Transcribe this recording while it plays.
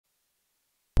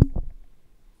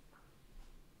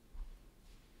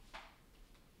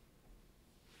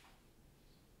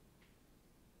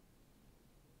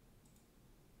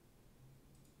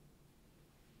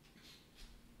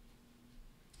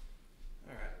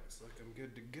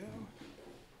good to go.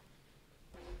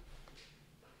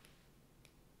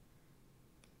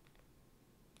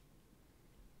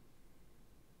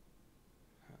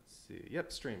 Let's see.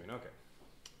 Yep, streaming. Okay.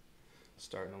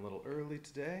 Starting a little early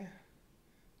today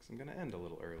because I'm going to end a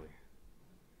little early.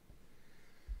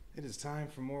 It is time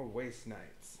for more Waste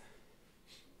Nights.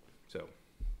 So,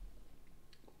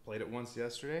 played it once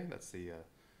yesterday. That's the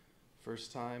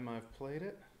first time I've played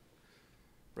it.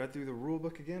 Read through the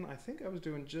rulebook again. I think I was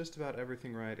doing just about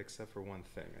everything right except for one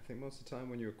thing. I think most of the time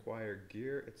when you acquire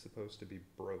gear, it's supposed to be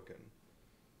broken.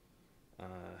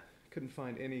 Couldn't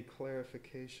find any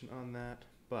clarification on that,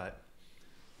 but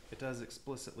it does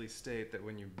explicitly state that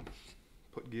when you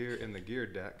put gear in the gear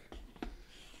deck,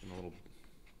 in the little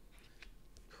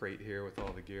crate here with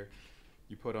all the gear,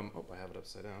 you put them, oh, I have it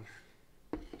upside down.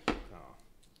 Oh,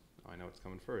 I know what's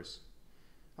coming first.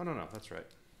 Oh, no, that's right.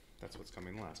 That's what's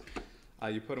coming last.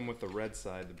 You put them with the red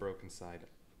side, the broken side,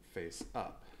 face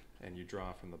up, and you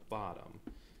draw from the bottom.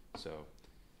 So,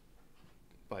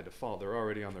 by default, they're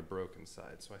already on their broken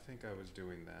side, so I think I was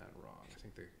doing that wrong. I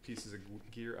think the pieces of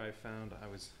gear I found, I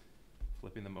was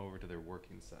flipping them over to their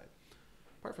working side.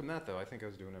 Apart from that, though, I think I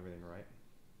was doing everything right.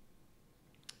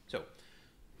 So,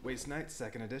 Waste Night,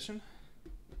 2nd edition.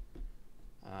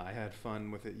 I had fun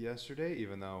with it yesterday,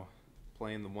 even though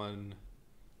playing the one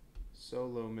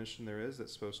solo mission there is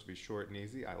that's supposed to be short and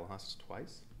easy, I lost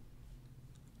twice.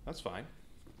 That's fine.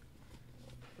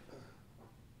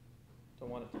 Don't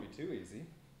want it to be too easy.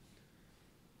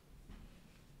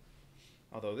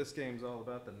 Although this game's all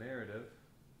about the narrative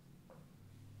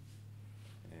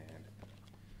and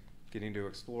getting to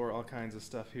explore all kinds of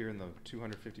stuff here in the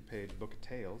 250-page book of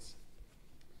tales.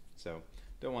 So,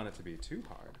 don't want it to be too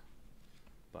hard.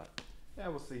 But, yeah,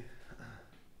 we'll see.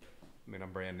 I mean,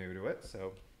 I'm brand new to it,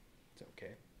 so it's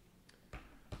okay.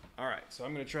 Alright, so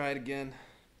I'm going to try it again.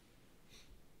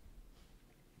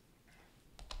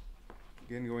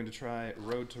 Again, going to try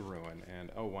Road to Ruin, and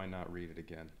oh, why not read it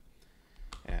again?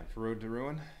 And for Road to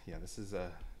Ruin, yeah,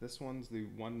 this one's the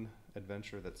one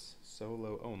adventure that's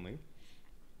solo only.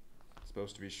 It's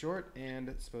supposed to be short, and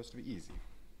it's supposed to be easy.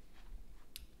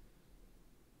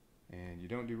 And you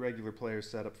don't do regular player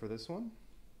setup for this one.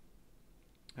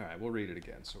 Alright, we'll read it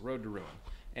again. So, Road to Ruin.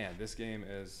 And this game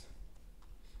is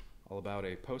all about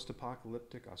a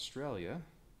post-apocalyptic Australia,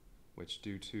 which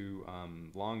due to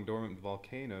long dormant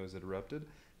volcanoes that erupted,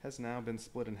 has now been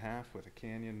split in half with a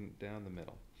canyon down the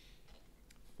middle,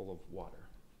 full of water,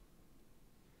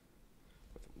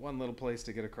 with one little place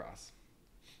to get across.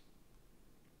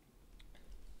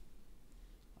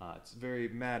 It's very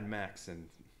Mad Max in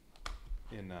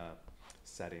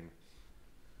setting.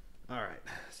 All right,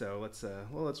 so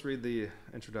let's read the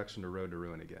introduction to Road to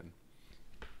Ruin again.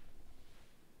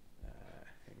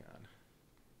 Hang on.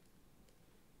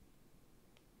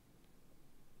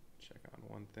 Check on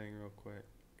one thing real quick.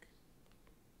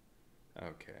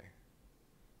 Okay.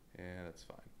 Yeah, that's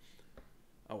fine.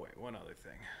 Oh wait, one other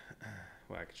thing.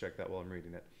 Well, I can check that while I'm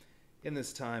reading it. In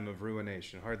this time of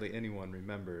ruination, hardly anyone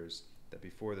remembers that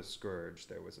before the Scourge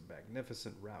there was a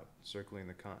magnificent route circling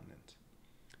the continent.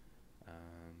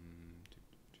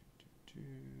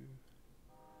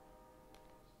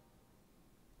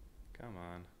 Come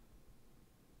on.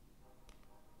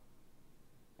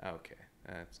 Okay,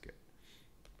 that's good.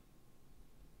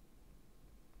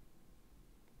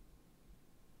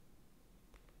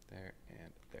 There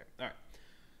and there. All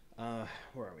right.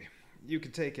 Where are we? You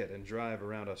could take it and drive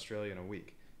around Australia in a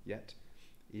week. Yet,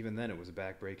 even then it was a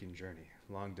back-breaking journey.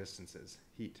 Long distances,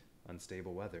 heat,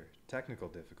 unstable weather, technical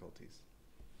difficulties.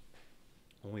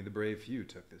 Only the brave few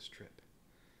took this trip.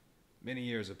 Many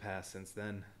years have passed since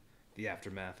then. The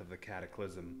aftermath of the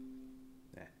cataclysm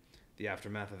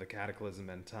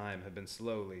and time have been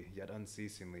slowly, yet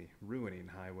unceasingly, ruining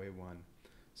Highway 1.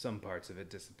 Some parts of it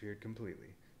disappeared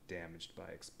completely, damaged by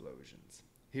explosions.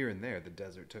 Here and there the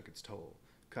desert took its toll,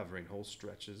 covering whole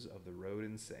stretches of the road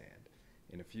in sand.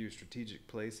 In a few strategic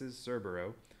places,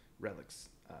 Cerberus relics.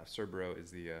 Cerberus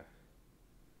is the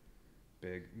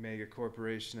big mega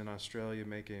corporation in Australia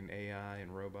making AI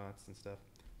and robots and stuff.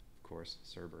 Of course,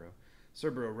 Cerberus.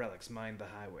 Cerberus relics mined the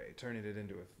highway, turning it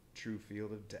into a true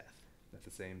field of death. At the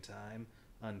same time,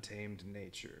 untamed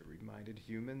nature reminded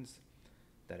humans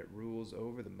that it rules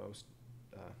over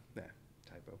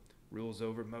rules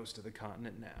over most of the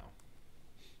continent now.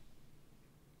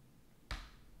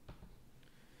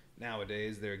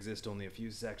 Nowadays, there exist only a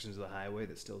few sections of the highway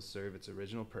that still serve its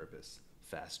original purpose,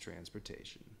 fast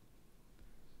transportation.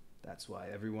 That's why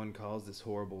everyone calls this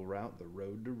horrible route the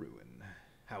Road to Ruin.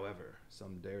 However,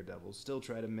 some daredevils still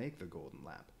try to make the Golden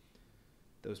Lap.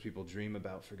 Those people dream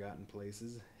about forgotten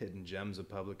places, hidden gems of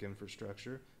public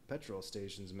infrastructure, petrol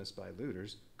stations missed by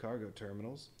looters, cargo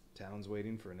terminals, towns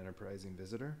waiting for an enterprising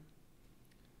visitor.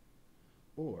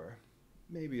 Or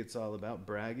maybe it's all about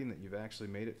bragging that you've actually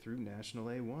made it through National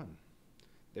A1.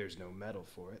 There's no medal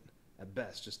for it. At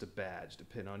best, just a badge to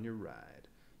pin on your ride.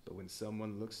 But when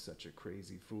someone looks such a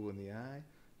crazy fool in the eye,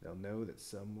 they'll know that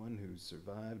someone who's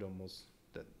survived almost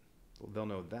that well, they'll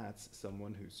know that's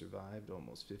someone who survived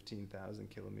almost 15,000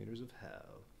 kilometers of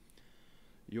hell.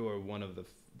 You're one of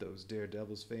those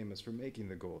daredevils famous for making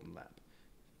the golden lap.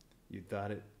 You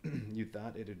thought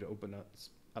it'd open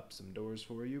up some doors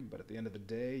for you, but at the end of the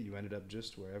day, you ended up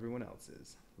just where everyone else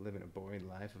is, living a boring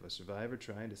life of a survivor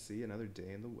trying to see another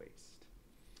day in the waste.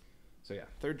 So yeah,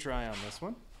 third try on this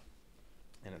one.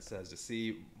 And it says to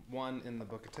see one in the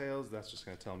Book of Tales. That's just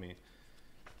going to tell me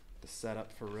the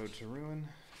setup for Road to Ruin.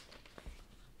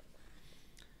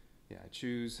 Yeah, I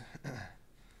choose,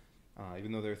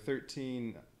 even though there are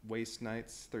 13 waste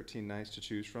nights, 13 nights to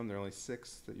choose from, there are only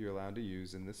 6 that you're allowed to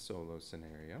use in this solo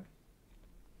scenario.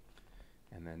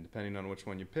 And then depending on which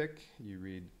one you pick, you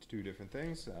read 2 different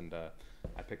things. And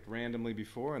I picked randomly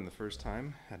before, and the first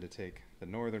time had to take the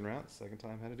northern route, the second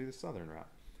time had to do the southern route.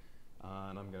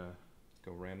 And I'm going to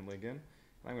go randomly again.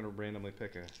 I'm going to randomly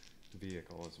pick a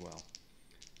vehicle as well.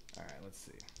 All right, let's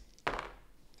see. All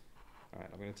right,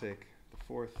 I'm going to take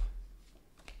the 4th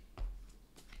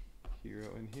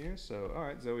hero in here. So, all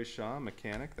right, Zoe Shaw,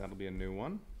 mechanic. That'll be a new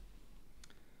one.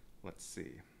 Let's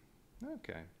see.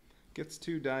 Okay. Gets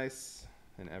 2 dice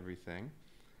and everything.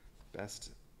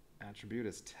 Best attribute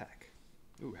is tech.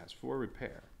 Ooh, has 4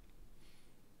 repair.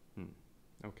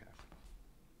 Okay.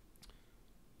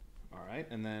 All right,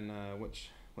 and then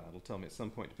well, it'll tell me at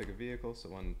some point to pick a vehicle. So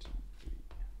 1, 2, 3,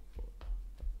 4,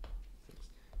 5, 6.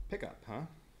 Pickup, huh?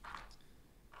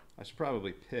 I should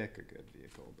probably pick a good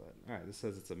vehicle, but all right, this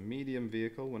says it's a medium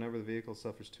vehicle. Whenever the vehicle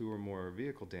suffers 2 or more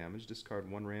vehicle damage, discard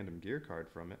 1 random gear card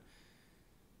from it.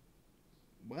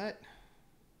 What?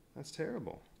 That's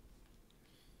terrible.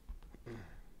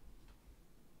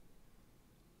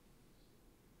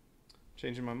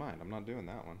 Changing my mind. I'm not doing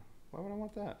that one. Why would I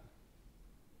want that?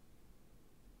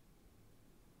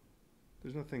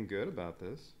 There's nothing good about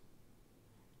this.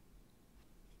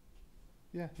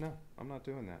 Yeah, no, I'm not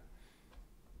doing that.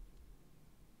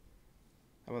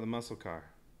 How about the muscle car?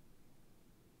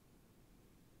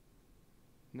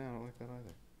 No, I don't like that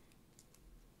either.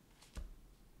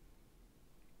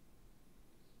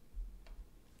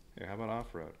 Here, how about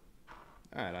off-road?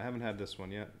 Alright, I haven't had this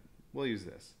one yet. We'll use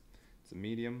this. It's a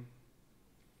medium.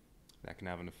 That can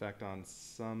have an effect on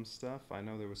some stuff. I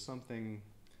know there was something,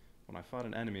 when I fought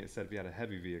an enemy, it said if you had a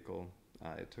heavy vehicle,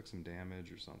 it took some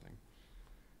damage or something.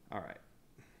 Alright.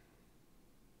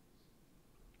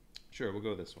 Sure, we'll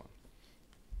go this one.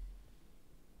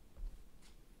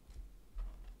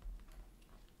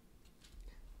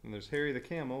 And there's Harry the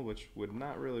Camel, which would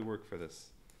not really work for this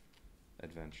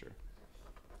adventure.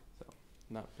 So,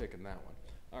 not picking that one.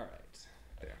 Alright,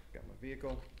 there, got my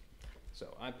vehicle.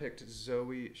 So, I picked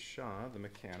Zoe Shaw, the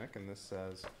mechanic, and this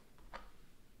says,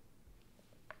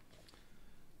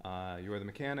 you are the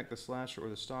mechanic, the slasher, or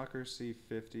the stalker,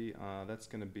 C50. That's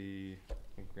going to be, I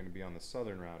think we're going to be on the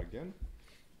southern route again.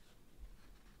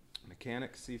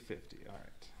 Mechanic, C50, alright.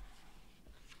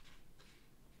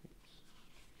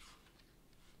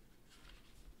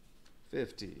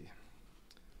 50.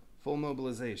 Full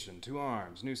mobilization, 2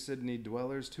 arms. New Sydney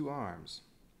dwellers, 2 arms.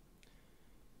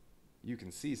 You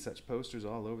can see such posters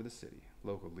all over the city.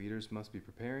 Local leaders must be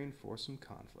preparing for some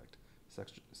conflict.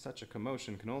 Such a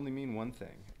commotion can only mean one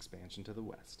thing: expansion to the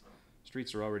west.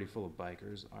 Streets are already full of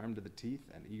bikers, armed to the teeth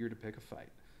and eager to pick a fight,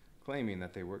 claiming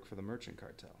that they work for the merchant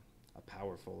cartel, a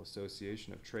powerful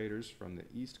association of traders from the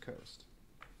East Coast.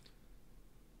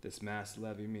 This mass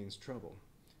levy means trouble.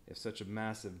 If such a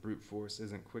massive brute force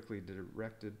isn't quickly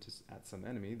directed at some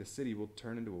enemy, the city will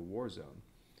turn into a war zone.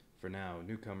 For now,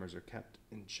 newcomers are kept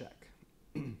in check.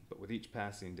 But with each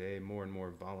passing day, more and more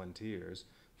volunteers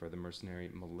for the mercenary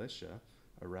militia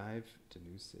arrive to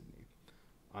New Sydney.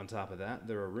 On top of that,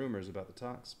 there are rumors about the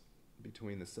talks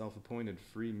between the self-appointed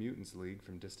Free Mutants League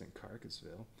from distant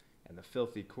Carcassville and the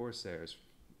filthy corsairs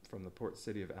from the port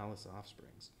city of Alice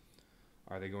Offsprings.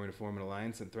 Are they going to form an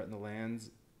alliance and threaten the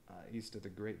lands east of the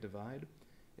Great Divide?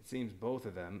 It seems both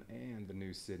of them and the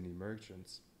New Sydney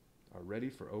merchants are ready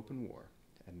for open war,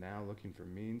 and now looking for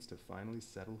means to finally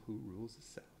settle who rules the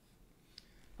South.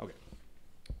 Okay,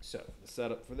 so the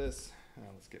setup for this,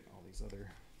 let's get all these other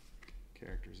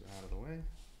characters out of the way.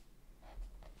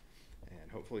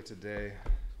 And hopefully today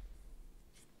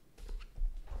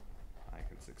I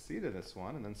can succeed at this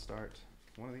one and then start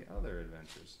one of the other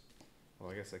adventures.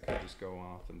 Well, I guess I could just go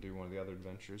off and do one of the other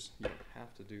adventures. You don't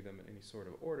have to do them in any sort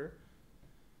of order.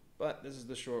 But this is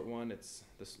the short one. It's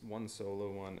this one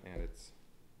solo one, and it's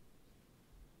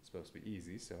supposed to be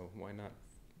easy, so why not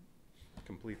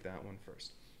complete that one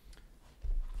first?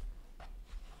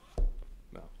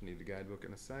 Well, need the guidebook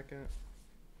in a second.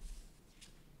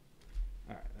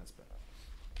 Alright, that's better.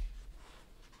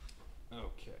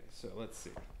 Okay, so let's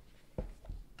see.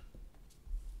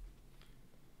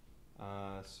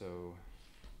 So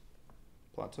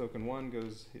plot token 1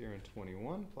 goes here in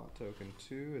 21. Plot token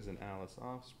 2 is an Alice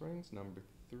Offsprings. Number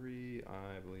 3,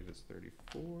 I believe is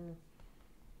 34.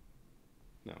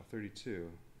 No,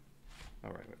 32.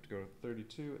 Alright, we have to go to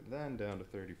 32, then down to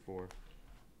 34,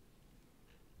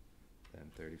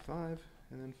 then 35,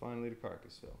 and then finally to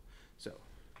Carcassville. So,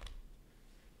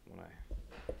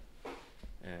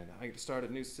 I get to start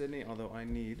at New Sydney, although I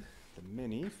need the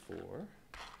mini for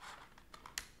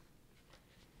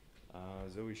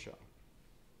Zoe Shaw.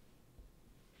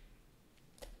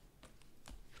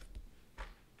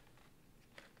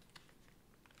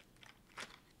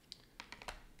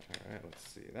 Alright, let's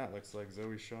see. That looks like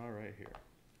Zoe Shaw right here.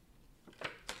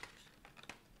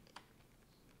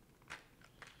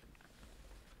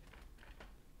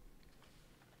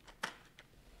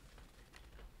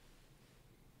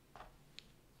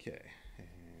 Okay,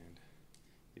 and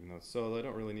even though it's solo, I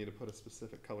don't really need to put a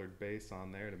specific colored base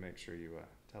on there to make sure you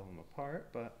tell them apart,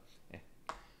 but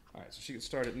Alright, so she gets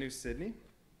started at New Sydney.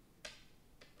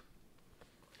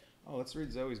 Oh, let's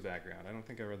read Zoe's background. I don't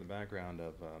think I read the background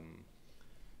of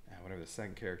whatever the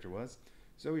second character was.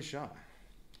 Zoe Shaw,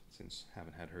 since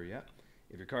haven't had her yet.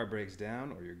 If your car breaks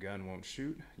down or your gun won't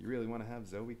shoot, you really want to have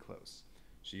Zoe close.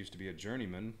 She used to be a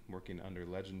journeyman working under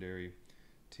legendary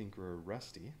tinkerer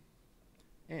Rusty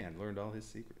and learned all his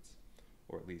secrets.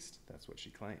 Or at least, that's what she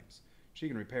claims. She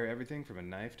can repair everything from a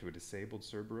knife to a disabled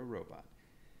Cerberus robot.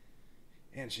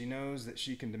 And she knows that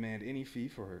she can demand any fee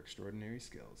for her extraordinary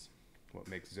skills. What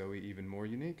makes Zoe even more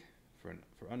unique? For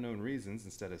unknown reasons,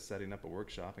 instead of setting up a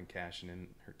workshop and cashing in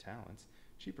her talents,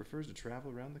 she prefers to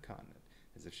travel around the continent,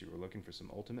 as if she were looking for some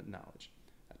ultimate knowledge,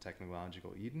 a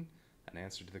technological Eden, an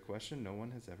answer to the question no one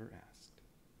has ever asked.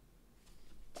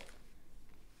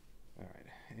 Alright,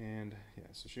 and yeah,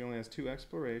 so she only has 2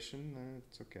 exploration,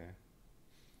 that's okay.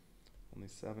 Only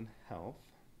 7 health,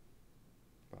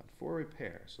 but 4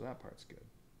 repair, so that part's good.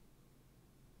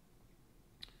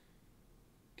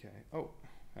 Okay, oh,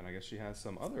 and I guess she has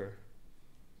some other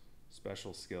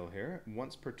special skill here.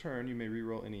 Once per turn, you may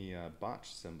reroll any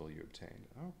botch symbol you obtained.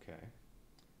 Okay.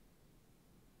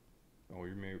 Oh,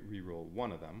 you may reroll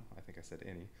one of them. I think I said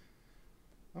any.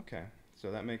 Okay, so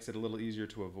that makes it a little easier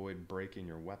to avoid breaking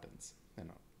your weapons. Okay,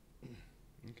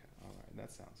 alright,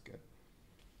 that sounds good.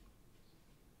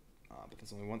 But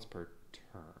that's only once per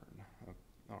turn. Oh,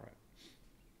 alright.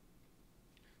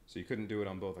 So you couldn't do it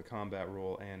on both a combat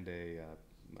roll and a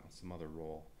some other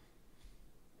roll.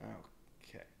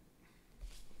 Okay.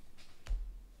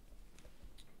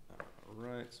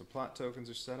 Alright, so plot tokens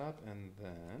are set up, and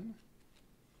then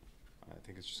I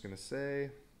think it's just going to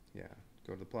say, yeah,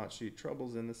 go to the plot sheet,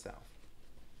 Troubles in the South.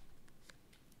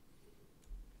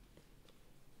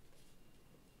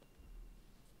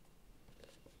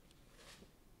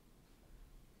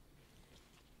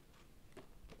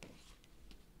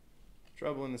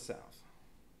 Trouble in the South.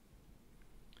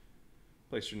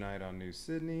 Place your knight on New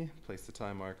Sydney, place the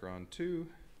time marker on 2,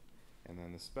 and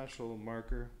then the special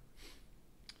marker.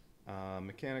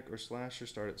 Mechanic or slasher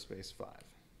start at space 5.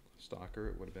 Stalker,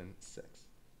 it would have been 6.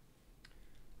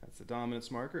 That's the dominance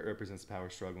marker. It represents the power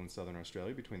struggle in southern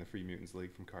Australia between the Free Mutants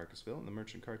League from Carcassville and the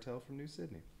Merchant Cartel from New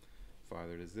Sydney.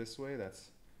 Farther it is this way,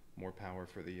 that's more power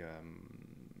for the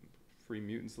Free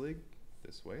Mutants League.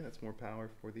 This way, that's more power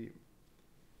for the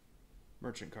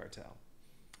Merchant Cartel.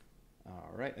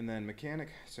 Alright, and then mechanic,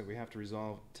 so we have to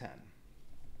resolve 10.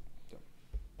 So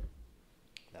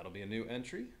that'll be a new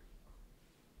entry.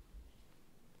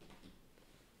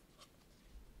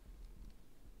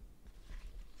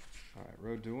 Alright,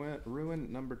 Road to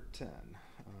Ruin number 10.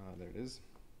 There it is.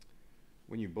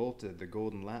 When you bolted the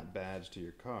golden lap badge to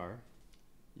your car,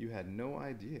 you had no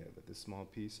idea that this small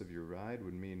piece of your ride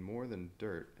would mean more than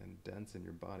dirt and dents in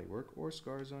your bodywork or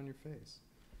scars on your face.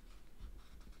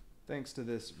 Thanks to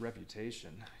this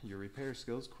reputation, your repair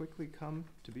skills quickly come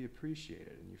to be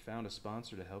appreciated, and you found a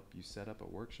sponsor to help you set up a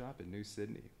workshop in New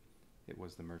Sydney. It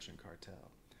was the Merchant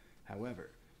Cartel. However,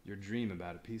 your dream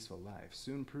about a peaceful life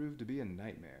soon proved to be a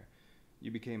nightmare. You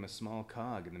became a small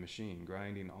cog in the machine,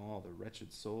 grinding all the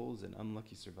wretched souls and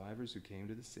unlucky survivors who came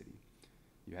to the city.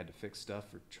 You had to fix stuff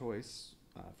for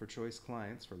choice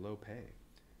clients for low pay.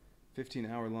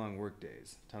 15-hour-long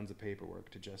workdays, tons of paperwork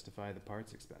to justify the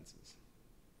parts expenses.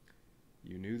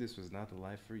 You knew this was not the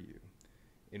life for you.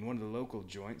 In one of the local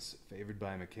joints, favored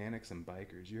by mechanics and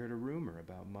bikers, you heard a rumor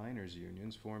about miners'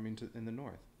 unions forming in the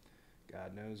north.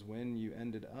 God knows when you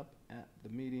ended up at the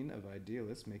meeting of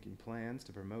idealists making plans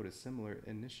to promote a similar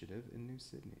initiative in New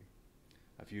Sydney.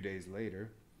 A few days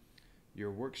later,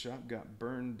 your workshop got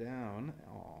burned down,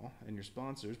 and your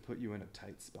sponsors put you in a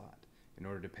tight spot. In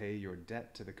order to pay your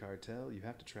debt to the cartel, you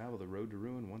have to travel the road to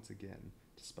ruin once again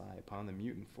to spy upon the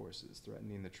mutant forces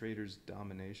threatening the traitors'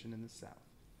 domination in the south.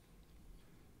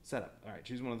 Setup. Alright,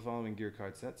 choose one of the following gear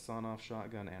card sets: sawn-off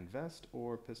shotgun and vest,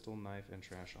 or pistol, knife, and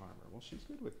trash armor. Well, she's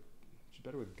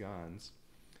better with guns.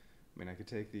 I mean, I could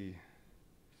take the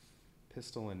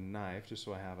pistol and knife just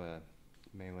so I have a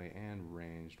melee and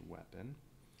ranged weapon.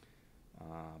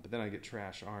 But then I get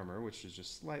trash armor, which is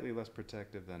just slightly less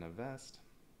protective than a vest.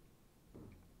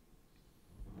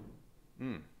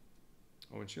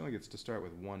 Oh, and she only gets to start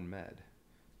with 1 med.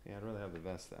 Yeah, I'd rather have the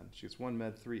vest then. She gets 1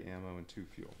 med, 3 ammo, and 2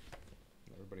 fuel.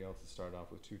 Everybody else has started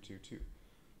off with 2, 2, 2.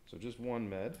 So just 1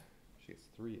 med. She gets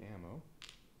 3 ammo.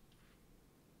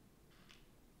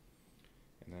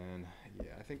 And then,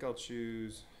 yeah, I think I'll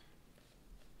choose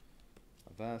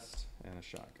a vest and a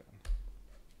shotgun.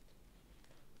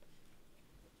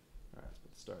 Alright, let's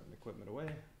put the starting equipment away.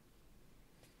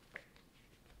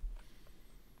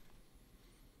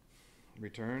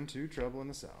 Return to Trouble in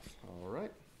the South.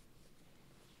 Alright.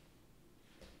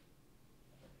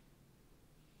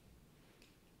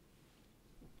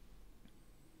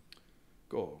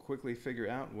 Goal: quickly figure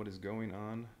out what is going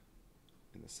on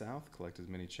in the south. Collect as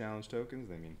many challenge tokens,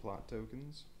 they mean plot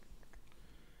tokens.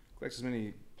 Collect as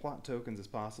many plot tokens as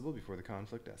possible before the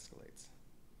conflict escalates.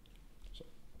 So,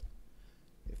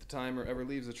 if the timer ever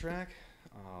leaves the track,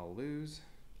 I'll lose.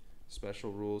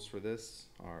 Special rules for this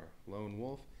are lone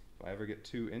wolf. If I ever get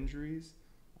 2 injuries,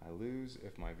 I lose.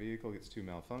 If my vehicle gets 2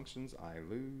 malfunctions, I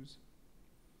lose.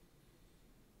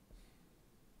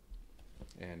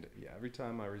 And yeah, every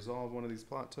time I resolve one of these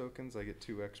plot tokens, I get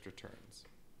 2 extra turns.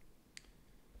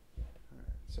 Alright,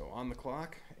 so on the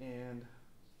clock, and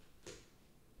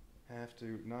have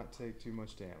to not take too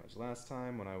much damage. Last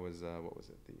time when I was, what was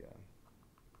it,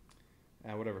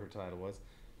 whatever her title was,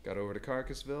 got over to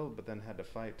Carcassville, but then had to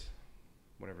fight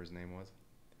whatever his name was,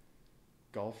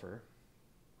 Golfer,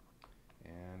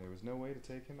 and there was no way to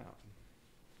take him out.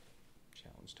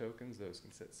 Challenge tokens, those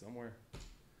can sit somewhere.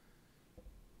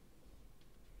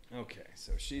 Okay,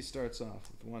 so she starts off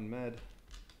with 1 med,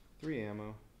 3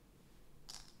 ammo,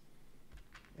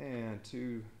 and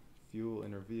 2 fuel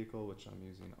in her vehicle, which I'm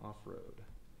using off-road.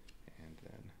 And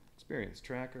then experience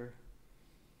tracker.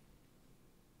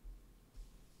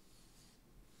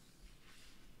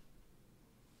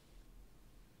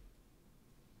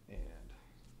 And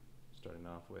starting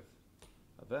off with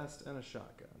a vest and a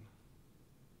shotgun.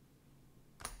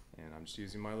 And I'm just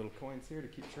using my little coins here to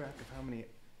keep track of how many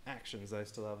actions I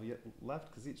still have yet left,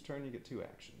 because each turn you get 2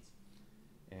 actions.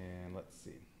 And let's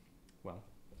see. Well,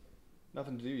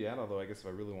 nothing to do yet, although I guess if I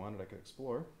really wanted I could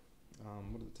explore.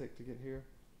 What does it take to get here?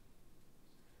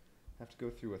 I have to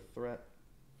go through a threat.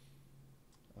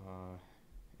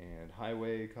 And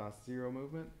highway costs 0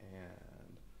 movement,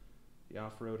 and the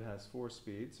off-road has 4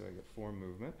 speed, so I get 4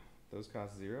 movement. Those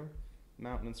cost 0.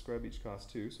 Mountain and scrub each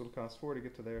cost 2, so it'll cost 4 to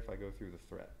get to there if I go through the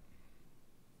threat.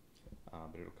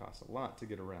 But it'll cost a lot to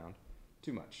get around.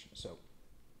 Too much. So,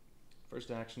 first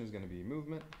action is going to be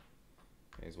movement.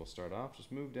 May as well start off.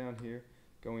 Just move down here,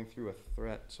 going through a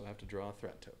threat, so I have to draw a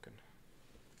threat token.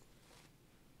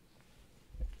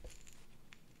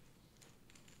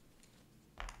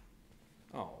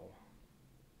 Oh.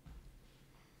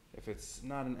 If it's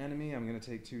not an enemy, I'm going to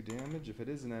take 2 damage. If it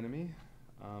is an enemy,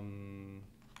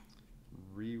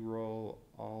 reroll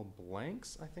all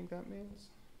blanks, I think that means.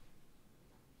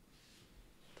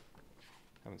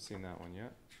 Haven't seen that one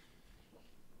yet.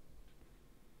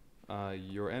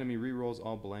 Your enemy rerolls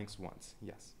all blanks once.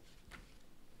 Yes.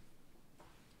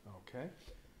 Okay.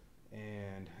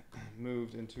 And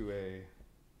moved into a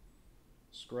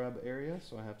scrub area,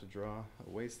 so I have to draw a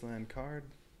wasteland card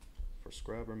for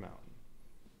scrub or mountain.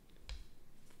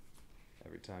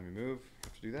 Every time you move, you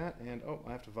have to do that. And oh,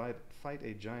 I have to fight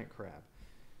a giant crab.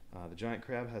 The giant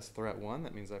crab has threat 1.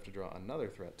 That means I have to draw another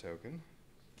threat token.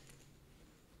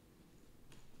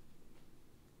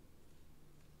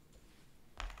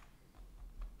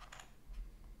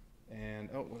 And,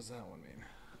 oh, what does that one mean?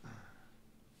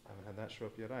 I haven't had that show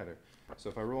up yet either. So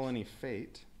if I roll any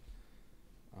fate,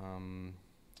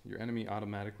 your enemy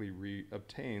automatically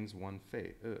obtains 1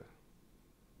 fate. Ugh.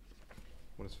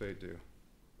 What does fate do?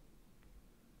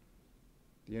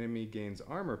 The enemy gains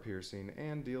armor piercing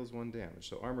and deals 1 damage.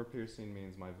 So armor piercing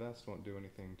means my vest won't do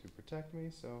anything to protect me,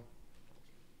 so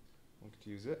won't get to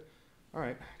use it.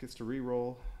 Alright, gets to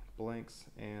re-roll blanks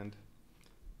and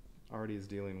already is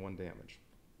dealing 1 damage.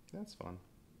 That's fun.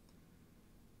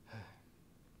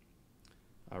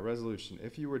 Resolution.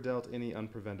 If you were dealt any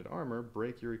unprevented armor,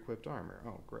 break your equipped armor.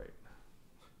 Oh, great.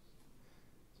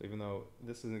 So even though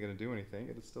this isn't going to do anything,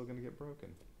 it is still going to get broken.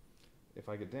 If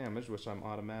I get damaged, which I'm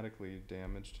automatically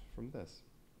damaged from this.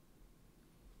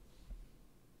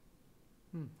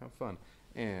 How fun.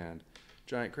 And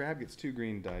Giant Crab gets 2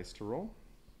 green dice to roll.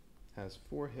 Has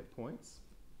 4 hit points.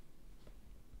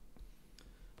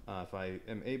 If I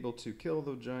am able to kill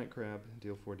the Giant Crab,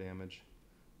 deal 4 damage,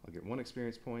 I'll get 1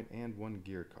 experience point and 1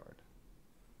 gear card.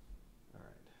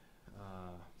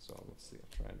 Alright. So let's see.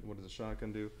 I'll try. What does a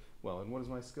shotgun do? Well, and what is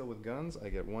my skill with guns? I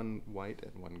get 1 white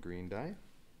and 1 green die.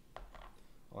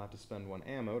 I'll have to spend 1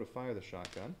 ammo to fire the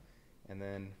shotgun, and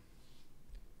then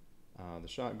the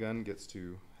shotgun gets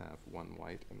to have 1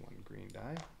 white and 1 green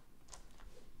die.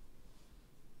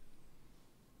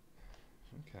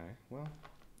 Okay, well,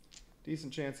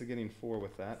 decent chance of getting 4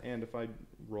 with that, and if I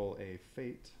roll a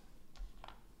fate,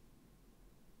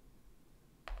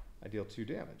 I deal 2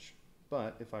 damage.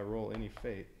 But if I roll any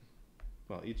fate,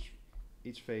 well, each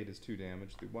fate is 2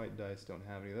 damage. The white dice don't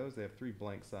have any of those. They have 3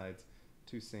 blank sides,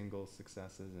 2 single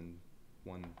successes, and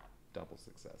 1 double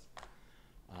success.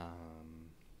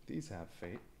 These have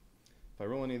fate. If I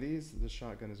roll any of these, the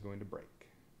shotgun is going to break.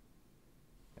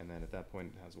 And then at that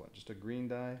point it has what? Just a green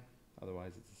die?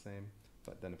 Otherwise it's the same.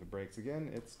 But then if it breaks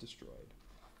again, it's destroyed.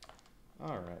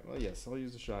 Alright, well yes, I'll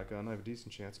use the shotgun. I have a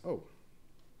decent chance. Oh!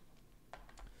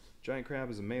 Giant Crab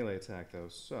is a melee attack though,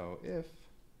 so if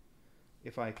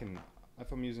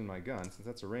I'm using my gun, since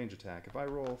that's a range attack, if I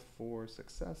roll 4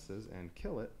 successes and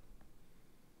kill it,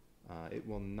 it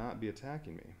will not be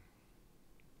attacking me.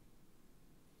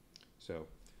 So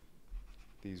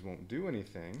these won't do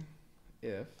anything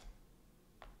if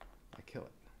I kill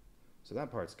it. So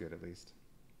that part's good at least.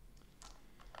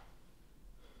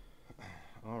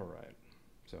 Alright.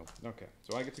 So, okay.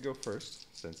 So I get to go first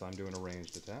since I'm doing a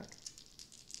ranged attack.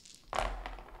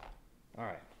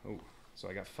 Alright. Oh, so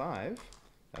I got 5.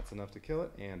 That's enough to kill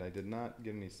it, and I did not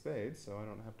get any spades, so I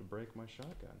don't have to break my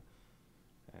shotgun.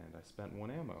 And I spent 1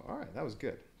 ammo. Alright, that was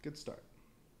good. Good start.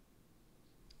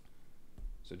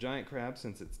 So Giant Crab,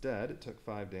 since it's dead, it took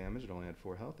 5 damage, it only had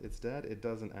 4 health. It's dead, it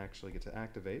doesn't actually get to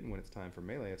activate when it's time for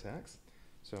melee attacks.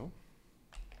 So,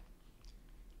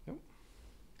 nope.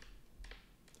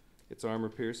 Its armor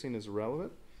piercing is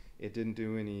irrelevant. It didn't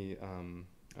do any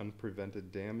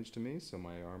unprevented damage to me, so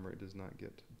my armor does not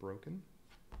get broken.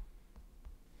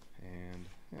 And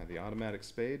yeah, the automatic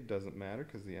spade doesn't matter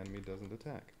because the enemy doesn't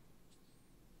attack.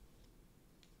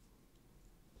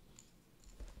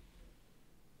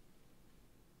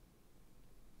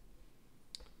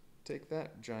 Take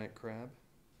that, Giant Crab.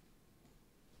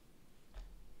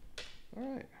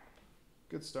 Alright.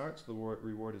 Good start. So the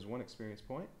reward is 1 experience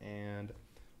point and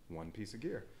 1 piece of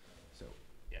gear. So,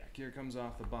 yeah, gear comes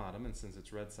off the bottom, and since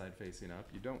it's red side facing up,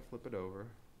 you don't flip it over.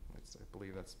 I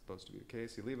believe that's supposed to be the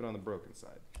case. You leave it on the broken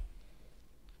side,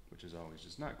 which is always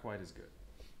just not quite as good.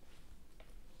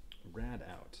 Rad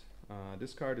out.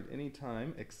 Discard at any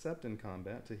time except in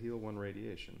combat to heal 1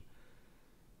 radiation.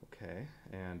 Okay,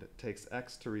 and it takes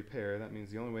X to repair. That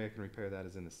means the only way I can repair that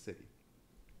is in the city,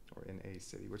 or in a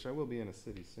city, which I will be in a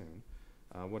city soon.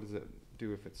 What does it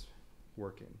do if it's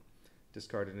working?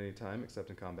 Discard at any time except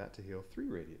in combat to heal 3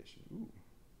 radiation. Ooh,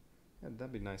 yeah,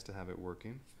 that'd be nice to have it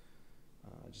working,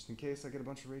 just in case I get a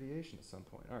bunch of radiation at some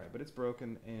point. Alright, but it's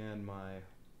broken, and my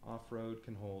off-road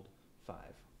can hold 5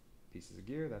 pieces of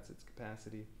gear. That's its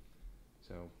capacity.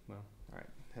 So, well, alright,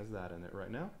 has that in it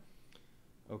right now.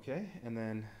 Okay, and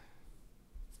then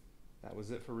that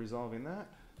was it for resolving that.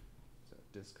 So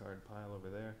discard pile over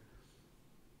there.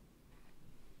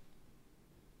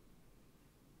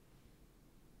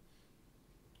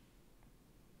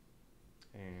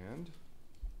 And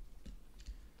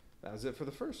that was it for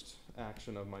the first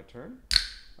action of my turn.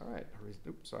 Alright,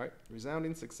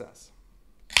 resounding success.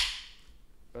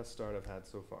 Best start I've had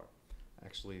so far.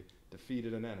 Actually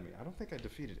defeated an enemy. I don't think I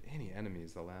defeated any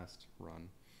enemies the last run.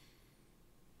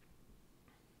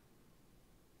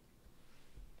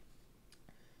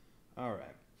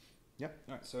 Alright. Yep.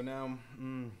 Alright, so now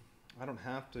I don't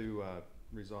have to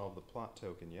resolve the plot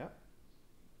token yet.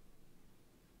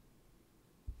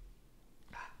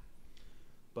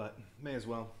 But may as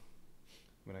well.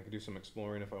 I mean, I could do some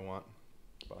exploring if I want,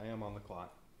 but I am on the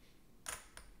clock.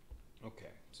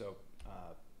 Okay, so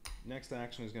next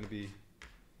action is going to be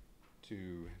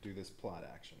to do this plot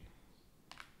action.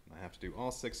 I have to do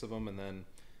all 6 of them, and then,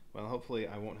 well, hopefully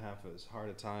I won't have as hard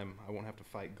a time. I won't have to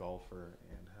fight Golfer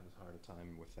and have as hard a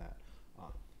time with that.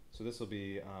 So this will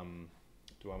be,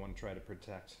 do I want to try to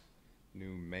protect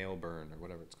New Mailburn, or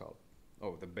whatever it's called?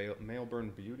 Oh, the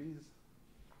Mailburn Beauties?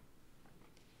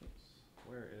 Oops.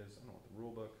 Where is, I don't know, the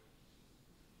rule book?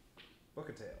 Book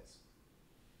of Tales.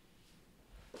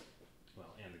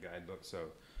 Well, and the guidebook.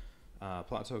 So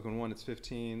plot token 1, it's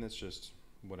 15. That's just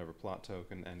whatever plot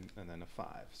token, and then a 5.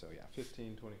 So yeah,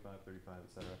 15, 25, 35,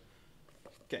 etc.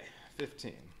 Okay,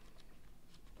 15.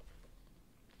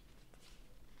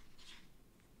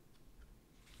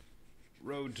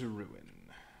 Road to Ruin.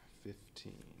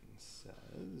 15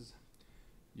 says,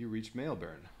 you reach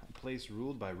Mailburn, a place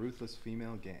ruled by ruthless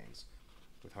female gangs,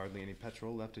 with hardly any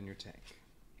petrol left in your tank.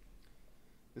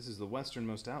 This is the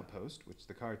westernmost outpost, which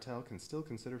the cartel can still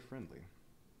consider friendly.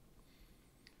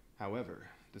 However,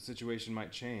 the situation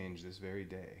might change this very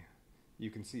day. You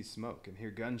can see smoke and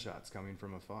hear gunshots coming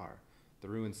from afar. The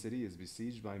ruined city is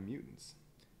besieged by mutants.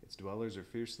 Its dwellers are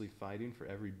fiercely fighting for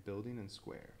every building and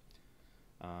square.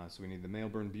 So we need the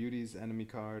Mailburn Beauties enemy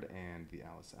card and the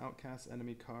Alice Outcast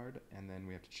enemy card, and then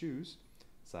we have to choose.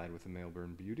 Side with the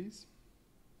Mailburn Beauties.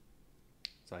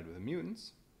 Side with the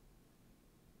mutants.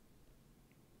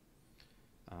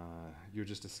 You're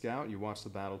just a scout, you watch the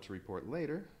battle to report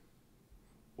later.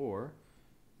 Or,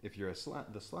 if you're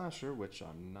the slasher, which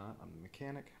I'm not, I'm the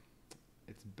mechanic,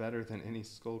 it's better than any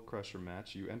Skull Crusher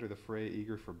match. You enter the fray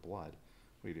eager for blood.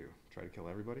 What do? Try to kill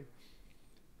everybody?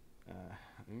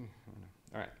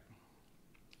 Alright.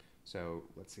 So,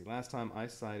 let's see. Last time I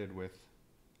sided with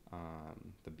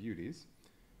the Beauties,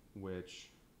 which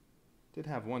did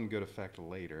have one good effect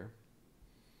later.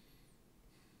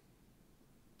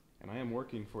 And I am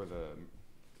working for the,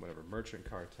 whatever, Merchant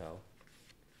Cartel.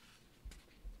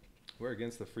 We're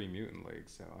against the Free Mutant League,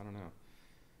 so I don't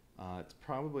know. It's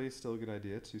probably still a good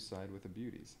idea to side with the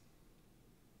Beauties.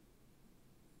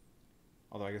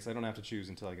 Although I guess I don't have to choose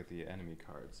until I get the enemy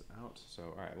cards out.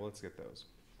 So, alright, well, let's get those.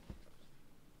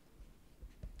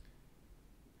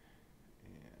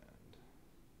 And,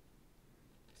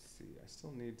 let's see, I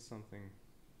still need something.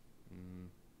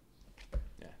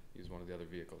 Yeah, use one of the other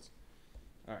vehicles.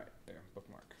 Alright, there,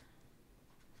 bookmark.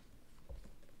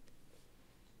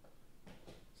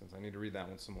 Since I need to read that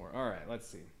one some more. Alright, let's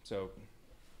see. So,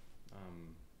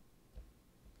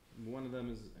 one of them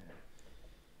is,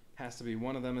 has to be,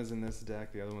 one of them is in this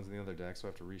deck, the other one's in the other deck, so I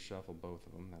have to reshuffle both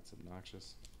of them. That's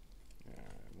obnoxious. Alright,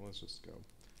 well, let's just go.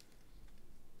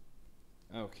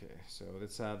 Okay, so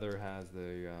this either has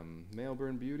the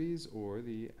Mailburn Beauties or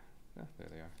the, there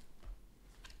they are.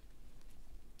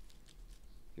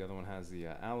 The other one has the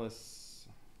Alice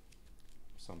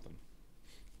something.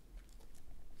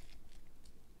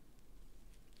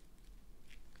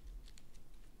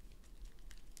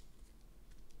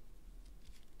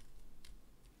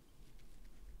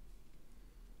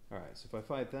 Alright, so if I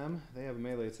fight them, they have a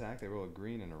melee attack. They roll a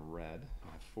green and a red.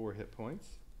 I have 4 hit points.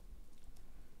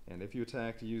 And if you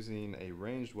attack using a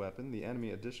ranged weapon, the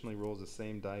enemy additionally rolls the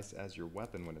same dice as your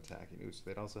weapon when attacking. Ooh, so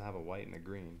they'd also have a white and a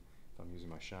green if I'm using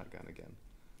my shotgun again.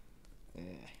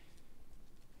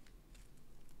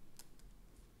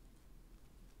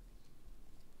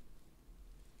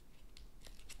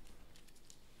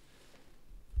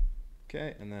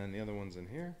 Okay, and then the other one's in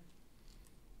here.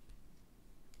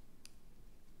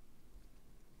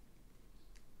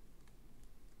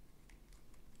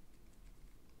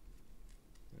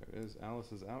 There it is,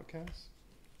 Alice's Outcast.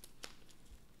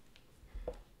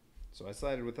 So I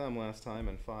sided with them last time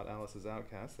and fought Alice's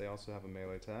Outcast. They also have a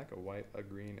melee attack, a white, a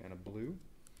green, and a blue.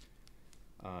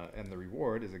 And the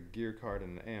reward is a gear card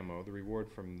and an ammo. The reward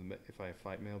from if I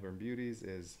fight Mailburn Beauties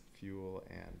is fuel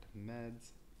and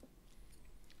meds.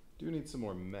 Do need some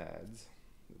more meds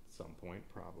at some point,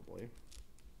 probably.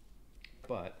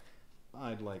 But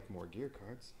I'd like more gear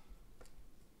cards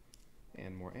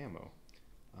and more ammo.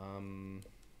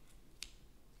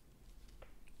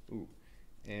 Ooh.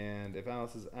 And if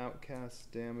Alice's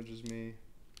Outcast damages me,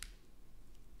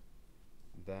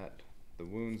 that the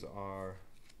wounds are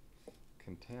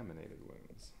contaminated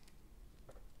wounds.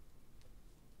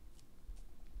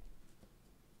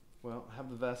 Well, I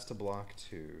have the vest to block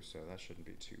 2, so that shouldn't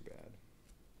be too bad.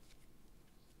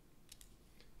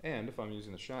 And if I'm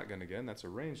using the shotgun again, that's a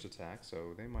ranged attack,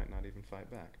 so they might not even fight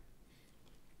back.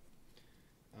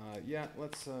 Yeah,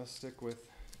 let's stick with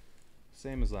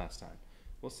same as last time.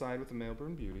 We'll side with the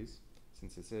Mailburn Beauties,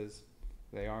 since this is,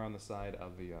 they are on the side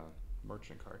of the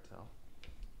Merchant Cartel.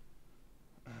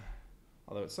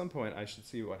 Although at some point I should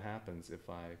see what happens if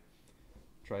I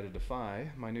try to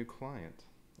defy my new client.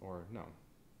 Or no,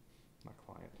 not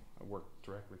client, I work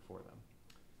directly for them.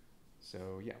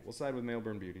 So yeah, we'll side with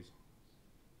Maleburn Beauties.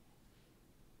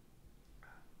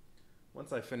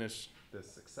 Once I finish this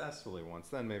successfully once,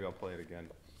 then maybe I'll play it again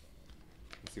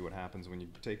and see what happens when you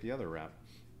take the other route.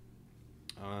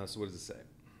 So what does it say?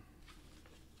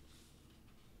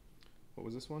 What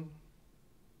was this one?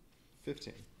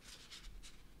 15.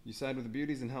 You side with the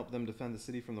beauties and help them defend the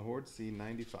city from the horde. See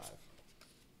 95.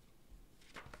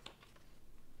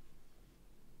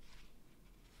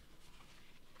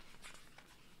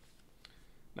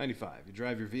 You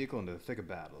drive your vehicle into the thick of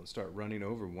battle and start running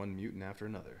over one mutant after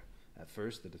another. At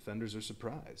first, the defenders are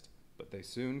surprised, but they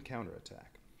soon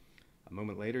counterattack. A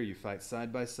moment later, you fight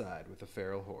side by side with the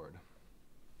feral horde.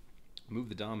 Move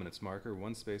the dominance marker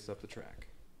one space up the track.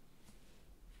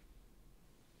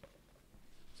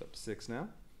 It's up to 6 now.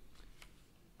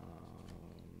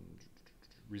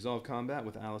 Resolve combat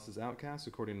with Alice's Outcast.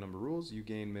 According to number rules, you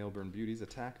gain Maleburn Beauty's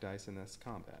attack dice in this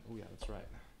combat. Oh yeah, that's right.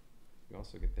 You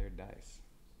also get their dice.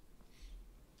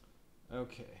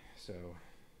 Okay, so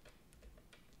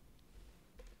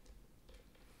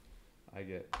I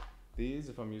get these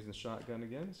if I'm using the shotgun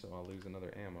again, so I'll lose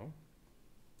another ammo.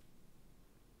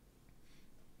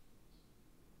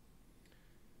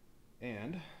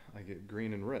 And I get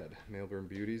green and red. Maleburn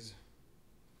Beauties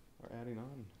are adding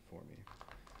on for me.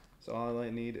 So all I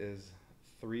need is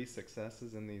 3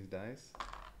 successes in these dice,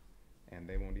 and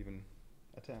they won't even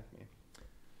attack me.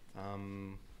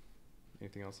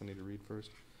 Anything else I need to read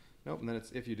first? Nope, and then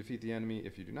it's if you defeat the enemy.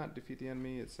 If you do not defeat the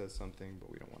enemy, it says something,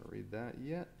 but we don't want to read that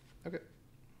yet. Okay.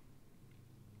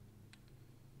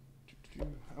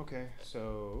 Okay,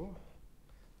 so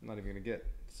I'm not even going to get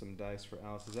some dice for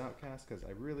Alice's Outcast because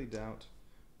I really doubt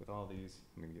with all these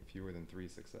I'm going to get fewer than 3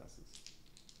 successes.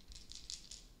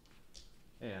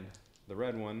 And the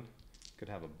red one could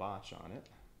have a botch on it,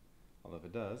 although if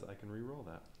it does, I can re-roll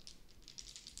that.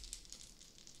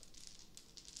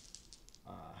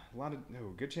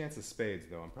 Good chance of spades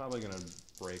though. I'm probably going to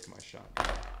break my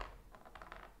shotgun.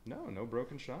 No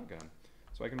broken shotgun.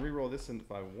 So I can re-roll this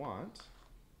if I want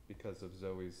because of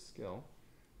Zoe's skill.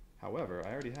 However,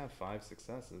 I already have 5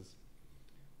 successes,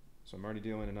 so I'm already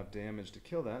dealing enough damage to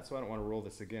kill that, so I don't want to roll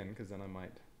this again because then I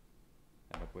might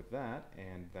end up with that,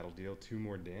 and that'll deal 2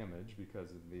 more damage because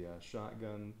of the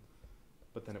shotgun,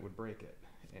 but then it would break it,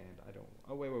 and I don't...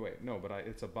 Oh, wait. No, but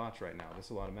it's a botch right now. This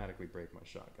will automatically break my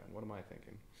shotgun. What am I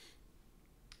thinking?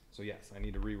 So yes, I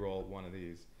need to re-roll one of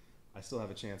these. I still have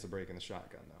a chance of breaking the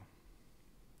shotgun,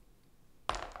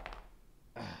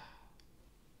 though.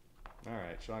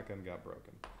 Alright, shotgun got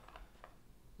broken.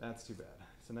 That's too bad.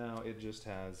 So now it just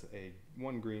has a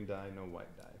 1 green die, no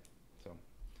white die. So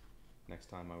next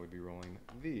time I would be rolling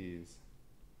these.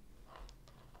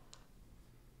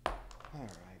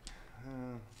 Alright.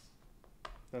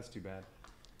 That's too bad.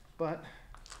 But,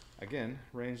 again,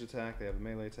 ranged attack, they have a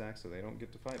melee attack, so they don't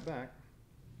get to fight back.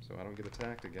 So I don't get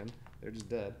attacked again. They're just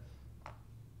dead.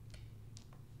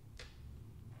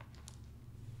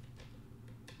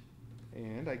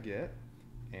 And I get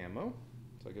ammo.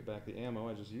 So I get back the ammo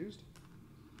I just used.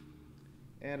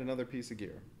 And another piece of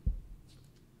gear.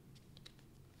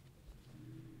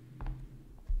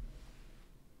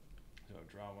 So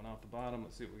draw one off the bottom.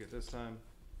 Let's see what we get this time.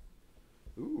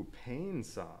 Ooh, pain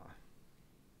saw.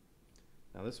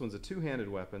 Now this one's a 2-handed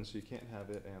weapon, so you can't have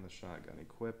it and the shotgun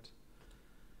equipped.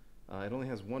 It only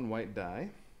has 1 white die,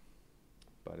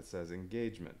 but it says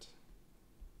engagement.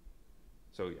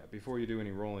 So yeah, before you do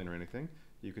any rolling or anything,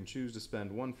 you can choose to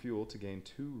spend 1 fuel to gain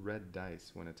 2 red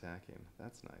dice when attacking.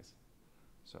 That's nice.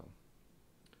 So,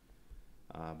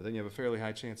 but then you have a fairly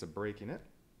high chance of breaking it.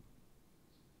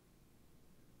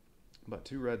 But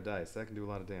 2 red dice, that can do a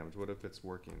lot of damage. What if it's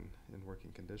in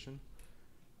working condition?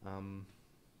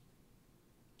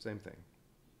 Same thing.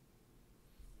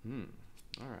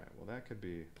 Alright, well that could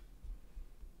be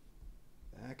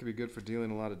good for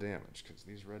dealing a lot of damage, because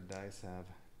these red dice have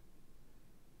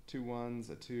 2 1s,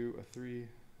 a 2, a 3,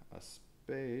 a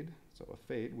spade, so a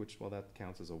fade, which, well, that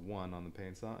counts as a 1 on the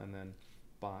pain saw, and then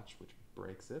botch, which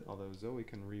breaks it, although Zoe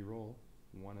can re-roll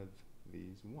one of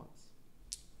these once.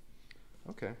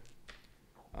 Okay.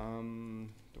 Do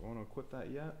I want to equip that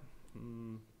yet?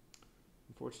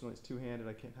 Unfortunately, it's 2-handed.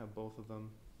 I can't have both of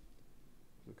them.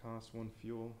 It costs 1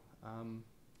 fuel. I'm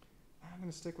going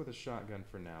to stick with a shotgun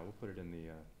for now. We'll put it in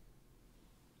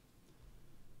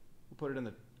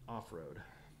the off-road.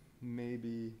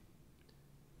 Maybe,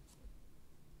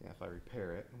 yeah, if I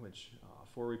repair it, which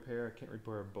for repair, I can't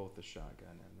repair both the shotgun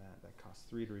and that costs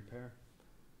 3 to repair.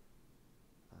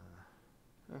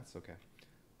 That's okay.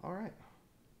 All right.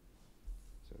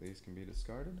 So these can be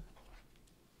discarded.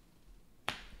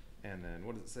 And then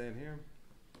what does it say in here?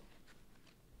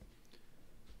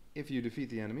 If you defeat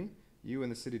the enemy, You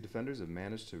and the city defenders have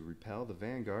managed to repel the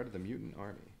vanguard of the mutant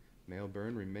army.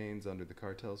 Mailburn remains under the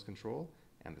cartel's control,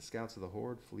 and the scouts of the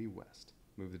Horde flee west.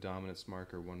 Move the dominance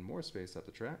marker one more space up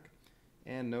the track,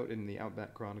 and note in the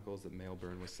Outback Chronicles that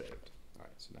Mailburn was saved.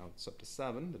 Alright, so now it's up to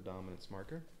 7, the dominance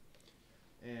marker.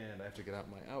 And I have to get out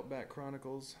my Outback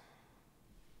Chronicles.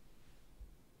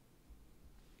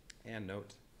 And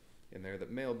note in there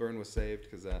that Mailburn was saved,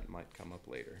 because that might come up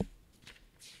later.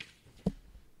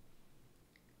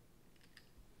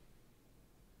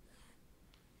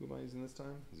 Who am I using this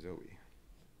time? Zoe.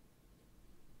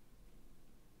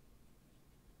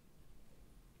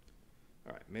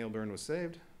 Alright, Mailburn was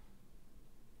saved.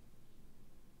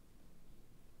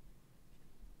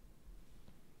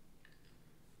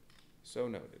 So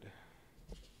noted.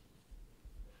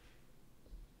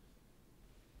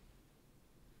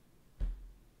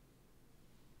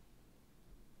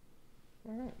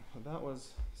 Alright, well, that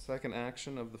was second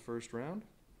action of the first round.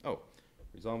 Oh,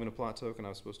 resolving a plot token, I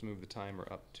was supposed to move the timer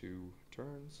up 2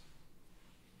 turns.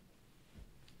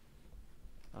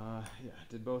 Yeah,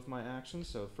 did both my actions,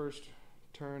 so the first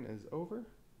turn is over.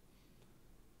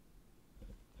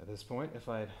 At this point, if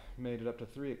I'd made it up to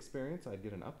 3 experience, I'd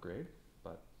get an upgrade,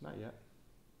 but not yet.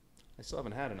 I still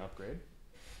haven't had an upgrade.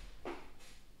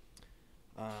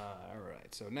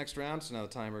 Alright, so next round, so now the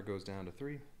timer goes down to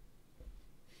 3.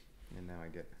 And now I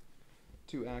get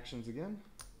 2 actions again.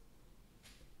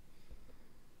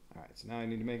 Alright, so now I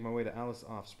need to make my way to Alice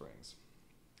Offsprings.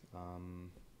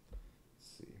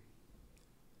 Let's see.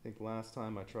 I think last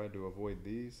time I tried to avoid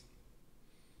these.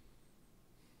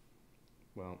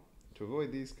 Well, to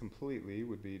avoid these completely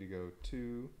would be to go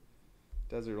 2.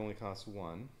 Desert only costs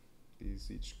 1.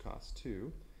 These each cost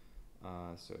 2.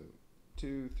 So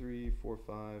 2, 3, 4,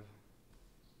 5,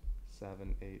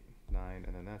 7, 8, 9,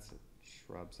 and then that's a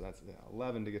shrub, so that's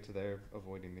 11 to get to there,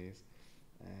 avoiding these.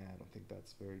 And I don't think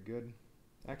that's very good.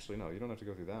 Actually, no, you don't have to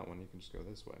go through that one, you can just go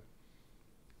this way.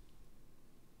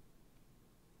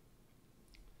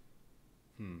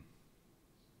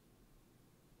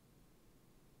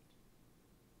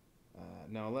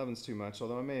 Now 11's too much,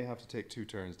 although I may have to take 2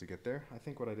 turns to get there. I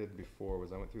think what I did before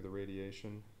was I went through the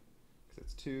radiation, because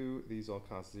it's 2, these all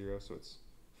cost 0, so it's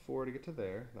 4 to get to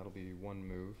there. That'll be 1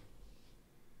 move.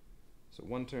 So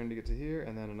 1 turn to get to here,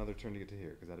 and then another turn to get to here,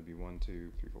 because that'll be 1,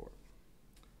 2, 3, 4.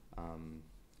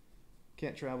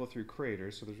 Can't travel through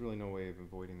craters, so there's really no way of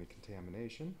avoiding the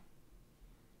contamination.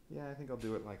 Yeah, I think I'll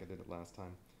do it like I did it last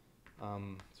time.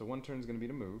 So 1 turn is going to be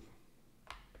to move.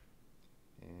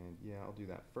 And yeah, I'll do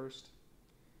that first.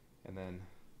 And then,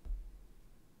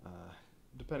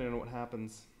 depending on what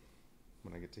happens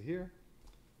when I get to here,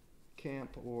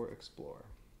 camp or explore.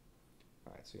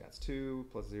 Alright, so yeah, it's 2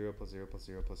 plus 0 plus 0 plus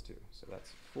 0 plus 2. So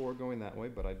that's 4 going that way,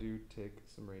 but I do take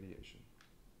some radiation.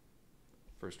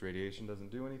 First radiation doesn't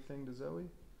do anything to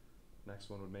Zoe. Next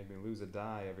one would make me lose a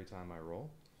die every time I roll.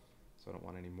 So I don't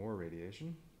want any more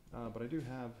radiation. But I do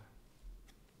have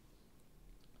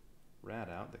Rat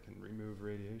out that can remove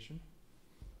radiation.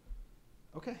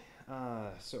 Okay,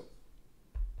 so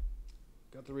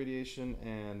got the radiation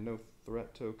and no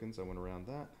threat tokens. I went around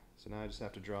that. So now I just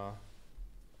have to draw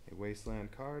a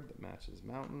wasteland card that matches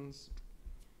mountains.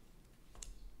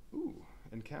 Ooh,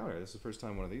 encounter. This is the first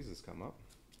time one of these has come up.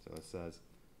 So it says,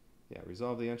 yeah,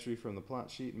 resolve the entry from the plot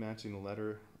sheet matching the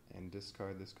letter and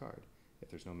discard this card. If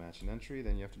there's no matching entry,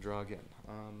 then you have to draw again.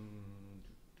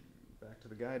 Back to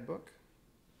the guidebook.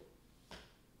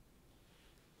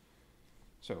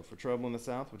 So for Trouble in the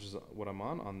South, which is what I'm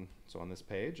on so on this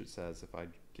page, it says if I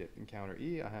get encounter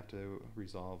E, I have to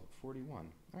resolve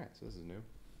 41. Alright, so this is new.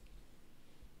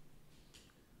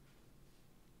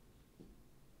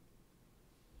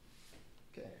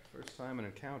 Okay, first time an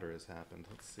encounter has happened.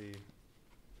 Let's see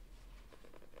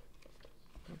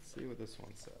what this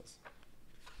one says.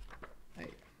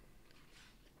 Hey.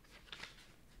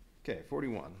 Okay,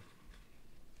 41.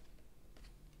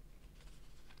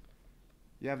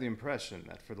 You have the impression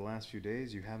that for the last few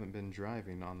days you haven't been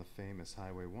driving on the famous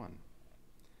Highway 1.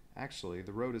 Actually,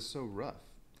 the road is so rough,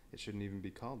 it shouldn't even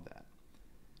be called that.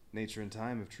 Nature and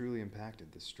time have truly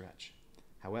impacted this stretch.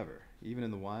 However, even in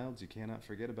the wilds, you cannot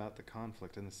forget about the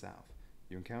conflict in the south.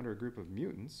 You encounter a group of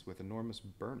mutants with enormous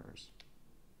burners.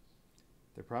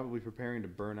 They're probably preparing to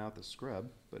burn out the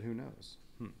scrub, but who knows?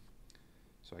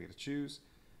 So I get to choose.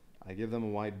 I give them a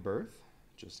wide berth,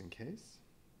 just in case.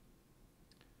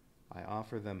 I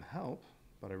offer them help,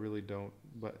 but I really don't,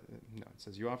 no, it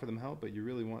says you offer them help, but you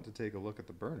really want to take a look at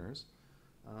the burners.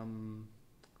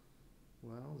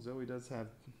 Well, Zoe does have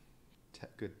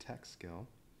good tech skill.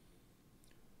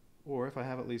 Or if I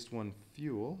have at least 1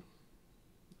 fuel,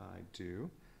 I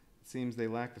do. It seems they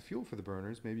lack the fuel for the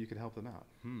burners. Maybe you could help them out.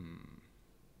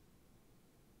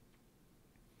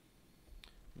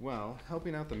 Well,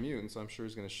 helping out the mutants, I'm sure,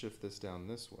 is going to shift this down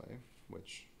this way.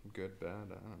 Which, good,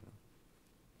 bad, I don't know.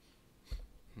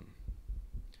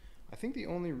 I think the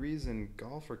only reason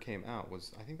Golfer came out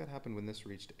was, I think that happened when this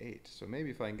reached 8. So maybe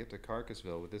if I can get to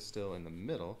Carcassville with this still in the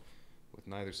middle, with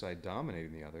neither side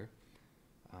dominating the other,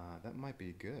 that might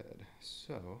be good.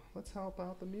 So let's help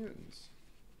out the mutants.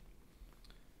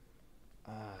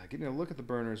 Getting a look at the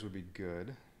burners would be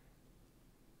good.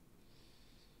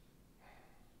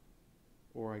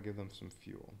 Or I give them some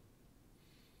fuel.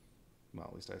 Well,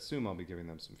 at least I assume I'll be giving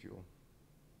them some fuel.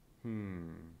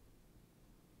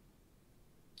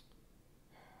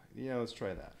 Yeah, let's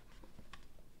try that.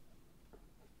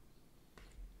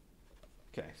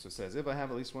 Okay, so it says if I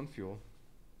have at least one fuel,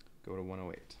 go to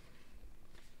 108.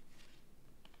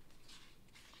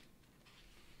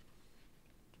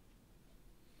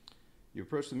 You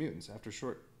approach the mutants. After a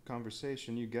short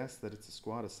conversation, you guess that it's a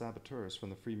squad of saboteurs from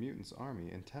the Free Mutants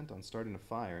army intent on starting a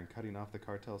fire and cutting off the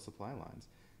cartel supply lines.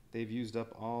 They've used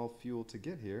up all fuel to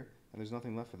get here, and there's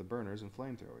nothing left for the burners and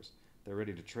flamethrowers. They're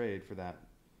ready to trade for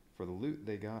the loot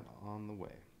they got on the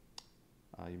way.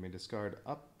 You may discard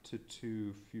up to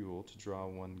 2 fuel to draw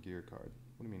 1 gear card.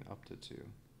 What do you mean up to 2?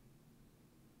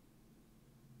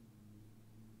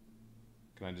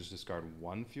 Can I just discard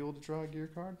 1 fuel to draw a gear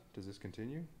card? Does this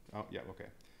continue? Oh, yeah, okay.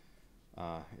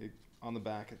 On the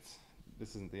back, this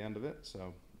isn't the end of it,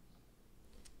 so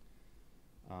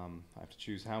I have to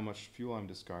choose how much fuel I'm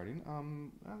discarding.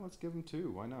 Let's give them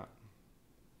 2. Why not?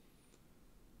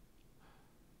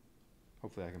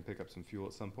 Hopefully I can pick up some fuel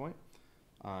at some point.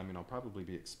 I mean, I'll probably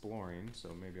be exploring, so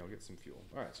maybe I'll get some fuel.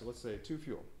 All right, so let's say 2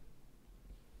 fuel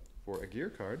for a gear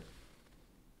card.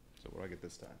 So what do I get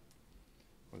this time?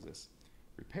 What is this?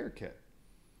 Repair kit.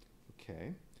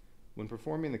 Okay. When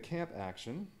performing the camp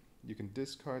action, you can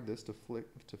discard this to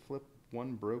flip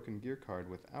 1 broken gear card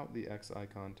without the X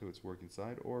icon to its working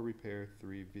side, or repair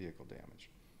 3 vehicle damage.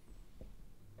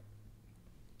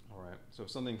 All right, so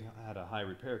if something had a high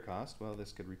repair cost, well,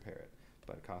 this could repair it.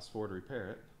 But it costs 4 to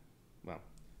repair it. Well,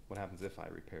 what happens if I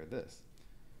repair this?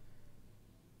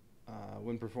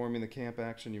 When performing the camp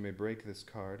action, you may break this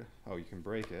card. Oh, you can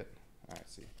break it. All right,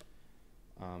 see.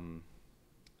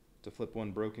 To flip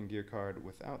 1 broken gear card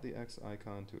without the X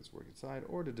icon to its working side,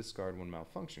 or to discard 1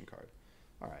 malfunction card.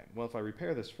 All right, well, if I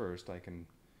repair this first, I can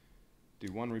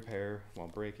do 1 repair while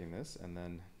breaking this, and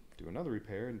then do another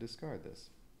repair and discard this.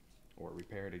 Or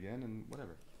repair it again and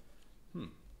whatever.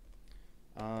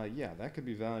 Yeah, that could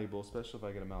be valuable, especially if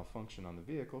I get a malfunction on the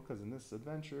vehicle, because in this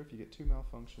adventure, if you get 2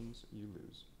 malfunctions, you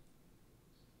lose.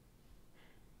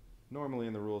 Normally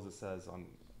in the rules it says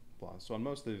so on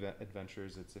most of the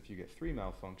adventures, it's if you get 3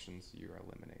 malfunctions, you're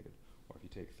eliminated. Or if you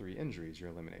take 3 injuries,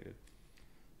 you're eliminated.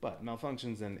 But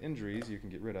malfunctions and injuries you can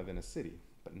get rid of in a city,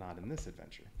 but not in this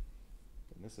adventure.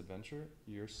 In this adventure,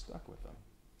 you're stuck with them.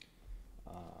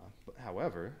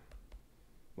 However,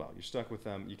 well, you're stuck with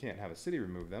them. You can't have a city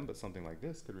remove them, but something like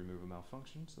this could remove a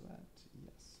malfunction, so that,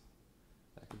 yes,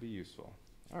 that could be useful.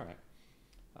 All right,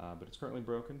 but it's currently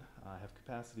broken. I have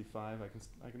capacity 5.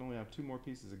 I can only have 2 more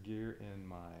pieces of gear in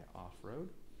my off-road.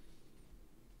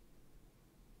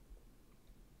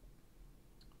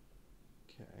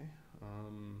 Okay,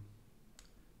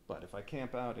 but if I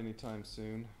camp out anytime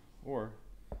soon, or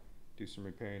do some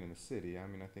repairing in the city, I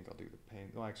mean, I think I'll do the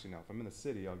paint. Well, actually, no. If I'm in the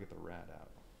city, I'll get the rat out.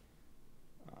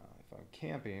 If I'm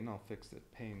camping, I'll fix the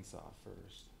pain saw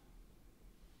first.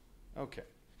 Okay.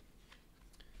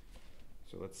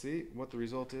 So let's see what the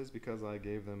result is because I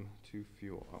gave them 2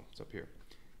 fuel. Oh, it's up here.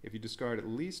 If you discard at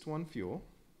least 1 fuel,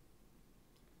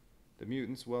 the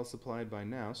mutants, well supplied by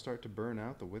now, start to burn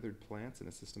out the withered plants in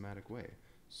a systematic way.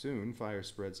 Soon, fire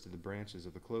spreads to the branches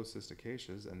of the closest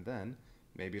acacias, and then,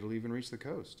 maybe it'll even reach the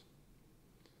coast.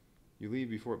 You leave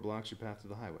before it blocks your path to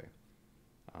the highway.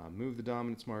 Move the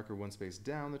dominance marker 1 space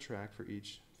down the track for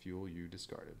each fuel you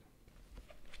discarded.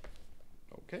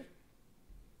 Okay.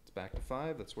 It's back to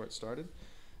 5. That's where it started.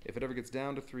 If it ever gets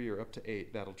down to 3 or up to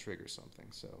 8, that'll trigger something.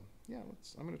 So, yeah,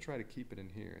 I'm going to try to keep it in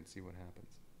here and see what happens.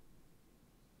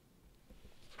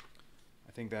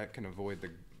 I think that can avoid the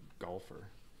golfer.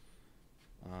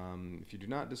 If you do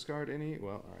not discard any,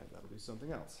 well, all right, that'll do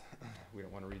something else. We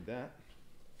don't want to read that.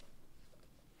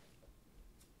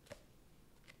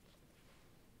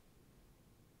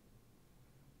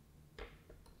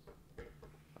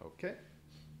 Okay.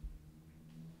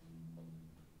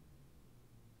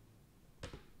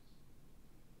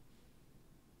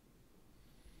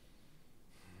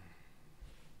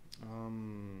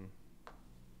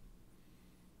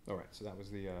 All right, so that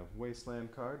was the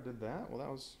Wasteland card. Did that. Well, that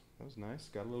was nice.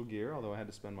 Got a little gear, although I had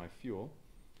to spend my fuel.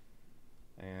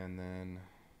 And then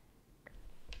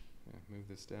move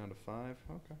this down to 5.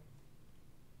 Okay.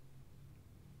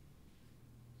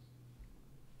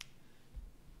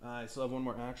 I still have one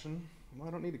more action. Well,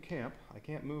 I don't need to camp. I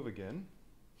can't move again.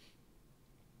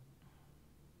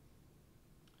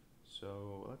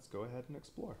 So let's go ahead and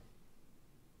explore.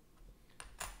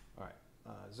 Alright,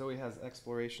 Zoe has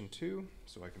Exploration 2,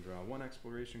 so I can draw one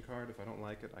exploration card. If I don't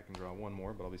like it, I can draw one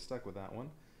more, but I'll be stuck with that one.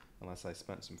 Unless I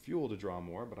spent some fuel to draw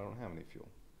more, but I don't have any fuel.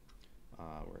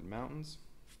 We're in mountains.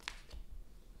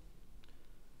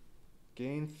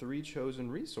 Gain 3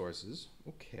 chosen resources.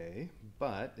 Okay,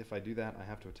 but if I do that, I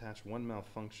have to attach one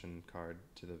malfunction card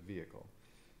to the vehicle.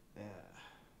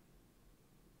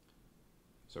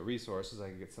 So resources, I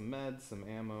can get some meds, some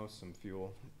ammo, some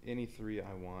fuel, any 3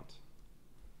 I want.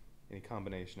 Any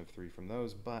combination of 3 from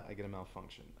those, but I get a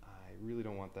malfunction. I really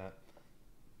don't want that.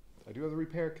 I do have the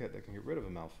repair kit that can get rid of a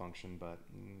malfunction, but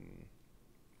I'd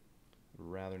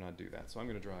rather not do that. So I'm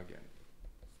going to draw again.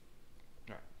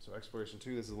 Alright, so Exploration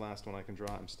 2, this is the last one I can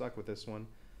draw. I'm stuck with this one.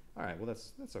 Alright, well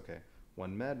that's okay.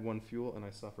 1 med, 1 fuel, and I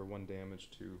suffer 1 damage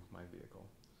to my vehicle.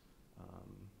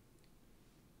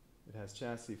 It has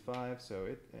chassis 5, so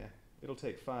it'll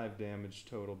take 5 damage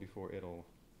total before it'll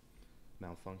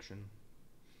malfunction.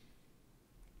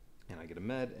 And I get a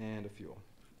med and a fuel.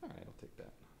 Alright, I'll take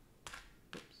that.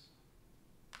 Oops.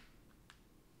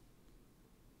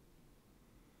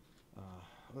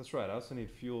 That's right, I also need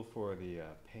fuel for the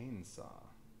pane saw.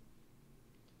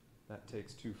 That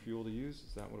takes 2 fuel to use,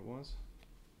 is that what it was?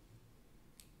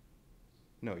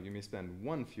 No, you may spend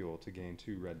 1 fuel to gain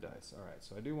 2 red dice. Alright,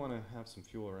 so I do want to have some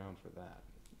fuel around for that.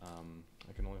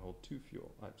 I can only hold 2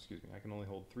 fuel. Excuse me, I can only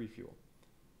hold 3 fuel.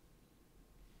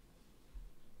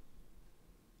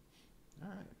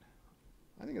 Alright.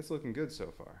 I think it's looking good so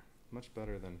far. Much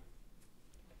better than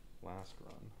last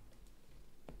run.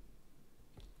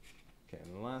 Okay,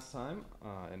 and the last time,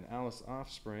 in Alice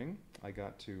Offspring, I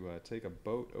got to take a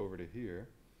boat over to here.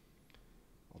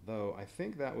 Although, I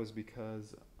think that was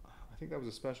because that was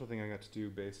a special thing I got to do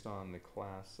based on the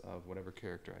class of whatever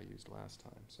character I used last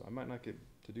time. So I might not get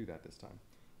to do that this time.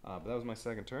 But that was my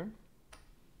second turn.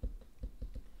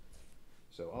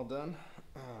 So all done.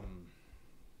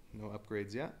 No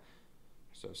upgrades yet.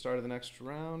 So start of the next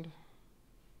round.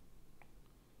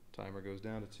 Timer goes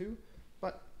down to 2,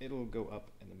 but it'll go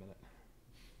up in a minute.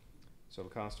 So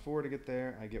it'll cost 4 to get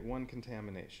there. I get 1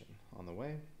 contamination on the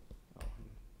way. Oh.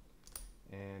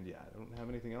 And yeah, I don't have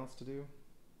anything else to do.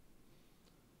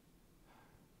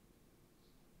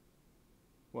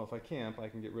 Well, if I camp, I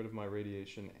can get rid of my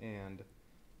radiation and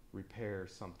repair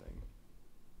something.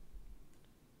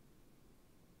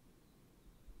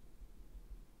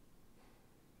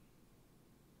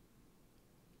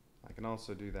 I can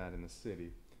also do that in the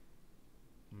city.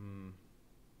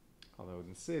 Although in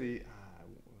the city,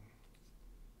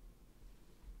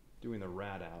 doing the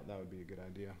rat out, that would be a good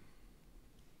idea.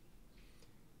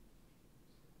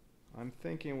 I'm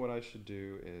thinking what I should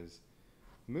do is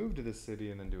move to the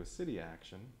city and then do a city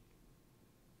action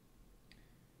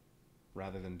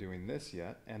rather than doing this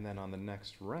yet, and then on the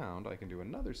next round I can do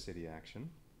another city action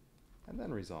and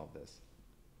then resolve this.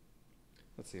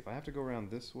 Let's see, if I have to go around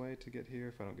this way to get here,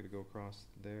 if I don't get to go across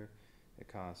there, it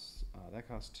costs, that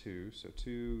costs 2, so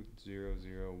 2, 0,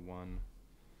 0, 1,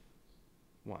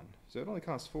 1. So it only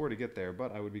costs 4 to get there,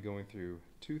 but I would be going through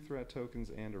 2 threat tokens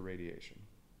and a radiation.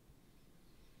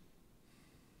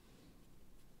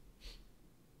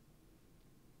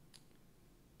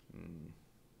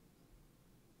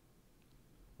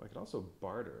 Well, I could also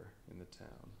barter in the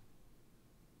town.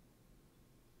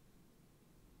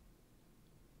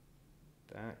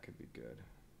 That could be good.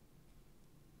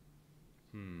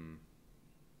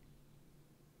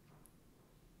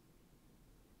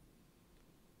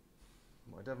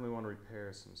 Well, I definitely want to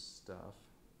repair some stuff.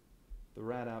 The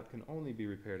rat out can only be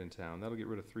repaired in town. That'll get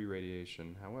rid of 3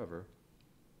 radiation. However,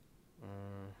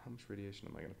 how much radiation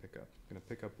am I going to pick up? I'm going to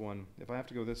pick up 1. If I have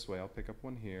to go this way, I'll pick up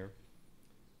 1 here.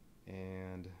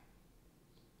 And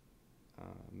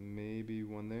maybe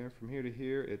 1 there. From here to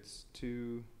here, it's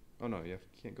 2. Oh no, you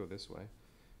can't go this way.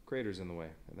 Crater's in the way,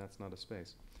 and that's not a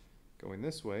space. Going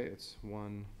this way, it's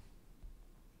 1,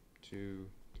 2,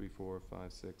 3, 4,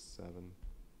 5, 6, 7.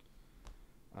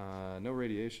 No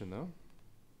radiation though.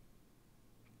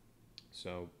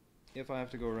 So if I have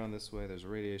to go around this way, there's a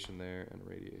radiation there and a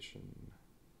radiation.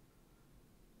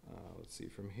 Let's see,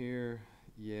 from here,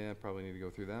 yeah, probably need to go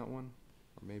through that one,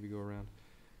 or maybe go around.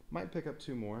 Might pick up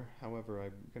 2 more, however,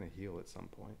 I'm going to heal at some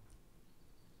point.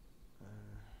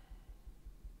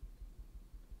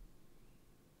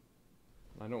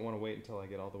 I don't want to wait until I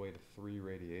get all the way to 3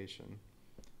 radiation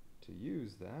to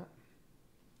use that.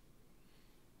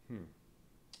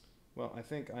 Well, I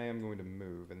think I am going to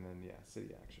move, and then, yeah,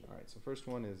 city action. All right, so first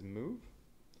one is move.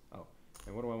 Oh,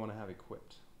 and what do I want to have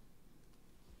equipped?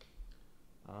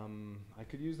 I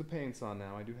could use the paint saw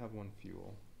now. I do have 1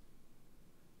 fuel.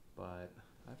 But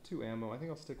I have 2 ammo. I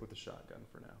think I'll stick with the shotgun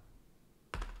for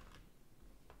now.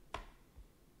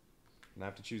 And I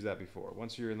have to choose that before.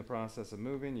 Once you're in the process of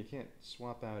moving, you can't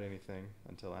swap out anything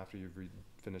until after you've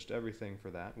finished everything for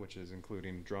that, which is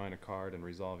including drawing a card and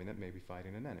resolving it, maybe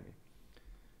fighting an enemy.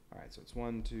 Alright, so it's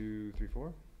 1, 2, 3,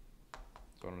 4. So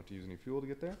I don't have to use any fuel to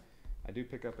get there. I do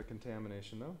pick up a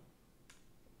contamination though.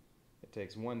 It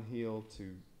takes 1 heal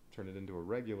to turn it into a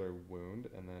regular wound,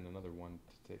 and then another 1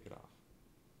 to take it off.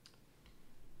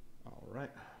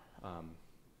 Alright.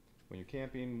 When you're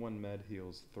camping, 1 med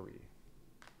heals 3.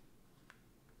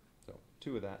 So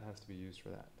 2 of that has to be used for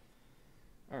that.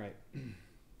 Alright.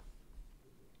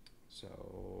 So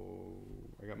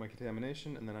I got my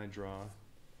contamination, and then I draw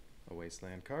a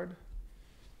wasteland card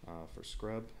for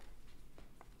scrub.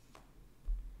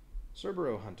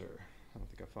 Cerberus Hunter. I don't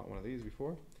think I've fought one of these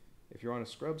before. If you're on a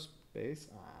scrub space,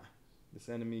 this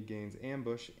enemy gains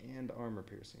ambush and armor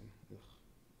piercing. Ugh.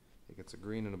 It gets a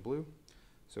green and a blue.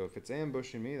 So if it's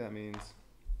ambushing me, that means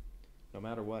no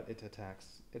matter what, it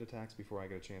attacks before I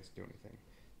get a chance to do anything.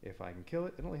 If I can kill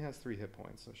it, it only has 3 hit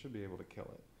points, so I should be able to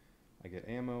kill it. I get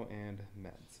ammo and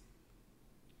meds.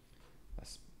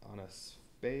 On a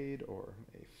spade or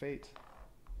a fate,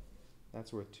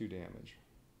 that's worth 2 damage.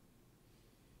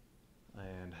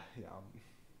 And yeah,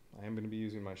 I am going to be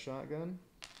using my shotgun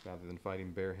rather than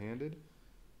fighting barehanded.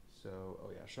 So,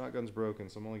 oh yeah, shotgun's broken,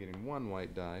 so I'm only getting 1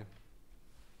 white die.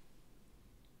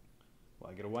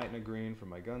 Well, I get a white and a green from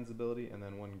my gun's ability, and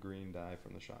then 1 green die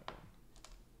from the shotgun.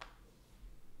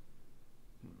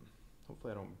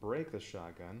 Hopefully I don't break the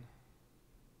shotgun.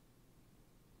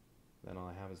 Then all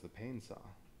I have is the pain saw.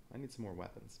 I need some more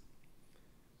weapons.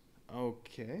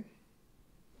 Okay.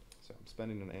 So I'm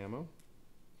spending an ammo.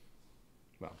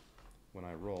 Well, when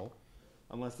I roll.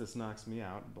 Unless this knocks me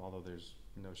out, although there's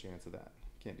no chance of that.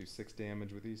 Can't do 6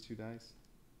 damage with these 2 dice.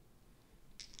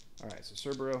 Alright, so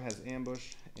Cerberus has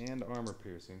ambush and armor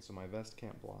piercing, so my vest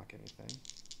can't block anything.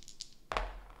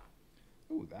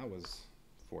 Ooh, that was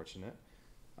fortunate.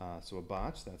 So a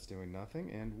botch, that's doing nothing,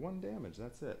 and 1 damage,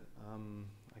 that's it.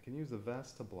 I can use the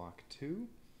vest to block 2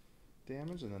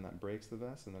 damage, and then that breaks the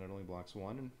vest, and then it only blocks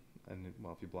 1, and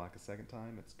well, if you block a second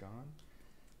time, it's gone.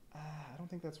 I don't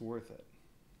think that's worth it.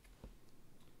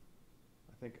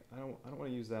 I don't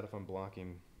want to use that if I'm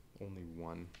blocking only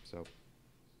 1, so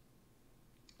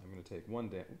I'm going to take 1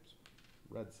 damage. Oops,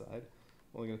 red side.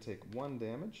 I'm only going to take 1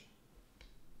 damage.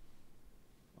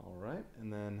 Alright,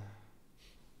 and then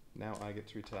now I get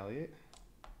to retaliate.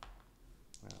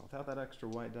 Well, without that extra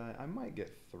white die, I might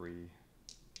get 3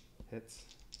 hits.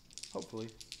 Hopefully.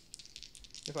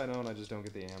 If I don't, I just don't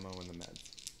get the ammo and the meds.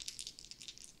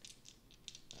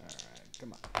 Alright,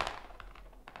 come on.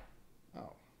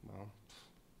 Oh, well.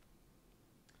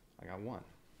 I got 1.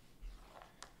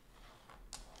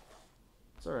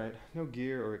 It's alright. No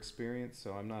gear or experience,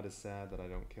 so I'm not as sad that I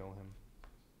don't kill him.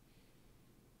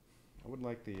 I would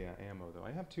like the ammo, though.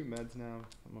 I have 2 meds now.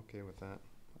 I'm okay with that.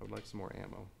 I would like some more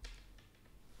ammo.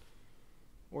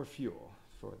 Or fuel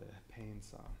for the pain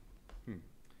saw.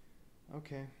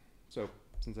 Okay. So,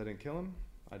 since I didn't kill him,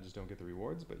 I just don't get the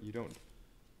rewards, but you don't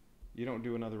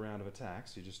do another round of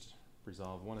attacks. You just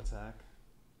resolve 1 attack,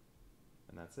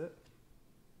 and that's it.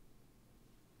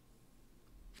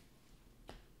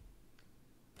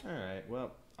 Alright,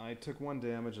 well, I took 1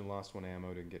 damage and lost 1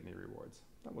 ammo, didn't get any rewards.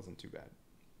 That wasn't too bad.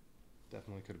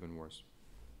 Definitely could have been worse.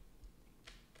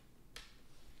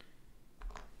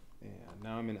 And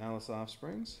now I'm in Alice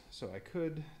Offsprings, so I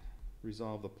could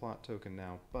resolve the plot token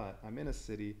now, but I'm in a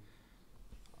city.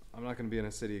 I'm not going to be in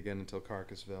a city again until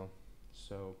Carcassville,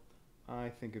 so I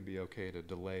think it'd be okay to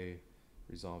delay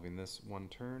resolving this 1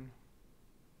 turn.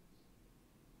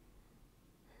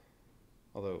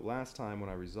 Although last time when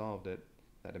I resolved it,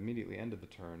 that immediately ended the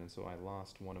turn, and so I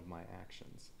lost 1 of my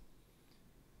actions.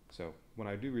 So when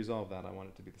I do resolve that, I want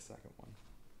it to be the second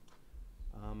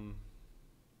one.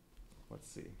 Let's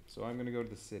see. So I'm going to go to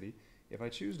the city. If I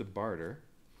choose to barter,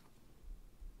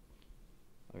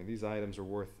 I mean, these items are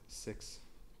worth 6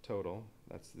 total.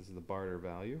 This is the barter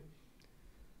value.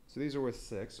 So these are worth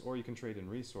 6, or you can trade in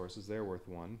resources. They're worth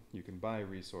 1. You can buy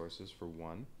resources for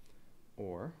 1,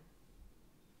 or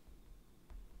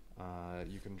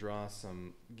you can draw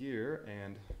some gear,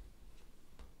 and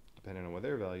depending on what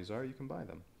their values are, you can buy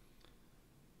them.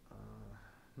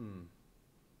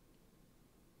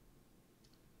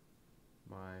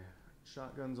 My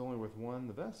shotgun's only worth 1.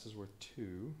 The vest is worth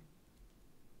 2.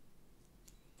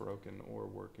 Broken or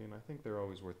working. I think they're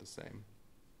always worth the same.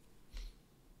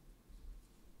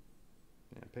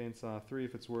 Yeah, paint saw 3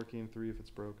 if it's working, 3 if it's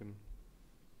broken.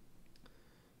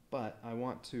 But I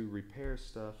want to repair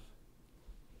stuff,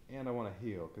 and I want to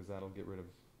heal, because that'll get rid of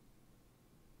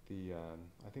the,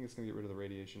 I think it's going to get rid of the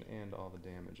radiation and all the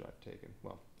damage I've taken.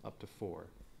 Well, up to 4.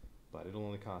 But it'll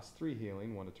only cost 3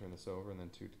 healing, 1 to turn this over, and then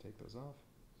 2 to take those off.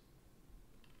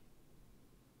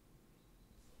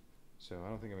 So I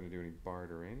don't think I'm going to do any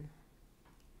bartering.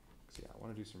 So yeah, I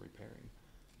want to do some repairing.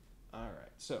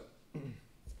 Alright, so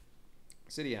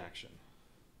city action.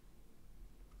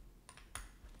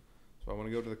 So I want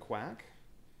to go to the quack.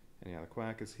 And yeah, the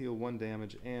quack is heal 1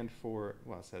 damage and 4,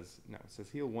 well it says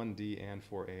heal 1d and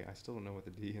 4a. I still don't know what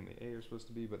the d and the a are supposed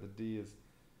to be, but the d is,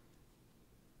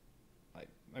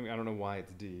 I mean, I don't know why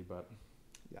it's d, but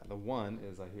yeah, the 1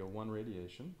 is I heal 1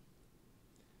 radiation.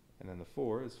 And then the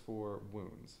 4 is 4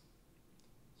 wounds.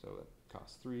 So it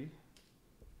costs 3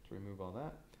 to remove all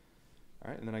that.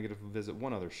 Alright, and then I get to visit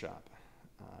one other shop.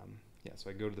 Yeah,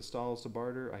 so I go to the stalls to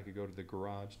barter. I could go to the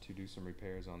garage to do some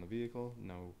repairs on the vehicle.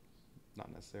 No,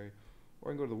 not necessary.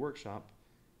 Or I can go to the workshop.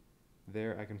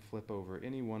 There I can flip over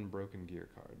any 1 broken gear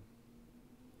card,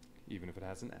 even if it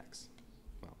has an X.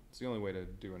 Well, it's the only way to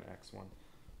do an X one,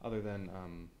 other than,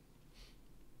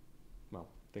 well,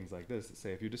 things like this that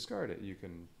say if you discard it, you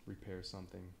can repair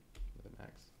something with an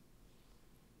X.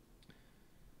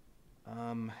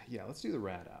 Yeah, let's do the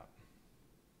rat out.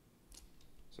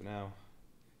 So now,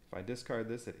 if I discard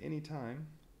this at any time,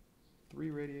 3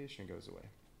 radiation goes away.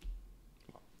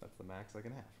 Well, that's the max I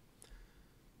can have.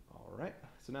 Alright,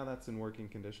 so now that's in working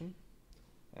condition.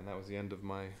 And that was the end of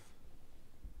my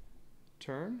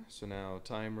turn. So now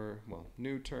timer, well,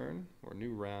 new turn, or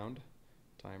new round,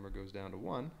 timer goes down to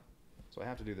 1. So I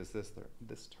have to do this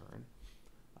turn.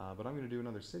 But I'm going to do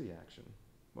another city action.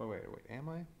 Wait, am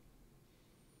I?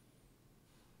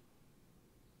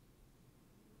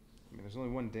 I mean, there's only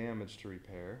 1 damage to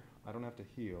repair. I don't have to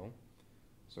heal.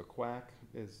 So quack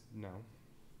is no.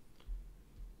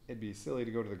 It'd be silly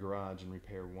to go to the garage and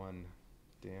repair 1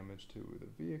 damage to the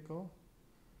vehicle.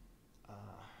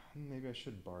 Maybe I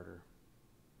should barter.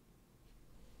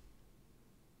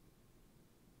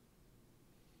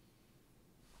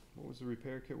 What was the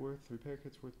repair kit worth? The repair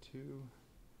kit's worth 2.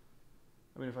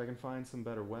 I mean, if I can find some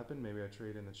better weapon, maybe I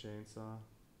trade in the chainsaw.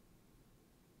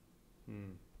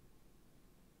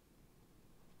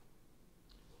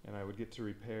 And I would get to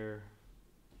repair,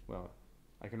 well,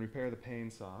 I can repair the pain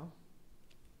saw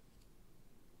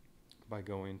by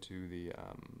going to the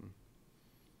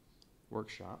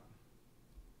workshop.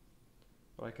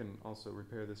 But I can also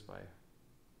repair this by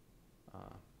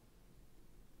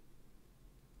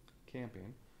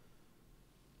camping.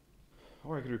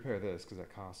 Or I could repair this, because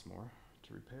that costs more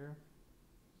to repair.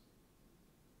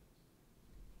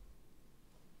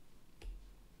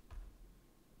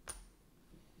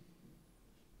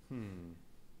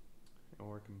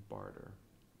 Or I can barter.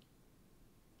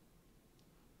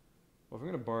 Well, if I'm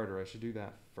going to barter, I should do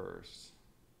that first,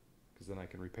 because then I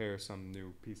can repair some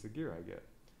new piece of gear I get.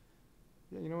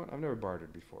 Yeah, you know what? I've never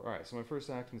bartered before. Alright, so my first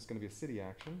action is going to be a city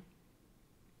action.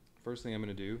 First thing I'm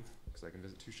going to do, because I can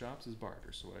visit 2 shops, is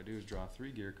barter. So what I do is draw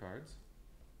 3 gear cards.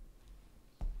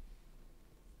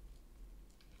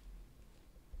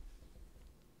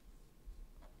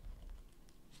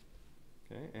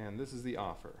 Okay, and this is the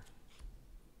offer.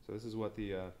 So this is what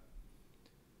the,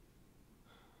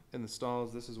 in the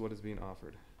stalls, this is what is being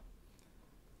offered.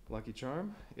 Lucky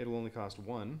Charm, it'll only cost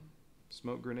 1.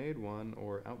 Smoke Grenade 1,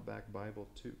 or Outback Bible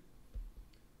 2.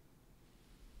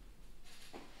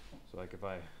 So like if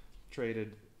I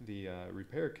traded the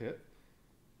repair kit,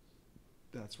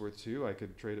 that's worth 2. I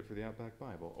could trade it for the Outback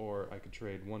Bible. Or I could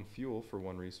trade 1 fuel for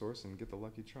 1 resource and get the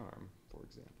Lucky Charm, for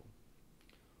example.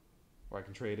 Or I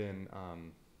can trade in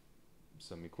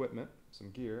some equipment,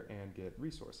 some gear, and get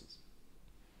resources.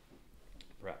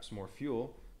 Perhaps more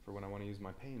fuel for when I want to use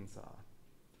my pain saw.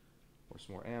 Or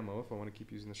some more ammo if I want to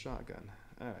keep using the shotgun.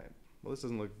 Alright, well this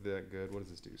doesn't look that good. What does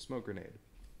this do? Smoke Grenade.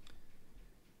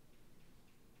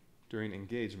 During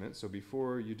engagement, so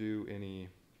before you do any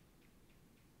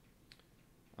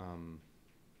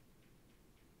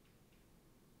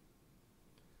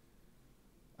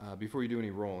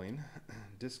rolling,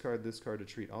 discard this card to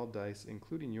treat all dice,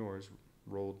 including yours,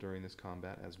 rolled during this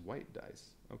combat as white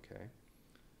dice. Okay.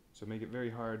 So make it very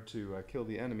hard to kill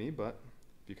the enemy, but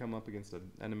if you come up against an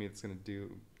enemy that's going to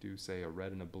do, say, a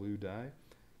red and a blue die,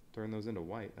 turn those into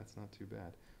white. That's not too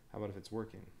bad. How about if it's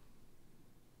working?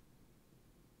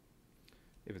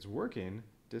 If it's working,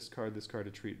 Discard this card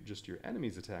to treat just your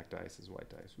enemy's attack dice as white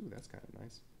dice. Ooh, that's kind of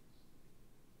nice.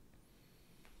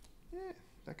 Yeah,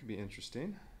 that could be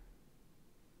interesting.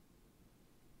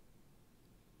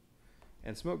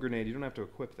 And smoke grenade, you don't have to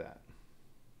equip that.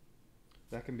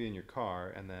 That can be in your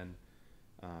car, and then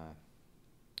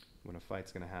when a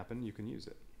fight's going to happen, you can use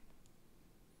it.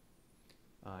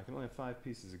 I can only have 5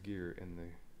 pieces of gear in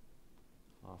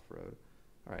the off-road.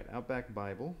 Alright, Outback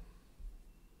Bible.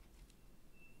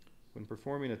 When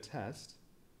performing a test,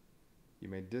 you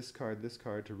may discard this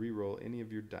card to re-roll any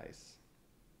of your dice.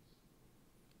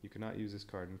 You cannot use this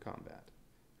card in combat.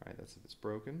 Alright, that's if it's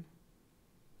broken.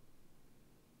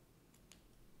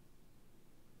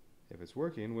 If it's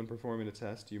working, when performing a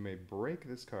test, you may break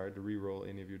this card to re-roll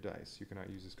any of your dice. You cannot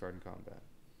use this card in combat.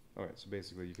 Alright, so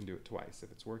basically you can do it twice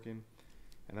if it's working.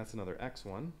 And that's another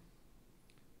X1.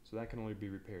 So that can only be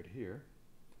repaired here.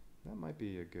 That might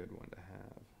be a good one to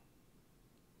have.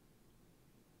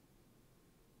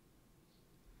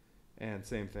 And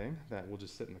same thing, that will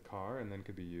just sit in the car and then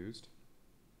could be used.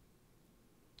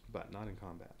 But not in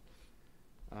combat.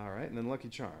 Alright, and then Lucky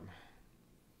Charm.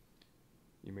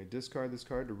 You may discard this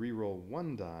card to re-roll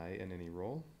 1 die in any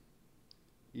roll.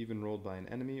 Even rolled by an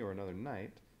enemy or another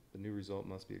knight, the new result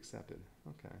must be accepted.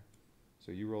 Okay.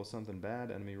 So you roll something bad,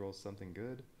 enemy rolls something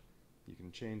good. You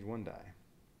can change 1 die.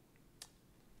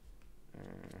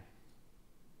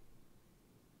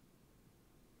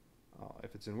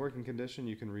 If it's in working condition,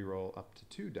 you can re-roll up to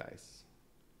 2 dice.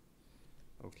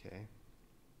 Okay.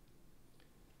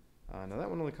 Now that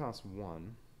one only costs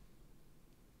 1.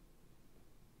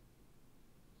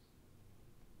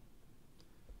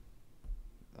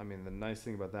 I mean, the nice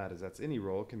thing about that is that's any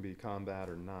roll, can be combat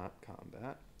or not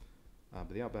combat.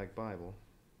 But the Outback Bible,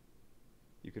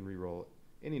 you can re-roll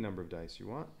any number of dice you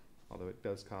want, although it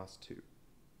does cost 2.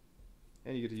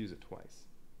 And you get to use it twice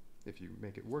if you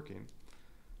make it working.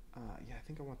 Yeah, I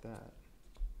think I want that.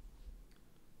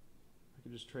 I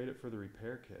could just trade it for the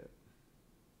repair kit.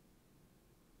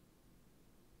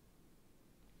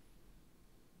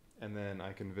 And then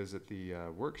I can visit the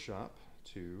workshop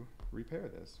to repair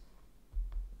this.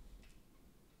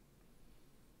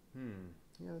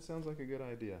 Yeah, that sounds like a good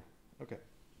idea. Okay.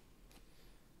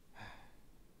 I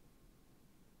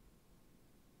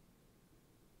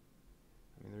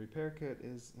mean, the repair kit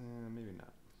is, maybe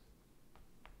not.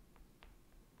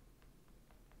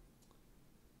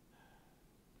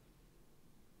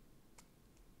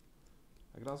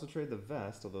 I could also trade the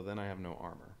vest, although then I have no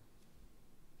armor.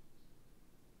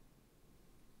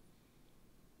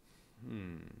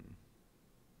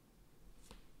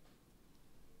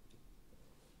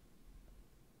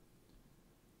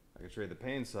 I could trade the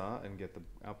pain saw and get the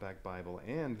Outback Bible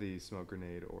and the smoke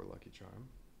grenade or Lucky Charm.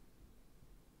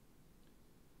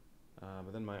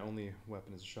 But then my only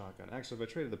weapon is a shotgun. Actually, if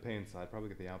I traded the pain saw, I'd probably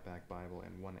get the Outback Bible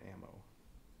and 1 ammo.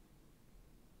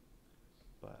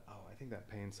 But, oh, I think that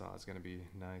pain saw is going to be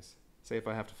nice. Say if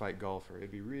I have to fight Golfer,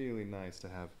 it'd be really nice to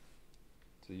have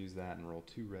to use that and roll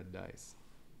 2 red dice.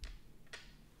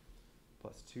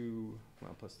 Plus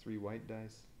 3 white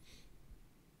dice.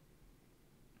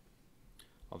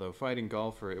 Although fighting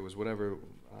Golfer, it was whatever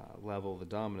level the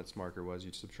dominance marker was,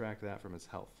 you'd subtract that from his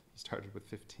health. He started with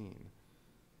 15.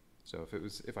 So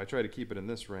if I try to keep it in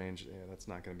this range, yeah, that's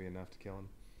not going to be enough to kill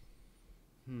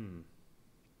him.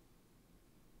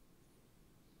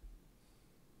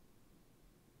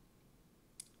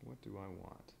 What do I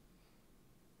want?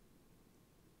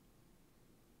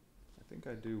 I think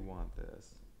I do want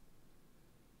this.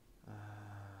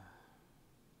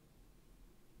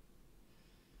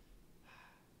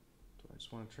 Do I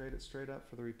just want to trade it straight up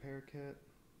for the repair kit?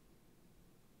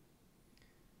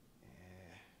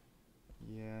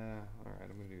 Yeah, alright,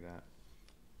 I'm going to do that.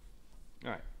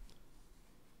 Alright.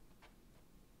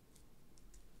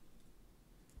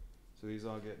 So these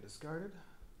all get discarded.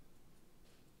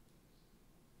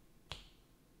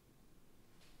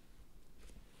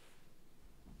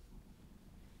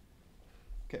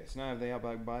 Okay, so now I have the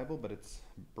Outback Bible, but it's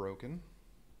broken.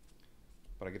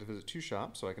 But I get to visit 2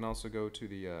 shops, so I can also go to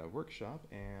the workshop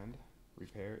and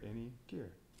repair any gear.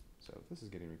 So this is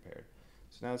getting repaired.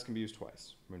 So now this can be used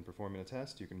twice. When performing a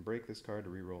test, you can break this card to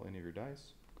re-roll any of your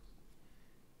dice.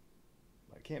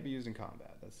 But it can't be used in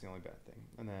combat. That's the only bad thing.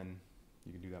 And then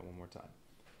you can do that 1 more time.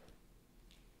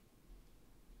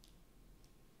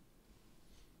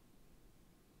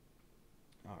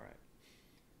 Alright.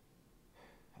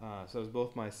 So that was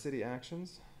both my city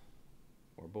actions,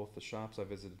 or both the shops I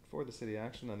visited for the city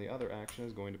action, and the other action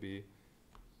is going to be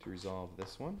to resolve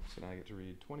this one. So now I get to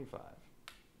read 25.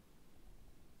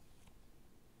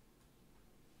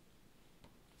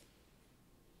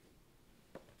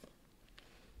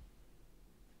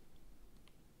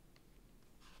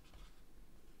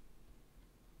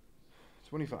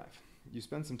 25. You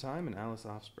spend some time in Alice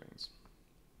Offsprings,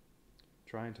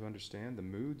 trying to understand the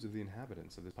moods of the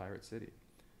inhabitants of this pirate city.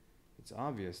 It's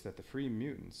obvious that the free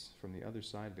mutants from the other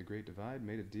side of the Great Divide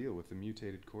made a deal with the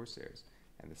mutated Corsairs,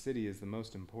 and the city is the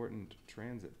most important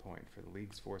transit point for the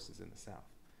League's forces in the south.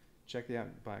 Check the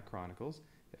Outback Chronicles.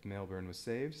 If Mailburn was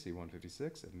saved, see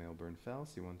 156. If Mailburn fell,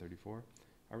 see 134.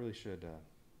 I really should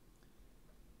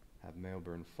have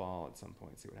Mailburn fall at some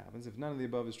point, see what happens. If none of the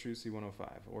above is true, see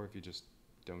 105. Or if you just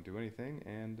don't do anything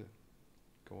and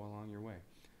go along your way.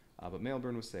 But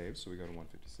Mailburn was saved, so we go to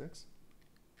 156.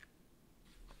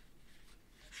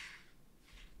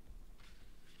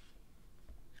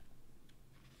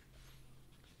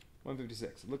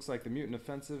 It looks like the mutant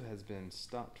offensive has been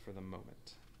stopped for the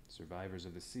moment. Survivors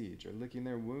of the siege are licking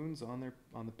their wounds on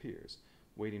the piers,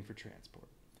 waiting for transport.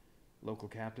 Local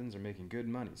captains are making good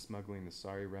money smuggling the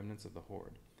sorry remnants of the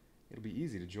horde. It'll be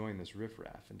easy to join this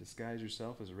riffraff and disguise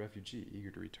yourself as a refugee eager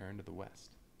to return to the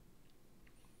west.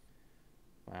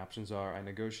 My options are I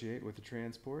negotiate the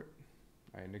transport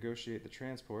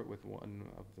with one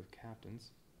of the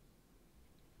captains.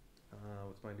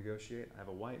 What's my negotiate? I have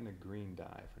a white and a green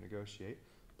die for negotiate,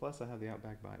 plus I have the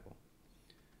Outback Bible.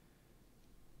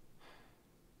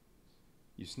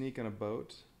 You sneak on a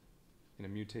boat in a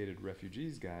mutated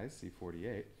refugees guise,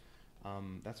 C48.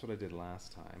 That's what I did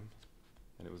last time,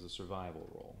 and it was a survival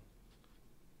roll.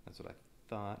 That's what I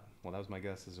thought. Well, that was my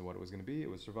guess as to what it was going to be. It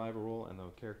was survival roll, and the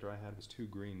character I had was 2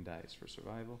 green dice for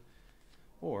survival.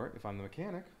 Or, if I'm the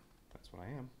mechanic, that's what I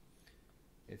am.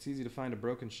 It's easy to find a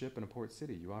broken ship in a port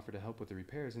city. You offer to help with the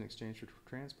repairs in exchange for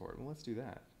transport. Well, let's do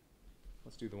that.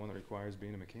 Let's do the one that requires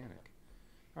being a mechanic.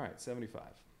 All right, 75.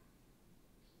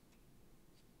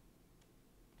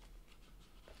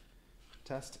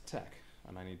 Test tech,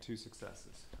 and I need 2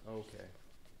 successes. Okay,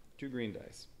 2 green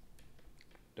dice.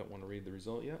 Don't want to read the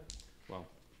result yet. Well,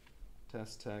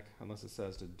 test tech, unless it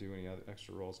says to do any other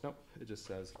extra rolls. Nope, it just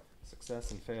says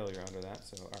success and failure under that,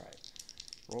 so all right.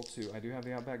 Roll 2. I do have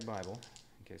the Outback Bible,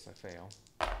 in case I fail.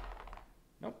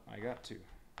 Nope, I got 2.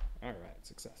 All right,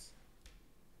 success.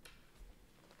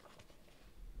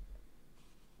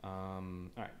 All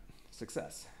right,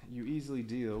 success. You easily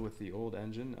deal with the old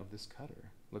engine of this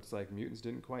cutter. Looks like mutants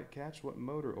didn't quite catch what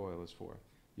motor oil is for.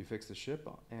 You fix the ship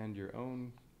and your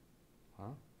own...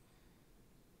 Huh?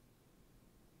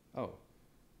 Oh.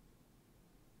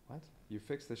 What? You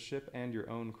fix the ship and your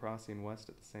own crossing west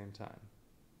at the same time.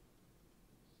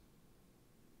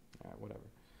 Alright, whatever.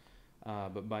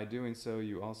 But by doing so,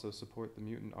 you also support the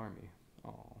mutant army.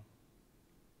 Oh.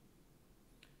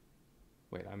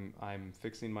 Wait, I'm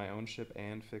fixing my own ship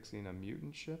and fixing a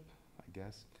mutant ship, I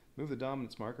guess. Move the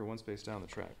dominance marker 1 space down the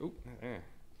track. Oop, It's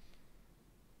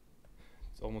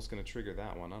almost going to trigger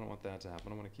that one. I don't want that to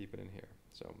happen. I want to keep it in here.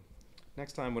 So,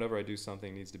 next time, whenever I do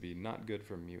something, needs to be not good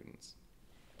for mutants.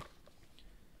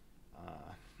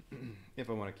 If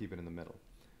I want to keep it in the middle.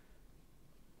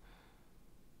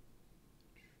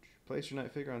 Place your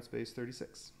night figure on space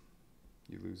 36.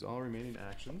 You lose all remaining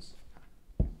actions.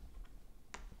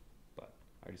 But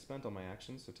I already spent all my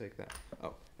actions, so take that.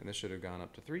 Oh, and this should have gone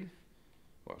up to 3.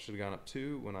 Well, it should have gone up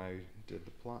 2 when I did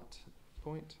the plot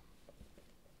point.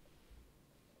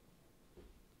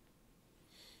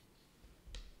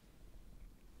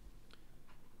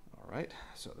 Alright,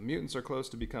 so the mutants are close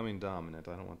to becoming dominant.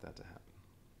 I don't want that to happen.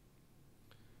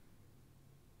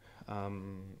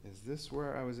 Is this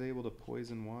where I was able to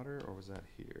poison water, or was that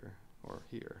here? Or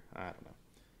here? I don't know.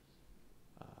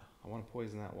 I want to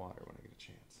poison that water when I get a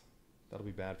chance. That'll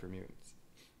be bad for mutants.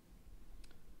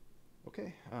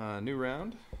 Okay, new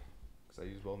round, because I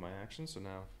used both my actions, so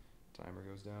now timer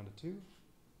goes down to 2.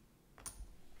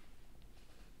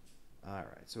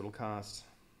 Alright, so it'll cost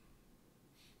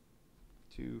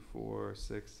 2, 4,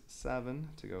 6, 7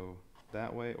 to go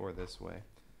that way or this way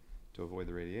to avoid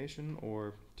the radiation,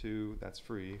 or 2, that's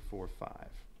free, 4, 5.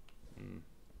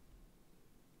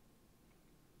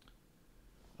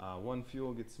 1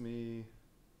 fuel gets me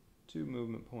 2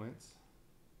 movement points.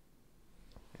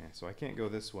 Yeah, so I can't go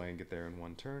this way and get there in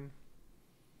 1 turn.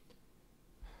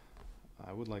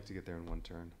 I would like to get there in 1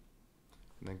 turn.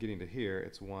 And then getting to here,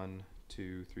 it's 1,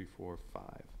 2, 3, 4, 5.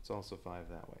 It's also 5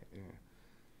 that way.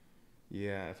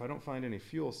 Yeah, if I don't find any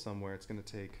fuel somewhere, it's going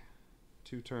to take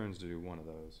 2 turns to do one of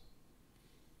those.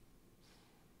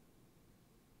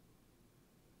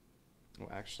 Well,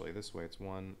 actually, this way it's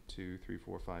 1, 2, 3,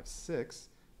 4, 5, 6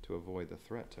 to avoid the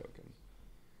threat token.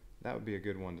 That would be a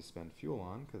good one to spend fuel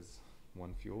on, because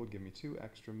 1 fuel would give me 2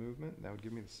 extra movement. That would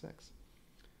give me the 6.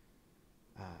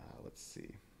 Let's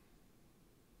see.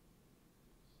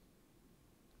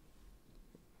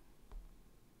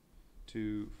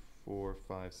 2, 4,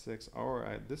 5, 6.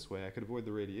 Or this way I could avoid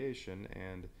the radiation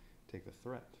and take the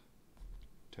threat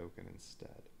token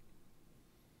instead.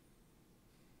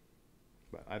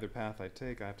 But either path I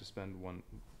take, I have to spend one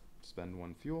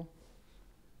fuel.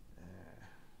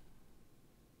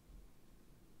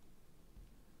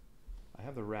 I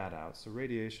have the rat out, so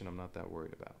radiation I'm not that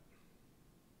worried about.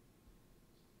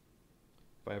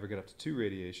 If I ever get up to 2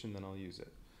 radiation, then I'll use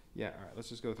it. Yeah, alright, let's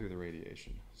just go through the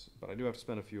radiation. But I do have to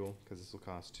spend a fuel, because this will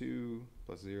cost 2,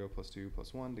 plus 0, plus 2,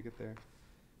 plus 1 to get there.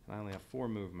 And I only have 4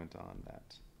 movement on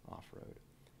that off-road.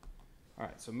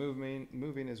 Alright, so moving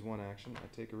is one action. I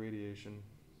take a radiation,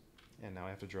 and now I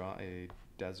have to draw a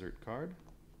desert card.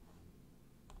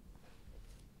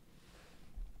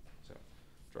 So,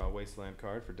 draw a wasteland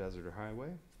card for desert or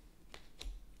highway.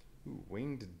 Ooh,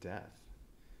 winged death.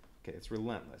 Okay, it's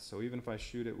relentless, so even if I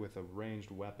shoot it with a ranged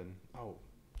weapon... Oh,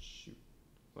 shoot.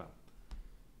 Well,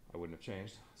 I wouldn't have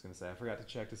changed. I was going to say, I forgot to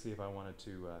check to see if I wanted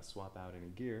to swap out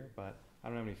any gear, but I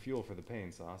don't have any fuel for the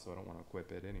pain saw, so I don't want to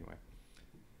equip it anyway.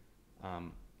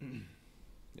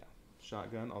 Yeah,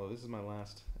 shotgun, although this is my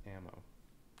last ammo.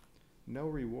 No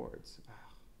rewards.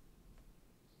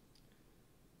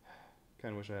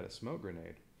 Kind of wish I had a smoke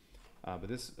grenade. But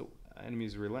this enemy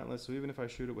is relentless, so even if I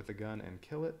shoot it with a gun and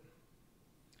kill it,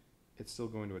 it's still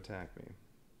going to attack me.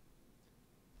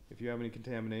 If you have any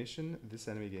contamination, this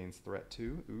enemy gains threat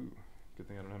 2. Ooh, good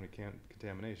thing I don't have any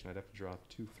contamination. I'd have to draw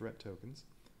 2 threat tokens.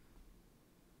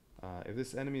 If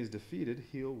this enemy is defeated,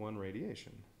 heal 1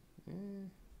 radiation.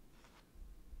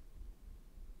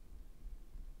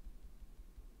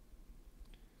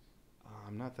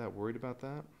 I'm not that worried about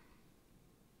that.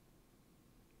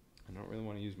 I don't really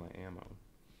want to use my ammo.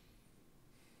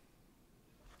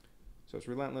 So it's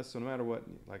relentless, so no matter what,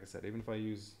 like I said, even if I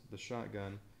use the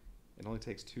shotgun, it only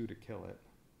takes 2 to kill it.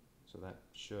 So that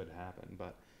should happen,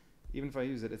 but even if I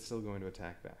use it, it's still going to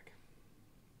attack back.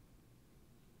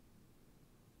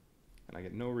 And I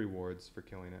get no rewards for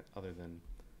killing it, other than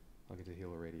I'll get to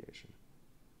heal a radiation.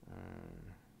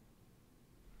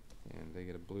 And they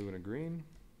get a blue and a green.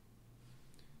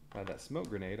 If I had that smoke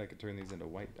grenade, I could turn these into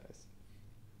white dice.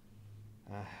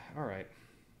 Alright.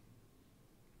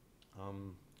 Yeah,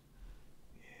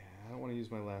 I don't want to use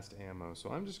my last ammo, so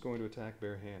I'm just going to attack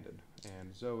barehanded.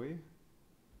 And Zoe,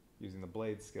 using the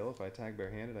blade skill, if I attack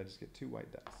barehanded, I just get 2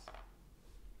 white dice.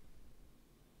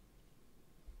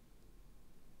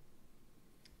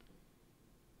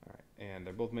 Alright, and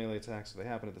they're both melee attacks, so they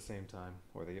happen at the same time,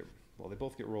 or they get, well, they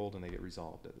both get rolled and they get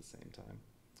resolved at the same time.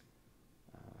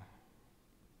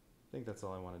 I think that's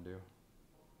all I want to do.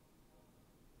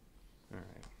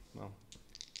 Alright, well,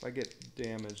 if I get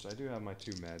damaged, I do have my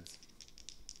 2 meds.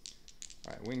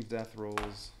 Alright, winged death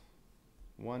rolls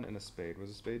 1 and a spade. What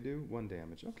does a spade do? 1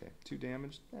 damage. Okay, 2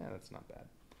 damage. That's not bad.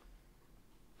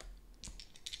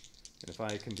 And if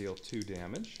I can deal 2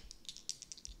 damage,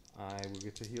 I will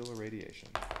get to heal a radiation.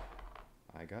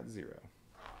 I got 0.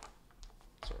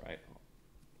 It's alright.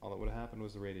 All that would have happened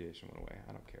was the radiation went away.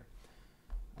 I don't care.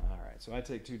 Alright, so I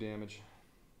take 2 damage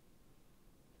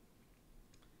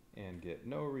and get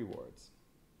no rewards.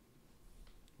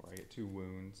 Or I get 2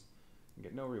 wounds and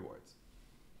get no rewards.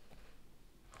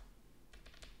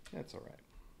 That's alright.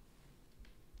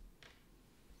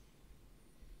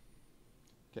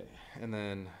 Okay, and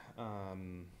then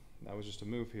that was just a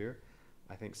move here.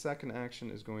 I think second action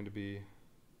is going to be,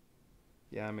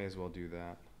 yeah, I may as well do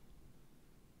that.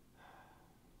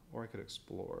 Or I could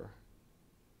explore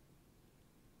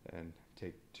and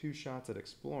take 2 shots at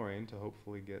exploring to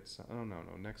hopefully get some. Oh, no,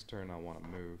 next turn I'll want to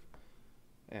move.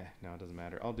 No, it doesn't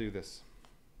matter. I'll do this.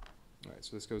 Alright,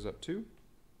 so this goes up 2.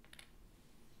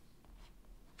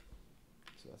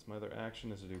 So that's my other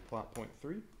action, is to do plot point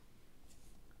 3.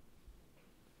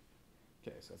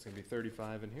 Okay, so that's going to be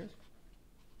 35 in here.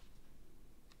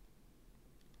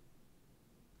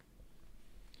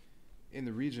 In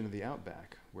the region of the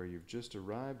Outback, where you've just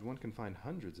arrived, one can find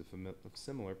hundreds of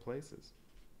similar places.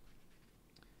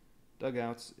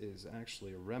 Dugouts is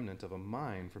actually a remnant of a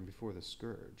mine from before the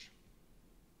Scourge.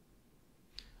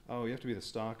 Oh, you have to be the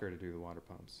stalker to do the water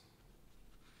pumps.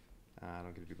 I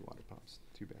don't get to do the water pumps.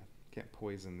 Too bad. Can't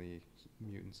poison the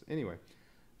mutants. Anyway,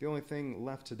 the only thing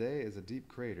left today is a deep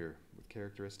crater with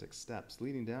characteristic steps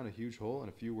leading down a huge hole and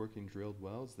a few working drilled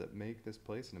wells that make this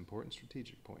place an important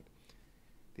strategic point.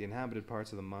 The inhabited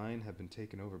parts of the mine have been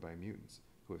taken over by mutants,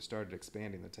 who have started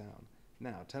expanding the town.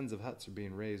 Now, tens of huts are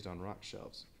being raised on rock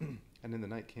shelves, and in the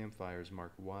night campfires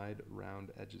mark wide,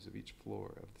 round edges of each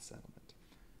floor of the settlement.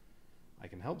 I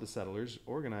can help the settlers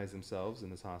organize themselves in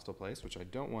this hostile place, which I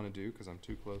don't want to do because I'm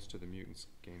too close to the mutants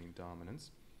gaining dominance.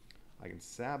 I can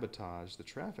sabotage the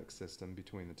traffic system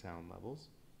between the town levels.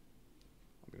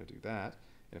 I'm going to do that.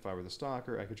 And if I were the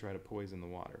stalker, I could try to poison the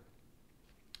water.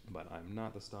 But I'm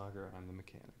not the stalker, I'm the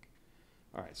mechanic.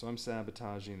 Alright, so I'm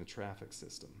sabotaging the traffic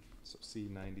system. So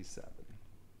C97.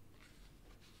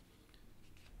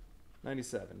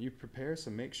 97. You prepare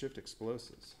some makeshift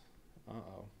explosives.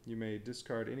 Uh-oh. You may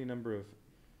discard any number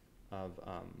of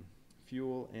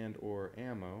fuel and or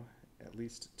ammo. At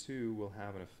least 2 will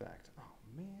have an effect. Oh,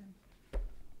 man.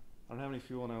 I don't have any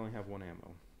fuel and I only have 1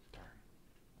 ammo. Darn.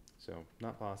 So,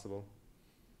 not possible.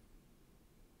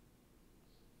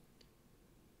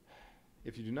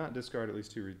 If you do not discard at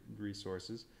least 2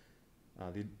 resources,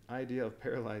 the idea of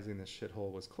paralyzing this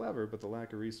shithole was clever, but the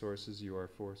lack of resources you are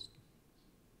forced...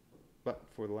 But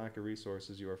for the lack of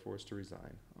resources, you are forced to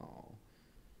resign. Oh.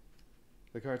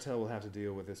 The cartel will have to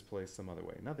deal with this place some other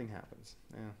way. Nothing happens.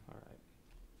 Alright.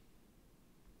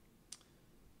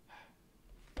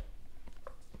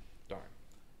 Darn.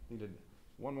 Needed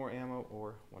 1 more ammo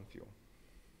or 1 fuel.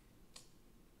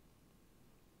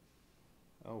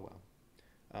 Oh well.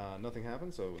 Nothing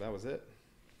happened, so that was it.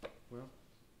 Well,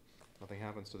 nothing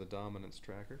happens to the dominance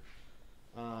tracker.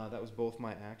 That was both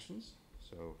my actions.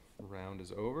 So, round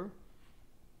is over.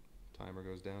 Timer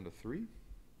goes down to 3.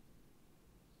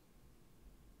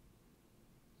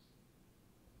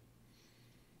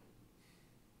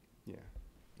 Yeah,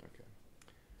 okay.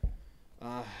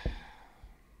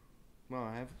 Well,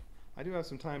 I do have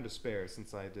some time to spare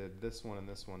since I did this one and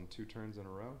this one 2 turns in a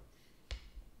row.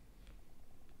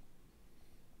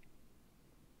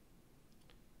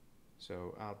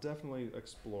 So I'll definitely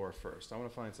explore first. I want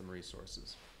to find some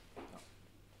resources.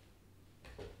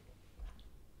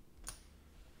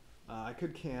 I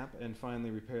could camp and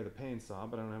finally repair the paint saw,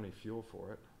 but I don't have any fuel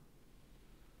for it.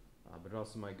 But it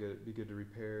also might be good to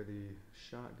repair the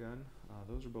shotgun.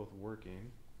 Those are both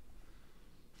working.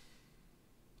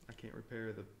 I can't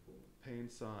repair the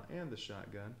paint saw and the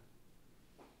shotgun.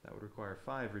 That would require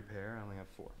 5 repair. I only have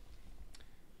 4.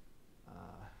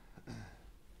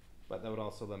 But that would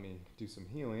also let me do some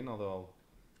healing, although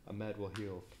a med will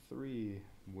heal 3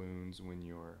 wounds when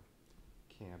you're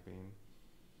camping.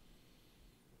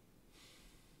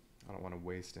 I don't want to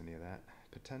waste any of that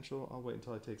potential. I'll wait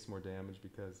until I take some more damage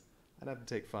because I'd have to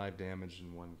take 5 damage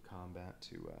in 1 combat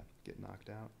to get knocked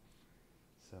out.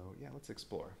 So yeah, let's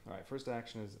explore. Alright, first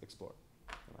action is explore.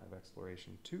 And I have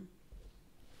exploration 2.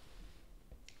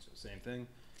 So same thing.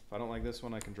 If I don't like this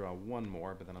one, I can draw 1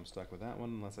 more, but then I'm stuck with that one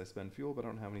unless I spend fuel, but I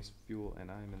don't have any fuel and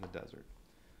I'm in the desert.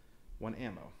 1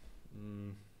 ammo.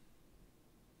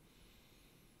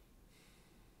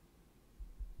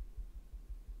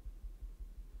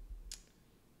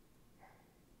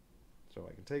 So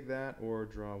I can take that or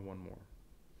draw 1 more.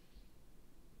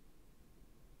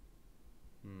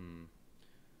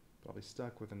 Probably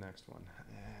stuck with the next one.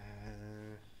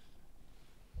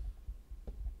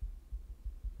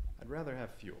 I'd rather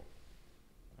have fuel.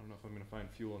 I don't know if I'm going to find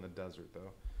fuel in the desert,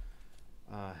 though.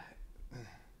 I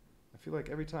feel like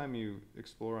every time you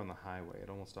explore on the highway, it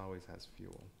almost always has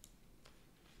fuel.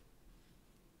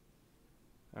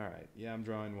 Alright, yeah, I'm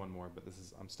drawing 1 more, but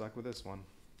I'm stuck with this one.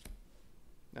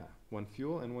 Yeah, 1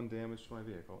 fuel and 1 damage to my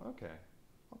vehicle. Okay,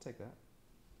 I'll take that.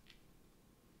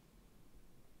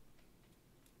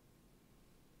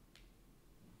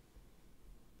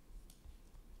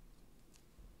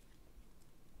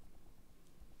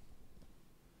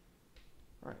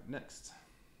 Alright, next.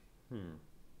 So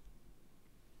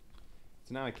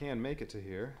now I can make it to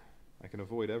here. I can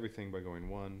avoid everything by going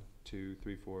 1, 2,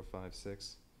 3, 4, 5,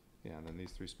 6. Yeah, and then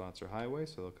these 3 spots are highway,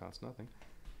 so they'll cost nothing.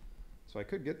 So I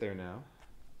could get there now.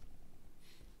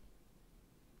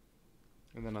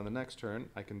 And then on the next turn,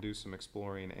 I can do some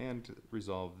exploring and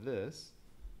resolve this.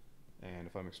 And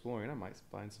if I'm exploring, I might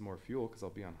find some more fuel because I'll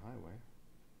be on highway.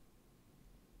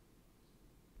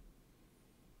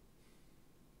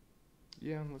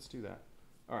 Yeah, let's do that.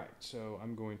 Alright, so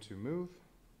I'm going to move.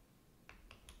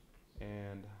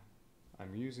 And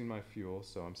I'm using my fuel,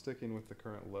 so I'm sticking with the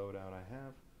current loadout I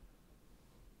have.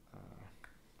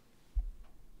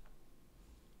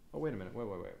 Oh, wait a minute. Wait.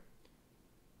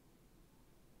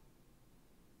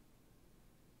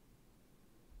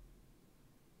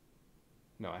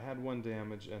 No, I had 1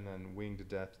 damage, and then Winged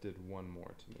Death did 1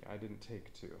 more to me. I didn't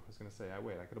take 2. I was going to say,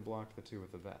 wait, I could have blocked the 2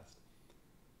 with the vest.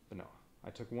 But no,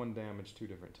 I took 1 damage 2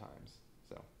 different times.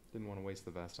 So, didn't want to waste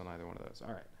the vest on either one of those.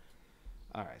 Alright.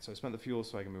 Alright, so I spent the fuel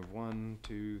so I can move 1,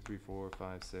 2, 3, 4,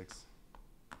 5, 6.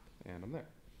 And I'm there.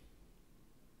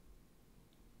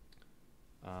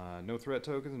 No threat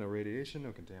tokens, no radiation,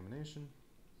 no contamination.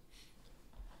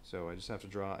 So I just have to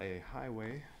draw a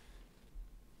highway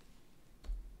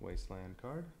wasteland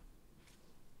card.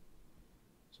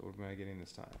 So what am I getting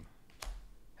this time?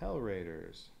 Hell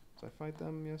Raiders. Did I fight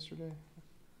them yesterday?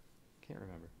 Can't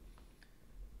remember.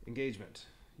 Engagement.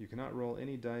 You cannot roll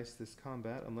any dice this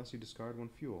combat unless you discard one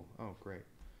fuel. Oh, great.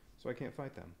 So I can't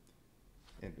fight them.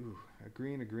 And, ooh, a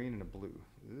green, and a blue.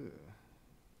 Ugh.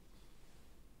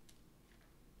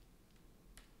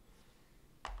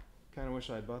 Kind of wish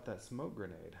I had bought that smoke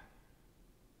grenade.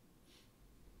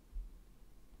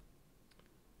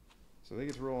 So they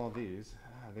get to roll all these.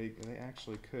 They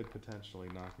actually could potentially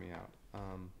knock me out.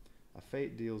 A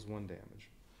fate deals 1 damage.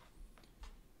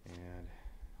 And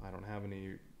I don't have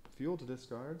any fuel to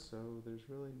discard, so there's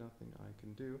really nothing I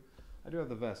can do. I do have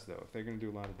the vest, though. If they're going to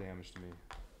do a lot of damage to me,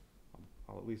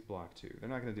 I'll at least block 2. They're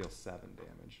not going to deal 7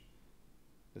 damage.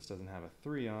 This doesn't have a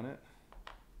 3 on it.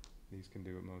 These can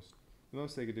do at most. The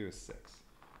most they could do is 6.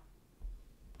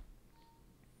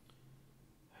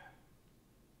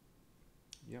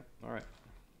 Yep, alright.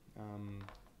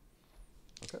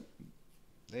 Okay.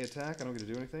 They attack, I don't get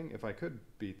to do anything. If I could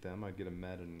beat them, I'd get a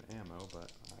med and ammo,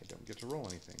 but I don't get to roll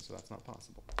anything, so that's not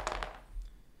possible.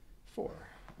 4.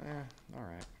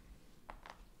 Alright.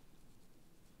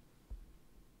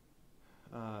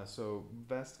 So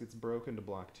vest gets broken to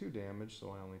block 2 damage,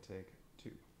 so I only take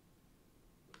 2.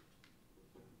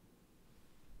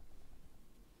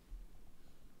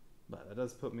 But that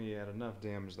does put me at enough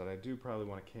damage that I do probably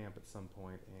want to camp at some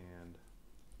point and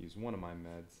use one of my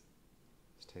meds.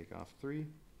 Let's take off 3.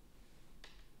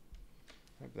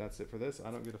 Right, that's it for this.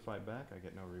 I don't get to fight back. I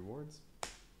get no rewards.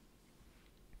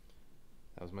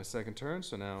 That was my second turn,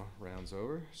 so now round's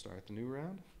over. Start the new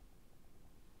round.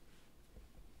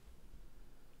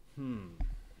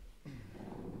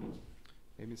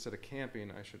 Maybe instead of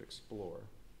camping, I should explore.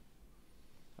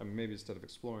 I mean, maybe instead of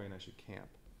exploring, I should camp.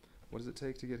 What does it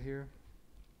take to get here?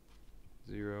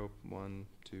 0, 1,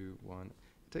 2, 1.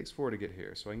 It takes 4 to get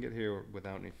here, so I can get here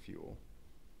without any fuel.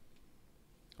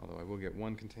 Although I will get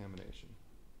 1 contamination.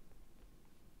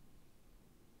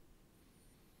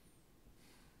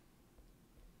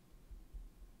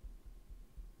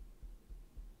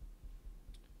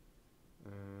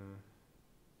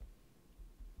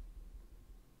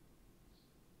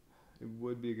 It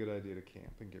would be a good idea to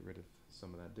camp and get rid of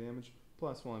some of that damage.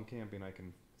 Plus, while I'm camping, I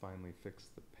can finally fix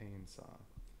the pain saw.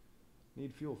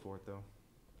 Need fuel for it, though.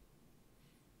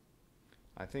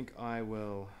 I think I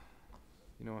will...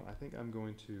 You know what? I think I'm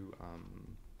going to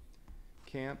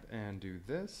camp and do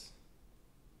this.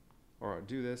 Or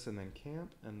do this and then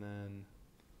camp, and then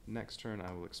next turn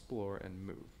I will explore and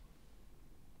move.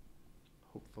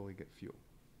 Hopefully get fuel.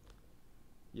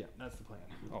 Yeah, that's the plan.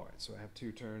 Alright, so I have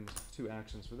 2 turns, 2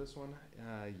 actions for this one.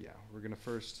 Yeah, we're going to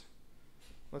first...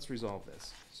 Let's resolve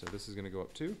this. So this is going to go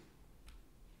up 2.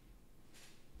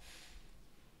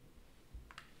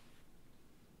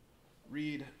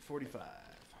 Read 45.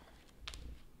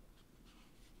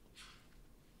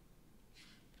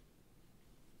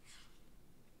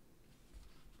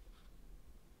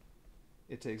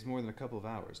 It takes more than a couple of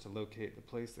hours to locate the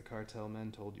place the cartel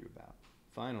men told you about.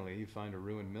 Finally, you find a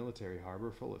ruined military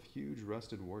harbor full of huge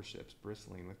rusted warships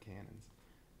bristling with cannons.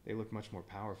 They look much more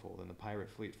powerful than the pirate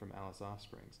fleet from Alice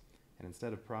Offsprings, and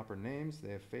instead of proper names,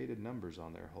 they have faded numbers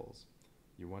on their hulls.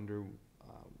 You wonder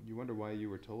why you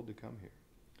were told to come here.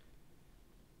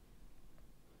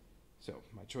 So,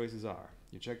 my choices are,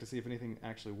 you check to see if anything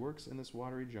actually works in this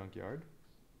watery junkyard,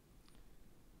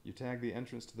 you tag the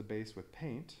entrance to the base with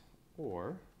paint,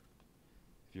 or,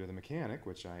 if you're the mechanic,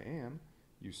 which I am,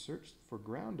 you search for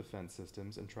ground defense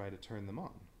systems and try to turn them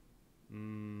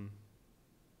on.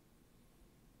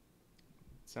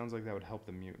 Sounds like that would help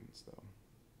the mutants, though.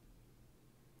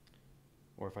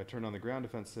 Or if I turn on the ground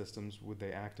defense systems, would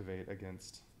they activate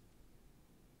against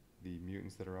the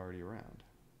mutants that are already around?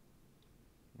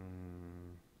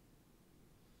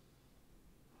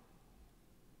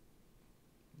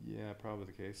 Yeah, probably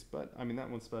the case. But, I mean, that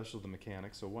one's special to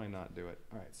mechanics, so why not do it?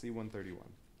 Alright, C-131.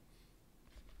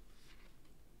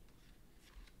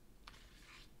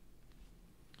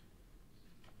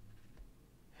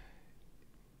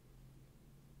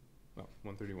 Oh,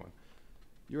 131.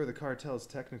 You are the cartel's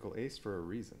technical ace for a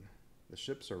reason. The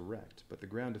ships are wrecked, but the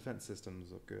ground defense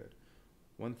systems look good.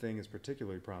 One thing is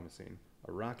particularly promising,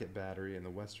 a rocket battery in the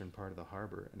western part of the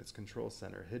harbor and its control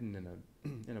center hidden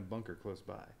in a bunker close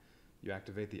by. You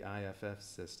activate the IFF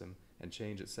system and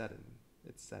change its setting.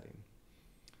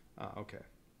 Okay.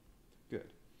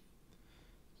 Good.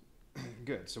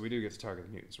 Good, so we do get to target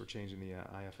the mutants. We're changing the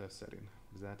IFF setting.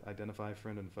 Does that identify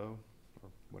friend and foe? Or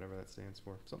whatever that stands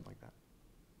for, something like that.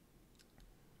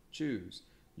 Choose.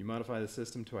 You modify the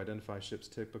system to identify ships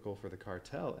typical for the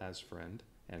cartel as friend,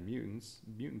 and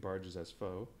mutant barges as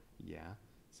foe. Yeah,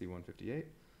 C-158.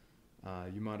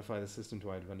 You modify the system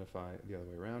to identify the other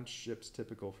way around. Ships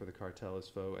typical for the cartel as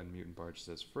foe and mutant barges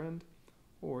as friend.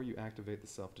 Or you activate the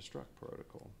self-destruct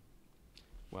protocol.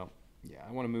 Well, yeah,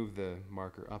 I want to move the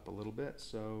marker up a little bit,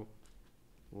 so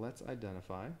let's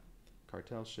identify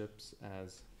cartel ships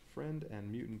as friend and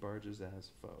mutant barges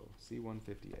as foe.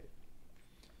 C-158.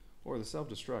 Or the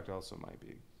self-destruct also might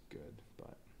be good,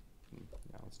 but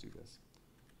yeah, let's do this.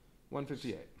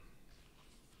 158.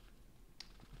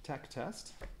 Tech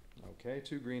test. Okay,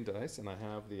 2 green dice, and I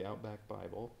have the Outback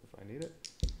Bible if I need it.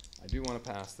 I do want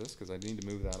to pass this because I need to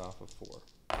move that off of 4.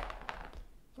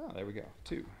 Oh, there we go.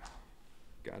 2.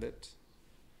 Got it.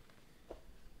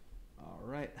 All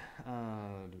right.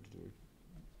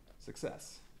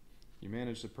 Success. You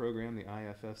managed to program the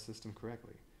IFF system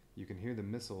correctly. You can hear the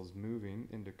missiles moving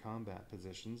into combat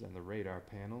positions and the radar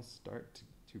panels start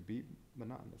to beep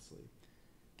monotonously.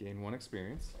 Gain 1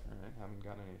 experience. All right, haven't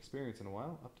gotten any experience in a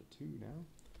while. Up to 2 now.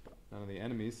 None of the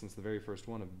enemies since the very first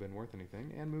one have been worth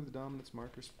anything. And move the dominance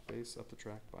marker space up the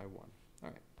track by 1. All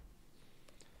right.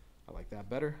 I like that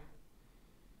better.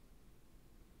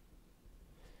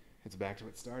 It's back to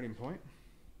its starting point.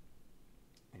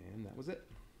 And that was it.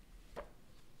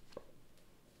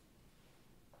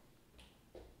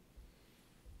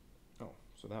 Oh,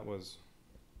 so that was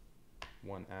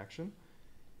 1 action.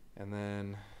 And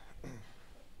then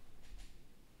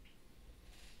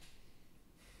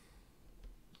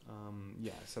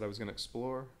yeah, I said I was going to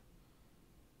explore.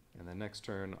 And then next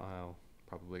turn I'll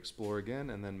probably explore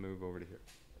again and then move over to here.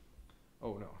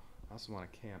 Oh no, I also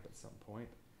want to camp at some point.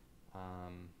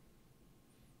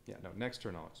 Yeah, no, next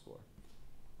turn I'll explore.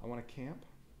 I want to camp.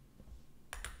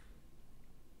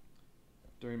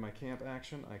 During my camp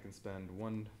action, I can spend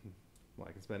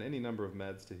I can spend any number of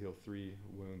meds to heal 3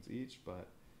 wounds each, but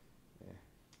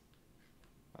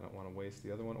I don't want to waste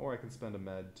the other one. Or I can spend a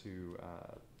med to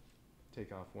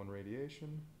take off 1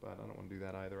 radiation, but I don't want to do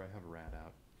that either. I have a rat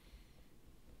out.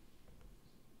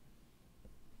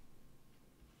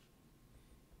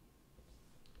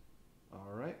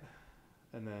 All right,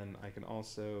 and then I can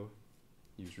also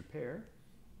use repair.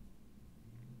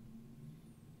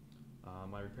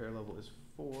 My repair level is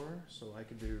 4, so I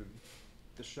could do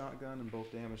the shotgun and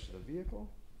both damage to the vehicle,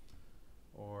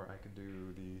 or I could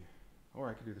do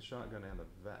the shotgun and the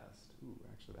vest. Ooh,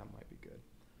 actually that might be good.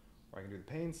 Or I can do the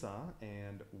pain saw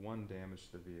and 1 damage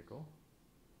to the vehicle.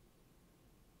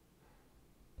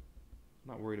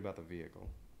 I'm not worried about the vehicle.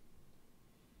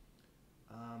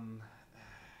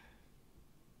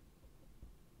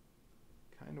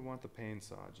 Kind of want the pain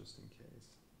saw just in case.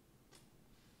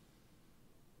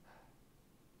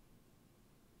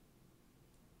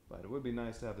 But it would be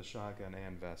nice to have the shotgun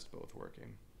and vest both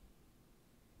working.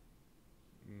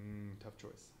 Tough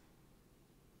choice.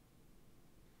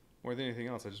 More than anything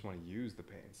else, I just want to use the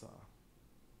pain saw.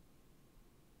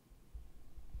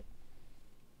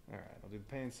 Alright, I'll do the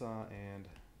pain saw and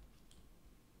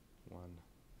 1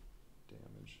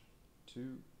 damage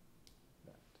to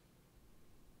that.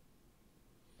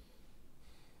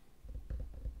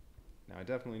 Now I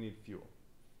definitely need fuel.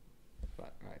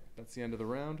 But, alright, that's the end of the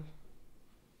round.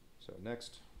 So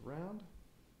next round,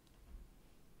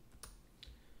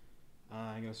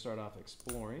 I'm going to start off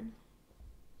exploring.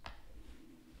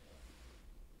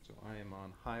 So I am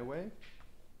on highway.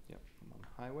 Yep, I'm on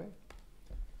highway.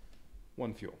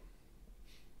 1 fuel.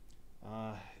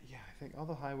 Yeah, I think all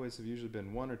the highways have usually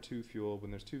been 1 or 2 fuel. When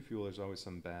there's 2 fuel, there's always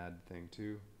some bad thing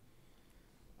too.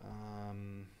 I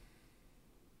don't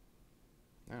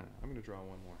know, I'm going to draw 1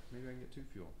 more. Maybe I can get 2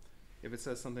 fuel. If it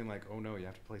says something like, oh no, you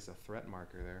have to place a threat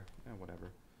marker there,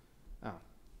 whatever. Oh.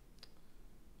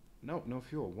 Nope, no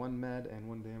fuel. 1 med and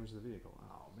 1 damage to the vehicle.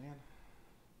 Oh, man.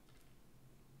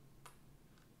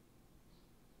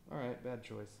 Alright, bad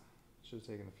choice. Should have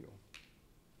taken the fuel.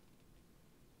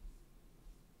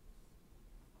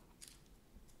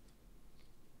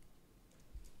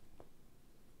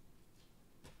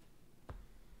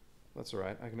 That's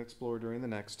alright. I can explore during the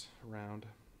next round.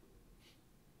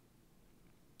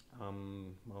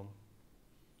 Well,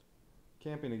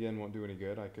 camping again won't do any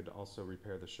good. I could also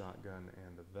repair the shotgun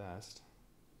and the vest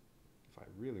if I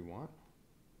really want.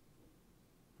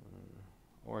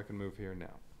 Or I can move here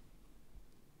now.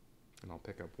 And I'll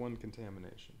pick up 1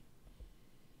 contamination.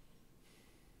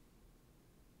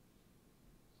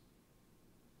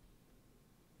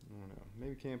 I don't know.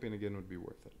 Maybe camping again would be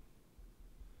worth it.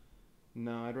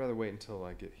 No, I'd rather wait until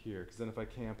I get here, because then if I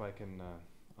camp, I can,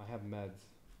 I have meds.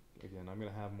 Again, I'm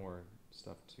going to have more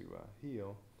stuff to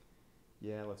heal.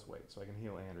 Yeah, let's wait, so I can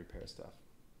heal and repair stuff.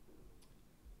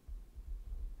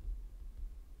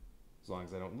 As long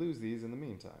as I don't lose these in the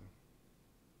meantime.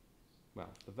 Well,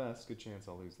 the vest, good chance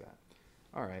I'll lose that.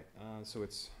 Alright, so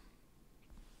it's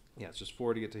just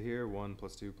 4 to get to here, 1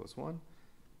 plus 2 plus 1.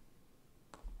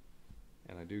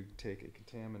 And I do take a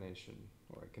contamination,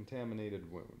 or a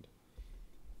contaminated wound.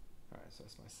 Alright, so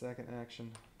that's my second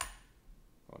action.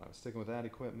 Oh, and I was sticking with that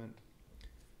equipment.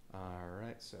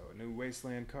 Alright, so a new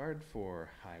wasteland card for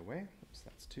highway. Oops,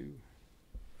 that's 2.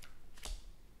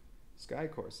 Sky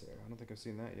Corsair, I don't think I've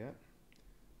seen that yet.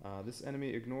 This enemy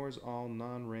ignores all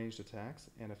non-ranged attacks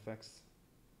and effects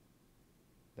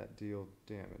that deal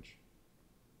damage.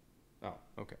 Oh,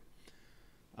 okay.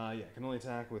 Yeah, can only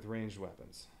attack with ranged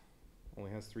weapons.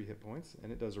 Only has 3 hit points,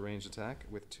 and it does a ranged attack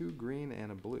with 2 green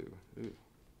and a blue. Ooh.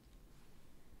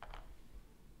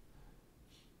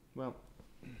 Well,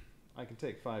 I can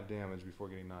take 5 damage before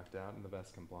getting knocked out, and the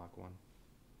vest can block 1.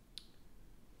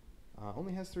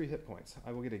 Only has 3 hit points.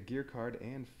 I will get a gear card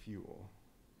and fuel.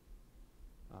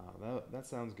 That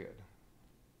sounds good.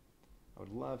 I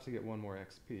would love to get 1 more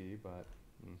XP, but...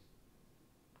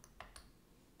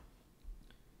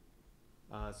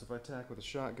 so if I attack with a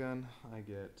shotgun, I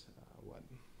get, what?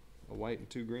 A white and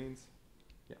 2 greens?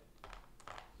 Yeah.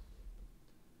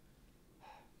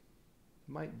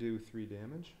 Might do 3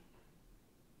 damage.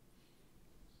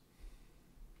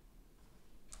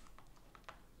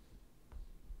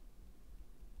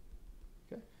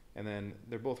 Okay, and then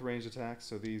they're both ranged attacks,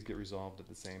 so these get resolved at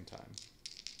the same time.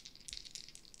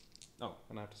 Oh,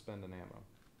 and I have to spend an ammo.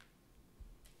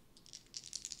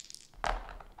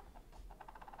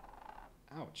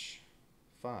 Ouch.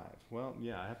 5. Well,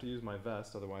 yeah, I have to use my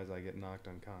vest, otherwise I get knocked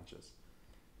unconscious.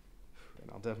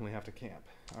 And I'll definitely have to camp.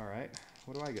 Alright,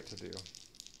 what do I get to do?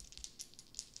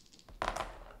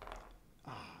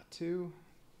 2.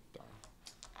 Darn.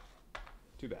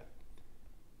 Too bad.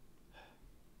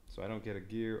 So I don't get a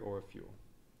gear or a fuel.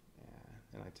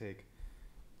 And I take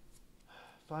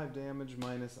 5 damage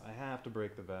minus, I have to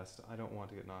break the vest. I don't want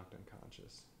to get knocked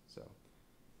unconscious. So,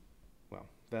 well,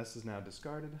 vest is now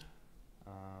discarded.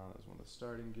 There's one of the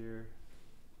starting gear.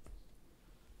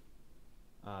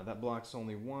 That blocks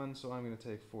only 1, so I'm going to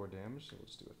take 4 damage. So we'll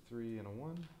just do a 3 and a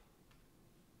 1.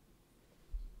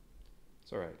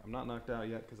 It's alright. I'm not knocked out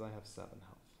yet because I have 7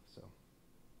 health. So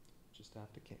just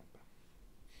have to camp.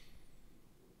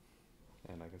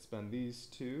 And I can spend these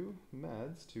 2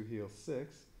 meds to heal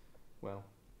 6. Well,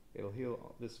 it'll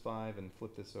heal this 5 and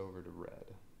flip this over to red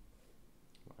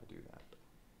when I do that.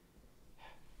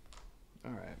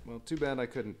 Alright, well, too bad I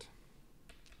couldn't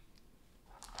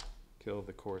kill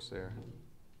the Corsair.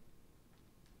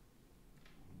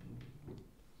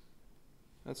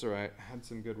 That's alright, had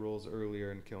some good rolls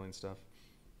earlier in killing stuff.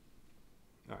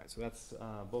 Alright, so that's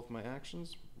both my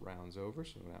actions. Round's over,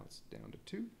 so now it's down to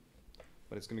 2.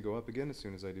 But it's going to go up again as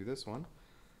soon as I do this one.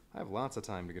 I have lots of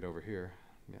time to get over here.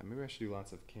 Yeah, maybe I should do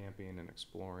lots of camping and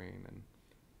exploring, and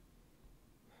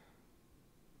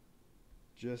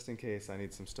just in case I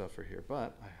need some stuff for here.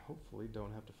 But I hopefully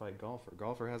don't have to fight Golfer.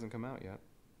 Golfer hasn't come out yet.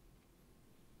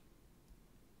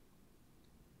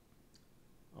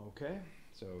 Okay,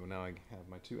 so now I have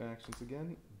my 2 actions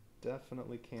again.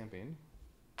 Definitely camping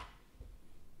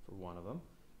for one of them.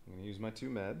 I'm going to use my 2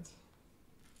 meds.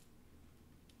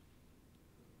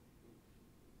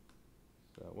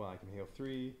 So, well, I can heal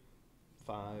 3,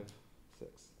 5,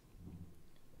 6.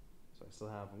 So I still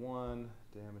have 1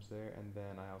 damage there, and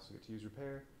then I also get to use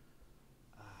repair.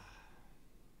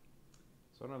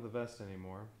 So I don't have the vest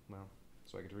anymore. Well,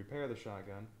 so I get to repair the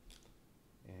shotgun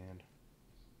and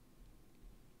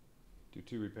do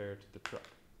 2 repair to the truck.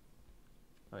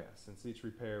 Oh yeah, since each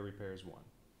repair repairs 1.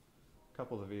 A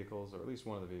couple of the vehicles, or at least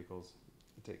one of the vehicles,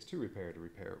 it takes 2 repair to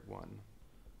repair 1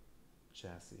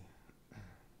 chassis.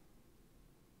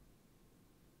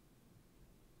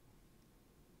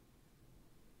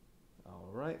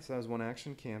 Alright, so that was 1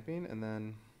 action, camping, and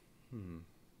then,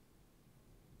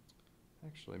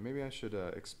 actually, maybe I should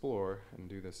explore and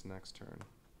do this next turn.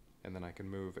 And then I can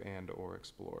move and or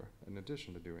explore in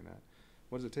addition to doing that.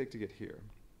 What does it take to get here?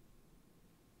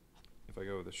 If I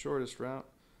go the shortest route,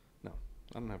 no,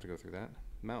 I don't have to go through that.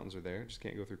 Mountains are there, just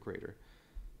can't go through crater.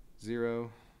 0,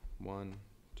 1,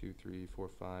 2, 3, 4,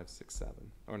 5, 6, 7.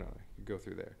 Oh no, I could go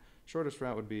through there. Shortest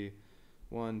route would be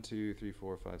 1, 2, 3,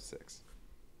 4, 5, 6.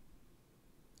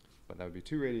 But that would be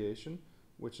 2 radiation,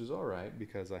 which is alright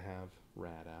because I have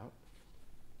rad out.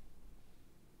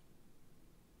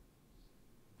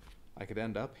 I could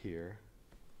end up here.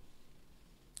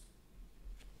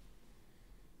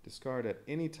 Discard at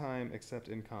any time except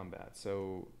in combat.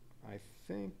 So I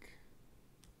think,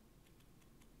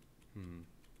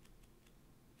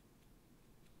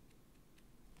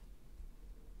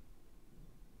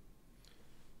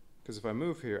 because if I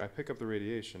move here, I pick up the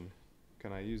radiation.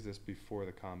 Can I use this before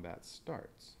the combat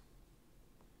starts?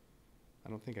 I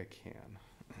don't think I can.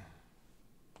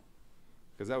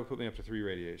 Because that would put me up to 3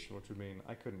 radiation, which would mean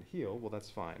I couldn't heal. Well, that's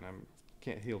fine. I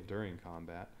can't heal during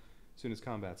combat. As soon as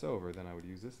combat's over, then I would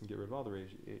use this and get rid of all the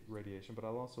radiation, but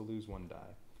I'll also lose 1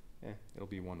 die. It'll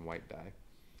be 1 white die.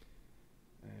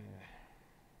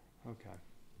 Okay.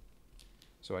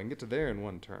 So I can get to there in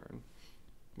 1 turn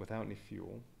without any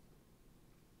fuel.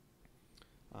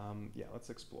 Yeah,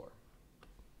 let's explore.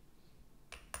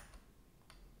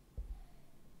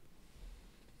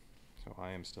 So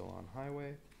I am still on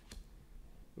highway.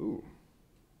 Ooh.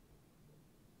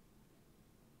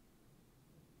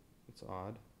 That's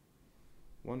odd.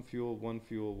 1 fuel,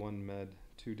 1 med,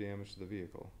 2 damage to the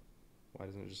vehicle. Why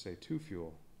doesn't it just say 2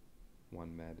 fuel,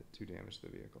 1 med, 2 damage to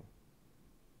the vehicle?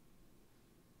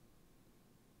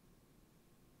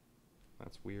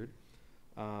 That's weird.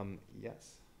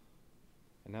 Yes.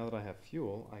 And now that I have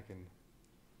fuel, I can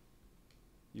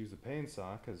use the pain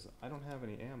saw because I don't have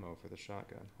any ammo for the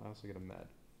shotgun. I also get a med.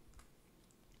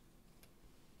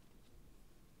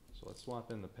 So let's swap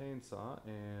in the pain saw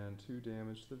and 2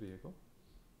 damage to the vehicle.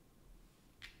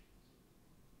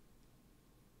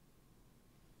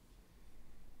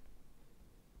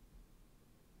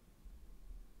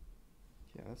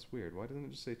 Yeah, that's weird. Why doesn't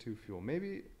it just say 2 fuel?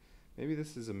 Maybe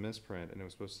this is a misprint and it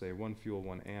was supposed to say 1 fuel,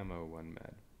 1 ammo, 1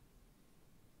 med.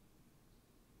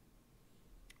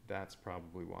 That's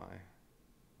probably why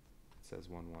it says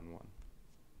 111.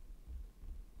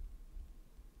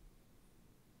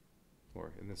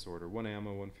 Or in this order, 1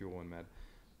 ammo, 1 fuel, 1 med.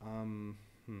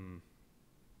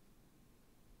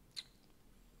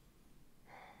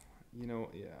 You know,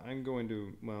 yeah, I'm going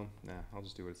to, well, nah, I'll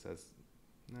just do what it says.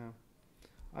 No.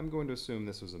 I'm going to assume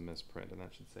this was a misprint and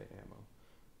that should say ammo,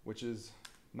 which is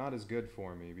not as good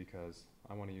for me because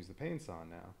I want to use the pain saw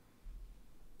now.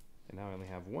 And now I only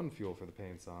have 1 fuel for the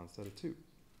pain saw instead of 2.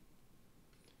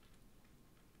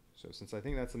 So since I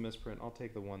think that's a misprint, I'll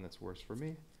take the one that's worse for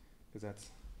me because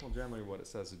that's, well, generally what it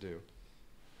says to do.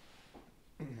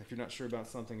 If you're not sure about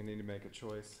something and need to make a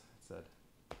choice, it said,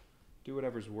 do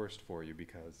whatever's worst for you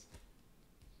because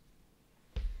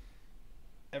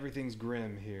everything's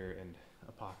grim here in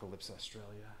Apocalypse,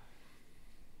 Australia.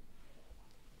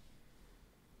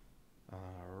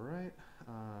 Alright,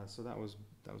 so that was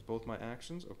both my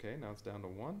actions. Okay, now it's down to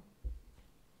 1.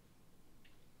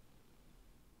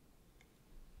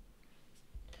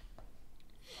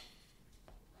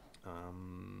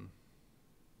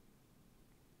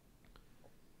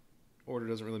 Order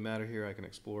doesn't really matter here. I can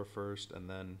explore first and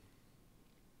then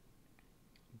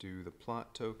do the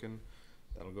plot token.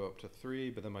 That'll go up to 3,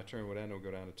 but then my turn would end, it'll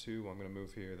go down to 2. Well, I'm going to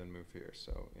move here, then move here,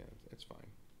 so yeah, it's fine.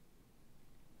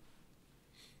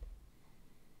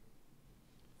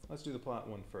 Let's do the plot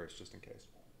one first, just in case.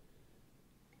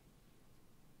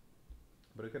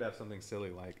 But it could have something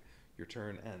silly like your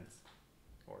turn ends,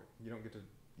 or you don't get to,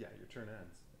 yeah, your turn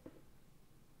ends.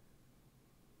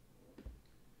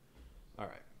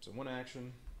 Alright, so one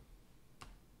action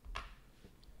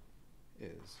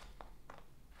is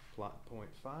plot point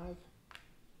 5.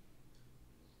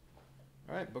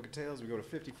 Alright, Book of Tales, we go to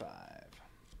 55.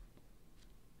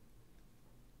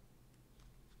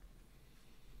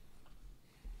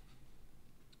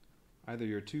 Either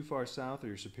you're too far south or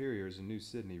your superiors in New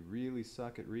Sydney really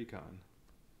suck at recon.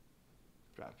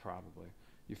 Probably.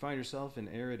 You find yourself in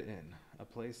Arid Inn, a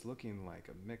place looking like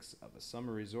a mix of a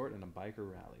summer resort and a biker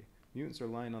rally. Mutants are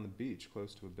lying on the beach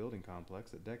close to a building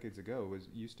complex that decades ago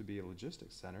used to be a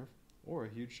logistics center or a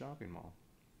huge shopping mall.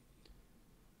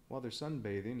 While they're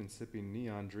sunbathing and sipping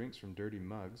neon drinks from dirty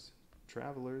mugs,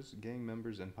 travelers, gang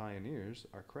members, and pioneers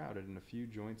are crowded in a few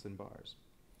joints and bars.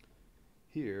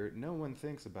 Here, no one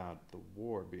thinks about the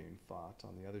war being fought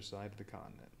on the other side of the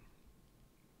continent.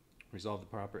 Resolve the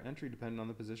proper entry depending on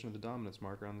the position of the dominance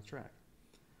marker on the track.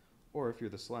 Or if you're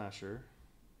the slasher,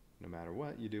 no matter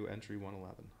what, you do entry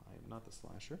 111. I am not the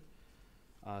slasher.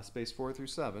 Space 4 through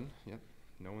 7. Yep,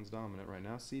 no one's dominant right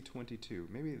now. C22.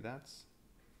 Maybe that's...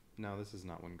 No, this is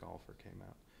not when Golfer came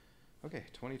out. Okay,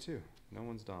 22. No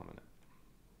one's dominant.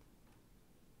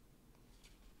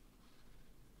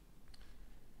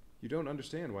 You don't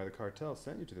understand why the cartel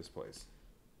sent you to this place.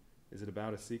 Is it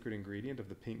about a secret ingredient of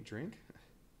the pink drink?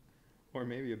 Or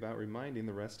maybe about reminding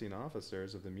the resting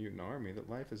officers of the mutant army that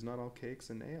life is not all cakes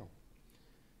and ale?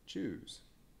 Choose.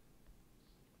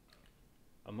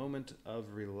 A moment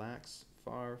of relax,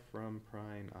 far from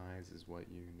prying eyes is what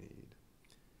you need.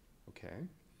 Okay.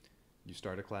 You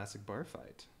start a classic bar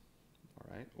fight.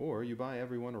 Alright. Or you buy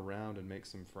everyone around and make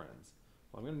some friends.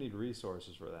 Well, I'm going to need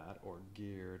resources for that, or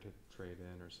gear to trade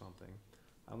in or something.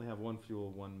 I only have 1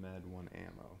 fuel, 1 med, 1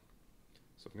 ammo.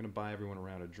 So if I'm going to buy everyone a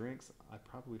round of drinks, I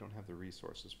probably don't have the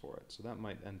resources for it. So that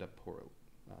might end up poor.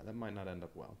 That might not end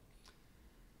up well.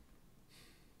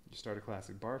 You start a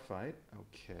classic bar fight.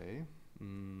 Okay.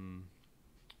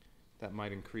 That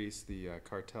might increase the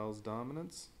cartel's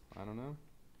dominance. I don't know.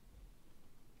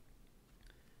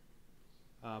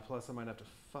 Plus, I might have to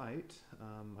fight.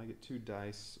 I get 2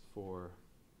 dice for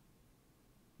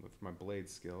my blade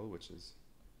skill, which is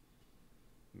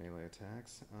melee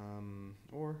attacks.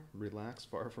 Or relax,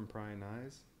 far from prying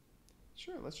eyes.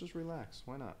 Sure, let's just relax.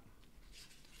 Why not?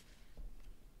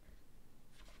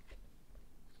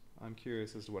 I'm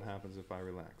curious as to what happens if I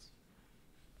relax.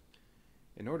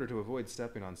 In order to avoid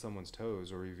stepping on someone's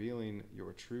toes or revealing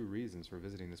your true reasons for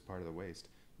visiting this part of the waste,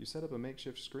 you set up a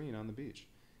makeshift screen on the beach.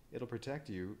 It'll protect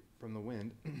you from the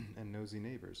wind and nosy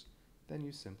neighbors. Then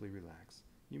you simply relax.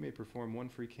 You may perform 1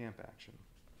 free camp action.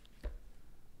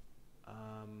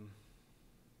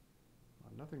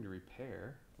 Nothing to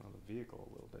repair. Well, the vehicle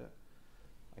a little bit.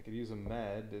 I could use a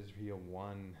med to heal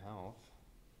 1 health.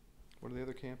 What are the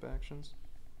other camp actions?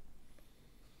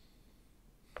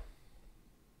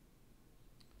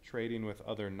 Trading with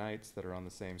other knights that are on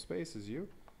the same space as you.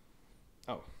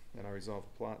 Oh, and I resolve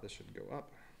the plot. This should go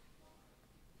up.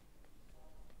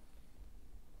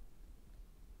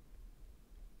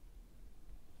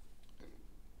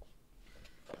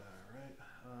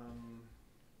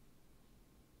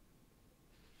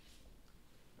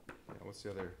 What's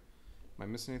the other? Am I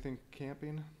missing anything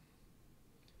camping?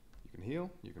 You can heal,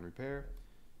 you can repair,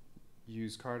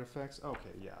 use card effects. Okay,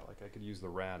 yeah, like I could use the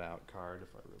rat out card if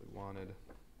I really wanted.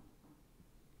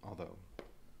 Although,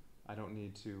 I don't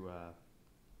need to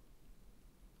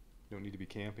be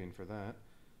camping for that.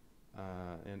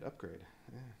 And upgrade.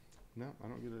 No, I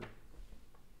don't get it.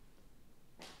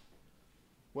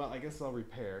 Well, I guess I'll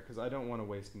repair, because I don't want to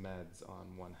waste meds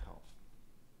on 1 health.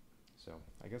 So,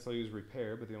 I guess I'll use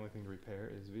repair, but the only thing to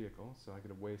repair is vehicle, so I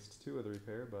could waste 2 of the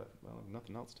repair, but, well, I have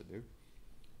nothing else to do.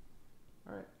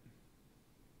 Alright.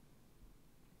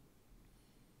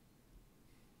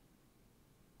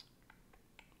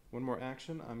 One more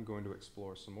action, I'm going to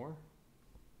explore some more.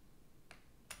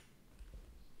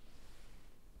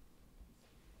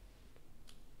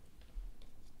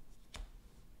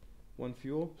 One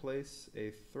fuel, place a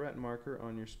threat marker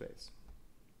on your space.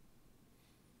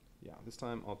 Yeah, this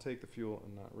time I'll take the fuel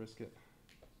and not risk it.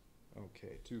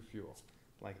 Okay, 2 fuel.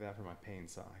 Like that for my pain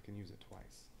saw. I can use it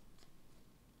twice.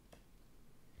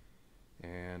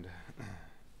 And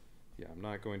yeah, I'm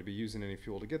not going to be using any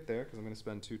fuel to get there because I'm going to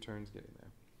spend 2 turns getting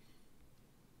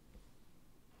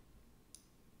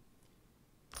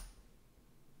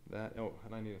there. Oh,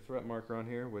 and I need a threat marker on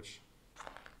here, which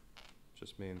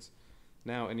just means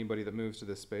now anybody that moves to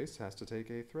this space has to take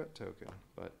a threat token,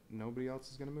 but nobody else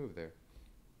is going to move there.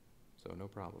 So no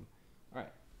problem.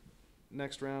 Alright,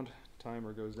 next round,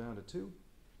 timer goes down to 2.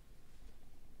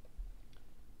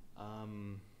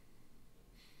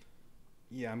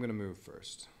 Yeah, I'm going to move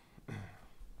first.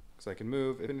 Because I can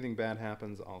move. If anything bad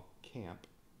happens, I'll camp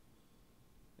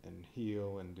and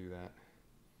heal and do that.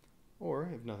 Or,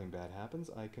 if nothing bad happens,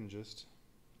 I can just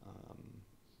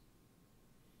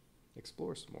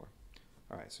explore some more.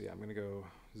 Alright, so yeah, I'm going to go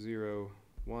 0,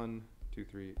 1, 2,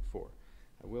 3, 4.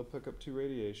 I will pick up 2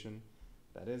 radiation.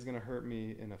 That is going to hurt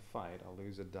me in a fight. I'll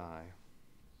lose a die.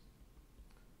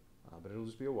 But it'll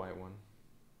just be a white one.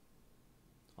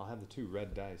 I'll have the 2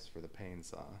 red dice for the pain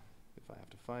saw if I have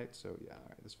to fight. So yeah,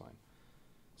 alright, that's fine.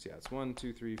 So yeah, it's 1,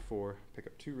 2, 3, 4. Pick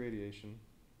up 2 radiation.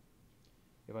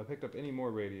 If I picked up any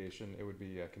more radiation, it would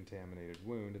be a contaminated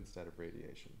wound instead of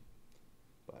radiation.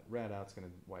 But rat out's going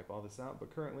to wipe all this out.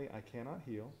 But currently, I cannot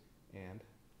heal. And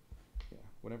yeah,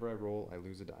 whenever I roll, I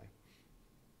lose a die.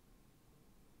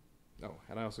 Oh,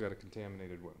 and I also got a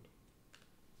contaminated wound.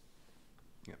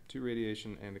 Yep, 2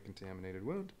 radiation and a contaminated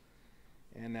wound.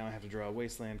 And now I have to draw a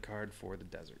wasteland card for the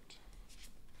desert.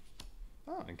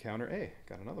 Oh, encounter A.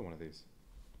 Got another one of these.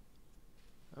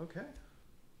 Okay.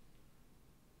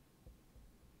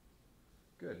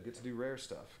 Good, get to do rare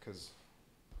stuff, because,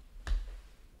 I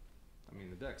mean,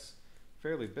 the deck's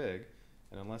fairly big,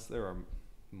 and unless there are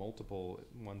multiple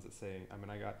ones that say, I mean,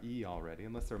 I got E already,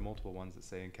 unless there are multiple ones that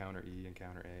say encounter E,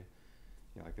 encounter A,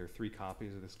 you know, like there are 3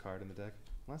 copies of this card in the deck.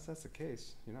 Unless that's the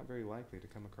case, you're not very likely to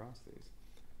come across these.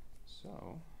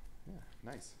 So, yeah,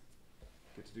 nice.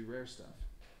 Get to do rare stuff.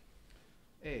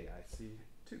 A, I see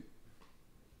 2.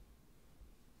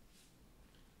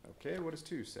 Okay, what does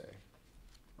 2 say?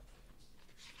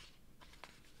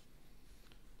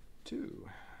 2.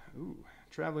 Ooh.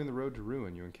 Traveling the road to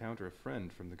ruin, you encounter a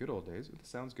friend from the good old days. Ooh, this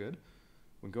sounds good.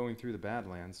 When going through the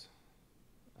Badlands,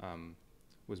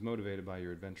 was motivated by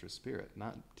your adventurous spirit,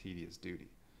 not tedious duty.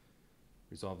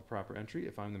 Resolve the proper entry.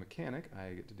 If I'm the mechanic, I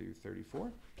get to do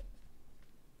 34.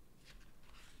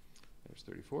 There's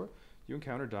 34. You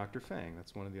encounter Dr. Fang.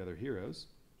 That's one of the other heroes.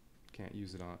 Can't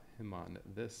use him on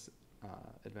this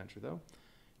adventure, though.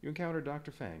 You encounter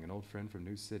Dr. Fang, an old friend from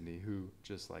New Sydney who,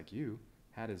 just like you,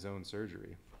 had his own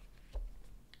surgery.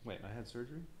 Wait, I had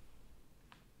surgery?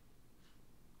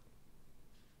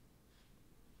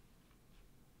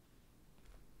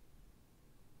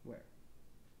 Where?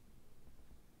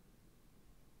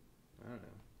 I don't know.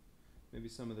 Maybe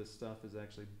some of this stuff is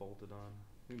actually bolted on.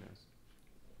 Who knows?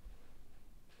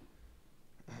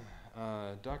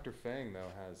 Dr. Fang, though,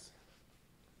 has...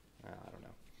 I don't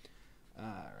know.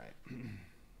 Alright.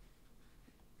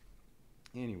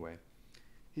 Anyway,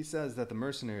 he says that the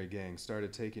mercenary gang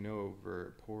started taking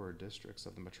over poorer districts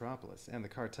of the metropolis, and the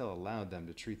cartel allowed them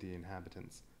to treat the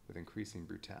inhabitants with increasing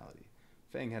brutality.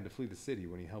 Fang had to flee the city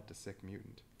when he helped a sick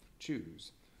mutant.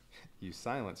 Choose. You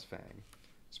silence Fang.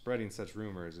 Spreading such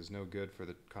rumors is no good for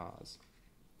the cause.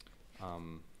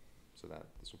 So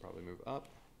this will probably move up.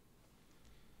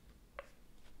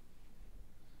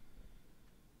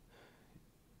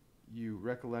 You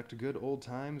recollect good old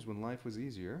times when life was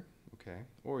easier. Okay.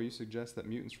 Or you suggest that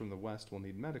mutants from the West will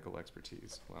need medical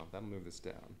expertise. Well, that'll move this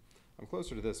down. I'm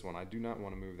closer to this one. I do not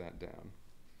want to move that down.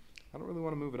 I don't really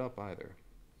want to move it up either.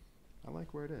 I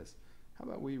like where it is. How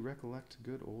about we recollect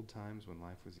good old times when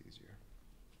life was easier?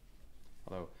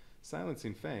 Although,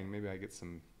 silencing Fang, maybe I get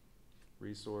some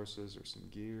resources or some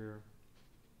gear.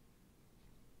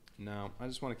 No, I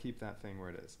just want to keep that thing where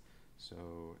it is.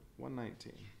 So,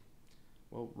 119.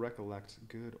 Well, recollect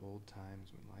good old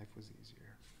times when life was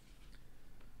easier.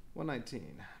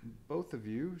 119. Both of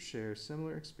you share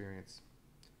similar experience.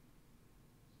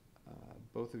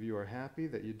 Both of you are happy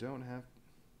that you don't have...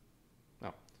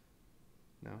 Oh.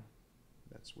 No?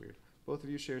 That's weird. Both of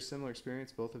you share similar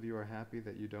experience. Both of you are happy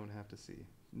that you don't have to see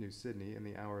New Sydney in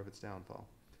the hour of its downfall.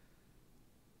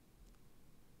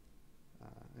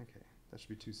 Okay, that should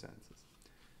be 2 sentences.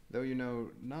 Though you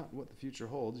know not what the future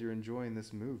holds, you're enjoying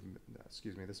this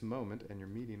this moment, and you're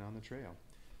meeting on the trail.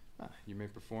 You may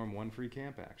perform 1 free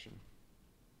camp action.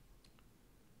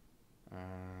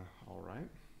 All right.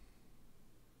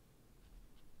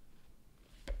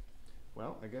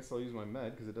 Well, I guess I'll use my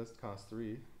med because it does cost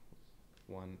 3.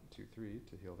 1, 2, 3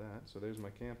 to heal that. So there's my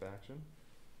camp action.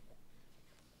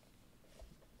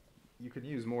 You could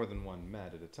use more than 1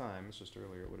 med at a time. It's just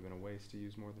earlier it would have been a waste to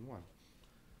use more than 1.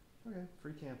 Okay,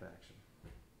 free camp action.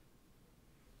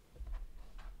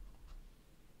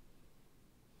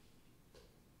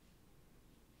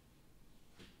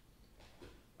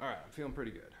 Alright, I'm feeling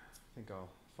pretty good. I think I'll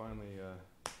finally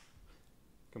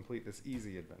complete this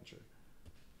easy adventure.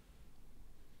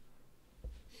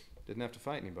 Didn't have to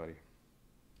fight anybody.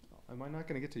 Am I not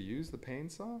going to get to use the pain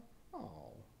saw?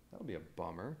 Oh, that'll be a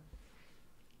bummer.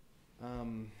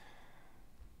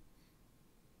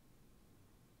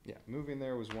 Yeah, moving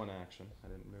there was 1 action. I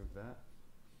didn't move that.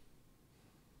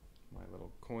 My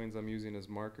little coins I'm using as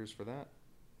markers for that.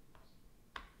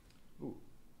 Ooh,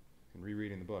 in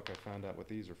rereading the book, I found out what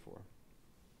these are for.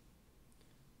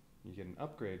 You get an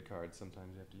upgrade card,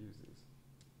 sometimes you have to use these.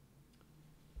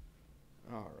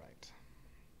 All right.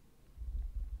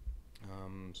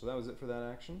 So that was it for that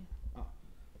action.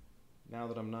 Now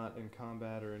that I'm not in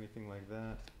combat or anything like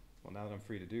that, well, now that I'm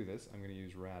free to do this, I'm going to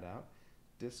use Rat Out.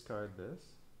 Discard this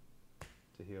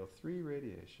to heal 3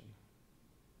 radiation.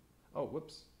 Oh,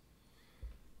 whoops.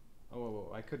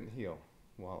 Oh, I couldn't heal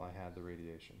while I had the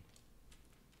radiation.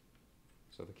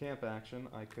 So the camp action,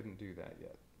 I couldn't do that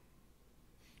yet.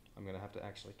 I'm going to have to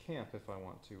actually camp if I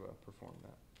want to perform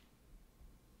that.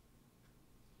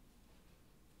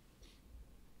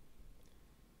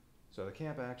 So the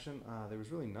camp action, there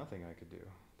was really nothing I could do.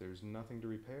 There's nothing to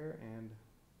repair, and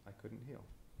I couldn't heal.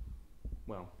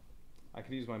 Well, I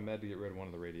could use my med to get rid of 1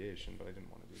 of the radiation, but I didn't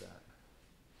want to do that.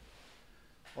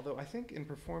 Although I think in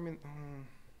performing,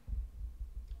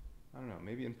 I don't know,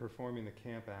 maybe in performing the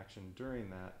camp action during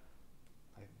that,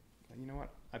 you know what?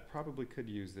 I probably could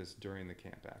use this during the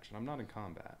camp action. I'm not in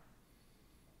combat.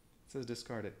 It says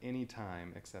discard at any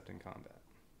time except in combat.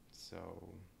 So,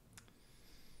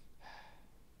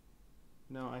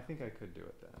 no, I think I could do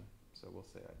it then. So we'll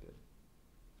say I did.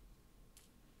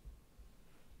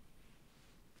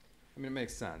 I mean, it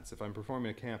makes sense. If I'm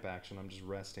performing a camp action, I'm just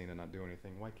resting and not doing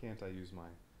anything. Why can't I use my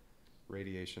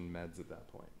radiation meds at that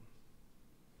point?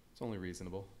 It's only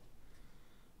reasonable.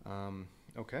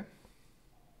 Okay.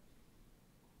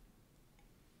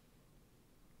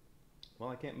 Well,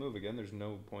 I can't move again. There's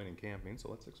no point in camping, so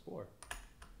let's explore.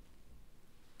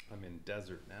 I'm in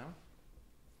desert now.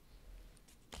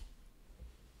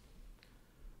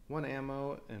 1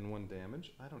 ammo and 1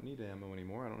 damage. I don't need ammo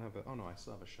anymore. I don't have a... Oh no, I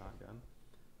still have a shotgun.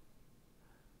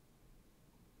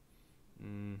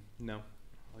 No.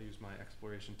 I'll use my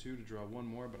exploration 2 to draw 1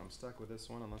 more, but I'm stuck with this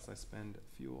one unless I spend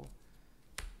fuel.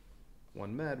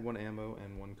 1 med, 1 ammo,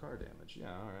 and 1 car damage.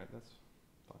 Yeah, alright, that's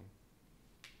fine.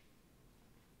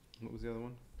 What was the other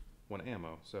one? 1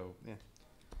 ammo, so yeah.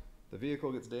 The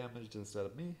vehicle gets damaged instead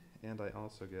of me, and I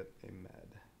also get a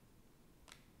med.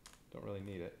 Don't really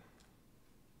need it.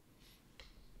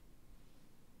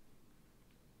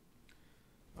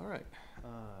 Alright,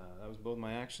 that was both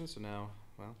my actions, so now,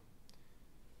 well,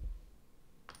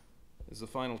 this is the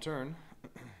final turn.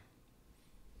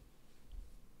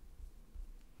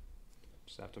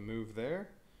 Just have to move there,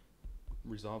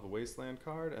 resolve a wasteland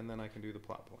card, and then I can do the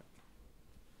plot point.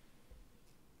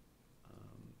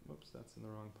 Whoops, that's in the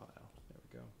wrong pile. There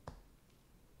we go.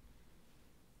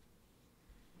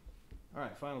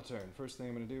 Alright, final turn. First thing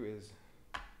I'm going to do is,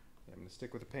 I'm going to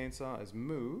stick with the paint saw, is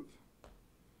move.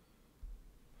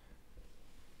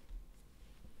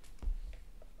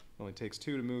 Only takes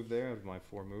 2 to move there out of my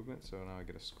 4 movement, so now I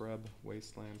get a scrub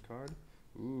wasteland card.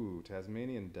 Ooh,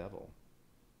 Tasmanian Devil.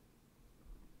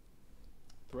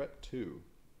 Threat 2.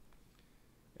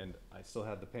 And I still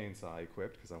had the paint saw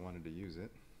equipped because I wanted to use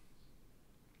it.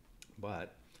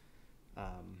 But,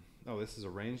 oh, this is a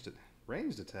ranged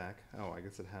attack. Oh, I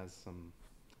guess it has some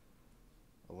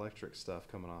electric stuff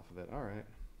coming off of it. Alright.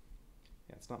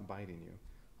 Yeah, it's not biting you.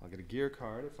 I'll get a gear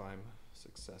card if I'm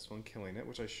successful in killing it,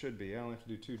 which I should be. I only have to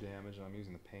do 2 damage, and I'm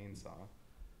using the pain saw.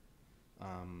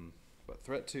 But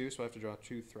threat 2, so I have to draw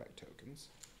 2 threat tokens.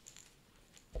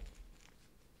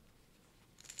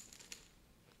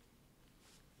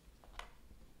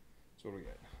 So what do we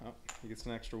get? Oh, he gets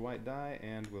an extra white die,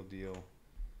 and we'll deal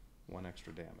 1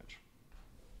 extra damage.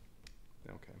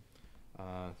 Okay.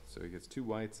 So he gets 2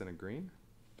 whites and a green.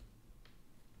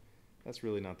 That's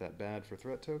really not that bad for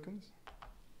threat tokens.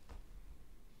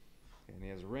 And he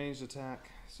has a ranged attack,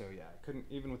 so yeah, I couldn't,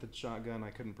 even with the shotgun, I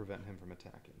couldn't prevent him from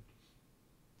attacking.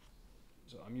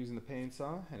 So I'm using the pain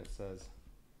saw, and it says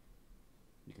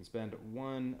you can spend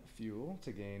 1 fuel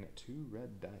to gain 2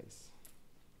 red dice.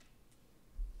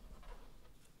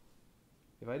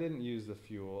 If I didn't use the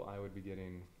fuel, I would be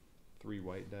getting 3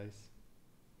 white dice.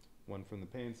 1 from the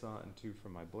pain saw and 2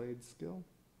 from my blade skill.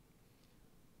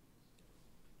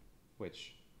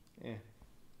 Which,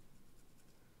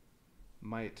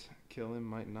 might kill him,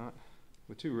 might not.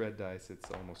 With 2 red dice,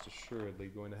 it's almost assuredly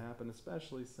going to happen,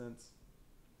 especially since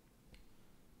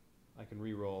I can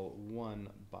reroll 1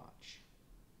 botch.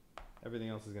 Everything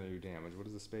else is going to do damage. What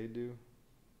does the spade do?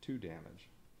 2 damage.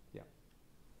 Yeah.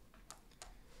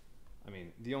 I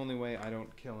mean, the only way I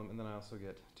don't kill him, and then I also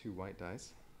get 2 white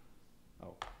dice.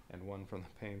 Oh, and 1 from the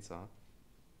pain saw.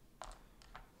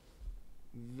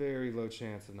 Very low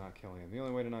chance of not killing him. The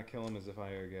only way to not kill him is if I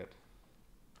get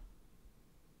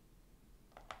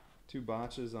 2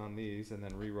 botches on these and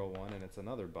then reroll 1 and it's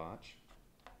another botch.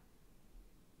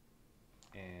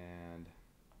 And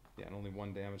yeah, and only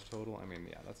 1 damage total. I mean,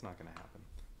 yeah, that's not going to happen.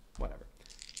 Whatever.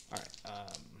 Alright,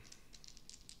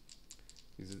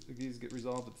 these get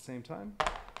resolved at the same time.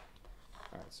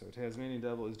 Alright, so Tasmanian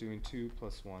Devil is doing 2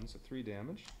 plus 1, so 3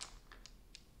 damage.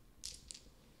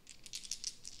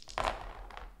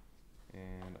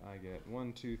 And I get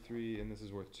 1, 2, 3, and this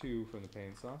is worth 2 from the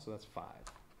pain saw, so that's 5.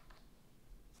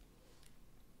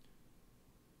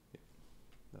 Yeah.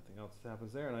 Nothing else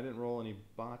happens there, and I didn't roll any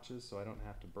botches, so I don't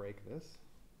have to break this.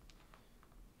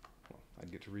 Well,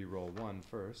 I'd get to re-roll 1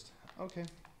 first. Okay,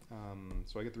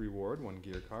 so I get the reward, 1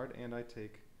 gear card, and I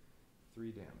take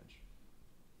 3 damage.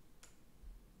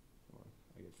 Or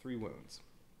I get 3 wounds.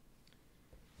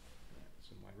 Right,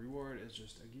 so my reward is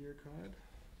just a gear card.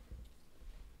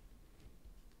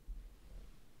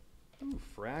 Ooh,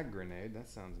 frag grenade, that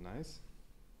sounds nice.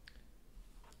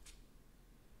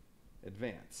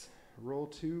 Advance. Roll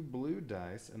 2 blue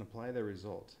dice and apply their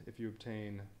result. If you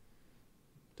obtain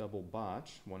double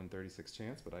botch, 1 in 36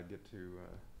 chance, but I'd get to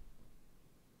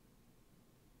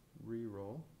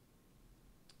re-roll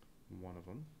 1 of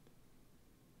them.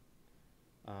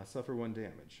 Suffer 1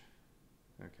 damage.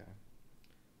 Okay.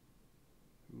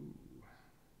 Ooh,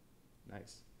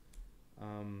 nice.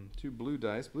 2 blue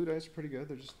dice. Blue dice are pretty good.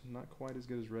 They're just not quite as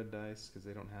good as red dice because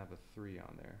they don't have a 3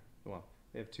 on there. Well,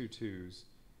 they have 2 2s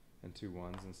and 2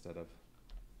 1s instead of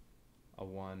a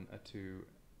 1, a 2,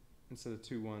 instead of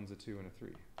 2 1s, a 2, and a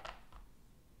 3.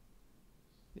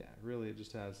 Yeah, really it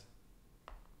just has...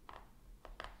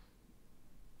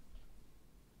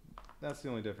 That's the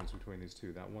only difference between these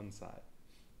two, that one side.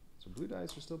 So blue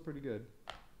dice are still pretty good.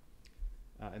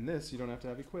 And this, you don't have to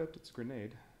have equipped. It's a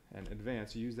grenade. And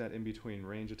advance, use that in between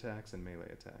range attacks and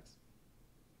melee attacks.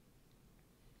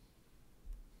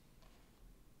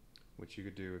 Which you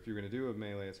could do, if you're going to do a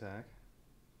melee attack,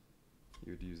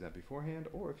 you would use that beforehand,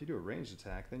 or if you do a ranged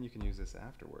attack, then you can use this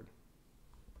afterward.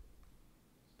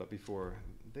 But before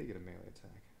they get a melee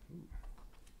attack. Ooh.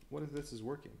 What if this is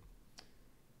working?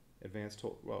 Advanced,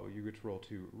 well, you get to roll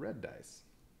 2 red dice.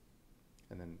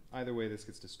 And then either way this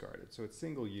gets discarded. So it's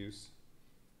single use,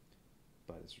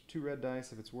 but it's 2 red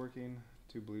dice if it's working,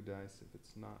 2 blue dice if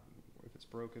it's not, if it's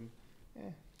broken.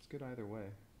 It's good either way.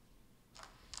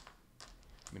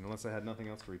 I mean, unless I had nothing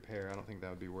else to repair, I don't think that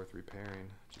would be worth repairing,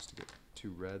 just to get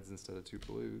 2 reds instead of 2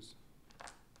 blues.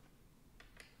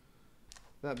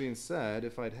 That being said,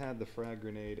 if I'd had the frag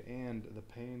grenade and the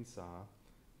pain saw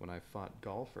when I fought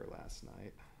Golfer last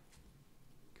night,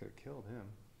 could have killed him.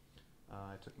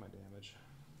 I took my damage.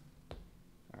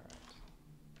 Alright.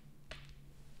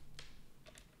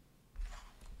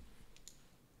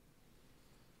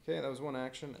 Okay, that was one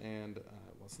action, and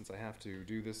well, since I have to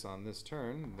do this on this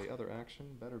turn, the other action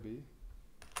better be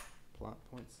plot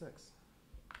point 6.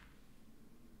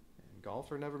 And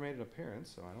Golfer never made an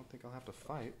appearance, so I don't think I'll have to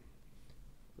fight.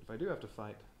 But if I do have to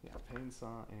fight, yeah, pain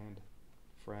saw and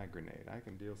frag grenade. I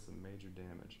can deal some major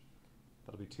damage.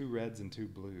 That'll be 2 reds and 2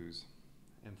 blues,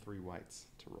 and 3 whites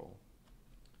to roll.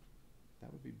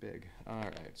 That would be big.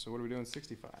 Alright, so what are we doing?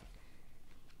 65.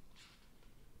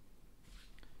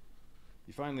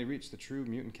 You finally reach the true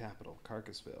mutant capital,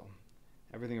 Carcassville.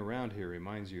 Everything around here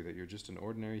reminds you that you're just an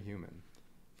ordinary human.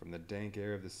 From the dank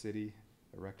air of the city,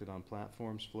 erected on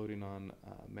platforms floating on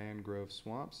mangrove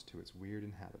swamps, to its weird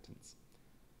inhabitants.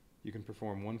 You can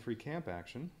perform 1 free camp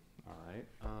action. Alright.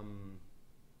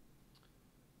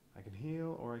 I can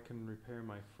heal, or I can repair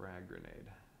my frag grenade.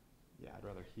 Yeah, I'd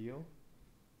rather heal,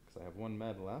 because I have 1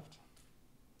 med left.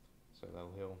 So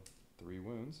that'll heal 3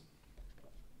 wounds.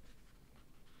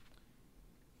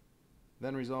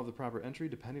 Then resolve the proper entry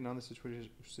depending on the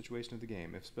situation of the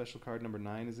game. If special card number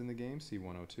 9 is in the game, see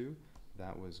 102.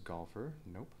 That was Golfer.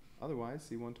 Nope. Otherwise,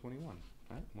 see 121.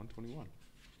 Right? 121.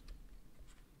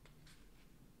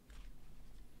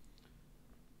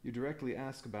 You directly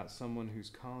ask about someone who's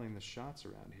calling the shots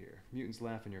around here. Mutants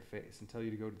laugh in your face and tell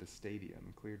you to go to the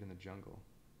stadium cleared in the jungle.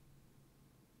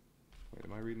 Wait,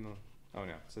 am I reading the... Oh,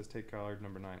 no. It says take card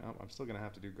number 9. Oh, I'm still going to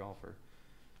have to do Golfer.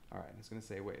 Alright, I was going to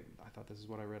say, wait, I thought this is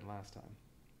what I read last time.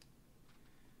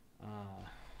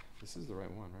 This is the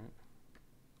right one, right?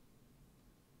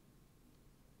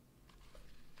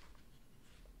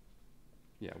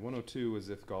 Yeah, 102 is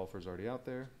if Golfer's already out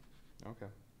there. Okay.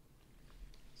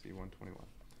 See 121.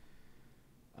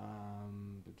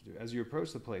 As you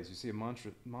approach the place, you see a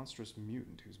monstrous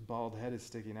mutant whose bald head is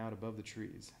sticking out above the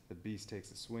trees. The beast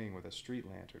takes a swing with a street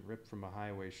lantern ripped from a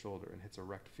highway shoulder and hits a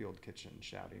wrecked field kitchen,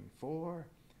 shouting, "For!"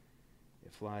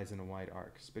 It flies in a wide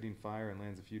arc, spitting fire and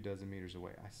lands a few dozen meters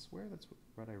away. I swear that's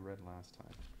what I read last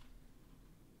time.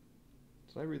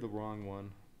 Did I read the wrong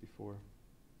one before?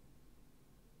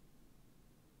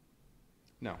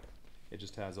 No, it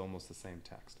just has almost the same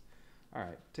text.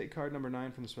 Alright, take card number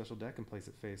 9 from the special deck and place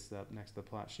it face up next to the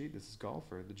plot sheet. This is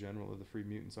Golfer, the general of the Free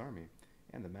Mutants Army,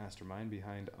 and the mastermind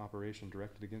behind Operation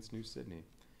directed against New Sydney.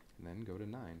 And then go to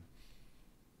 9.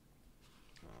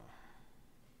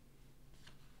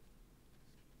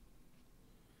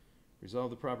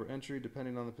 Resolve the proper entry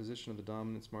depending on the position of the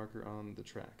dominance marker on the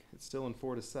track. It's still in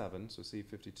 4 to 7, so see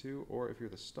 52, or if you're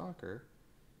the stalker,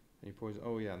 and you poison...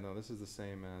 Oh yeah, no, this is the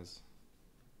same as...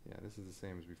 Yeah, this is the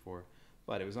same as before.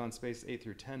 But it was on space 8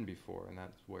 through 10 before, and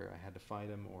that's where I had to fight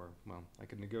him, or, well, I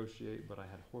could negotiate, but I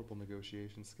had horrible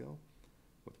negotiation skill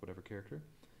with whatever character.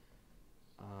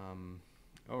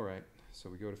 Alright, so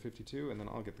we go to 52, and then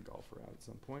I'll get the Golfer out at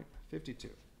some point. 52.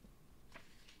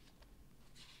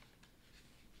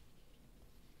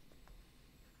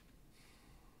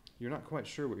 You're not quite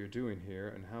sure what you're doing here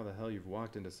and how the hell you've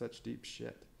walked into such deep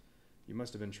shit. You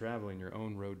must have been traveling your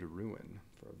own road to ruin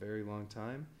for a very long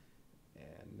time,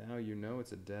 and now you know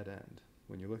it's a dead end.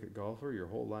 When you look at Golfer, your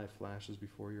whole life flashes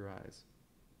before your eyes.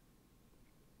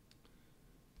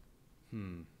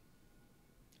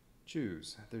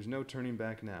 Choose. There's no turning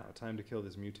back now. Time to kill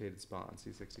this mutated spawn.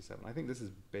 C67. I think this is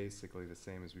basically the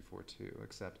same as before too,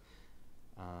 except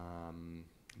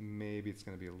maybe it's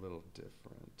going to be a little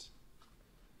different.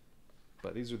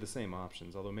 But these are the same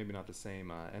options, although maybe not the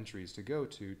same entries to go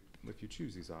to if you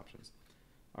choose these options.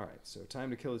 Alright, so time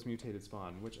to kill this mutated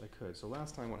spawn, which I could. So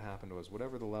last time what happened was,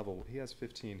 whatever the level, he has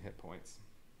 15 hit points.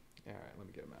 Alright, let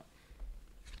me get him out.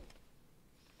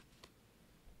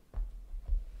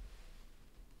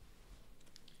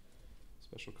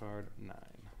 Special card 9.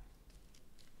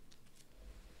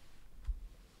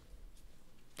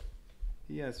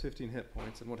 he has 15 hit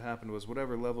points, and what happened was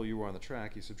whatever level you were on the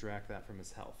track, you subtract that from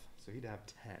his health. So he'd have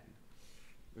 10.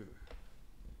 Ooh.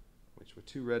 Which with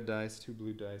 2 red dice, 2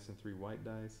 blue dice, and 3 white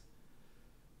dice,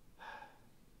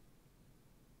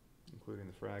 including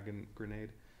the frag grenade,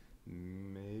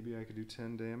 maybe I could do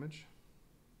 10 damage.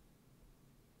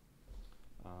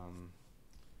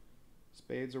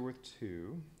 Spades are worth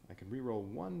 2. I can reroll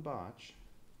 1 botch.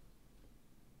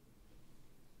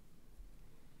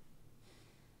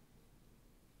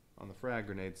 On the frag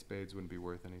grenade, spades wouldn't be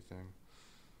worth anything.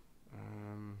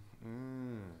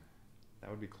 That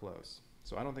would be close.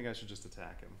 So I don't think I should just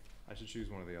attack him. I should choose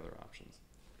one of the other options.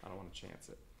 I don't want to chance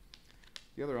it.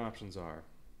 The other options are,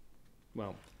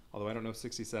 well, although I don't know if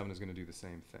 67 is going to do the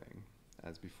same thing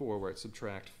as before, where it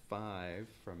subtract 5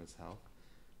 from his health.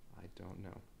 I don't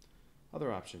know.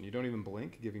 Other option, you don't even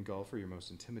blink, giving golfer your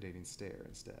most intimidating stare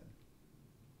instead.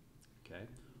 Okay.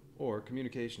 Or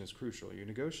communication is crucial. You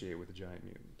negotiate with a giant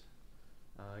mutant.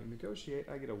 You negotiate,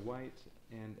 I get a white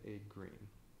and a green.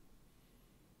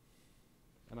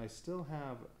 And I still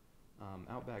have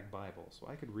Outback Bible, so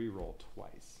I could re-roll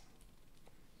twice,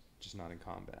 just not in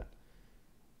combat.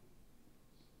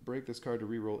 Break this card to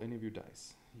re-roll any of your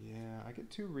dice. Yeah, I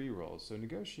get 2 re-rolls, so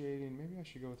negotiating, maybe I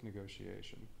should go with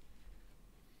negotiation.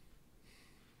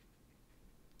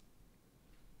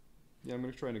 Yeah, I'm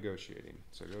going to try negotiating.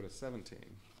 So go to 17.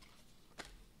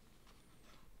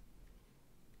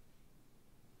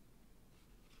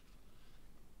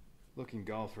 Looking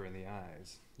golfer in the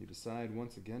eyes, you decide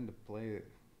once again to play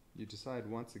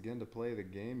the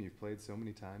game you've played so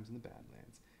many times in the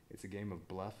Badlands. It's a game of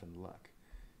bluff and luck.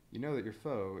 You know that your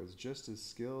foe is just as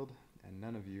skilled, and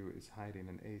none of you is hiding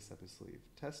an ace up his sleeve.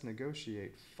 Test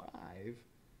negotiate 5.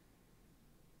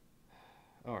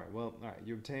 Alright,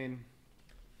 you obtain...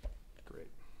 Great.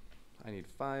 I need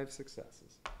 5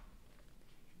 successes.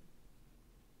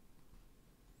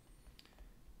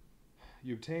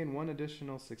 You obtain 1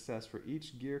 additional success for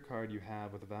each gear card you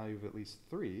have with a value of at least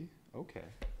 3. Okay.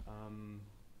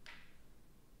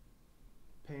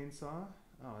 Pain Saw?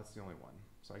 Oh, that's the only one.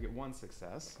 So I get 1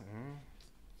 success.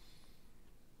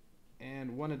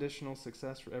 And 1 additional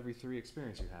success for every 3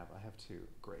 experience you have. I have 2.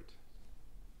 Great.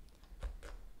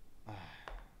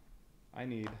 I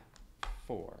need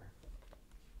 4.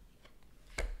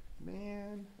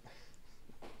 Man.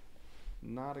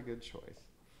 Not a good choice.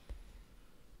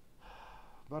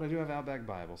 But I do have Outback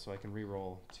Bible, so I can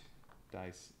re-roll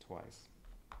dice twice.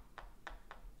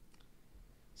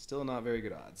 Still not very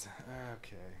good odds.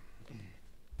 Okay.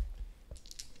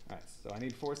 Alright, so I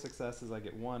need 4 successes. I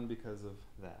get 1 because of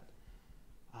that.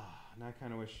 Now I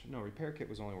kind of wish... No, Repair Kit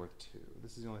was only worth 2.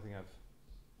 This is the only thing I've...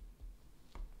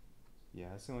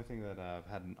 Yeah, that's the only thing that I've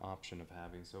had an option of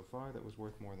having so far that was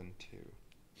worth more than 2.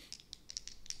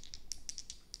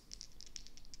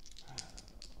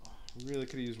 Really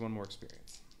could have used 1 more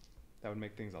experience. That would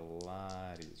make things a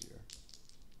lot easier.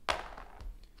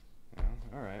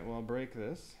 Alright, well I'll break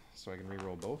this so I can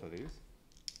re-roll both of these.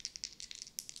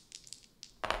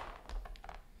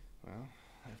 Well,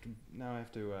 now I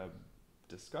have to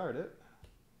discard it.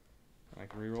 I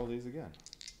can re-roll these again.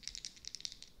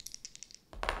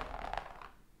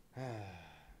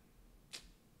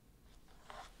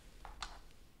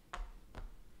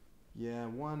 Yeah,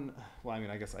 1, well I mean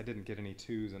I guess I didn't get any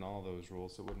 2s in all those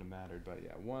rolls, so it wouldn't have mattered, but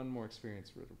yeah, 1 more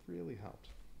experience would have really helped.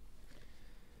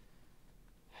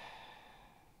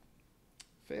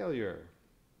 Failure.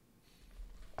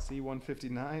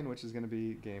 C-159, which is going to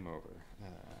be game over.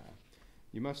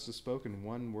 You must have spoken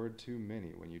 1 word too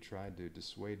many when you tried to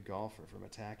dissuade golfer from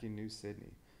attacking New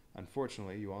Sydney.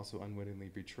 Unfortunately, you also unwittingly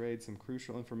betrayed some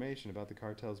crucial information about the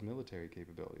cartel's military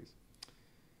capabilities.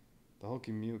 The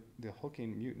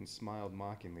hulking mutant smiled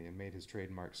mockingly and made his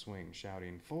trademark swing,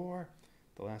 shouting, "4!"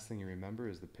 The last thing you remember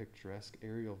is the picturesque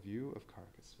aerial view of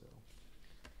Carcassville.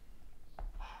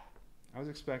 I was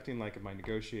expecting, like, if my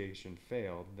negotiation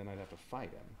failed, then I'd have to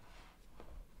fight him.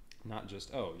 Not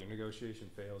just, oh, your negotiation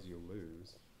fails, you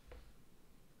lose.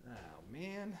 Oh,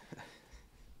 man.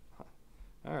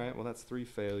 Alright, well, that's 3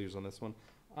 failures on this one.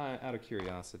 Out of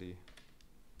curiosity,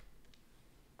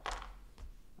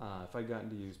 if I'd gotten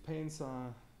to use Pain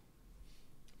Saw,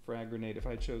 Frag Grenade, if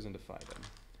I'd chosen to fight him.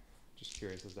 Just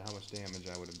curious as to how much damage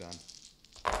I would have done.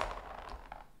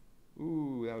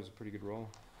 Ooh, that was a pretty good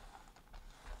roll.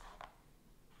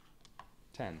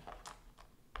 10.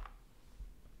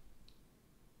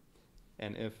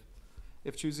 And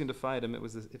if choosing to fight him,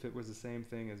 if it was the same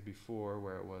thing as before,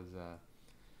 where it was,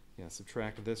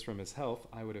 subtract this from his health,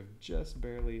 I would have just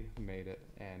barely made it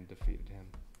and defeated him.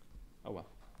 Oh well,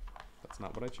 that's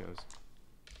not what I chose.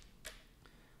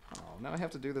 Oh, now I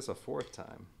have to do this a 4th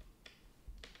time.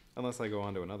 Unless I go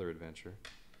on to another adventure.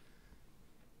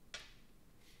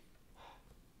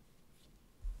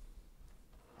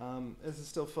 This is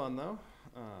still fun though.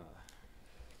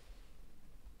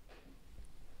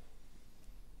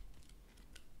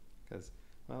 Because,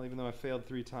 well, even though I failed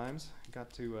 3 times, I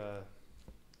got to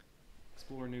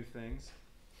explore new things.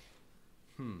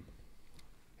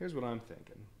 Here's what I'm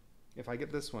thinking. If I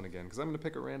get this one again, because I'm going to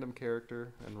pick a random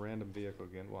character and random vehicle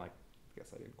again. Well, I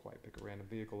guess I didn't quite pick a random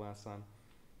vehicle last time.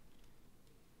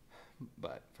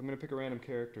 But if I'm going to pick a random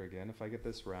character again, if I get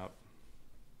this route,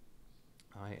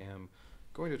 I am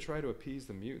going to try to appease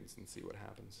the mutants and see what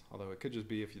happens. Although it could just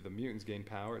be if the mutants gain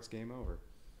power, it's game over.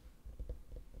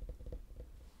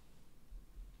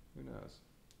 Who knows?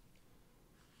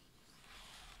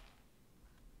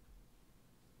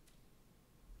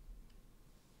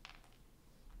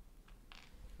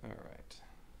 All right.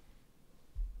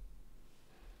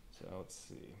 So let's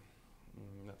see.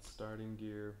 That's starting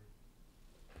gear.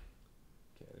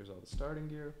 Okay, there's all the starting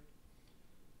gear.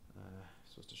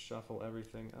 Supposed to shuffle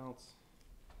everything else.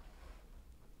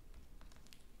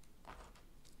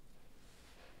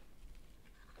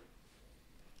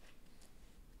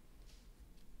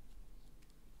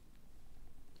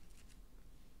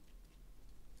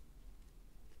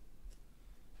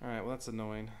 Alright, well that's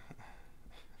annoying.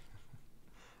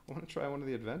 I want to try one of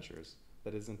the adventures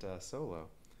that isn't solo.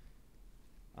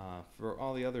 For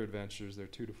all the other adventures, they're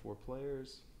 2 to 4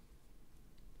 players.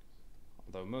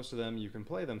 Although most of them, you can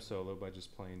play them solo by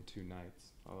just playing 2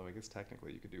 knights. Although I guess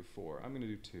technically you could do 4. I'm going to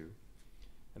do 2.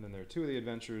 And then there are 2 of the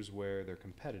adventures where they're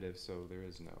competitive, so there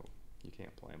is no, you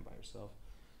can't play them by yourself.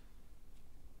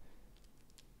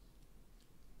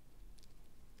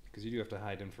 Because you do have to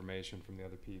hide information from the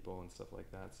other people and stuff like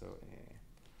that, so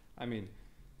I mean,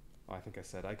 I think I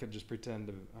said I could just pretend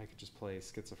to, I could just play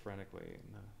schizophrenically and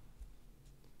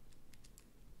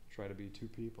try to be 2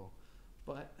 people.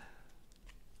 But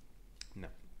no.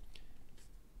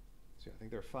 So I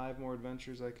think there are 5 more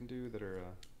adventures I can do that are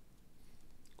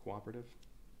cooperative.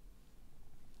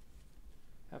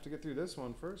 Have to get through this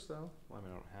one first, though. Well, I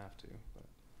mean, I don't have to, but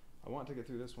I want to get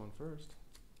through this one first.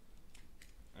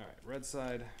 All right, red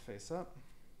side face up.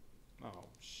 Oh,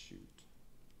 shoot.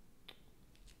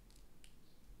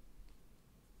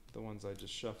 The ones I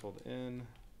just shuffled in,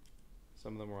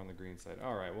 some of them were on the green side.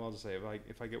 All right, well, I'll just say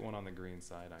if I get one on the green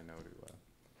side, I know to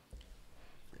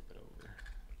flip it over.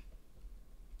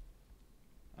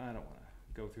 I don't want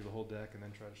to go through the whole deck and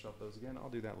then try to shuffle those again. I'll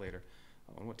do that later.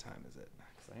 Oh, and what time is it?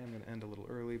 Because I am going to end a little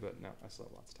early, but no, I still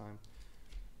have lots of time.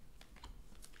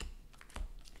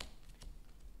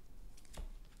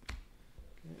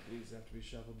 Okay, these have to be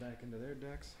shuffled back into their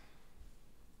decks.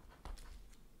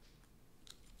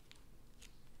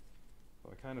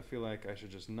 Well, I kind of feel like I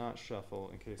should just not shuffle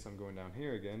in case I'm going down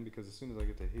here again, because as soon as I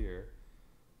get to here,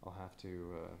 I'll have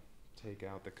to take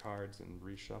out the cards and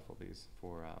reshuffle these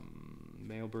for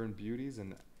Mailburn Beauties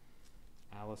and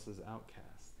Alice's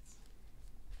Outcasts.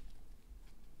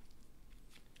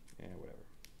 Yeah, whatever.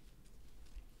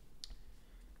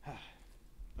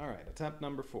 All right, attempt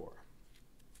number 4.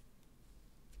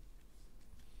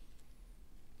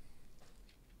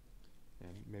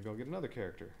 And maybe I'll get another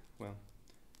character. Well,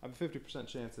 I have a 50%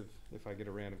 chance of, if I get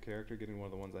a random character, getting one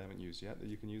of the ones I haven't used yet that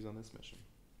you can use on this mission.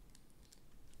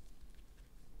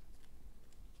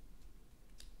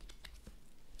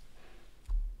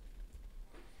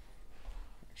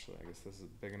 Actually, I guess this is a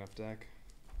big enough deck.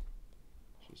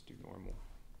 Let's just do normal.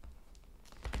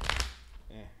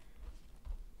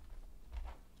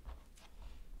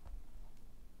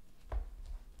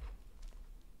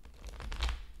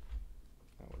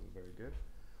 That wasn't very good.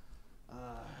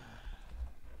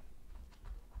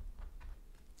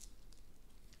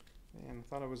 Man, I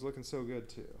thought I was looking so good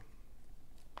too.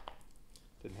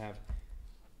 Didn't have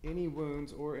any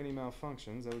wounds or any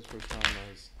malfunctions. That was the first time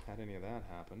I had any of that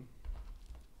happen.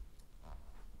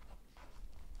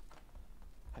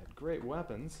 Had great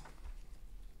weapons.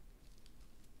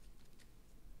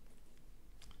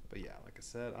 But yeah, like I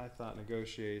said, I thought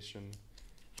negotiation,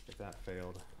 if that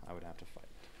failed, I would have to fight.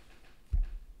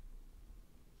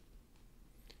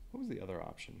 What was the other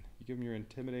option? You give him your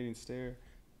intimidating stare.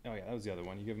 Oh yeah, that was the other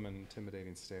one. You give him an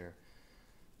intimidating stare.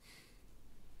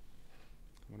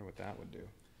 I wonder what that would do.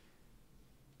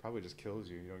 Probably just kills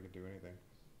you. You don't get to do anything.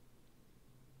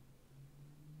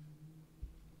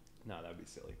 No, that would be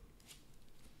silly.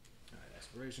 All right,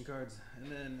 exploration cards, and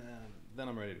then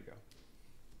I'm ready to go.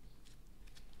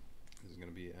 This is going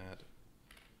to be at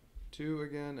 2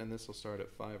 again, and this will start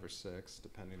at 5 or 6,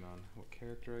 depending on what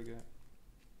character I get.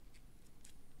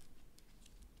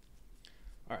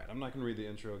 Alright, I'm not going to read the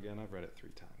intro again. I've read it 3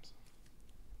 times.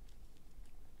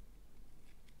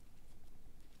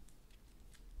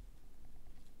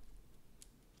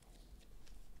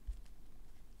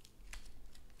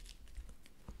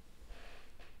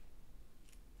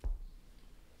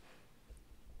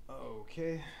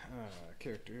 Okay,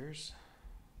 characters.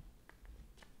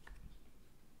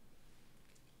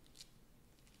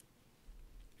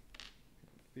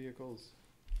 Vehicles.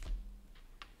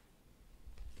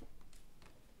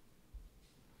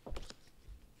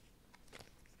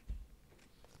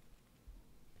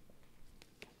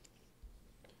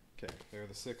 Okay, there are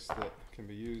the 6 that can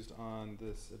be used on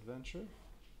this adventure.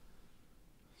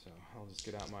 So I'll just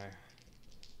get out my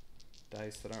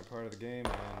dice that aren't part of the game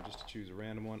and just to choose a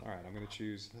random one. Alright, I'm going to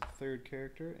choose the 3rd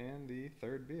character and the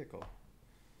 3rd vehicle.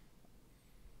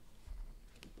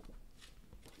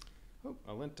 Oh,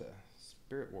 Alinta,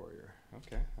 Spirit Warrior.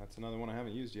 Okay, that's another one I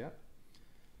haven't used yet.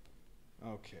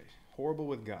 Okay, horrible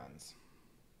with guns.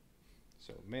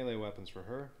 So melee weapons for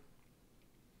her,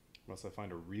 unless I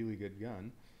find a really good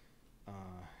gun.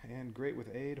 And great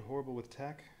with aid, horrible with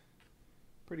tech,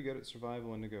 pretty good at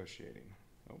survival and negotiating.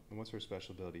 Oh, and what's her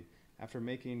special ability? After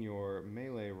making your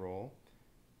melee roll,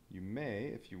 you may,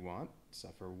 if you want,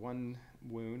 suffer 1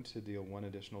 wound to deal 1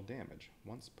 additional damage,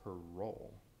 once per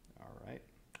roll. Alright.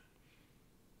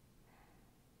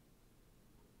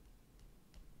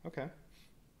 Okay.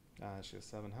 She has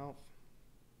 7 health.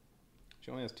 She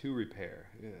only has 2 repair.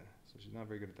 Yeah, so she's not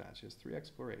very good at that. She has 3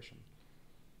 exploration.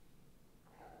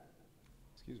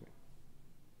 Excuse me.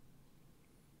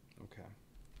 Okay.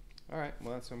 Alright,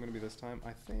 well that's who I'm going to be this time.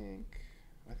 I think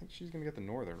she's going to get the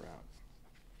northern route.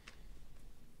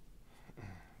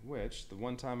 Which, the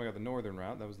one time I got the northern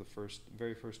route, that was the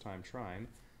very first time trying.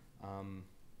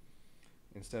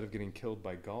 Instead of getting killed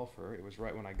by Golfer, it was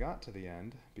right when I got to the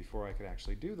end, before I could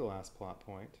actually do the last plot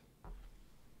point.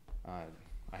 I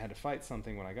had to fight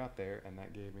something when I got there, and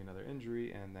that gave me another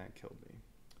injury, and that killed me.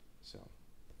 So,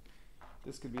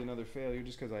 this could be another failure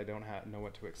just because I don't know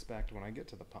what to expect when I get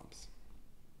to the pumps.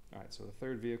 Alright, so the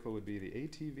 3rd vehicle would be the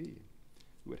ATV.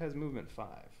 Ooh, it has movement 5.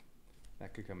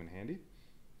 That could come in handy.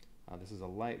 This is a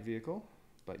light vehicle,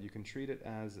 but you can treat it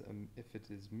as if it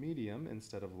is medium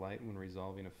instead of light when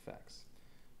resolving effects.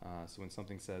 So when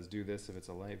something says do this if it's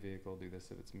a light vehicle, do this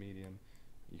if it's medium,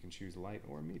 you can choose light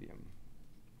or medium.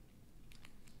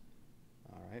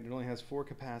 Alright, it only has 4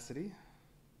 capacity,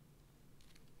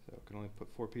 so it can only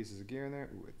put 4 pieces of gear in there.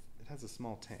 Ooh, it has a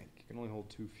small tank. You can only hold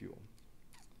 2 fuel.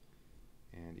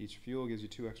 And each fuel gives you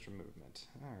 2 extra movement.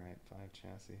 Alright, 5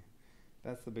 chassis.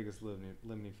 That's the biggest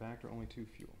limiting factor, only 2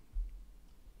 fuel.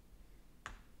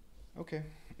 Okay,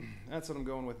 that's what I'm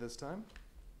going with this time.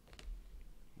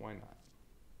 Why not?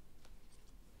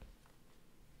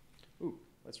 Ooh,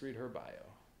 let's read her bio.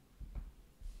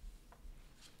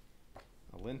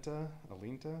 Alinta.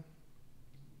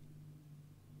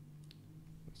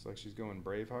 Looks like she's going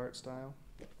Braveheart style.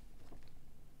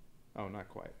 Oh, not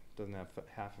quite. Doesn't have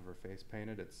half of her face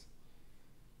painted. It's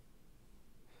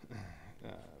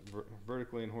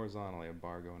vertically and horizontally a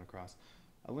bar going across.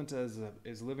 Alinta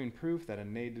is living proof that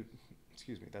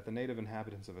the native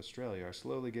inhabitants of Australia are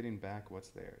slowly getting back what's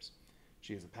theirs.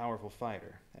 She is a powerful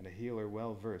fighter and a healer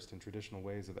well versed in traditional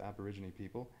ways of Aborigine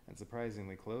people and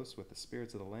surprisingly close with the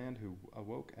spirits of the land who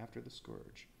awoke after the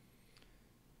scourge.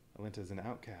 Alinta is an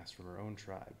outcast from her own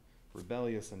tribe,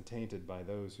 rebellious and tainted by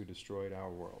those who destroyed our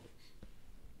world,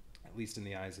 at least in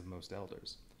the eyes of most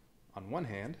elders. On one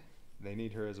hand, they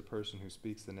need her as a person who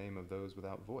speaks the name of those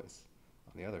without voice.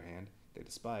 On the other hand, they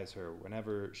despise her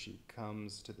whenever she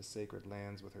comes to the sacred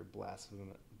lands with her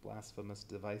blasphemous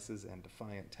devices and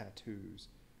defiant tattoos.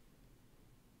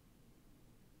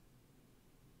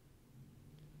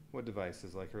 What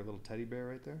devices? Like her little teddy bear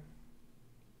right there?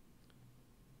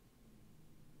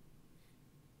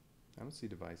 I don't see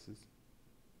devices.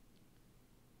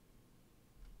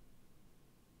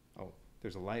 Oh,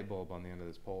 there's a light bulb on the end of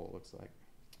this pole, it looks like.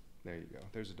 There you go.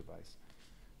 There's a device.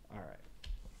 All right.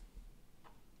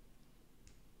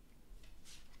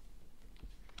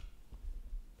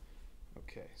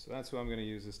 Okay, so that's who I'm going to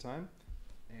use this time.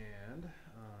 And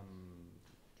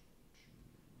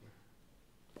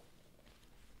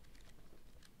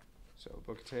so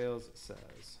Book of Tales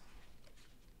says,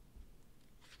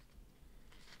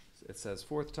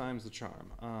 fourth time's the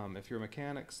charm. If you're a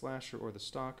mechanic, slasher, or the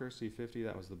stalker, C50,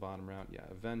 that was the bottom route. Yeah,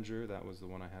 Avenger, that was the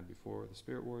one I had before. The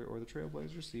Spirit Warrior or the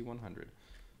Trailblazer, C100.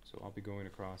 So I'll be going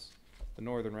across the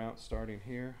northern route, starting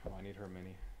here. Oh, I need her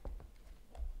mini.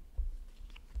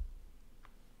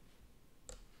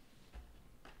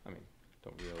 I mean,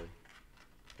 don't really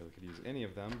could use any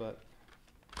of them, but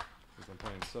since I'm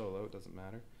playing solo, it doesn't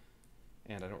matter.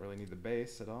 And I don't really need the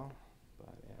base at all,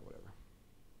 but yeah, whatever.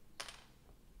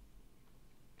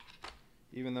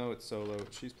 Even though it's solo,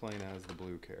 she's playing as the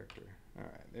blue character.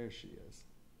 Alright, there she is.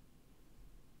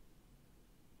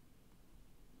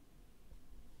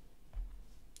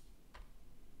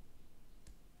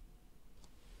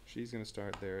 She's going to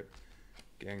start there at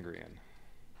Gangrene.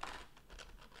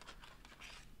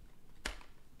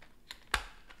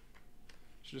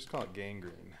 Should just call it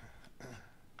gangrene.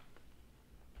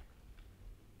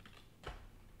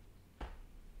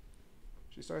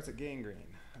 She starts at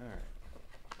gangrene. All right.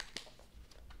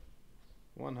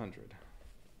 100.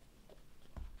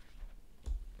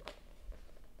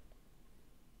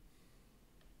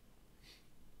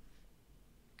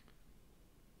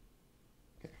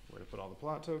 Okay, where to put all the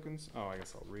plot tokens? Oh, I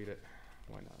guess I'll read it.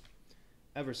 Why not?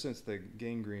 Ever since the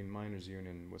Gangrene Miners'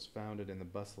 Union was founded in the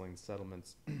bustling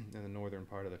settlements in the northern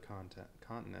part of the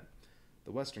continent,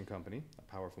 the Western Company, a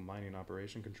powerful mining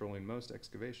operation controlling most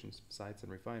excavation sites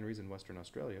and refineries in Western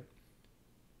Australia,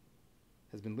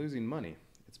 has been losing money.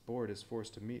 Its board is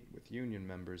forced to meet with union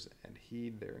members and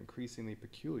heed their increasingly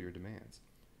peculiar demands.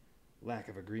 Lack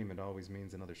of agreement always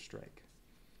means another strike.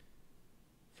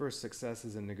 First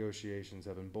successes in negotiations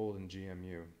have emboldened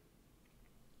GMU.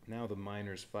 Now the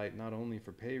miners fight not only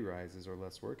for pay rises or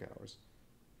less work hours.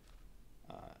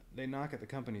 They knock at the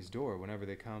company's door whenever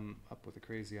they come up with a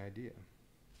crazy idea.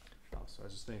 Oh, so I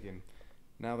was just thinking,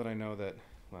 now that I know that,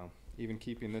 well, even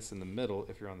keeping this in the middle,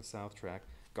 if you're on the south track,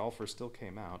 Golfer still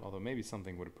came out, although maybe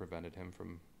something would have prevented him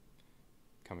from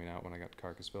coming out when I got to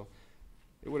Carcassville.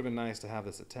 It would have been nice to have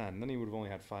this at 10. Then he would have only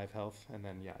had 5 health, and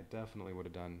then, yeah, I definitely would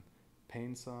have done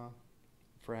Pain Saw,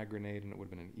 Frag Grenade, and it would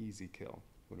have been an easy kill.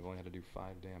 Would have only had to do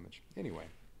 5 damage. Anyway.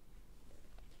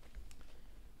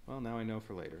 Well, now I know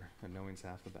for later, and knowing's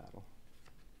half the battle.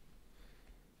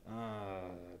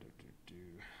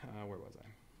 Where was I?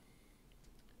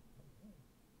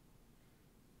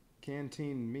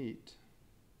 Canteen meat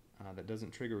that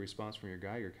doesn't trigger response from your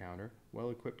Geiger counter.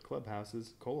 Well-equipped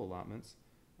clubhouses, coal allotments.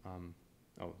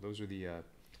 Oh, those are the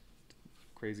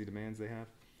crazy demands they have.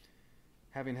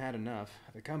 Having had enough,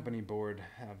 the company board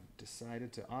have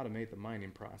decided to automate the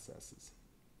mining processes,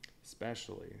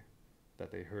 especially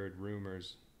that they heard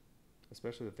rumors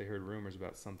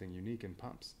about something unique in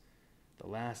pumps. The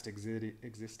last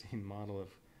existing model of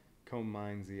Comb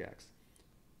Mine ZX.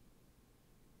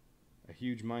 A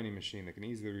huge mining machine that can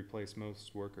easily replace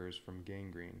most workers from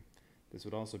Gangrene. This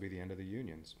would also be the end of the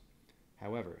unions.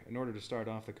 However, in order to start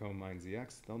off the Comb Mine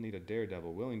ZX, they'll need a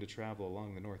daredevil willing to travel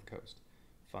along the north coast,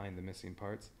 find the missing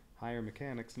parts, hire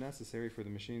mechanics necessary for the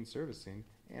machine's servicing,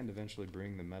 and eventually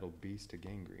bring the metal beast to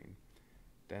Gangrene.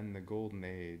 Then the golden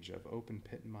age of open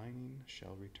pit mining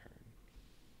shall return.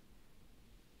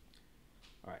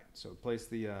 Alright, so place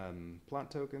the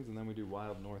plot tokens, and then we do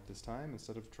Wild North this time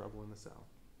instead of Trouble in the South.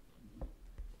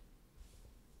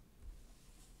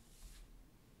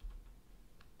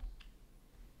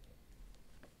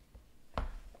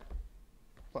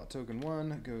 Plot token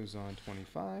 1 goes on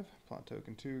 25. Plot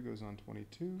token 2 goes on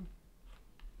 22.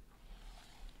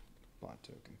 Plot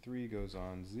token 3 goes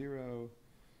on 0.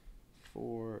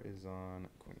 4 is on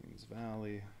Queens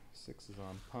Valley. 6 is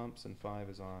on Pumps, and 5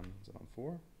 is on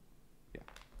 4? Yeah.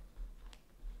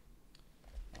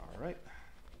 Alright.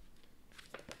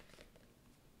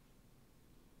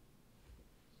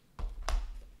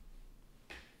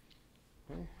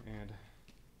 Okay, and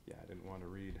yeah, I didn't want to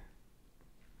read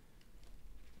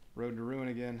Road to Ruin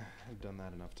again. I've done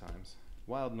that enough times.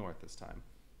 Wild North this time.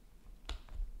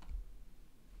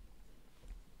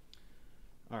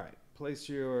 Alright, place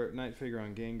your night figure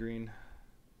on Gangrene.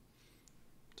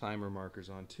 Timer markers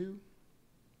on 2.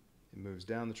 It moves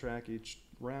down the track each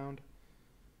round.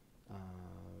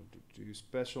 Do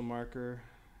special marker.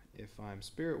 If I'm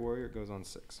Spirit Warrior, it goes on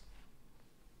 6.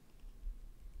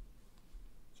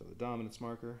 So the dominance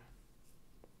marker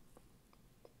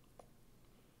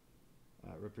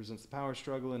represents the power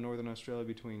struggle in Northern Australia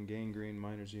between Gangrene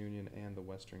Miners' Union and the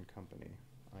Western Company.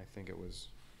 I think it was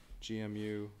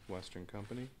GMU, Western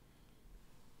Company.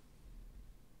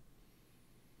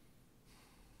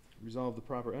 Resolve the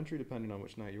proper entry depending on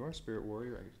which night you are. Spirit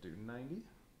Warrior, I get to do 90.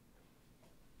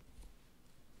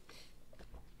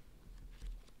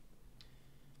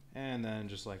 And then,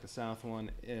 just like the South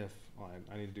one,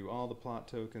 I need to do all the plot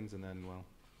tokens and then, well,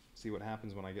 see what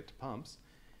happens when I get to Pumps.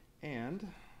 And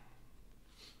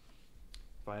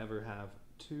if I ever have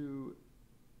 2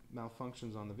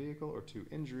 malfunctions on the vehicle or 2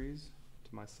 injuries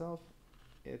to myself,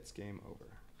 it's game over.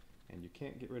 And you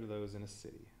can't get rid of those in a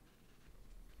city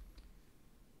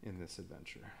in this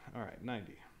adventure. Alright,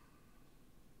 90.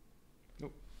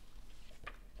 Nope.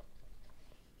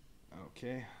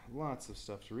 Okay, lots of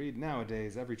stuff to read.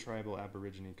 Nowadays, every tribal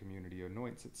aborigine community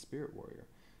anoints its spirit warrior.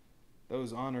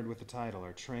 Those honored with the title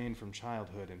are trained from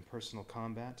childhood in personal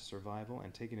combat, survival,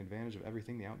 and taking advantage of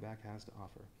everything the Outback has to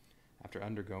offer. After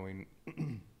undergoing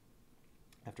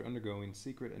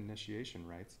secret initiation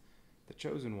rites, The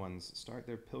chosen ones start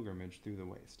their pilgrimage through the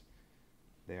waste.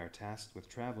 They are tasked with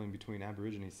traveling between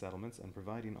Aborigine settlements and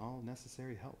providing all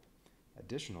necessary help.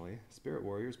 Additionally, spirit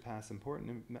warriors pass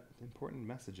important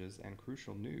messages and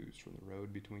crucial news from the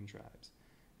road between tribes.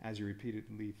 As you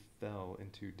repeatedly fell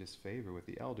into disfavor with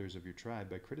the elders of your tribe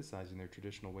by criticizing their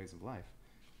traditional ways of life,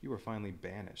 you were finally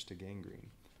banished to Gangrene,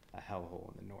 a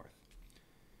hellhole in the north,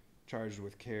 charged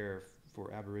with care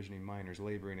for Aborigine miners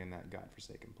laboring in that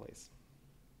godforsaken place.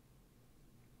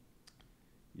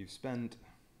 You've spent,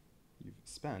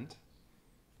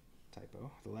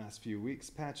 typo, the last few weeks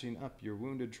patching up your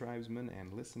wounded tribesmen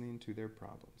and listening to their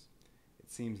problems.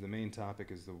 It seems the main topic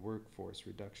is the workforce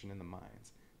reduction in the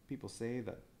mines. People say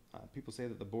that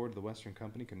the board of the Western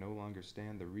Company can no longer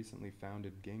stand the recently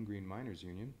founded Gangrene Miners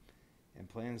Union and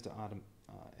plans to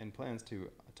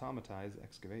automatize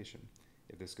excavation.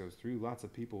 If this goes through, lots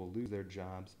of people will lose their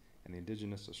jobs, and the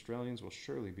indigenous Australians will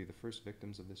surely be the first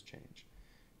victims of this change.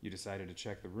 You decided to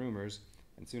check the rumors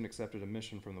and soon accepted a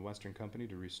mission from the Western Company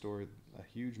to restore a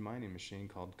huge mining machine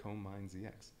called Comb Mine ZX.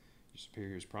 Your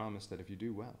superiors promised that if you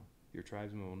do well, your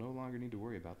tribesmen will no longer need to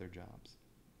worry about their jobs.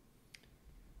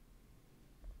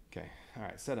 Okay,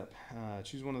 alright, setup.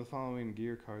 Choose one of the following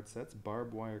gear card sets: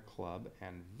 barbed wire club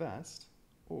and vest,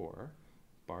 or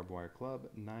barbed wire club,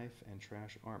 knife, and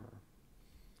trash armor.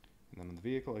 And then on the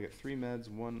vehicle, I get 3 meds,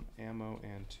 1 ammo,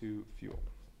 and 2 fuel.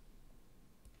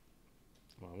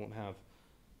 Well, I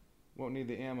won't need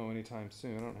the ammo anytime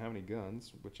soon. I don't have any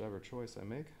guns, whichever choice I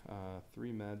make.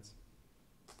 3 meds,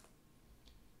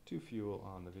 2 fuel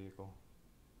on the vehicle.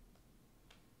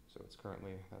 So it's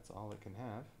currently, that's all it can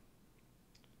have.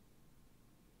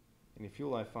 Any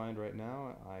fuel I find right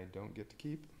now, I don't get to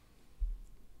keep.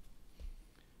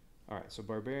 Alright, so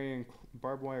barbarian,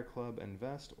 barbed wire club and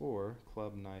vest, or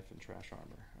club, knife, and trash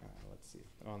armor. Let's see.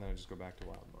 Oh, and then I just go back to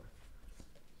Wild North.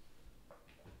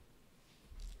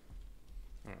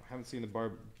 I don't know, haven't seen the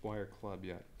barbed wire club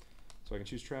yet. So I can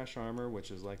choose trash armor,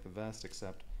 which is like the vest,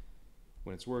 except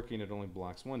when it's working it only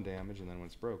blocks 1 damage, and then when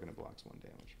it's broken it blocks 1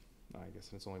 damage. I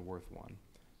guess it's only worth 1.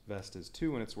 Vest is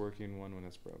 2 when it's working, 1 when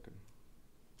it's broken.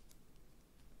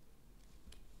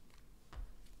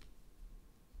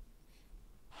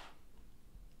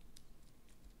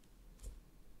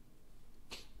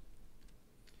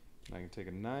 I can take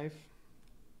a knife,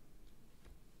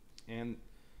 and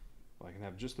well, I can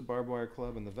have just the barbed wire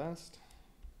club and the vest,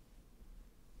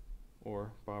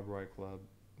 or barbed wire club,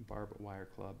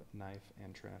 knife,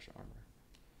 and trash armor.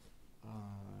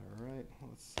 Alright,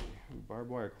 let's see. Ooh, barbed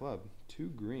wire club, 2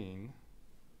 green.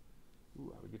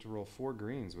 Ooh, I would get to roll 4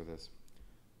 greens with this.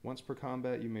 Once per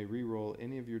combat, you may re-roll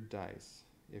any of your dice.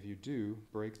 If you do,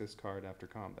 break this card after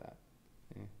combat.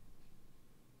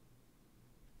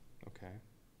 Okay.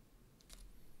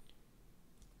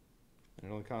 And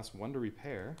it only costs 1 to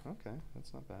repair. Okay,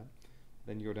 that's not bad.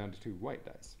 Then you go down to 2 white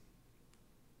dice.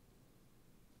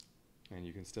 And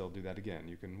you can still do that again.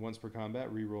 You can, once per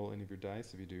combat, re-roll any of your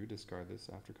dice. If you do, discard this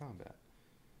after combat.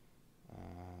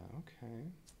 Okay.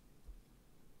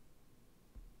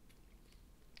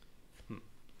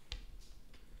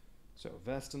 So,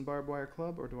 vest and barbed wire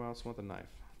club, or do I also want the knife?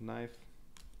 Knife.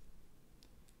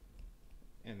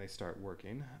 And they start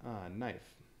working.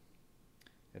 Knife.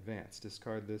 Advance.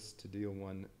 Discard this to deal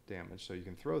 1 damage. So you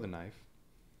can throw the knife,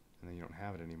 and then you don't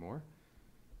have it anymore.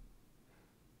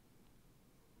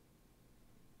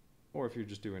 Or if you're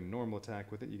just doing normal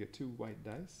attack with it, you get 2 white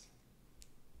dice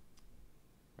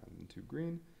rather than 2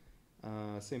 green.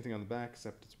 Same thing on the back,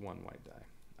 except it's 1 white die.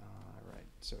 Alright,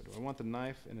 so do I want the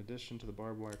knife in addition to the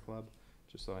barbed wire club,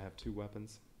 just so I have 2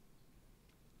 weapons?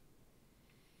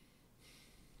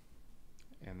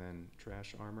 And then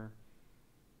trash armor.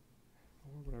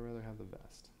 Or would I rather have the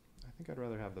vest? I think I'd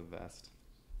rather have the vest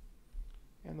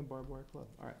and the barbed wire club.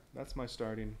 Alright, that's my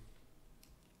starting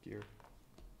gear.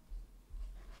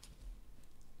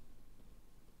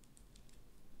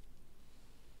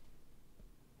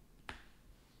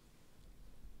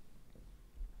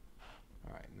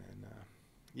 Alright, and then,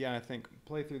 yeah, I think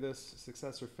play through this,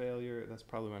 success or failure, that's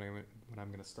probably when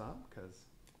I'm going to stop, because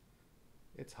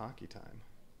it's hockey time.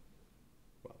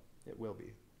 Well, it will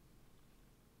be.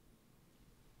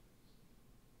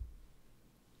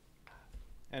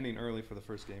 Ending early for the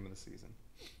first game of the season.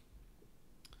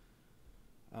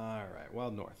 Alright,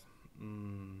 Wild North.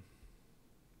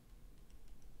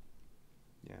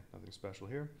 Yeah, nothing special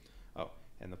here. Oh,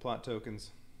 and the plot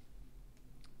tokens,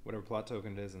 whatever plot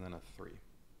token it is, and then a 3.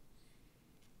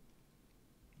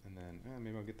 And then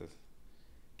maybe I'll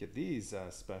get these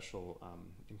special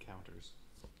encounters.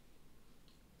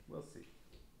 We'll see.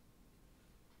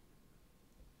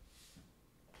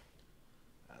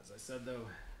 As I said though,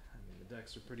 I mean, the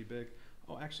decks are pretty big.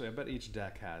 Oh, actually, I bet each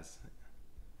deck has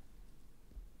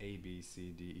A, B,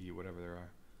 C, D, E, whatever there are.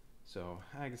 So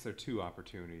I guess there are 2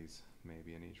 opportunities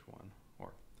maybe in each one,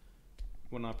 or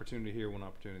 1 opportunity here, 1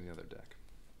 opportunity in the other deck.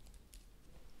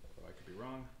 So I could be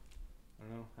wrong. I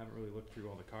don't know. I haven't really looked through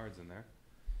all the cards in there.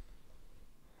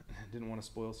 Didn't want to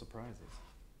spoil surprises.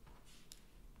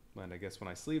 But I guess when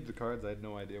I sleeved the cards, I had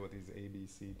no idea what these A, B,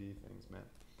 C, D things meant.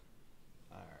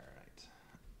 Alright.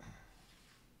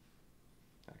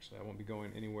 Actually, I won't be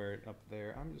going anywhere up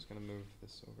there. I'm just going to move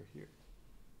this over here.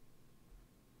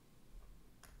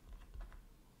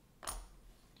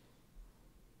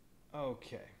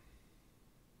 Okay.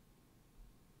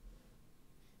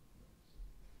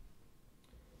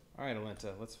 Alright,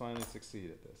 Alenta, let's finally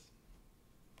succeed at this.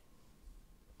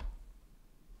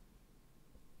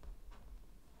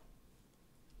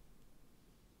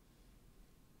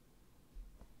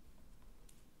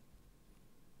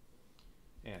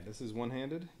 And this is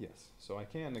one-handed? Yes. So I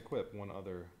can equip 1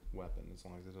 other weapon as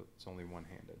long as it's only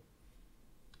one-handed.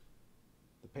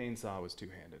 The pain saw was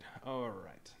 2-handed.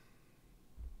 Alright.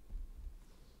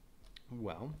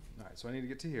 Well, alright, so I need to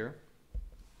get to here.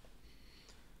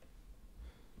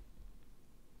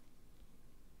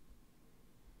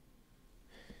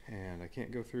 And I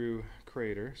can't go through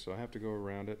Crater, so I have to go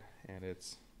around it, and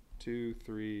it's 2,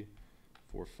 3,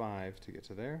 4, 5 to get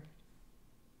to there.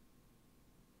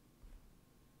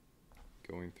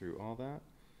 Going through all that.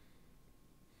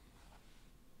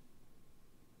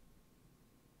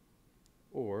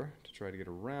 Or, to try to get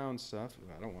around stuff,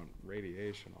 I don't want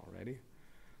radiation already.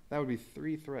 That would be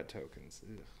 3 threat tokens.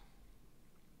 Ugh.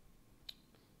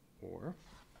 Or,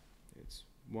 it's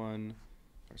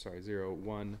 0,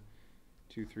 1,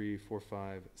 2, 3, 4,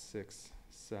 5, 6,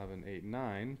 7, 8,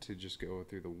 9 to just go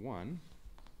through the 1.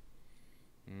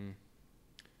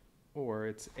 Or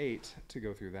it's 8 to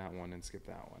go through that one and skip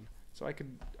that one. So I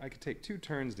could take 2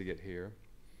 turns to get here,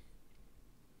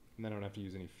 and then I don't have to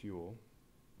use any fuel.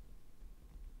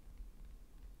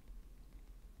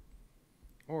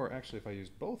 Or actually, if I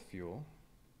used both fuel,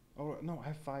 oh no, I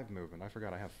have 5 movement. I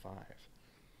forgot I have 5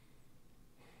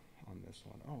 on this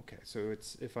one. Oh, okay, so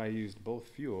it's if I used both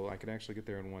fuel, I could actually get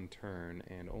there in 1 turn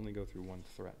and only go through 1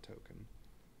 threat token.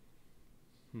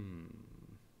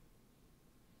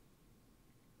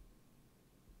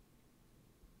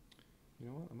 You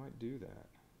know what? I might do that.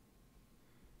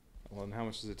 Well, and how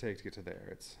much does it take to get to there?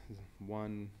 It's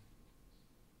 1,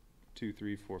 2,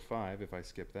 3, 4, 5. If I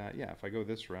skip that, yeah, if I go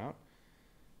this route,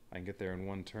 I can get there in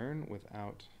 1 turn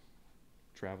without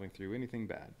traveling through anything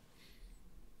bad.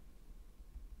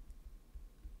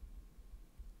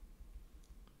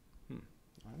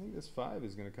 I think this 5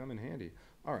 is going to come in handy.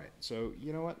 All right, so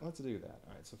you know what? Let's do that.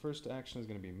 All right, so first action is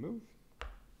going to be move.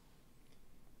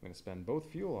 I'm going to spend both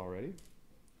fuel already.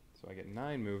 So I get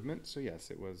 9 movement. So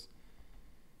yes, it was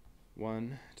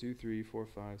 1, 2, 3, 4,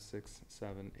 5, 6,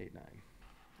 7, 8, 9.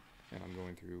 And I'm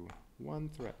going through 1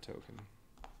 threat token.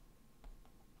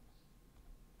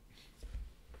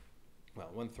 Well,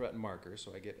 1 threat marker,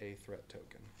 so I get a threat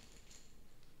token.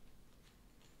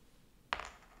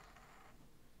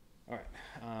 Alright,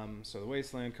 so the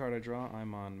Wasteland card I draw,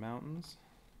 I'm on Mountains.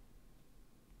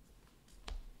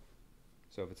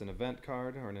 So if it's an event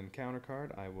card or an encounter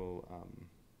card, I will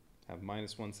have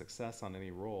 -1 success on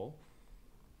any roll.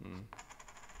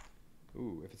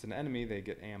 Ooh, if it's an enemy, they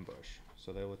get ambush.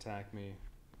 So they'll attack me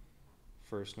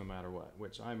first no matter what,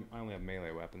 which I only have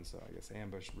melee weapons, so I guess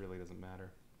ambush really doesn't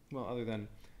matter. Well, other than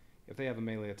if they have a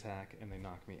melee attack and they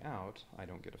knock me out, I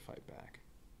don't get to fight back.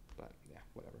 But yeah,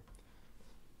 whatever.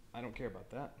 I don't care about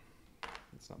that.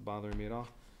 It's not bothering me at all.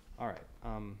 Alright,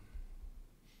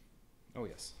 oh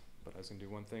yes, but I was going to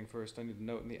do one thing first. I need to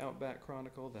note in the Outback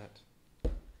Chronicle that,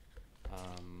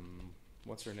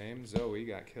 what's her name? Zoe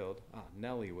got killed.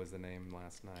 Nellie was the name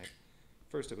last night.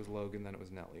 First it was Logan, then it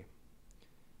was Nellie.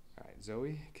 Alright,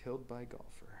 Zoe killed by golfer.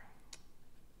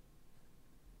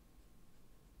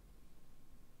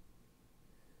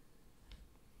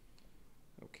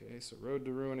 Okay, so Road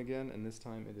to Ruin again, and this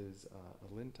time it is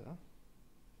Alinta.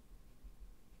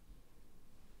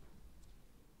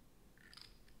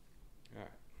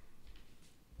 Alright.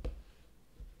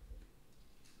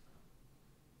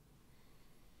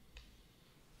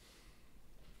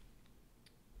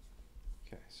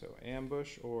 Okay, so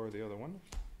ambush or the other one.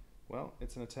 Well,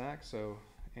 it's an attack, so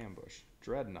ambush.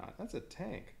 Dreadnought, that's a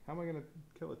tank. How am I going to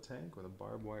kill a tank with a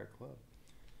barbed wire club?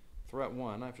 Threat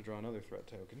 1, I have to draw another threat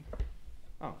token.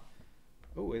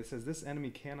 Oh, it says this enemy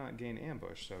cannot gain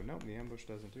ambush, so nope, the ambush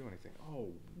doesn't do anything.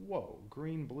 Oh, whoa,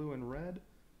 green, blue, and red?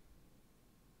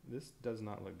 This does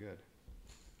not look good.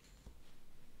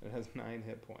 It has 9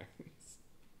 hit points.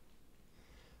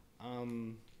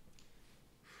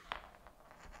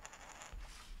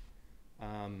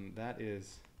 That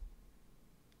is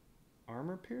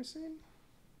armor piercing?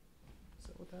 Is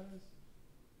that what that is?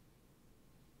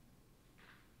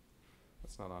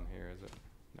 That's not on here, is it?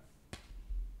 No.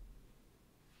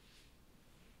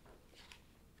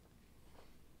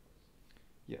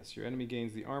 Yes, your enemy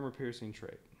gains the armor piercing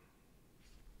trait.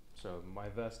 So my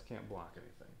vest can't block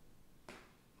anything.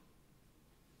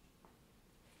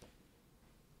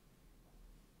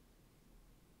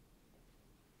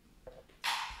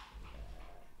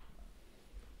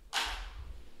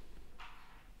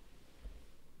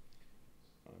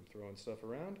 I'm throwing stuff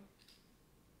around.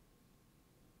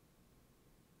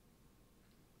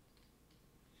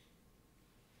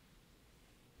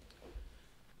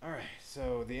 Alright,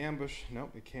 so the ambush,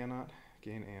 nope, it cannot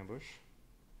gain ambush.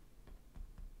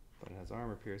 But it has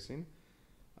armor piercing.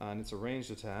 And it's a ranged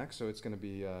attack, so it's going to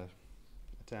be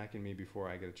attacking me before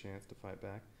I get a chance to fight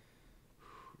back.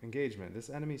 Engagement. This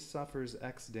enemy suffers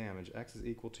X damage. X is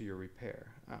equal to your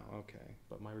repair. Oh, okay.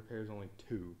 But my repair is only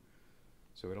 2.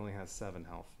 So it only has 7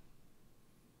 health.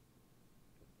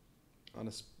 On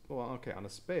a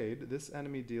spade, this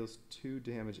enemy deals 2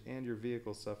 damage and your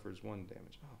vehicle suffers 1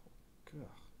 damage. Oh, God.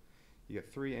 You get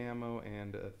 3 ammo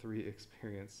and 3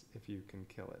 experience if you can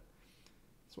kill it.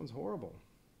 This one's horrible.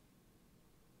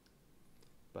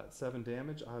 But 7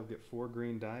 damage, I'll get 4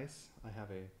 green dice. I have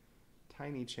a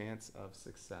tiny chance of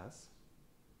success.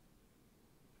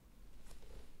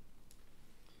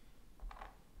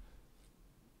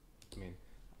 I mean,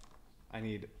 I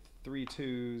need 3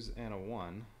 2s and a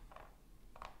 1.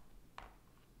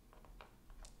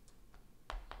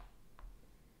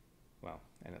 Well,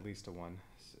 and at least a 1.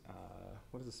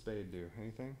 What does a spade do?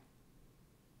 Anything?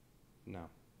 No.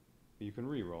 You can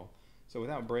re-roll. So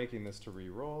without breaking this to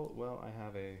re-roll, well, I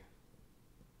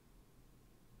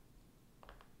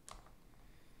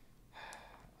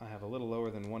have a little lower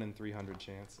than 1 in 300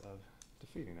 chance of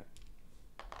defeating it.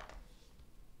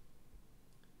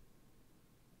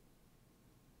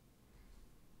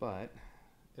 But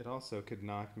it also could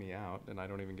knock me out and I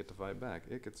don't even get to fight back.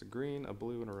 It gets a green, a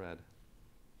blue, and a red.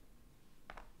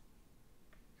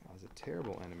 God, it's a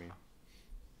terrible enemy.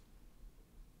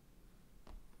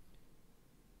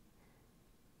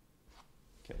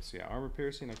 Okay, so yeah, armor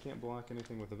piercing, I can't block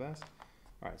anything with the vest.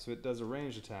 Alright, so it does a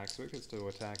ranged attack, so it gets to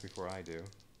attack before I do.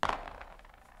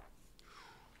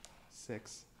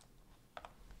 6.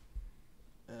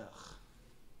 Ugh.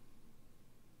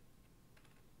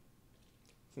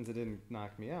 Since it didn't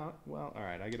knock me out, well,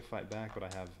 alright, I get to fight back, but I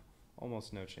have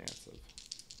almost no chance of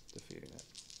defeating it.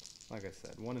 Like I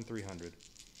said, 1 in 300.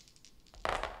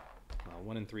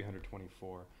 1 in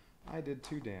 324. I did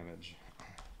 2 damage.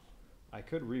 I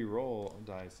could re-roll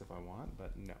dice if I want,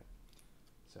 but no.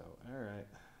 So, alright.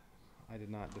 I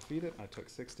did not defeat it. I took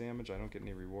 6 damage. I don't get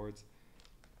any rewards.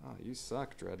 Ah, you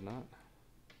suck, Dreadnought.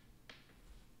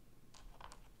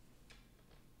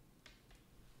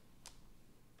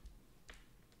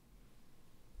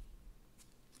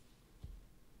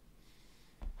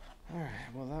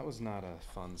 Alright, well that was not a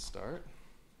fun start.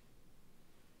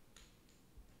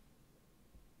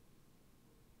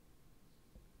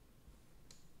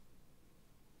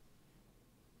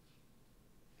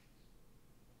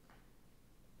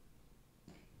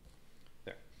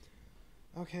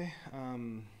 Okay,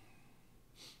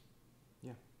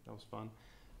 yeah, that was fun.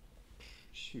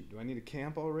 Shoot, do I need to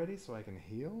camp already so I can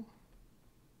heal?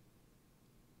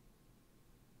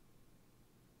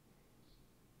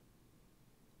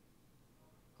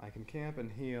 I can camp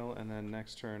and heal, and then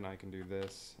next turn I can do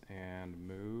this and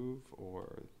move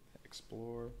or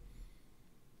explore.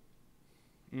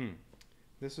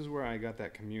 This is where I got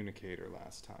that communicator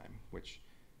last time, which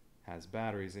has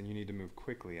batteries, and you need to move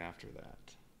quickly after that.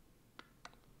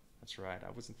 That's right, I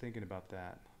wasn't thinking about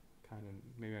that.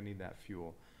 Maybe I need that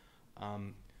fuel.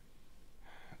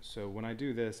 So when I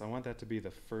do this, I want that to be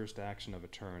the first action of a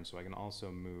turn, so I can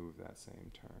also move that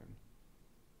same turn.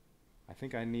 I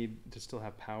think I need to still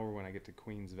have power when I get to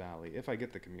Queen's Valley, if I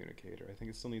get the communicator. I think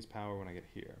it still needs power when I get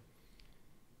here.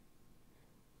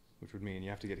 Which would mean you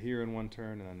have to get here in 1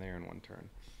 turn, and then there in 1 turn.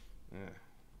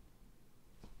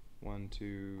 1,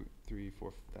 2, 3,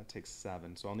 4, that takes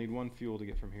 7. So I'll need 1 fuel to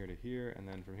get from here to here, and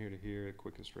then from here to here, the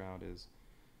quickest route is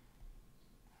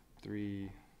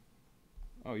 3.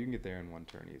 Oh, you can get there in 1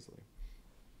 turn easily.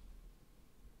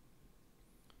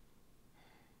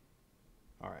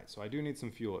 Alright, so I do need some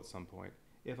fuel at some point,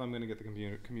 if I'm going to get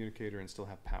the communicator and still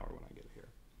have power when I get here.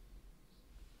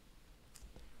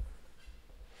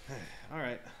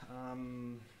 Alright,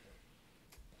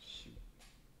 shoot.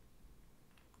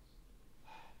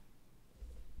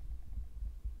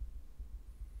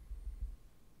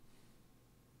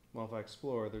 Well, if I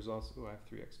explore, there's also... Oh, I have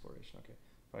 3 exploration. Okay.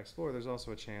 If I explore, there's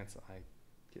also a chance I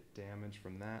get damage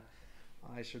from that.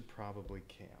 I should probably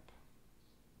camp.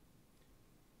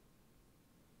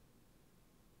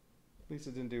 At least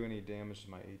it didn't do any damage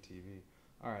to my ATV.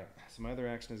 Alright, so my other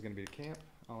action is going to be to camp.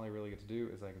 All I really get to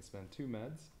do is I can spend 2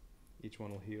 meds. Each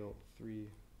one will heal 3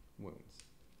 wounds.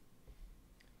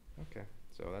 Okay,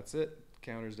 so that's it.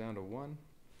 Counter's down to 1.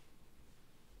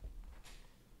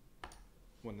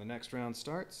 When the next round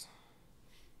starts,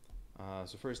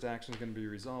 so first action is going to be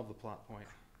resolve the plot point.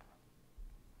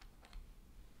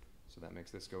 So that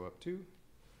makes this go up 2.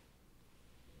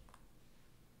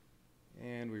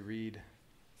 And we read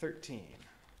 13.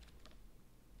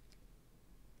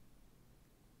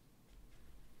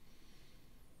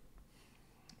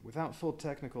 Without full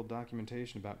technical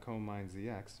documentation about Coal Mines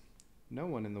ZX, no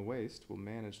one in the waste will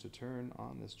manage to turn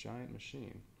on this giant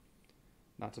machine.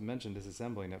 Not to mention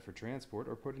disassembling it for transport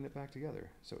or putting it back together.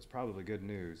 So it's probably good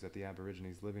news that the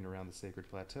Aborigines living around the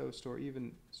Sacred Plateau store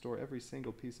every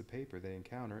single piece of paper they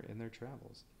encounter in their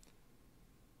travels.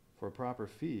 For a proper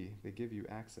fee, they give you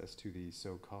access to the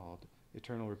so-called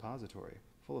Eternal Repository,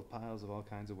 full of piles of all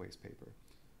kinds of waste paper.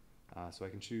 So I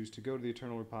can choose to go to the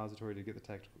Eternal Repository to get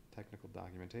the technical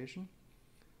documentation.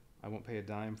 I won't pay a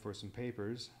dime for some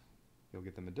papers. You'll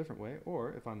get them a different way.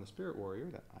 Or, if I'm the Spirit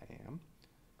Warrior, that I am,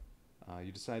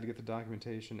 you decide to get the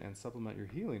documentation and supplement your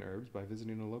healing herbs by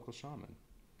visiting a local shaman.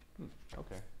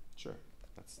 Okay, sure.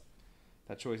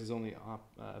 That choice is only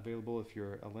available if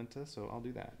you're Alenta, so I'll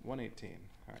do that. 118.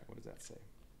 All right, what does that say?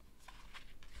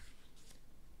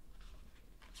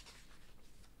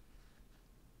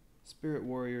 Spirit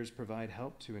warriors provide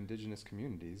help to indigenous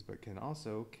communities, but can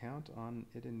also count on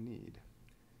it in need.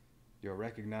 You're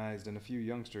recognized, and a few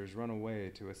youngsters run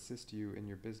away to assist you in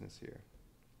your business here.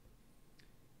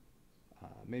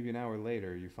 Maybe an hour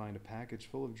later, you find a package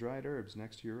full of dried herbs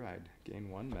next to your ride. Gain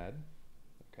 1 med.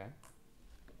 Okay.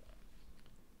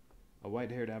 A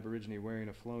white-haired aborigine wearing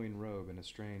a flowing robe and a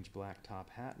strange black top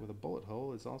hat with a bullet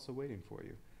hole is also waiting for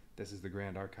you. This is the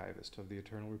Grand Archivist of the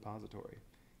Eternal Repository.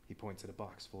 He points at a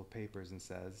box full of papers and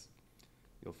says,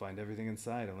 "You'll find everything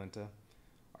inside, Alenta.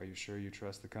 Are you sure you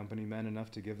trust the company men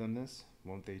enough to give them this?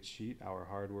 Won't they cheat our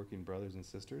hard-working brothers and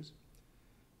sisters?"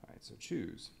 Alright, so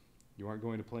choose. You aren't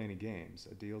going to play any games.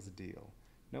 A deal's a deal.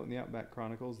 Note in the Outback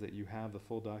Chronicles that you have the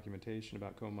full documentation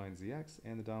about Coal Mines ZX,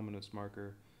 and the dominance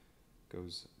marker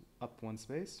goes up 1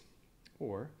 space.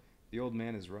 Or, the old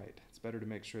man is right. It's better to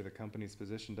make sure the company's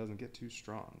position doesn't get too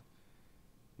strong.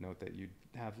 Note that you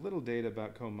have little data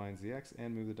about Coal Mines ZX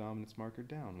and move the dominance marker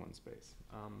down 1 space.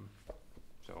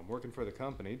 So I'm working for the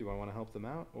company. Do I want to help them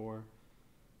out or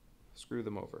screw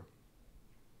them over?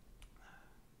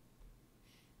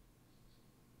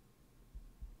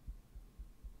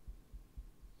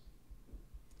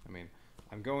 I mean,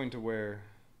 I'm going to where...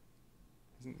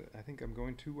 I think I'm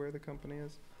going to where the company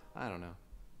is? I don't know.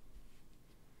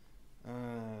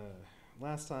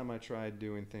 Last time I tried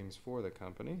doing things for the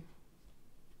company.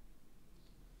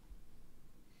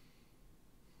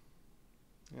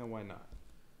 Yeah, why not?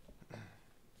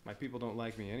 My people don't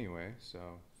like me anyway, so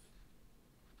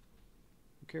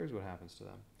who cares what happens to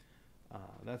them?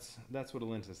 That's what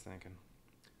Alenta's thinking.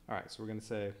 Alright, so we're going to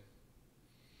say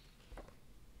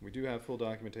we do have full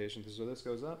documentation, so this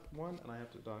goes up 1, and I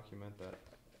have to document that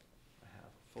I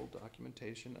have full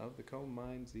documentation of the Coal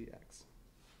Mines ZX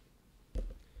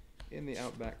in the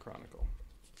Outback Chronicle.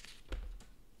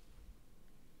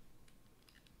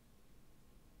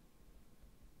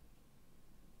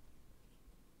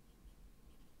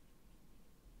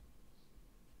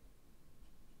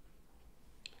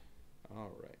 All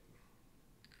right.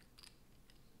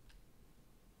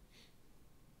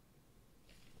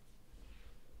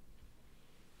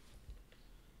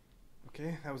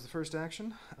 Okay, that was the first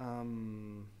action. I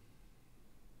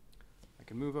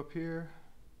can move up here,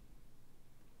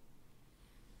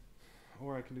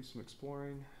 or I can do some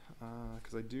exploring,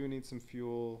 because I do need some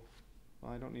fuel.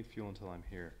 Well, I don't need fuel until I'm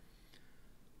here.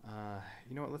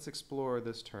 You know what, let's explore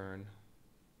this turn,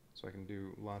 so I can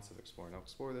do lots of exploring. I'll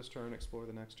explore this turn, explore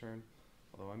the next turn.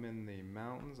 Although I'm in the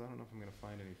mountains, I don't know if I'm going to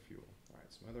find any fuel. Alright,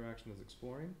 so my other action is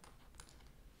exploring.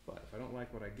 But if I don't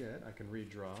like what I get, I can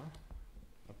redraw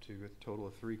up to a total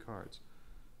of 3 cards.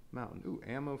 Mountain. Ooh,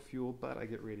 ammo, fuel, but I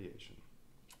get radiation.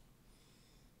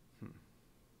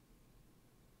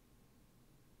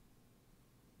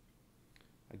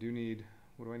 I do need,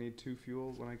 what do I need 2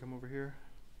 fuel when I come over here?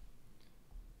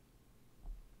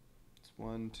 It's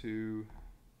 1, 2,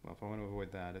 well if I want to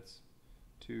avoid that, it's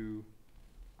 2,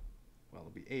 well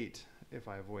it'll be 8 if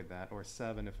I avoid that, or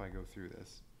 7 if I go through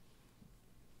this.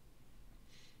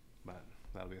 But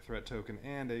that'll be a threat token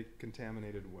and a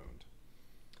contaminated wound.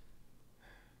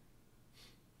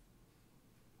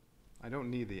 I don't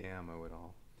need the ammo at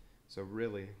all. So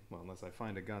really, well, unless I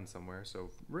find a gun somewhere, so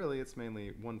really it's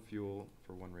mainly 1 fuel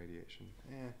for 1 radiation.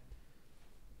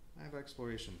 I have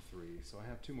exploration 3, so I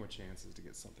have 2 more chances to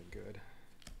get something good.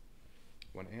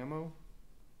 1 ammo?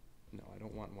 No, I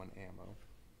don't want 1 ammo.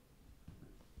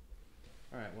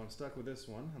 Alright, well I'm stuck with this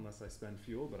one, unless I spend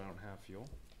fuel, but I don't have fuel.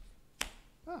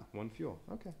 Ah, 1 fuel.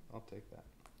 Okay, I'll take that.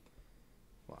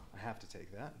 Well, I have to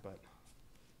take that, but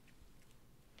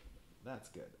that's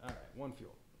good. Alright, 1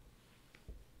 fuel.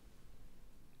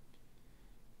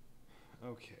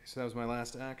 Okay, so that was my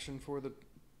last action for the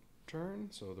turn,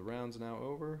 so the round's now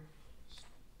over.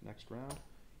 Next round,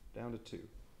 down to 2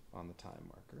 on the time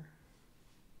marker.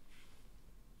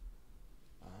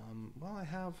 Well, I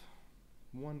have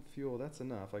 1 fuel, that's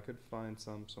enough. I could find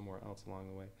some somewhere else along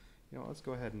the way. You know, let's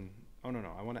go ahead and, oh no,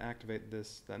 I want to activate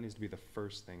this. That needs to be the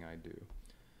first thing I do.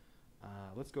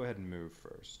 Let's go ahead and move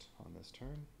first on this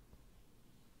turn.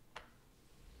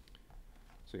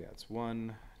 So yeah, it's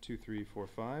 1, 2, 3, 4,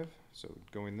 5. So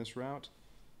going this route,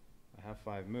 I have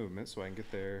 5 movements, so I can get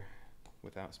there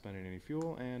without spending any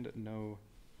fuel and no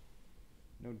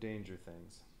danger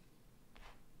things.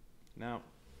 Now,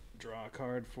 draw a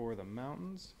card for the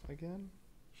mountains again.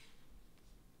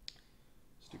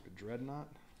 Stupid dreadnought.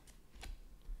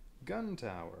 Gun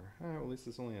tower. Alright, well, at least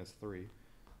this only has 3.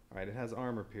 Alright, it has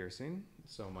armor piercing,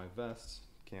 so my vest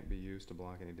can't be used to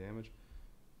block any damage.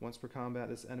 Once per combat,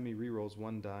 this enemy rerolls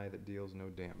 1 die that deals no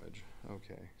damage.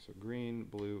 Okay, so green,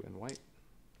 blue, and white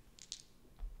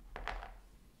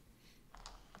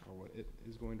are what it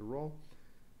is going to roll.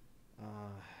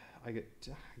 I get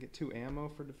 2 ammo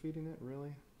for defeating it,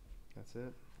 really? That's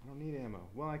it? I don't need ammo.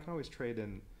 Well, I can always trade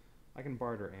in, I can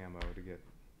barter ammo to get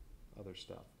other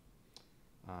stuff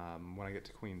when I get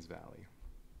to Queen's Valley.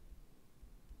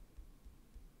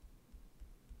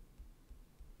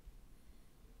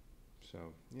 So,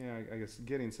 yeah, I guess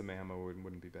getting some ammo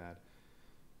wouldn't be bad.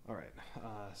 Alright,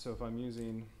 so if I'm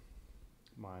using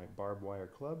my barbed wire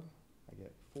club, I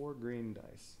get 4 green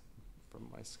dice from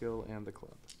my skill and the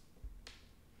club.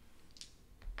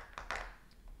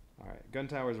 Alright, gun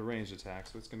tower is a ranged attack,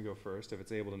 so it's going to go first if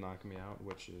it's able to knock me out,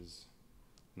 which is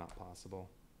not possible.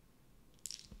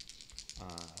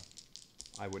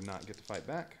 I would not get to fight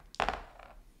back.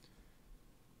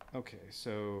 Okay,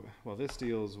 so, well, this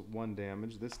deals 1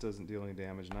 damage. This doesn't deal any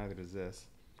damage, neither does this.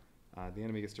 The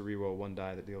enemy gets to reroll 1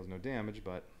 die that deals no damage,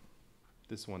 but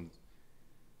this one,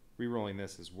 rerolling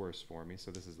this is worse for me,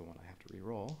 so this is the one I have to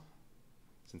reroll.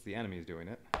 Since the enemy is doing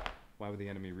it, why would the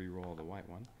enemy reroll the white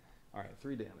one? Alright,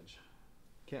 3 damage.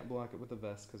 Can't block it with the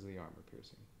vest because of the armor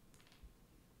piercing.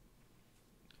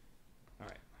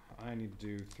 Alright, I need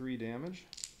to do 3 damage.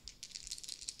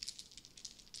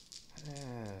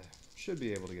 Should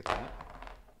be able to get that.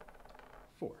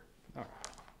 4. Alright.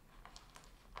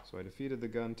 So I defeated the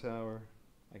gun tower.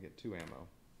 I get 2 ammo.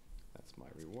 That's my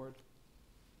reward.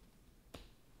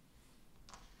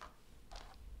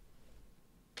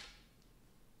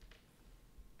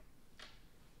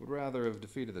 Would rather have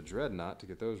defeated the dreadnought to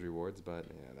get those rewards, but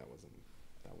yeah, that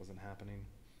wasn't happening.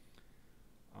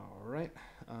 Alright.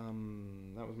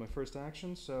 That was my first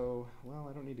action, so well,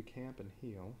 I don't need to camp and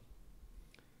heal.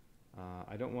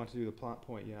 I don't want to do the plot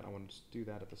point yet. I want to do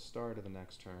that at the start of the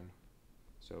next turn.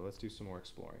 So let's do some more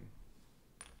exploring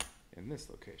in this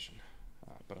location.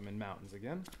 But I'm in mountains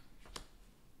again.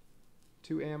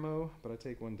 2 ammo, but I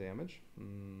take 1 damage.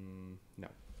 No.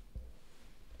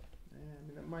 I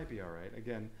mean, that might be alright,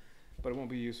 again, but it won't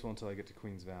be useful until I get to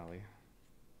Queen's Valley.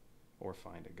 Or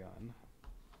find a gun.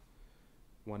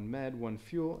 1 med, 1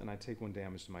 fuel, and I take 1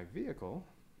 damage to my vehicle.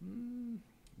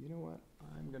 You know what?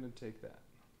 I'm going to take that.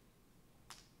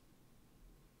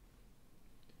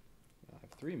 I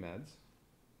have 3 meds.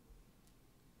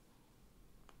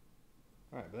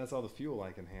 Alright, but that's all the fuel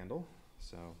I can handle.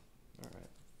 So, alright,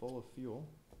 full of fuel.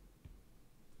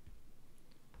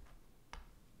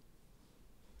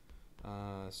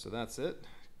 So that's it.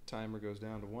 Timer goes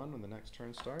down to 1 when the next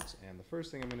turn starts, and the first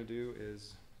thing I'm going to do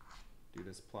is do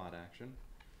this plot action.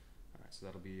 Alright, so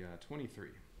that'll be 23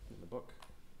 in the book.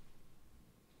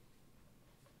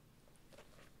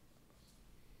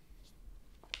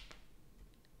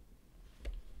 I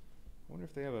wonder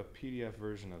if they have a PDF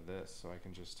version of this so I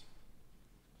can just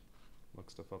look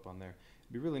stuff up on there.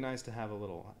 It'd be really nice to have a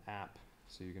little app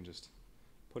so you can just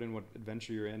put in what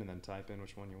adventure you're in and then type in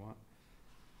which one you want.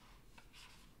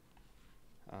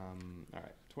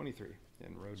 Alright, 23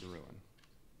 in Road to Ruin.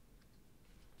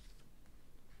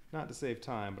 Not to save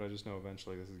time, but I just know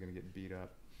eventually this is going to get beat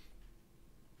up.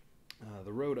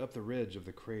 The road up the ridge of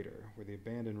the crater, where the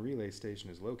abandoned relay station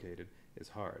is located, is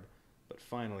hard, but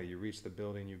finally you reach the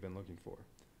building you've been looking for.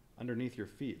 Underneath your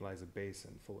feet lies a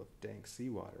basin full of dank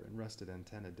seawater and rusted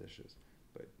antenna dishes,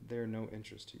 but they're no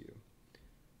interest to you.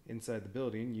 Inside the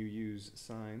building, you use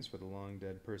signs for the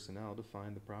long-dead personnel to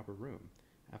find the proper room.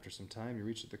 After some time, you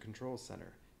reach the control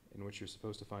center, in which you're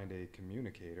supposed to find a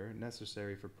communicator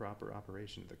necessary for proper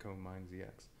operation of the Comb Mine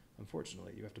ZX.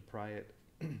 Unfortunately, you have to pry it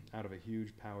out of a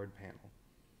huge powered panel.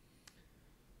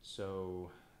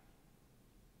 So,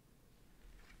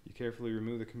 you carefully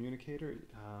remove the communicator.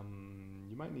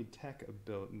 You might need tech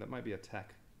ability. That might be a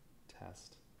tech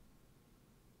test.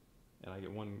 And I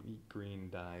get 1 green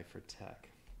die for tech.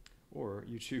 Or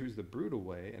you choose the brutal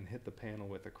way and hit the panel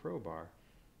with a crowbar.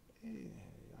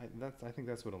 I think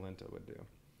that's what Alinta would do.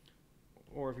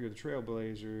 Or if you're the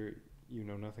trailblazer, you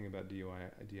know nothing about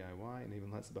DIY and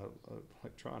even less about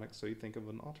electronics, so you think of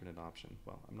an alternate option.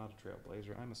 Well, I'm not a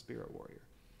trailblazer, I'm a spirit warrior.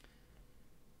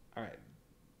 Alright,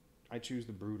 I choose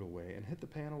the brutal way and hit the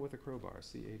panel with a crowbar,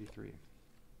 C83.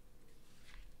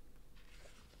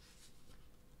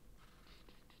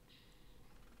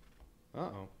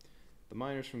 Uh-oh. The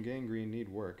miners from Gangrene need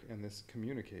work, and this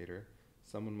communicator,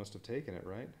 someone must have taken it,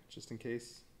 right? Just in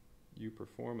case you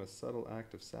perform a subtle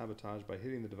act of sabotage by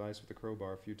hitting the device with a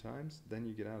crowbar a few times, then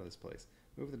you get out of this place.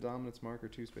 Move the dominance marker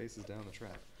 2 spaces down the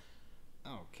track.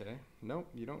 Okay. Nope,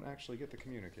 you don't actually get the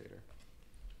communicator.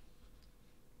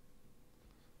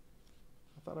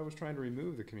 I thought I was trying to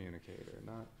remove the communicator,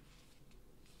 not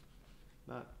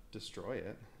destroy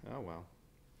it. Oh well.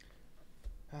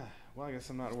 Well, I guess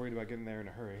I'm not worried about getting there in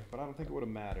a hurry, but I don't think it would have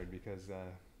mattered because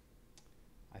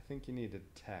I think you needed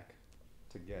tech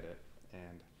to get it,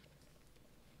 and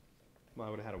well, I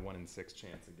would have had a 1 in 6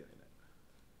 chance of getting it.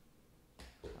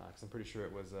 Because I'm pretty sure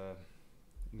it was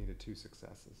needed 2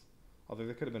 successes. Although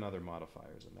there could have been other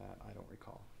modifiers in that, I don't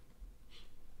recall.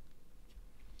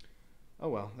 Oh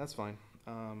well, that's fine.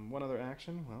 One other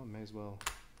action, well, may as well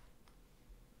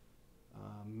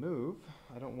move.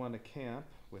 I don't want to camp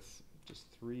with just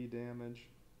 3 damage.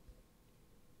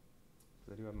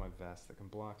 I do have my vest that can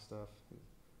block stuff,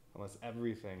 unless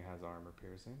everything has armor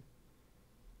piercing.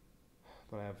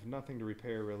 But I have nothing to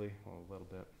repair really, well, a little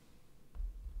bit.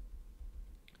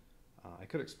 I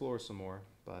could explore some more,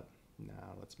 but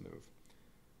nah, let's move.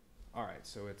 Alright,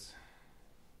 so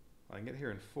I can get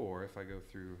here in 4 if I go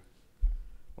through.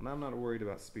 Well, now I'm not worried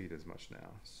about speed as much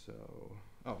now, so,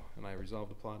 oh, and I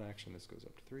resolved the plot action. This goes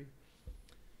up to 3.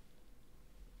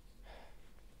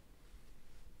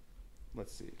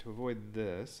 Let's see, to avoid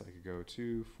this, I could go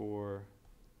 2, 4,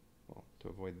 well, to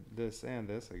avoid this and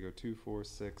this, I go 2, 4,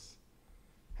 6.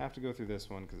 Have to go through this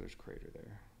one because there's crater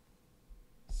there.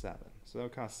 7. So that'll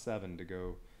cost 7 to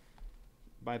go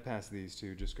bypass these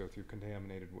 2, just go through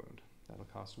contaminated wound. That'll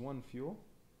cost 1 fuel.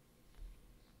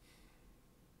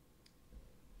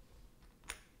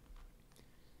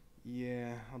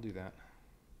 Yeah, I'll do that.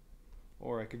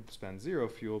 Or I could spend 0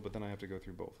 fuel, but then I have to go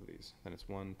through both of these. Then it's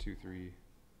 1, 2, 3,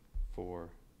 4.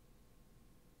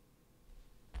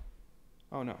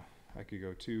 Oh no, I could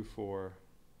go 2, 4,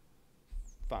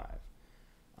 5.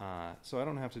 So I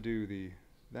don't have to do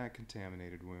that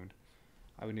contaminated wound.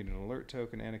 I would need an alert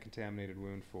token and a contaminated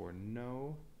wound for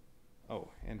no. Oh,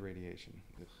 and radiation.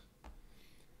 Ugh.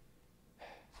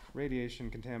 Radiation,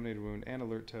 contaminated wound, and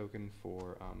alert token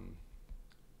for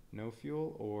no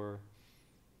fuel, or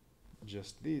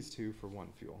just these 2 for 1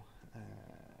 fuel.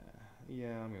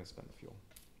 Yeah, I'm going to spend the fuel.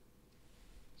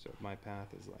 So my path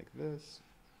is like this.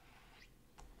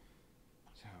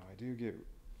 So I do get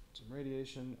some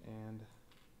radiation and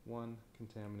 1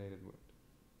 contaminated wound.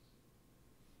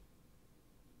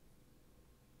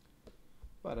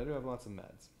 But I do have lots of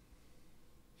meds.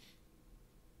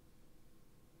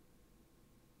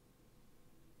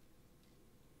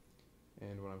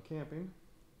 And when I'm camping,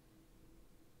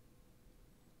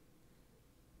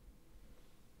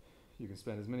 you can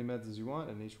spend as many meds as you want,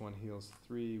 and each one heals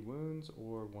 3 wounds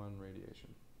or 1 radiation.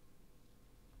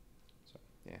 So,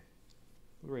 yeah.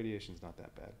 The radiation's not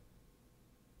that bad.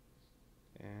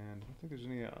 And I don't think there's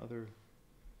any other.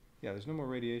 Yeah, there's no more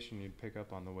radiation you'd pick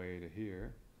up on the way to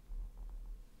here.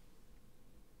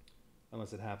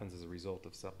 Unless it happens as a result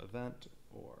of some event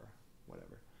or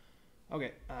whatever.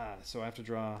 Okay, so I have to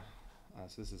draw.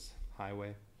 So this is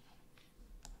highway.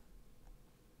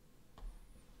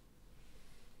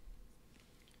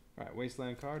 Alright,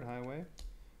 wasteland card, highway.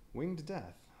 Winged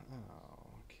death. Oh,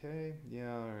 okay.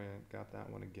 Yeah, alright, got that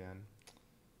one again.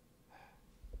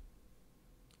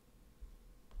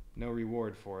 No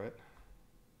reward for it.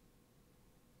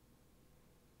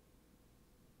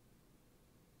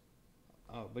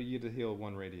 Oh, but you get to heal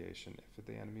 1 radiation if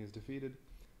the enemy is defeated.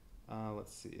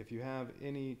 Let's see. If you have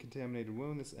any contaminated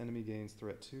wound, this enemy gains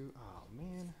threat 2. Oh,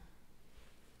 man.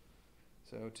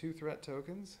 So 2 threat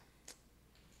tokens.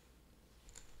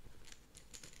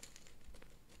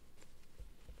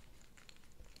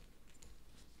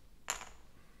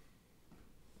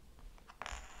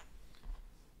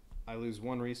 I lose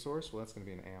 1 resource. Well, that's going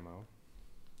to be an ammo.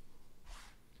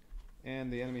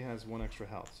 And the enemy has 1 extra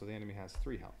health, so the enemy has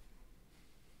 3 health.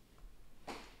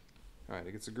 Alright,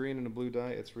 it gets a green and a blue die.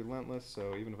 It's relentless,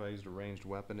 so even if I used a ranged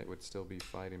weapon, it would still be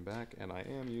fighting back. And I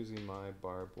am using my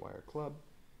barbed wire club.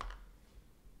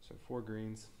 So 4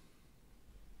 greens.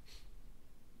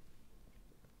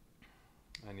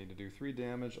 I need to do 3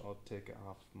 damage. I'll take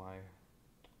off my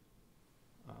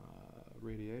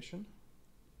radiation.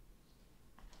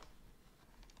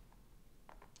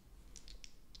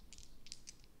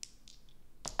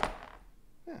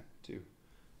 Yeah, 2.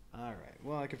 Alright,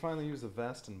 well, I could finally use the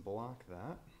vest and block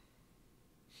that.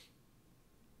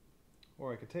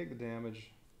 Or I could take the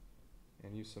damage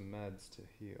and use some meds to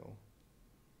heal.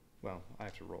 Well, I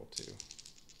have to roll 2.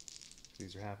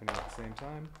 These are happening at the same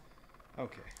time.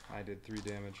 Okay, I did 3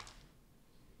 damage.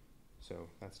 So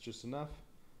that's just enough.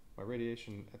 My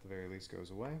radiation, at the very least,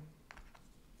 goes away.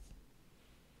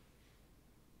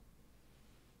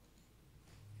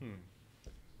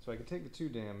 So I could take the 2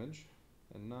 damage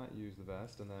and not use the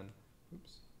vest, and then,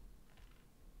 oops.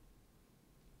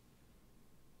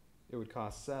 It would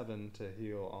cost 7 to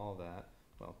heal all that.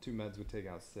 Well, 2 meds would take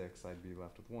out 6. I'd be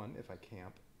left with 1 if I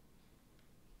camp.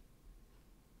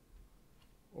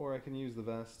 Or I can use the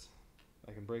vest.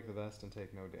 I can break the vest and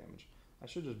take no damage. I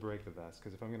should just break the vest,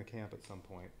 because if I'm going to camp at some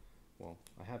point, well,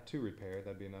 I have 2 repair.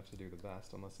 That'd be enough to do the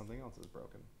vest, unless something else is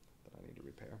broken that I need to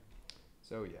repair.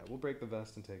 So yeah, we'll break the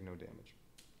vest and take no damage.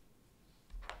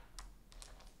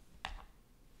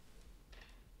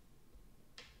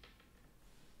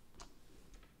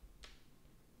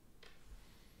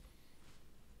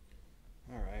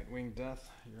 Alright, Winged Death,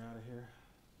 you're out of here.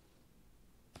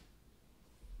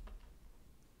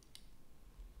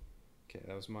 Okay,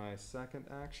 that was my second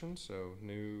action, so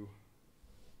new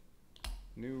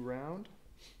round.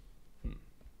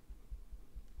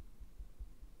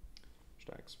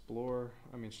 Should I explore?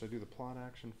 Should I do the plot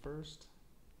action first?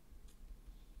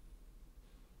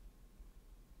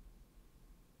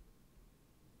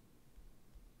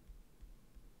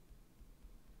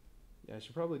 Yeah, I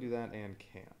should probably do that and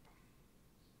camp.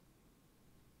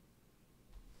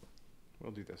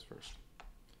 We'll do this first.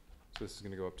 So this is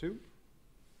going to go up 2.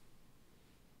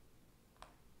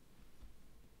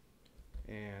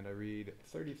 And I read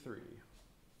 33.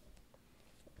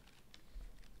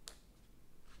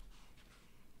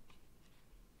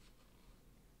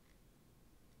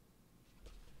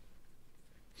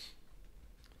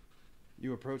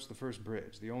 You approach the first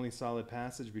bridge, the only solid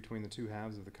passage between the 2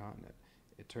 halves of the continent.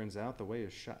 It turns out the way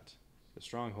is shut. The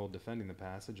stronghold defending the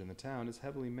passage in the town is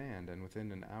heavily manned, and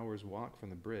within an hour's walk from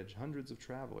the bridge, hundreds of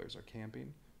travelers are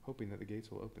camping, hoping that the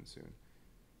gates will open soon.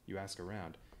 You ask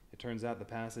around. It turns out the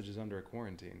passage is under a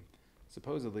quarantine.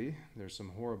 Supposedly, there's some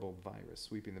horrible virus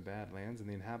sweeping the Badlands, and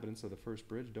the inhabitants of the first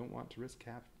bridge don't want to risk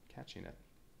catching it.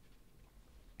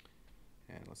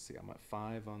 And let's see, I'm at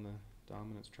 5 on the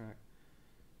dominance track.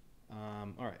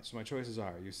 Alright, so my choices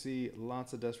are, you see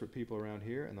lots of desperate people around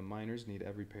here, and the miners need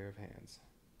every pair of hands.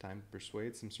 Time to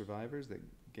persuade some survivors that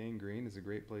Gangrene is a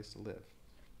great place to live.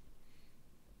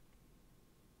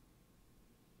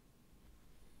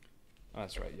 Oh,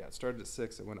 that's right, yeah, it started at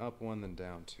 6, it went up 1, then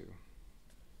down 2.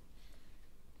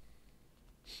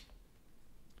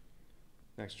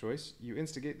 Next choice, you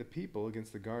instigate the people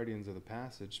against the guardians of the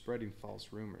passage, spreading false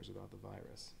rumors about the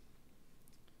virus.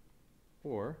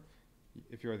 Or,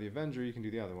 if you are the Avenger, you can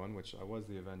do the other one, which I was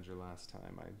the Avenger last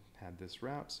time. I had this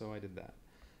route, so I did that.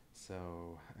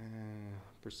 So,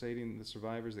 persuading the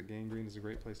survivors that Gangrene is a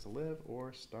great place to live,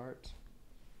 or start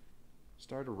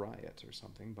a riot or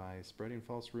something by spreading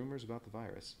false rumors about the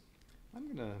virus. I'm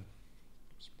going to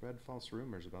spread false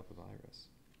rumors about the virus.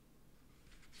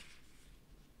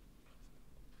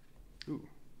 Ooh.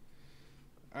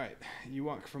 Alright, you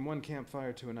walk from one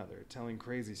campfire to another, telling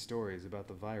crazy stories about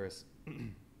the virus.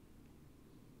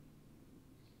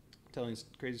 Telling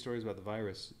crazy stories about the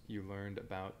virus you learned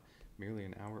about merely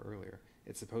an hour earlier.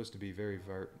 It's supposed to be very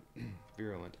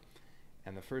virulent.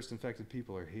 And the first infected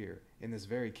people are here, in this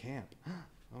very camp.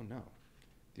 Oh no.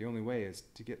 The only way is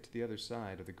to get to the other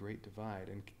side of the Great Divide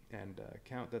and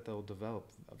count that they'll develop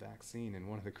a vaccine in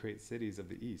one of the great cities of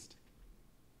the East.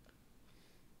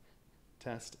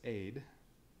 Test aid.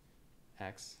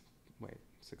 X. Wait.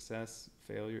 Success.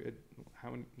 Failure.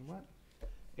 What?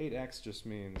 8X just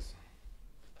means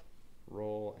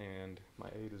Roll, and my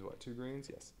 8 is what, 2 greens?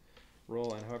 Yes.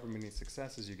 Roll, and however many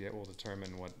successes you get will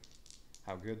determine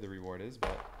how good the reward is,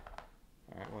 but,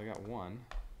 alright, well I got 1.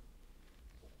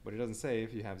 But it doesn't say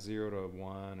if you have 0 to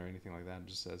 1 or anything like that. It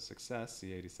just says success,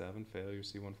 C87, failure,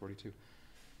 C142.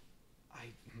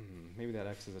 Maybe that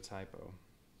X is a typo.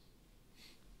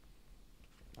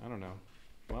 I don't know.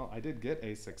 Well, I did get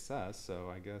a success, so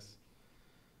I guess...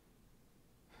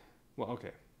 Well,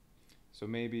 okay. So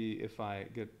maybe if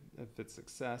it's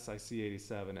success, I see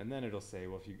 87, and then it'll say,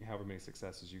 well, however many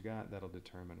successes you got, that'll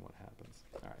determine what happens.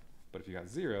 All right. But if you got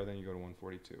 0, then you go to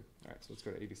 142. All right, so let's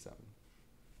go to 87.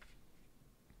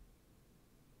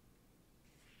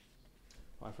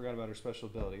 Oh, I forgot about her special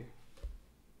ability.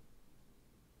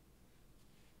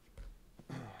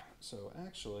 So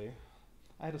actually,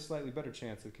 I had a slightly better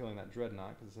chance of killing that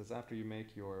Dreadnought, because it says after you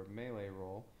make your melee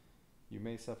roll, you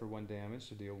may suffer 1 damage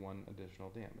to deal 1 additional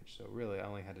damage. So really, I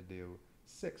only had to do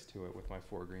 6 to it with my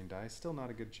 4 green dice. Still not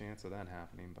a good chance of that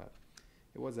happening, but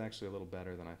it was actually a little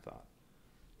better than I thought.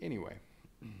 Anyway.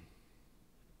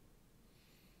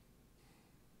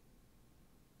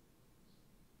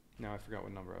 Now I forgot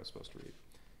what number I was supposed to read.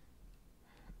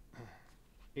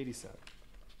 87.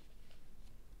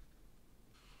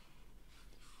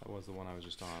 That was the one I was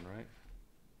just on, right?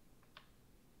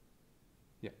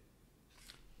 Yeah.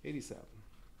 87.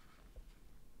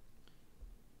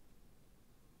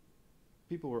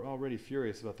 People were already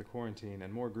furious about the quarantine,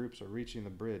 and more groups are reaching the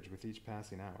bridge with each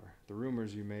passing hour. The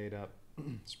rumors you made up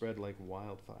spread like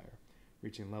wildfire,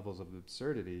 reaching levels of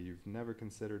absurdity you've never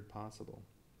considered possible.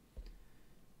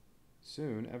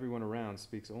 Soon, everyone around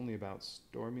speaks only about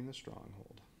storming the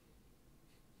stronghold.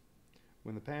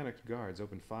 When the panicked guards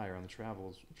opened fire on the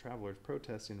travelers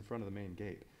protesting in front of the main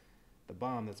gate, the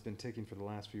bomb that's been ticking for the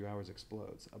last few hours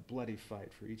explodes. A bloody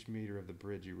fight for each meter of the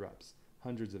bridge erupts.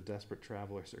 Hundreds of desperate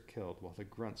travelers are killed while the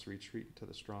grunts retreat to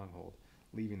the stronghold,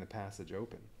 leaving the passage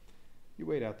open. You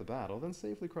wait out the battle, then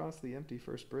safely cross the empty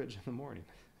first bridge in the morning.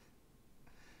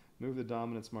 Move the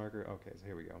dominance marker. Okay, so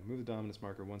here we go. Move the dominance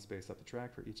marker 1 space up the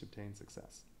track for each obtained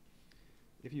success.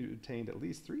 If you obtained at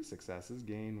least 3 successes,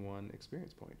 gain 1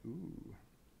 experience point. Ooh.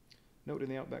 Note in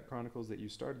the Outback Chronicles that you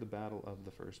started the battle of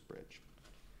the first bridge.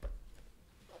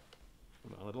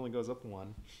 Well, it only goes up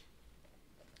 1.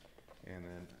 And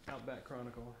then Outback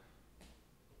Chronicle,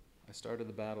 I started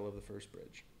the battle of the first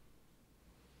bridge.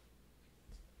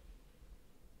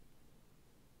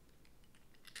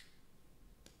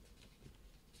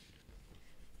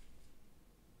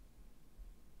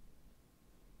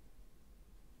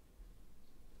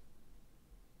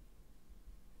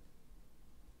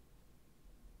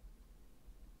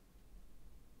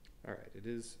 All right, it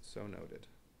is so noted.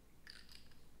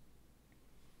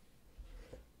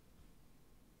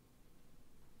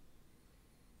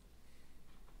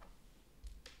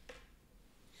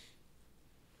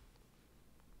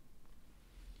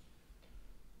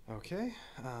 Okay.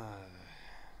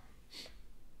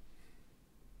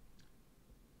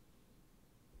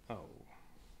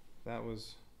 That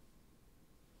was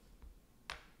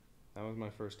my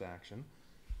first action.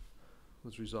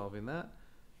 Was resolving that.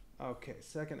 Okay,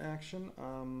 second action.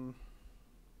 I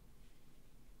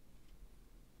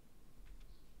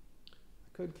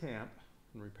could camp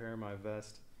and repair my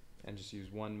vest and just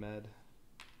use 1 med.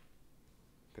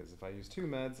 Because if I use 2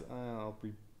 meds,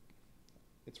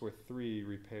 it's worth 3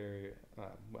 repair,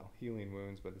 healing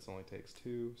wounds, but this only takes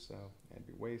 2, so I'd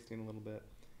be wasting a little bit.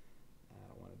 I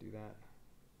don't want to do that.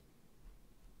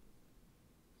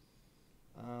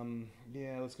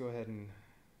 Yeah, let's go ahead and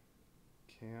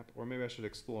camp, or maybe I should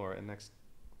explore, and next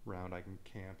round I can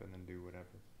camp and then do whatever.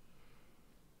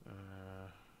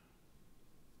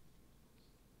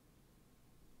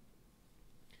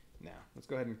 Now, let's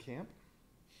go ahead and camp.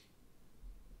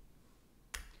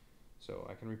 So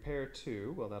I can repair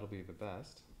 2, well that'll be the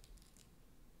best.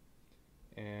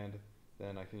 And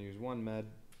then I can use 1 med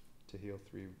to heal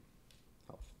 3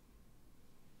 health.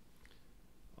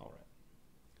 Alright.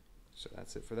 So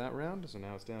that's it for that round, so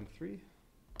now it's down to 3.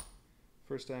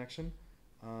 First action.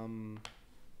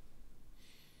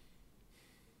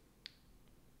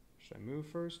 Should I move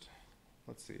first?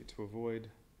 Let's see, to avoid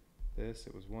this,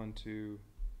 it was 1, 2,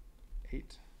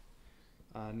 8.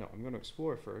 No, I'm going to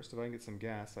explore first. If I can get some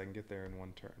gas, I can get there in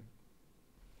 1 turn.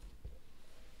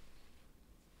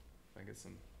 If I get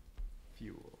some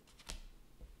fuel.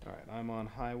 Alright, I'm on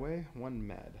highway, 1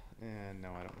 med. And no,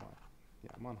 I don't want.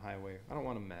 Yeah, I'm on highway. I don't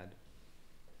want a med.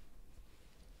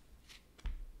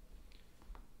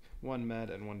 1 med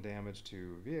and 1 damage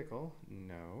to vehicle.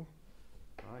 No.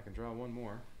 I can draw 1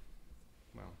 more.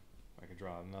 Well, I could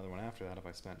draw another one after that if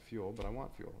I spent fuel, but I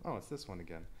want fuel. Oh, it's this one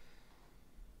again.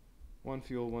 1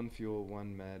 fuel,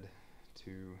 1 med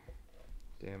to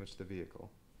damage the vehicle.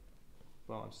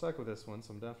 Well, I'm stuck with this one,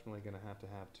 so I'm definitely going to have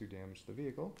 2 damage to the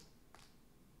vehicle.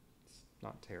 It's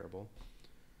not terrible.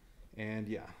 And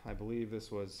yeah, I believe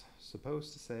this was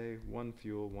supposed to say 1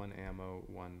 fuel, 1 ammo,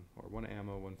 1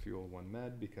 ammo, 1 fuel, 1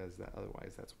 med, because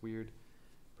otherwise that's weird.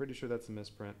 Pretty sure that's a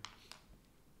misprint.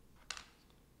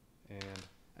 And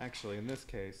actually, in this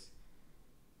case,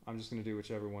 I'm just going to do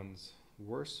whichever one's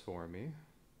worse for me.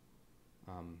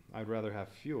 I'd rather have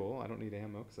fuel. I don't need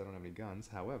ammo because I don't have any guns.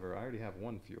 However, I already have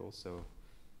 1 fuel, so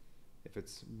if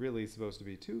it's really supposed to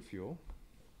be 2 fuel,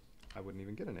 I wouldn't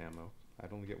even get an ammo.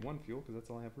 I'd only get 1 fuel because that's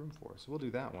all I have room for. So we'll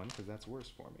do that one because that's worse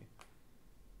for me.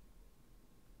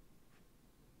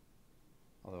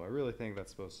 Although I really think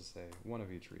that's supposed to say 1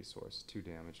 of each resource, 2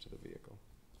 damage to the vehicle.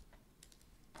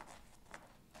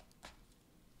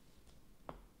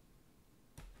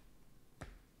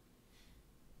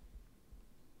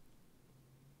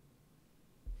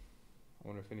 I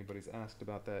wonder if anybody's asked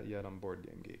about that yet on Board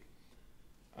Game Geek.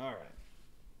 All right.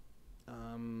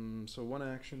 So one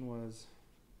action was.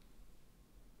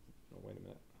 Oh, wait a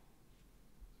minute.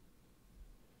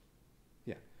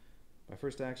 Yeah. My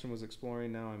first action was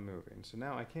exploring, now I'm moving. So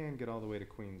now I can get all the way to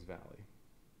Queens Valley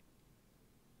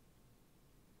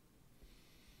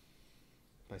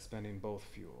by spending both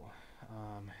fuel.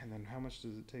 And then how much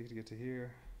does it take to get to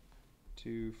here?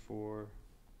 2, 4,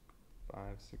 5,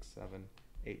 6, 7,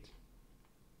 8.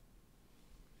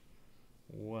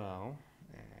 Well,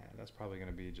 that's probably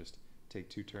going to be just take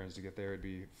 2 turns to get there. It'd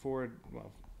be 5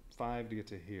 to get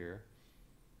to here.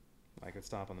 I could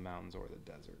stop on the mountains or the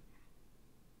desert.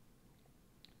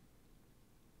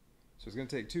 So it's going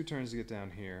to take 2 turns to get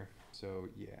down here. So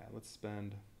yeah, let's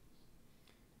spend,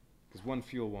 because 1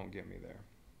 fuel won't get me there.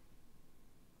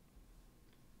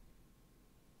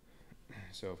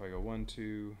 So if I go 1,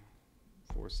 2,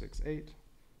 4, 6, 8,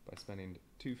 by spending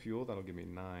 2 fuel, that'll give me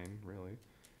 9, really.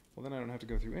 Well, then I don't have to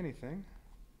go through anything.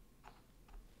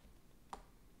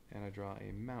 And I draw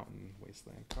a mountain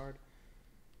wasteland card.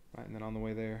 Right, and then on the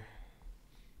way there,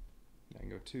 I can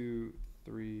go 2,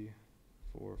 3,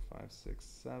 4, 5, 6,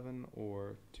 7,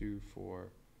 or 2, 4,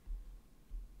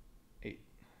 8.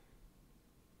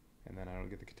 And then I don't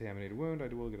get the contaminated wound,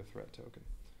 I will get a threat token.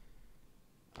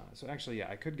 So actually, yeah,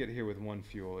 I could get here with 1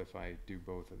 fuel if I do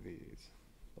both of these.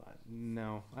 But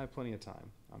no, I have plenty of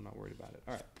time. I'm not worried about it.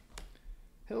 All right.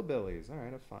 Hillbillies. All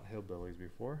right, I've fought hillbillies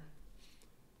before.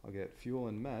 I'll get fuel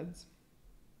and meds.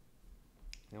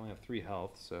 They only have 3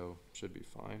 health, so should be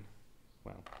fine.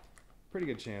 Well, pretty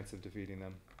good chance of defeating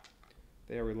them.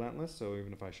 They are relentless, so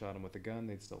even if I shot them with a gun,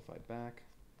 they'd still fight back.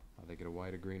 They get a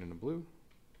white, a green, and a blue.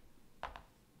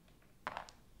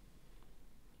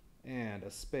 And a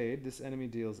spade. This enemy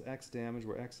deals X damage,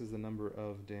 where X is the number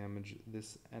of damage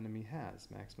this enemy has,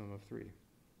 maximum of 3.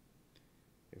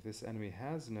 If this enemy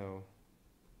has no,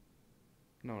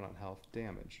 not health,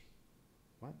 damage.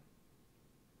 What?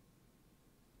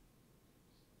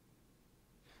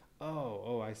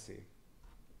 Oh, I see.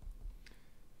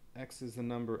 X is the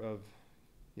number of,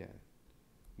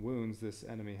 wounds this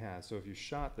enemy has. So if you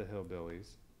shot the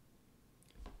hillbillies,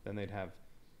 then they'd have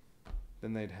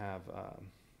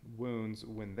wounds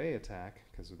when they attack,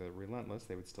 because they're relentless,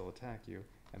 they would still attack you,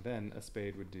 and then a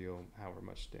spade would deal however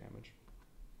much damage,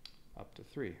 up to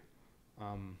 3.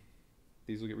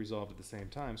 These will get resolved at the same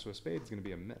time, so a spade is going to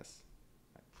be a miss,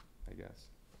 I guess.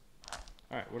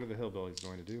 Alright, what are the hillbillies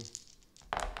going to do?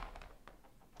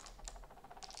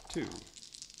 2.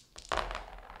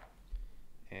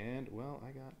 And, well,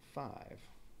 I got 5.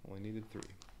 Only needed 3.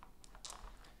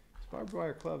 This barbed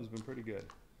wire club has been pretty good.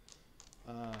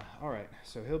 Alright,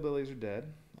 so hillbillies are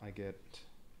dead. I get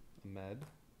a med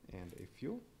and a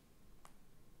fuel.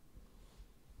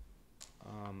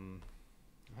 I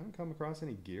haven't come across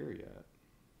any gear yet.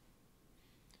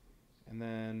 And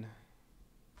then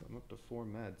I'm up to 4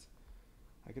 meds.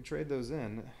 I could trade those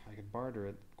in. I could barter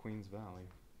at Queens Valley.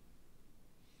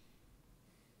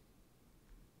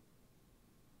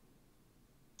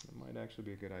 That might actually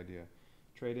be a good idea.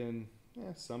 Trade in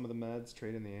some of the meds,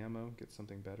 trade in the ammo, get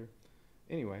something better.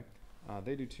 Anyway,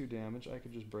 they do 2 damage. I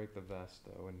could just break the vest,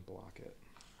 though, and block it.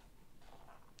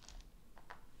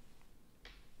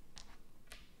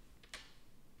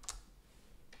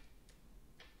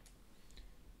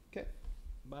 Okay.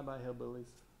 Bye-bye,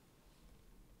 hillbillies.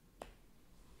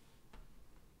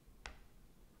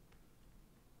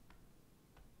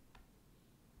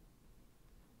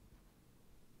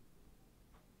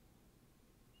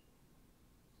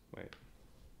 Wait.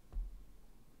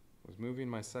 Was moving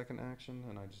my second action,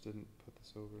 and I just didn't put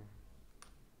this over.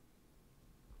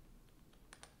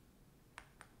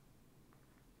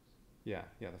 Yeah,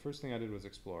 the first thing I did was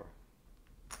explore.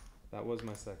 That was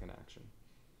my second action.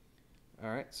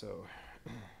 Alright, so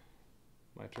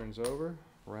my turn's over.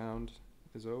 Round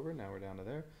is over. Now we're down to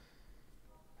there.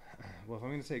 Well, if I'm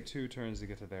going to take 2 turns to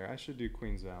get to there, I should do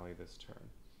Queens Valley this turn.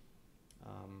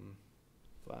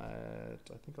 But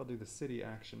I think I'll do the city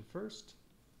action first.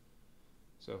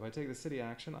 So if I take the city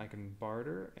action, I can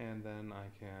barter, and then I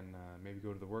can maybe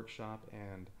go to the workshop,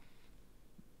 and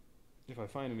if I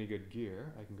find any good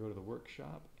gear, I can go to the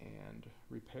workshop and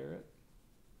repair it.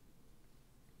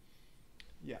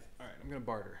 Yeah, alright, I'm going to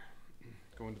barter.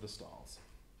 Go into the stalls.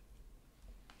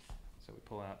 So we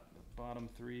pull out the bottom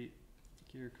 3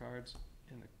 gear cards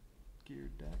in the gear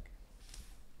deck.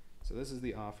 So this is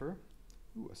the offer.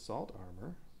 Ooh, assault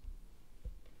armor.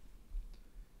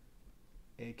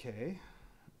 AK.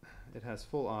 It has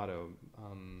full auto.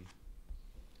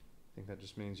 I think that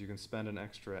just means you can spend an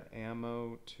extra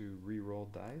ammo to re-roll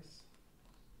dice.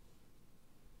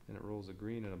 And it rolls a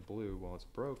green and a blue while it's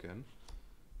broken.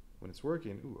 When it's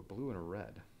working, ooh, a blue and a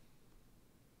red.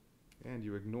 And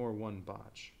you ignore 1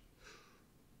 botch.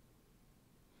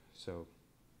 So,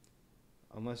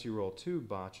 unless you roll 2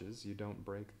 botches, you don't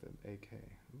break the AK.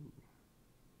 Ooh.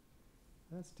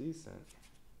 That's decent.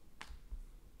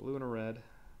 Blue and a red.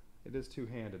 It is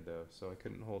 2-handed though, so I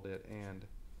couldn't hold it and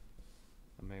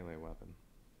a melee weapon.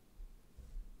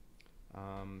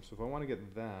 So if I want to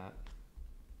get that,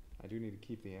 I do need to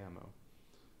keep the ammo.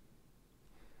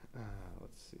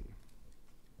 Let's see.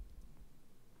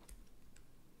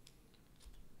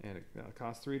 And it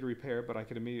costs 3 to repair, but I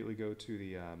could immediately go to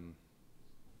the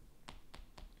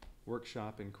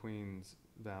workshop in Queens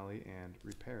Valley and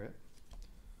repair it.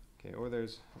 Okay, or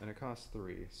and it costs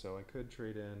 3, so I could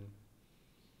trade in.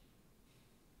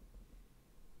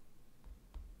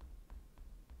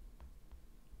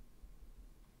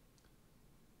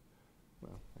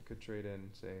 Well, I could trade in,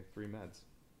 say, 3 meds.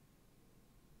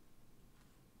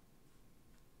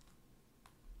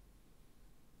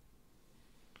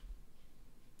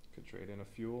 Could trade in a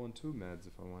fuel and 2 meds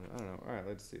if I wanted. I don't know. Alright,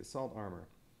 let's see. Assault armor.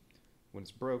 When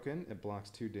it's broken, it blocks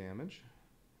 2 damage,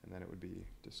 and then it would be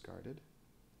discarded.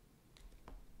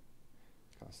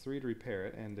 Costs 3 to repair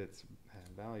it, and its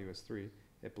value is 3.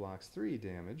 It blocks 3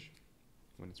 damage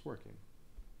when it's working.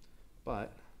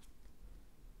 But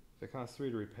if it costs 3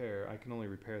 to repair, I can only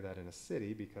repair that in a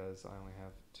city because I only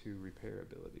have 2 repair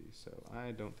abilities. So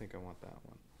I don't think I want that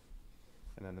one.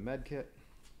 And then the med kit.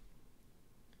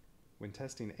 When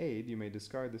testing aid, you may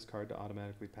discard this card to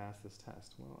automatically pass this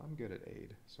test. Well, I'm good at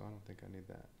aid, so I don't think I need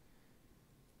that.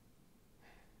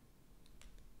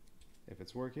 If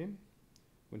it's working,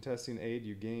 when testing aid,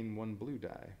 you gain 1 blue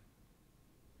die.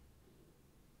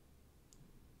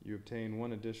 You obtain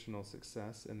 1 additional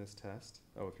success in this test.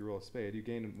 Oh, if you roll a spade, you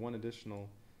gain 1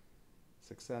 additional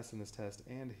success in this test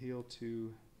and heal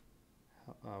 2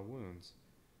 wounds.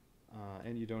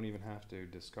 And you don't even have to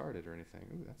discard it or anything.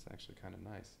 Ooh, that's actually kind of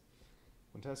nice.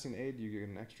 When testing aid, you get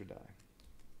an extra die.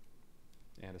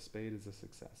 And a spade is a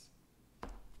success.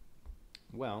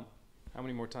 Well, how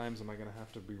many more times am I going to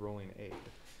have to be rolling aid?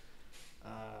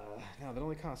 Now, that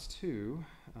only costs 2,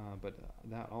 but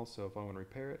that also, if I want to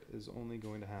repair it, is only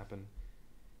going to happen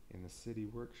in the city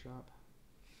workshop.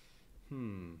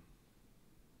 Kind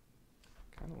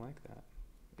of like that.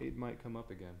 Aid might come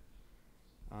up again.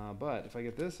 But if I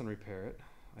get this and repair it,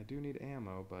 I do need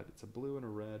ammo, but it's a blue and a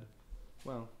red.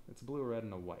 Well, it's a blue, a red,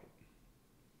 and a white.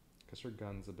 Because her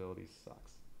gun's ability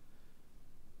sucks.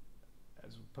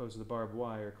 As opposed to the barbed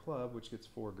wire club, which gets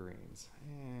 4 greens.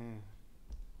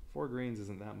 4 greens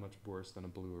isn't that much worse than a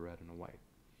blue, a red, and a white.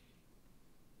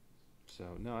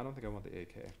 So, no, I don't think I want the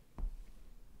AK.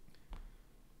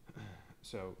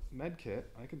 So, med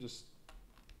kit, I could just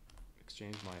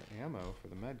exchange my ammo for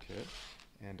the med kit.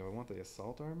 And do I want the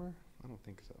assault armor? I don't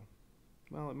think so.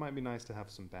 Well, it might be nice to have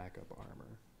some backup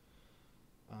armor.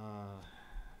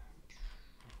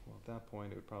 Well, at that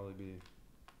point, it would probably be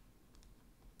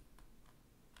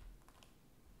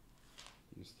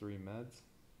use 3 meds.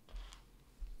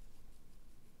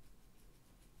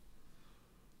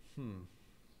 And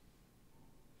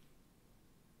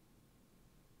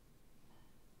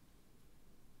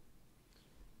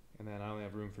then I only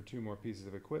have room for 2 more pieces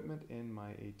of equipment in my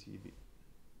ATV.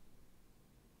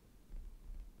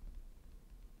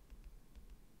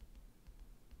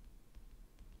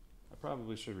 I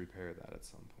probably should repair that at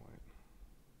some point.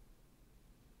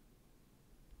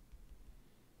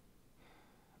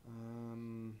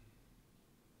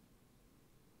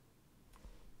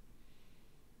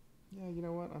 Yeah, you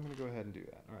know what? I'm going to go ahead and do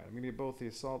that. Alright, I'm going to get both the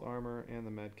assault armor and the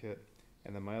med kit.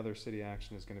 And then my other city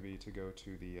action is going to be to go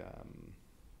to the,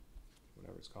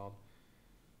 whatever it's called,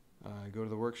 Go to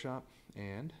the workshop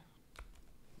and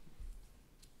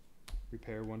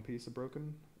repair one piece of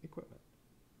broken equipment.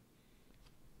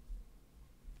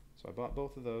 So I bought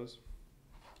both of those.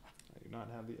 I do not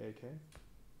have the AK.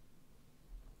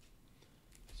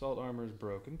 Assault armor is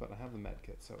broken, but I have the med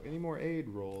kit. So any more aid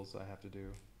rolls I have to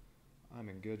do, I'm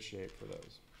in good shape for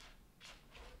those.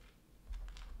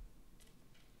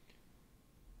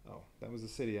 Oh, that was the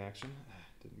city action.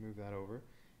 Didn't move that over.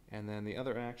 And then the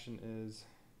other action is,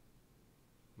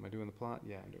 am I doing the plot?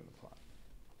 Yeah, I'm doing the plot.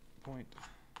 Point.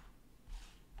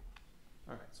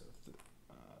 Alright, so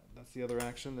that's the other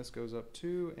action. This goes up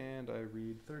 2, and I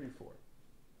read 34.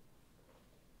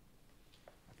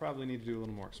 I probably need to do a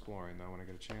little more exploring, though, when I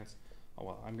get a chance. Oh,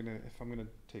 well, if I'm gonna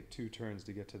take 2 turns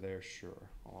to get to there, sure.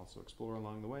 I'll also explore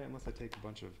along the way, unless I take a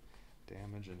bunch of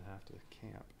damage and have to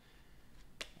camp.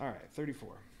 Alright,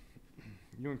 34.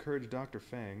 You encourage Dr.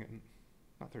 Fang,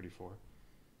 not 34,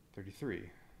 33.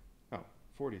 Oh,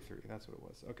 43, that's what it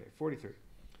was. Okay, 43.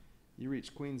 You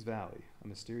reach Queen's Valley, a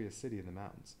mysterious city in the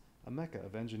mountains, a mecca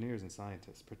of engineers and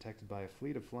scientists protected by a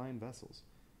fleet of flying vessels.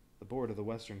 The board of the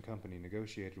Western Company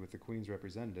negotiated with the Queen's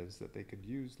representatives that they could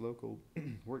use local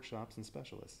workshops and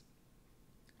specialists.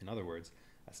 In other words,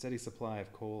 a steady supply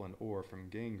of coal and ore from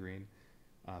Gangrene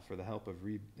for the help of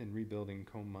in rebuilding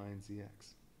Coal Mine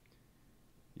ZX.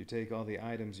 You take all the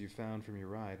items you found from your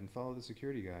ride and follow the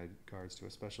security guards to a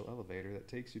special elevator that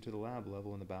takes you to the lab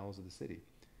level in the bowels of the city.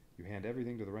 You hand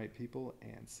everything to the right people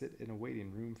and sit in a waiting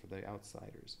room for the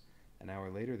outsiders. An hour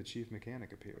later, the chief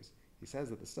mechanic appears. He says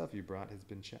that the stuff you brought has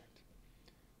been checked.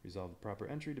 Resolve the proper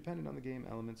entry dependent on the game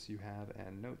elements you have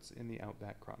and notes in the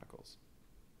Outback Chronicles.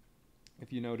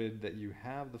 If you noted that you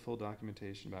have the full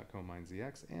documentation about Coal Mine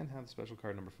ZX and have special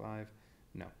card number 5,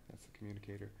 no, that's the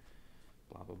communicator,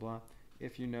 blah, blah, blah.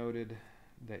 If you noted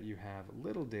that you have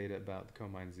little data about the Coal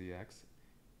Mine ZX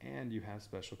and you have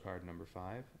special card number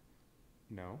 5,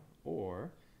 no.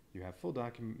 Or you have full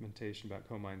documentation about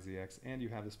Coal Mine ZX and you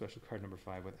have the special card number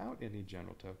 5 without any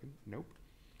general token, nope.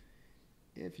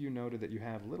 If you noted that you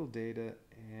have little data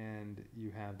and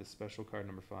you have the special card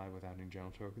number 5 without any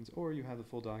general tokens, or you have the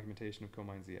full documentation of Coal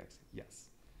Mine ZX, yes.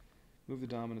 Move the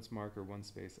dominance marker 1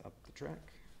 space up the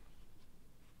track.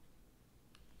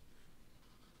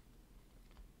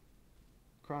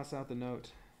 Cross out the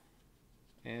note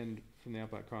and from the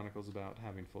Outback Chronicles about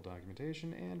having full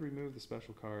documentation, and remove the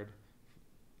special card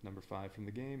number 5 from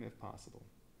the game if possible.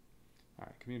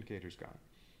 Alright, communicator's gone.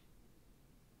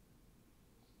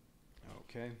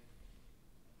 Okay.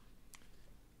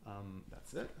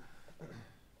 That's it.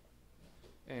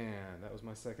 And that was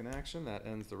my second action. That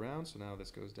ends the round, so now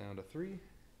this goes down to 3.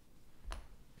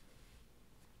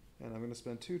 And I'm going to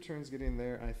spend 2 turns getting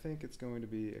there. I think it's going to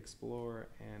be explore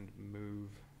and move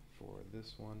for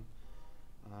this one.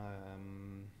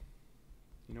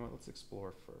 You know what? Let's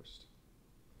explore first.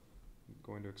 I'm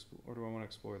going to explore, or do I want to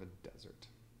explore the desert?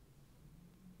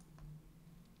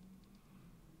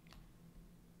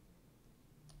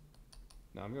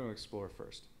 No, I'm going to explore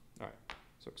first. Alright,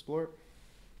 so explore.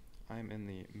 I'm in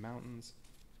the mountains.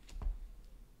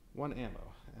 1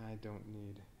 ammo. I don't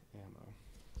need ammo.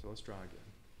 So let's draw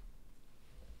again.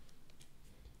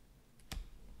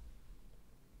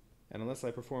 And unless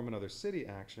I perform another city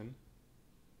action,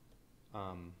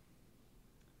 or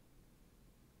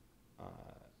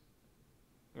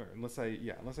unless I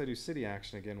do city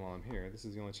action again while I'm here, this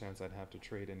is the only chance I'd have to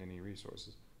trade in any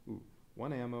resources. Ooh,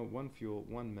 1 ammo, 1 fuel,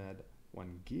 1 med,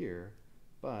 1 gear,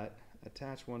 but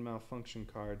attach 1 malfunction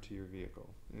card to your vehicle.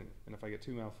 And if I get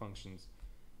 2 malfunctions,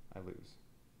 I lose.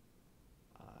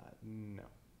 No.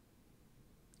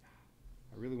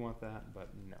 I really want that, but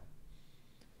no.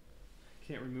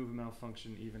 Can't remove a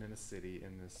malfunction even in a city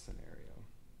in this scenario.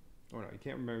 Or no, you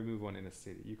can't remove one in a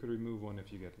city. You could remove one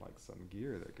if you get like some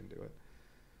gear that can do it.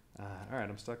 Alright,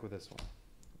 I'm stuck with this one.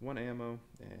 1 ammo,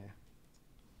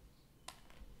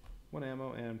 1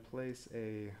 ammo, and place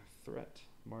a threat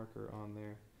marker on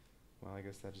there. Well, I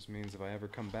guess that just means if I ever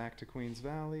come back to Queen's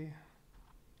Valley,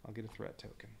 I'll get a threat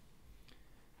token.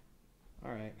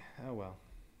 Alright, oh well.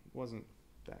 Wasn't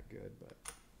that good, but...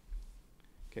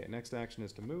 Okay, next action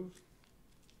is to move.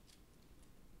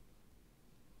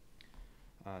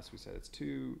 So we said it's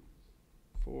 2,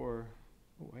 4...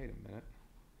 Oh, wait a minute.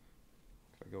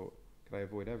 Could I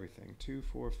avoid everything? 2,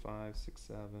 4, 5, 6,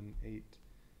 7, 8,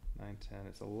 9, 10.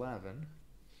 It's 11.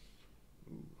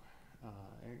 Ooh.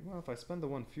 Well, if I spend the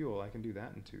 1 fuel, I can do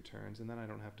that in 2 turns, and then I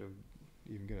don't have to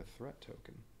even get a threat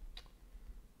token.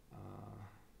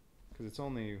 Because it's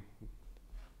only...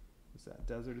 What's that?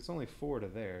 Desert? It's only 4 to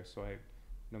there, so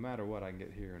no matter what, I can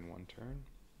get here in 1 turn.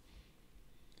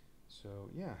 So,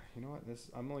 yeah, you know what?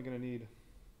 I'm only going to need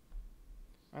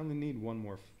I only need one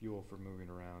more fuel for moving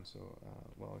around, so,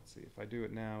 well, let's see. If I do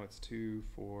it now, it's 2,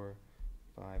 4,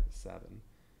 5, 7.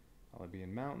 I'll be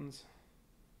in mountains,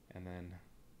 and then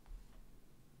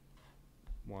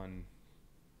 1,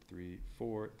 3,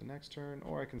 4 the next turn,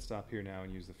 or I can stop here now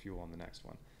and use the fuel on the next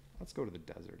one. Let's go to the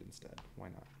desert instead. Why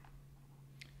not?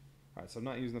 Alright, so I'm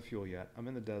not using the fuel yet. I'm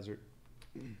in the desert.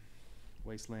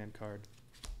 Wasteland card.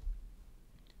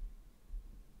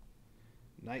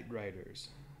 Night Riders.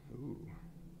 Ooh.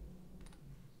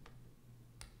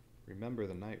 Remember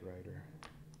the Night Rider.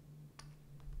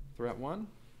 Threat 1.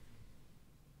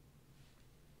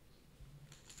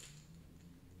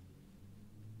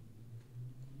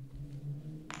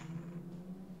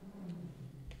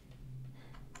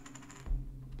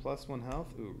 +1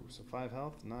 health. Ooh, so 5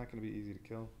 health. Not going to be easy to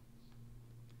kill.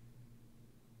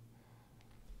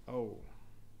 Oh.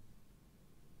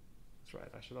 That's right.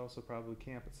 I should also probably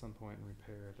camp at some point and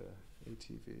repair the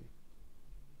ATV.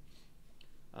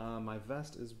 My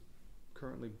vest is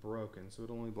currently broken, so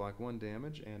it'll only block 1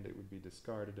 damage, and it would be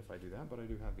discarded if I do that, but I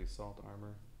do have the assault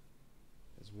armor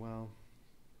as well.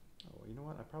 Oh, you know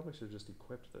what? I probably should have just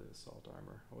equipped the assault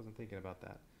armor. I wasn't thinking about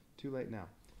that. Too late now.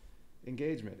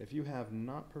 Engagement. If you have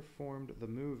not performed the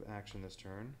move action this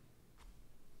turn,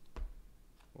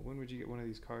 well, when would you get one of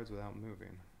these cards without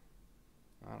moving?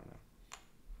 I don't know.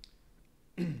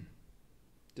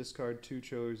 Discard 2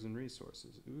 chosen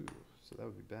resources. Ooh, so that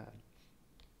would be bad.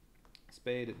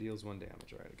 Spade, it deals 1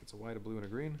 damage. Alright, it gets a white, a blue, and a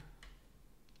green.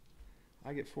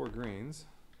 I get 4 greens.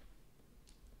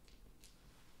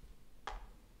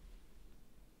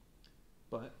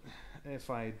 But if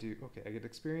I do, okay, I get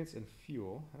experience and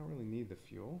fuel. I don't really need the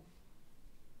fuel.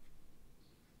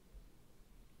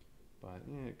 But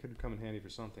yeah, it could come in handy for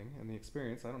something. And the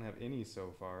experience, I don't have any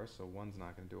so far, so 1's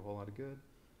not going to do a whole lot of good.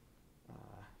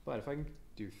 But if I can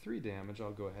do 3 damage,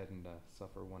 I'll go ahead and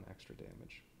suffer 1 extra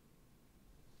damage.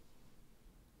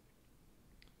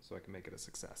 So I can make it a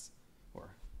success,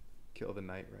 or kill the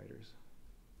Night Riders.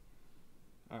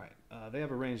 Alright, they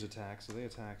have a ranged attack, so they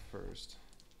attack first.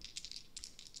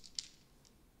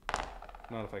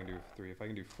 Not if I can do 3. If I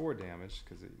can do 4 damage,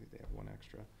 because they have 1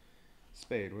 extra.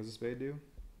 Spade, what does a spade do?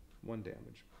 1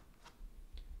 damage.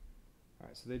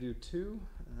 Alright, so they do 2.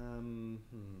 I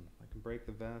can break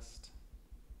the vest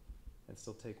and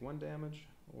still take 1 damage,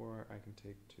 or I can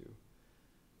take 2.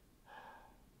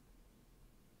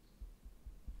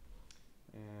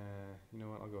 You know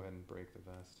what, I'll go ahead and break the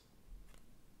vest.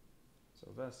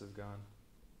 So vest is gone.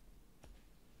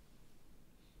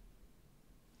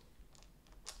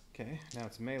 Okay, now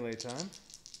it's melee time.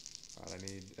 Alright, I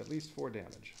need at least 4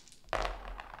 damage.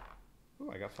 Ooh,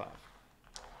 I got 5.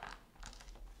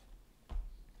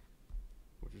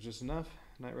 Which was just enough.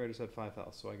 Night Riders had 5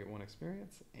 health, so I get 1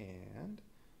 experience and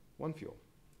 1 fuel.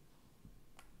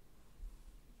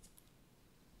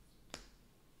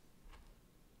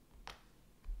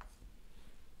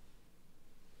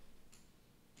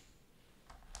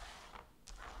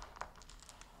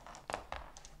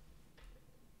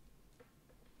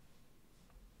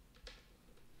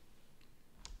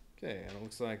 Okay, and it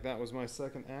looks like that was my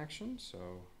second action, so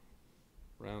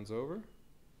round's over.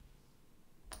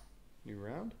 New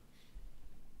round.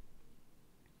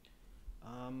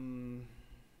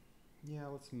 Yeah,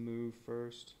 let's move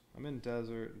first. I'm in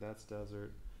desert, that's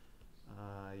desert.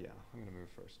 Yeah, I'm gonna move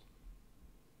first.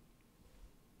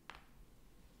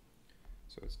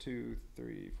 So it's 2,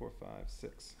 3, 4, 5,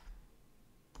 6.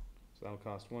 So that'll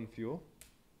cost 1 fuel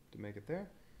to make it there.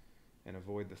 And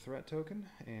avoid the threat token,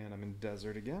 and I'm in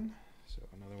desert again, so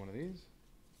another one of these.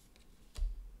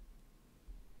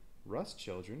 Rust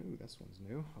Children, ooh, this one's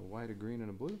new. A white, a green, and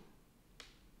a blue.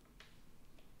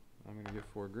 I'm gonna get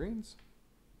 4 greens.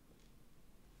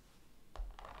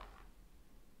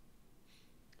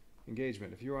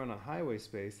 Engagement, if you're on a highway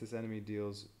space, this enemy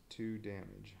deals 2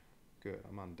 damage. Good,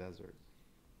 I'm on desert.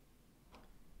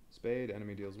 Spade,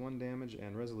 enemy deals 1 damage,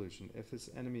 and resolution. If this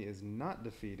enemy is not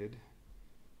defeated,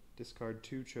 discard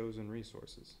 2 chosen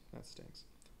resources. That stinks.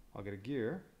 I'll get a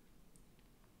gear.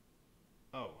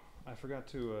 Oh, I forgot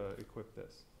to equip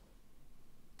this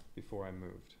before I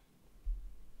moved.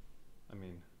 I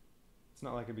mean, it's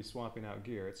not like I'd be swapping out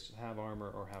gear. It's have armor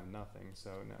or have nothing.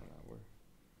 So no,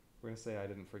 we're gonna say I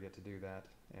didn't forget to do that,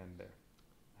 and there,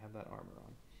 I have that armor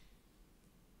on.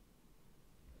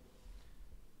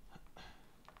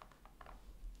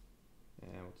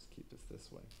 And we'll just keep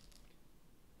this way.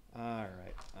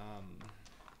 Alright,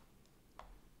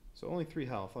 so only 3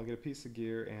 health. I'll get a piece of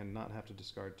gear and not have to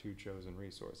discard 2 chosen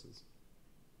resources.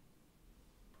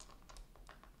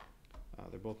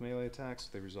 They're both melee attacks, so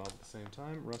they resolve at the same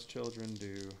time. Rust Children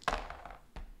do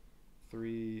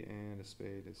 3, and a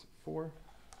spade is 4.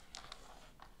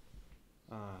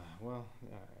 Well,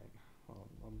 alright. Well,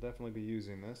 I'll definitely be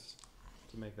using this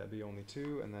to make that be only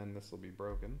 2, and then this will be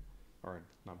broken. Or,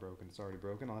 not broken, it's already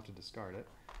broken. I'll have to discard it.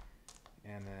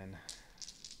 And then,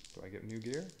 do I get new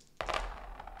gear?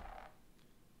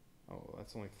 Oh,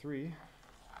 that's only 3.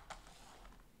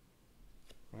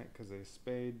 Right, because a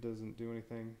spade doesn't do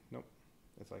anything. Nope.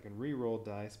 It's I can re-roll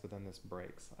dice, but then this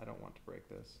breaks. I don't want to break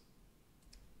this.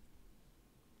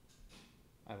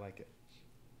 I like it.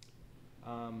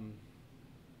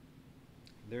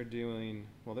 They're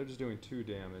just doing 2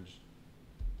 damage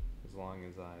as long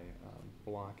as I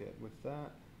block it with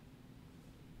that.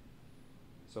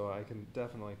 So I can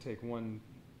definitely take 1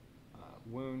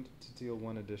 wound to deal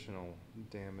 1 additional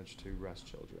damage to rest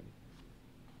children.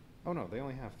 Oh no, they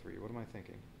only have 3. What am I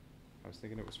thinking? I was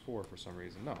thinking it was 4 for some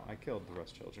reason. No, I killed the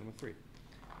rest children with 3.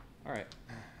 Alright.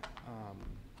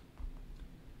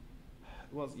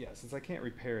 Well, yeah, since I can't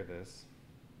repair this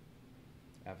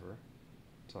ever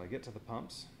until I get to the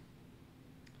pumps,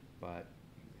 but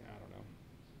yeah, I don't know.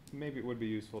 Maybe it would be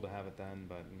useful to have it then,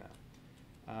 but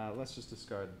no. Let's just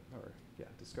discard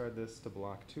this to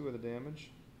block 2 of the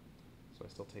damage. So I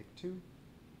still take 2.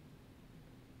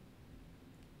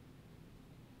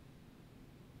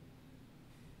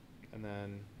 And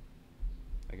then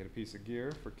I get a piece of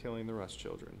gear for killing the rust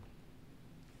children.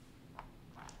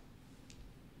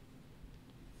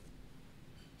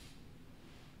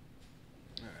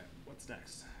 Alright, what's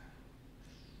next?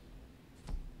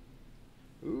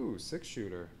 Ooh,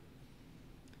 6-shooter.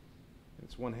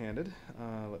 It's one-handed.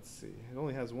 Let's see. It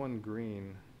only has 1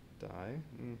 green die.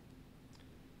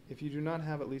 If you do not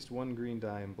have at least 1 green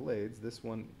die and blades, this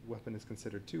weapon is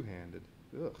considered 2-handed.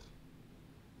 Ugh.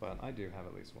 But I do have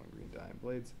at least 1 green die and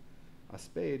blades. A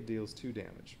spade deals 2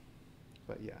 damage.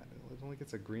 But yeah, it only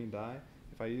gets a green die.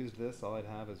 If I used this, all I'd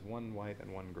have is 1 white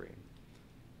and 1 green.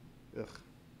 Ugh.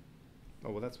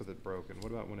 Oh, well, that's with it broken.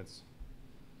 What about when it's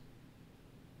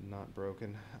not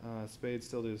broken? Spade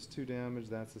still does 2 damage.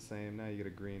 That's the same. Now you get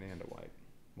a green and a white.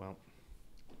 Well,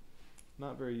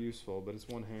 not very useful, but it's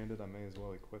one-handed. I may as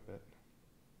well equip it.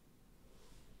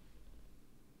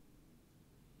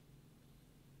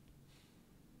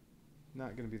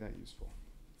 Not going to be that useful.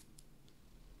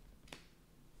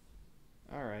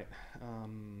 Alright.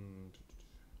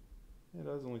 It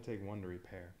does only take 1 to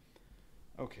repair.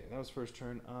 Okay, that was first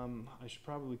turn. I should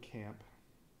probably camp.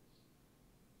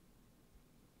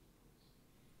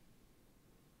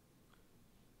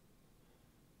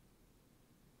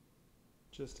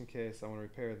 Just in case I want to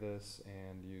repair this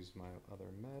and use my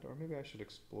other med, or maybe I should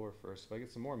explore first. If I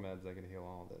get some more meds, I can heal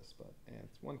all this, but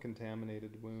it's 1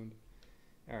 contaminated wound.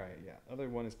 Alright, yeah, other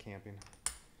one is camping.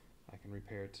 I can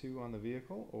repair 2 on the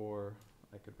vehicle, or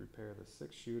I could repair the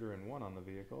 6-shooter and 1 on the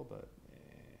vehicle, but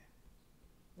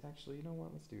actually, you know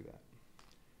what, let's do that.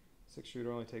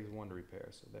 6-shooter only takes 1 to repair,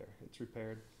 so there, it's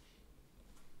repaired.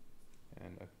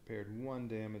 And I repaired 1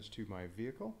 damage to my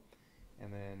vehicle,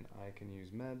 and then I can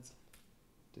use meds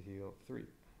to heal 3.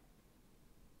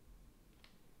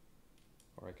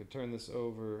 Or I could turn this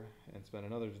over and spend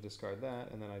another to discard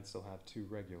that, and then I'd still have 2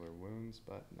 regular wounds,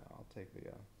 but no, I'll take the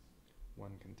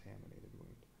 1 contaminated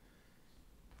wound.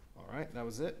 Alright, that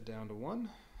was it, down to 1,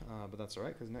 but that's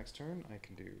alright, because next turn I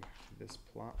can do this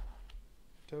plot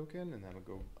token, and that'll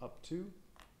go up 2.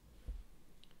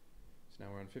 So now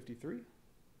we're on 53.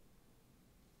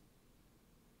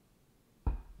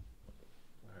 Alright.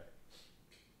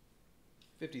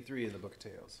 53 in the Book of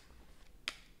Tales.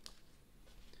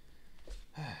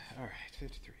 Alright,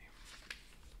 53.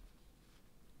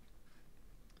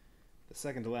 The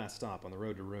second to last stop on the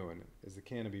road to ruin is the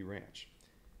Canopy Ranch.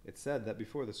 It's said that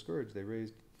before the Scourge they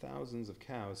raised thousands of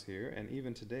cows here, and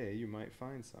even today you might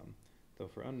find some, though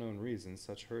for unknown reasons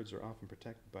such herds are often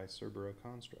protected by Cerbero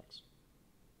constructs.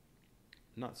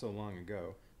 Not so long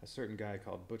ago, a certain guy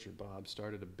called Butcher Bob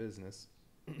started a business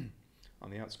on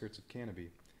the outskirts of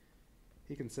Canopy.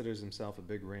 He considers himself a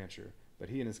big rancher, but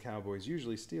he and his cowboys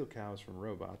usually steal cows from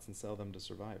robots and sell them to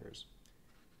survivors.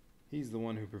 He's the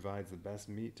one who provides the best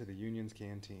meat to the Union's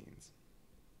canteens.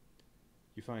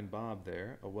 You find Bob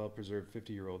there, a well-preserved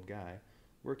 50-year-old guy,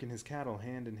 working his cattle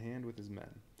hand in hand with his men.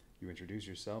 You introduce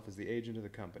yourself as the agent of the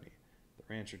company. The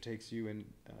rancher takes you in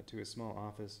to his small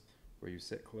office where you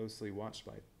sit closely watched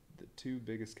by the 2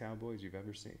 biggest cowboys you've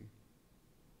ever seen.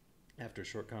 After a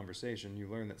short conversation, you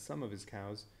learn that some of his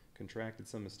cows contracted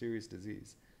some mysterious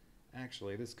disease.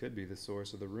 Actually, this could be the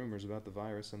source of the rumors about the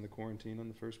virus and the quarantine on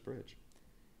the first bridge.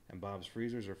 And Bob's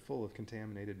freezers are full of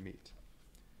contaminated meat.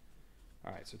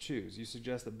 Alright, so choose. You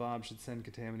suggest that Bob should send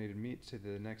contaminated meat to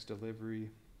the next delivery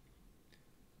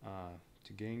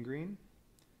to Gangrene,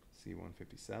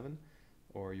 C-157.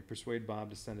 Or you persuade Bob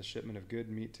to send a shipment of good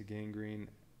meat to Gangrene,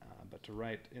 but to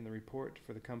write in the report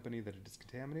for the company that it is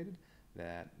contaminated.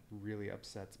 That really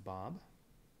upsets Bob.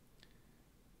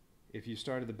 If you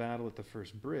started the battle at the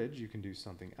first bridge, you can do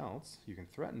something else. You can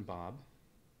threaten Bob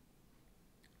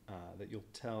that you'll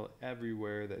tell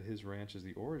everywhere that his ranch is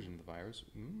the origin of the virus.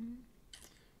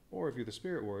 Or if you're the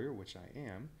spirit warrior, which I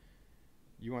am,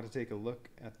 you want to take a look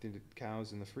at the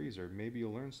cows in the freezer. Maybe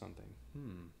you'll learn something.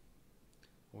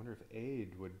 I wonder if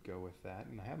aid would go with that.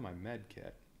 And I have my med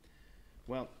kit.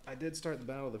 Well, I did start the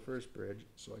battle of the first bridge,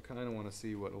 so I kind of want to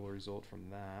see what will result from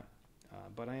that.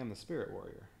 But I am the spirit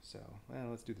warrior, so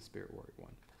let's do the spirit warrior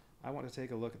one. I want to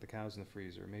take a look at the cows in the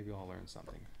freezer. Maybe I'll learn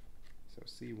something. So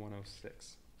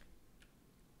C106.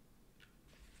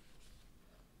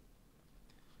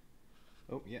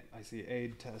 Oh, yeah, I see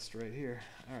aid test right here.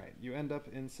 All right, you end up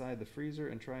inside the freezer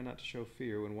and try not to show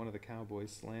fear when one of the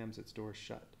cowboys slams its door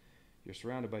shut. You're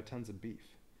surrounded by tons of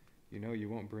beef. You know you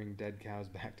won't bring dead cows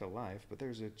back to life, but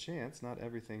there's a chance not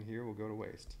everything here will go to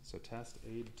waste. So test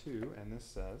aid 2, and this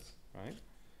says, right,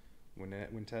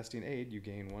 when testing aid, you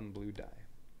gain 1 blue die.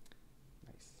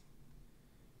 Nice.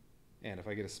 And if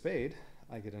I get a spade,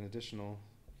 I get an additional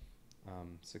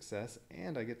success,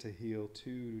 and I get to heal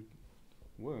 2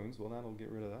 wounds. Well, that'll get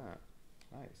rid of that.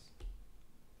 Nice.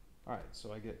 All right,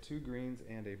 so I get 2 greens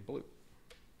and a blue.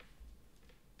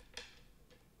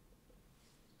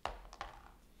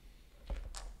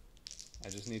 I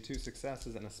just need 2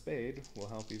 successes, and a spade will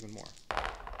help even more.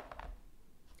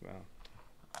 Well,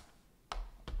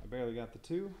 I barely got the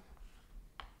 2.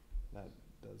 That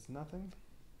does nothing.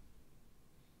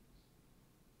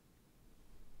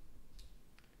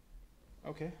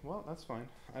 Okay, well, that's fine.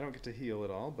 I don't get to heal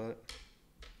at all, but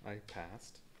I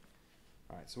passed.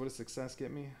 All right, so what does success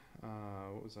get me?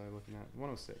 What was I looking at?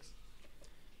 106.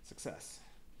 Success.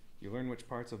 You learn which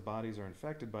parts of bodies are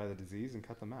infected by the disease and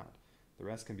cut them out. The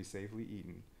rest can be safely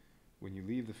eaten. When you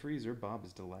leave the freezer, Bob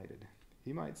is delighted.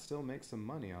 He might still make some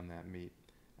money on that meat.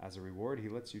 As a reward, he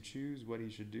lets you choose what he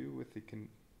should do with the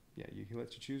he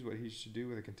lets you choose what he should do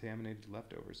with the contaminated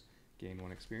leftovers. Gain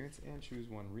 1 experience and choose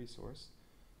 1 resource.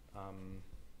 I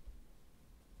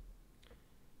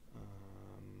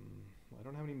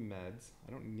don't have any meds.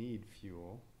 I don't need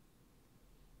fuel.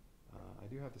 I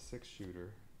do have the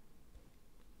 6-shooter,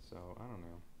 so I don't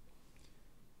know.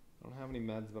 I don't have any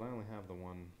meds, but I only have the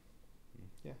 1.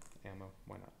 Yeah, ammo.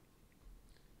 Why not?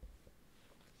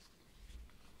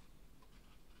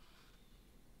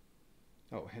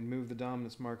 Oh, and move the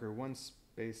dominance marker 1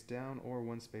 space down or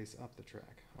 1 space up the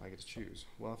track. I get to choose.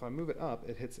 Well, if I move it up,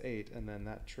 it hits 8, and then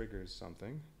that triggers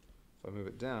something. If I move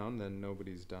it down, then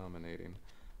nobody's dominating.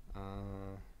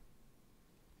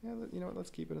 Yeah, you know what?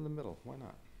 Let's keep it in the middle. Why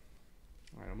not?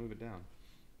 All right, I'll move it down.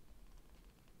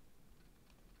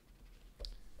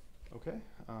 Okay,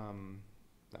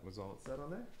 that was all it said on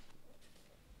there.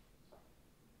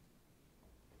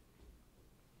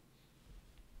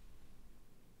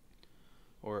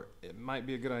 Or it might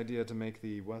be a good idea to make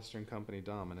the Western Company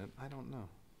dominant. I don't know.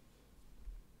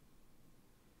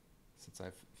 Since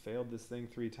I've failed this thing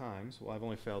 3 times, well, I've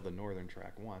only failed the northern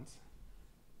track once.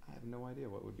 I have no idea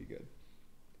what would be good.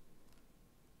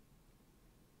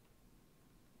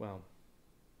 Well,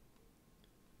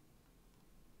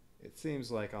 it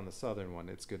seems like on the southern one,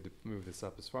 it's good to move this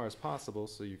up as far as possible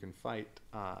so you can fight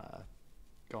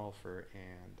Golfer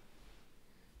and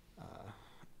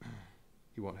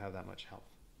he won't have that much health.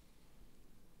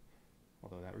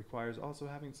 Although that requires also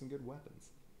having some good weapons.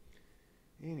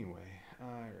 Anyway,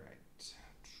 alright.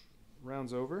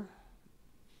 Round's over.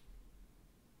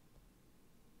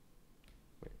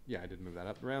 Wait, yeah, I did move that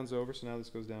up. Round's over, so now this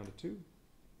goes down to 2.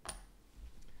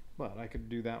 But I could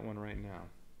do that one right now.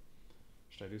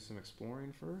 Should I do some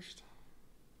exploring first?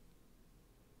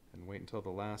 And wait until the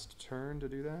last turn to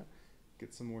do that?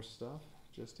 Get some more stuff,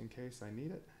 just in case I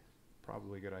need it.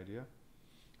 Probably a good idea.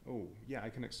 Oh, yeah, I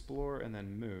can explore and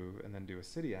then move and then do a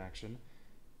city action.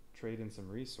 Trade in some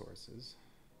resources.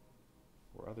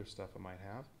 Or other stuff I might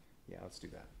have. Yeah, let's do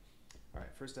that.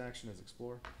 Alright, first action is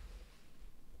explore.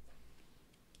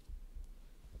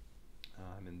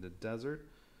 I'm in the desert.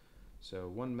 So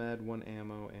 1 med, 1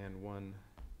 ammo, and 1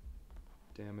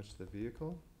 damage to the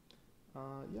vehicle.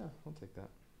 Yeah, I'll take that.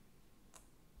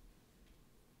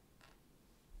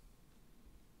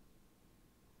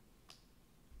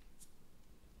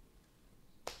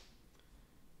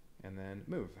 And then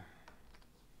move.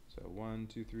 So 1,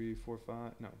 2, 3, 4,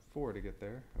 5, no, 4 to get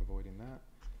there, avoiding that.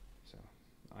 So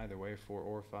either way, 4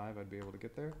 or 5, I'd be able to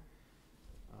get there.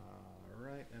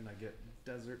 Alright, and I get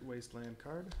Desert Wasteland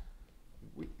card.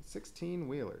 16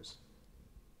 wheelers.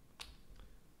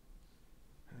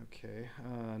 Okay,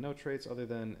 no traits other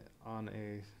than on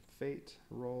a fate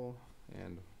roll,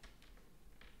 and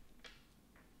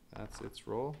that's its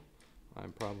roll.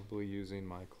 I'm probably using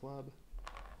my club.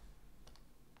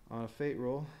 On a fate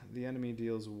roll, the enemy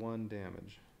deals 1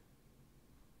 damage.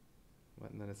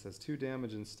 And then it says 2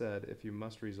 damage instead if you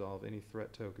must resolve any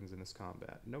threat tokens in this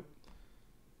combat. Nope.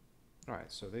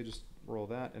 Alright, so they just roll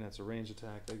that, and it's a range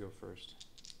attack. They go first.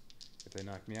 If they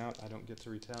knock me out, I don't get to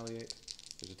retaliate.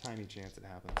 There's a tiny chance it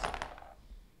happens.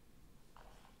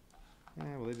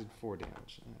 Yeah, well, they did 4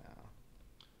 damage.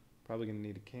 Probably going to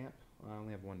need a camp. Well, I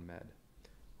only have 1 med.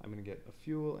 I'm going to get a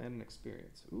fuel and an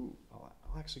experience. Ooh, I'll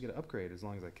actually get an upgrade as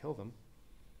long as I kill them.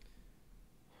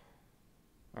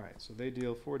 Alright, so they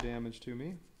deal 4 damage to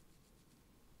me.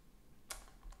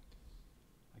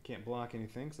 I can't block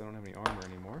anything because I don't have any armor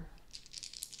anymore.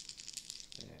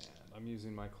 And I'm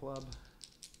using my club.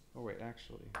 Oh wait,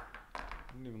 actually, I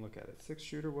didn't even look at it. 6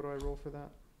 shooter, what do I roll for that?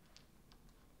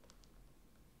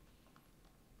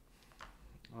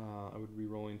 I would be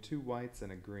rolling 2 whites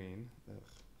and a green. Ugh.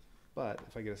 But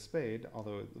if I get a spade,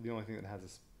 although the only thing that has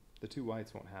is the 2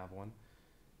 whites won't have one.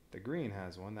 The green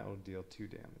has one, that will deal 2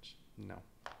 damage. No,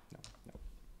 no,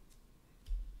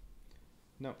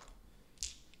 no.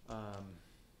 No.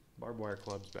 Barbed wire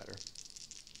club's better.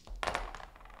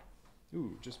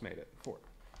 Ooh, just made it. 4.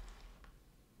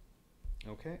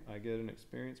 Okay, I get an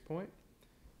experience point,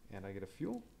 and I get a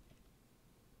fuel.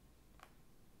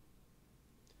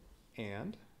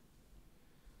 And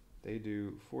they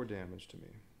do 4 damage to me.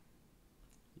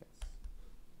 Yes.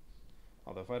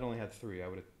 Although if I'd only had 3, I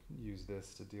would have used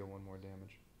this to deal 1 more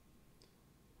damage.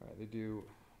 Alright, they do,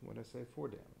 what did I say, 4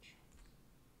 damage.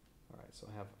 Alright, so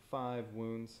I have 5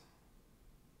 wounds.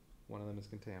 1 of them is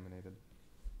contaminated.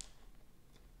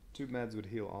 2 meds would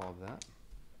heal all of that.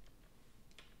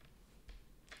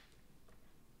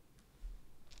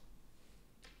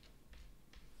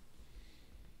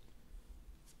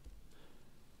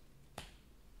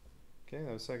 Okay,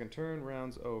 that was second turn,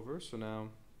 round's over, so now,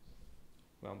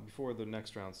 well, before the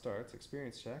next round starts,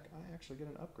 experience check, I actually get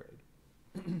an upgrade.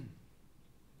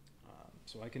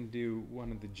 So I can do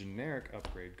one of the generic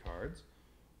upgrade cards,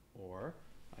 or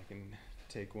I can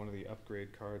take one of the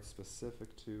upgrade cards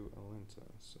specific to Alinta,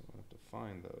 so I have to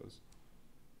find those.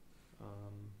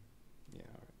 Yeah,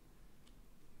 alright.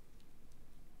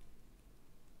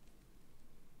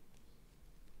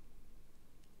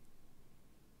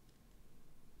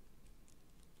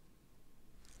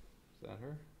 Is that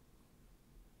her?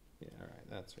 Yeah, alright,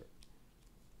 that's her.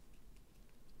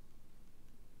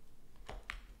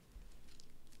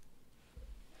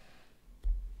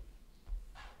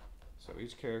 So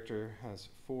each character has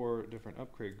 4 different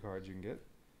upgrade cards you can get.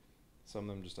 Some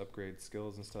of them just upgrade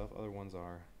skills and stuff, other ones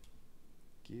are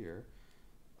gear.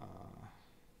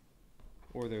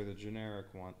 Or they're the generic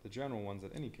one, the general ones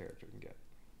that any character can get.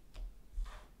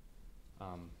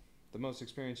 The most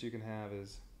experience you can have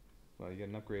is, well, you get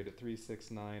an upgrade at 3, 6,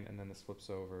 9, and then this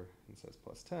flips over and says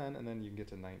plus 10, and then you can get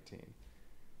to 19.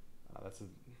 That's a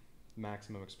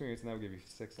maximum experience, and that will give you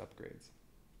 6 upgrades.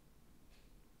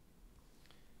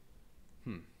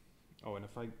 Oh, and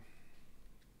if I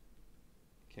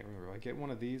can't remember, if I get one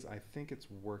of these, I think it's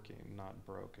working, not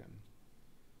broken.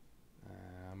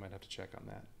 I might have to check on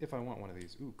that. If I want one of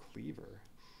these. Ooh, cleaver.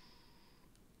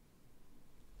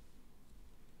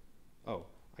 Oh,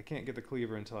 I can't get the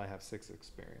cleaver until I have 6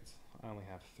 experience. I only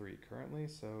have 3 currently,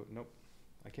 so nope.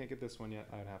 I can't get this one yet.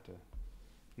 I would have to,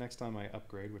 next time I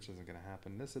upgrade, which isn't going to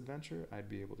happen this adventure, I'd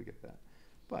be able to get that.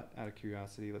 But out of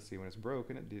curiosity, let's see, when it's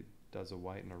broken, it does a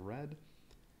white and a red.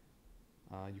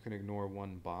 You can ignore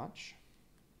 1 botch.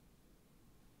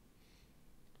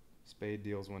 Spade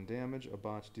deals 1 damage, a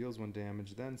botch deals 1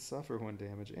 damage, then suffer 1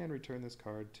 damage, and return this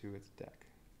card to its deck.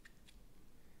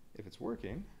 If it's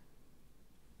working,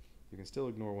 you can still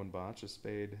ignore 1 botch. A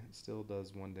spade still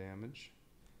does 1 damage.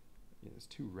 Yeah, there's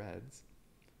 2 reds.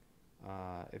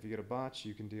 If you get a botch,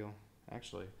 you can deal...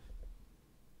 Actually...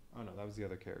 Oh no, that was the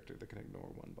other character that can ignore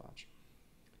 1 botch.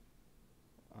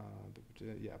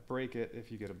 Yeah, break it if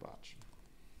you get a botch.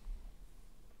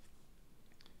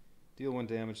 Deal 1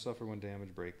 damage, suffer 1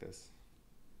 damage, break this.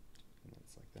 And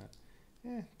that's like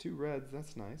that. 2 reds,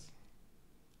 that's nice.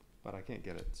 But I can't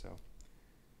get it, so.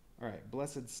 Alright,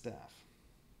 Blessed Staff.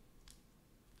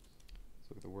 Let's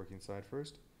look at the working side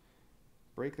first.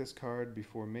 Break this card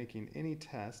before making any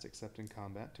test except in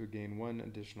combat to gain 1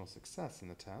 additional success in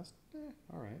the test.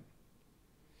 Alright.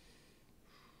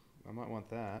 I might want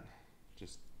that.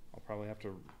 Just, I'll probably have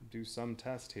to do some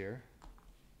test here.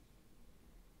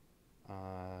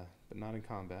 But not in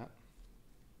combat.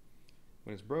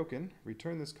 When it's broken,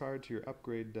 return this card to your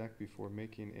upgrade deck before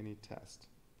making any test.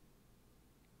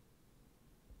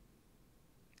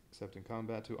 except in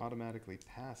combat, to automatically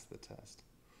pass the test.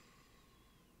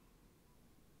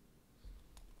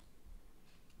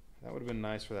 That would have been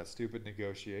nice for that stupid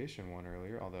negotiation one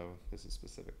earlier, although this is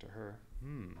specific to her.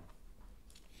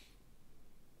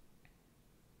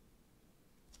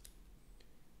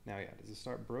 Now, yeah, does it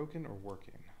start broken or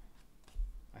working?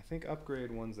 I think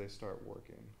upgrade ones, they start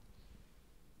working.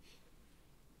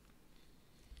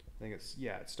 I think it's,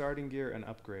 yeah, it's starting gear and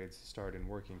upgrades start in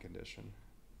working condition.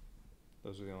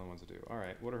 Those are the only ones to do.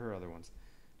 Alright, what are her other ones?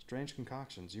 Strange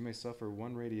concoctions. You may suffer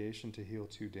 1 radiation to heal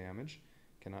 2 damage.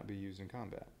 Cannot be used in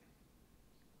combat.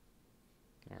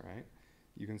 Alright.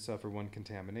 You can suffer 1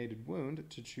 contaminated wound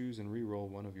to choose and re-roll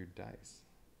 1 of your dice.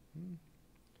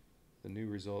 The new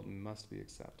result must be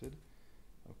accepted.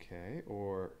 Okay,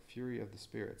 or Fury of the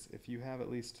Spirits. If you have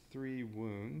at least 3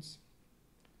 wounds,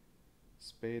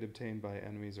 spade obtained by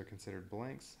enemies are considered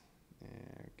blanks.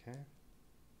 Okay.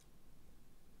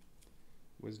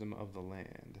 Wisdom of the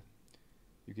Land.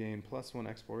 You gain +1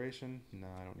 exploration. No,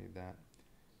 I don't need that.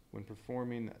 When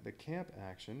performing the camp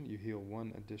action, you heal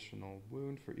 1 additional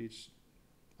wound for each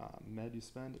med you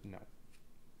spend. No.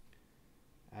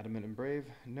 Adamant and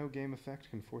Brave. No game effect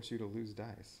can force you to lose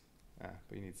dice.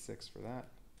 But you need 6 for that.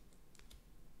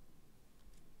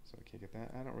 So I can't get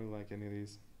that. I don't really like any of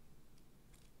these.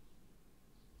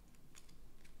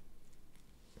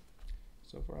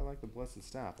 So far I like the Blessed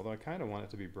Staff, although I kind of want it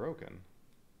to be broken.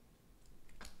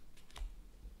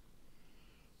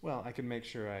 Well, I can make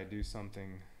sure I do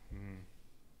something.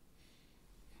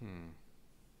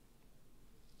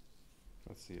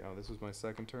 Let's see. Oh, this was my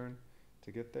second turn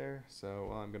to get there. So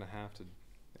well, I'm gonna have to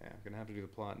do the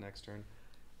plot next turn.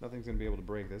 Nothing's gonna be able to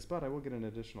break this, but I will get an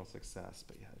additional success.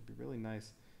 But yeah, it'd be really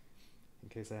nice in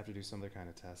case I have to do some other kind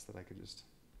of test that I could just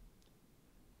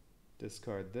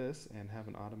discard this and have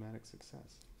an automatic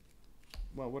success.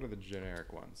 Well, what are the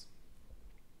generic ones?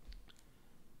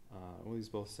 Well, these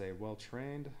both say well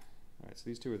trained. All right, so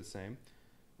these two are the same.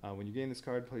 When you gain this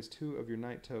card, place 2 of your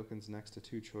knight tokens next to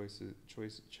 2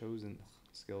 chosen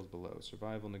skills below.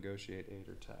 Survival, negotiate, aid,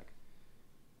 or tech.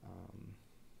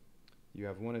 You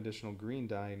have 1 additional green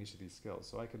die in each of these skills.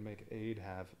 So I could make aid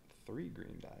have 3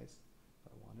 green dice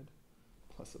if I wanted,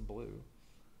 plus a blue.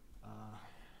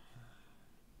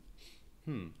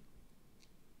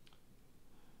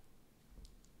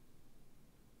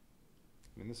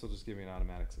 I mean, this will just give me an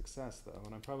automatic success, though,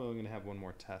 and I'm probably going to have 1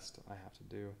 more test I have to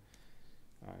do.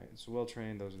 Alright, so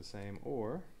well-trained, those are the same.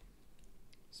 Or,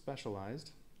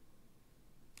 specialized.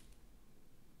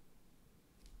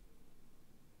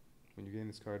 When you gain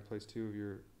this card, place 2 of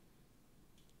your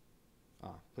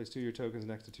tokens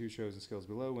next to 2 chosen skills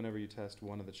below. Whenever you test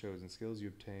 1 of the chosen skills, you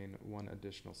obtain 1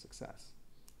 additional success.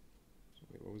 So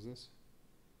wait, what was this?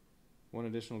 1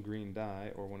 additional green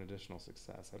die or 1 additional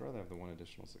success. I'd rather have the 1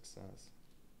 additional success.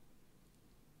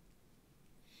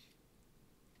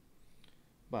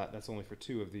 But that's only for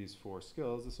 2 of these 4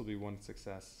 skills. This will be 1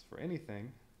 success for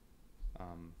anything,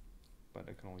 but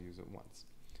I can only use it once.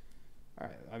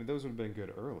 Alright, I mean, those would have been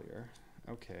good earlier.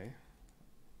 Okay.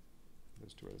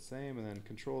 Those 2 are the same, and then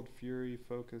Controlled Fury,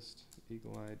 Focused,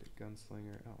 Eagle-Eyed,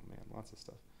 Gunslinger. Oh man, lots of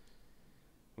stuff.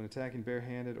 When attacking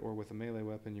barehanded or with a melee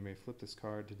weapon, you may flip this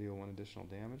card to deal 1 additional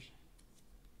damage.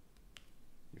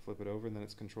 You flip it over, and then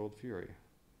it's Controlled Fury.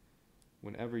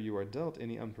 Whenever you are dealt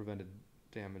any unprevented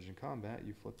damage in combat,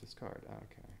 you flip this card.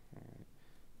 Okay, alright.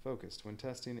 Focused. When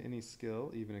testing any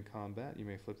skill, even in combat, you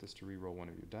may flip this to reroll 1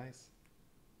 of your dice.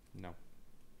 No.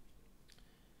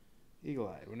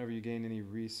 Eagle-Eyed. Whenever you gain any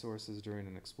resources during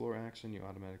an explore action, you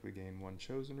automatically gain 1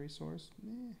 chosen resource.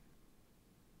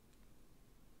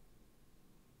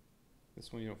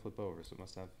 This one you don't flip over, so it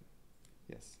must have,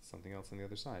 yes, something else on the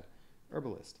other side.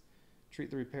 Herbalist. Treat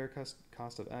the repair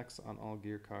cost of X on all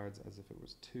gear cards as if it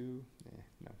was 2.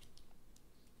 No.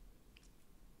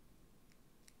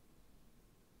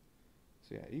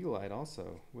 So yeah, Eagle-Eyed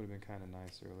also would have been kind of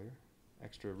nice earlier.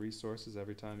 Extra resources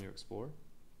every time you explore.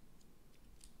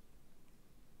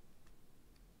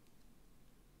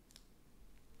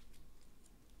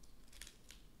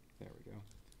 There we go.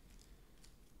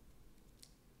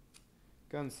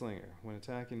 Gunslinger. When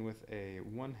attacking with a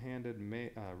one-handed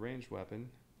ranged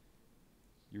weapon,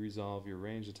 you resolve your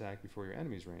ranged attack before your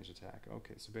enemy's ranged attack.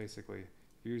 Okay, so basically,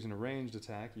 if you're using a ranged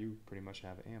attack, you pretty much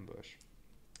have an ambush.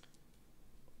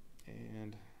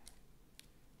 And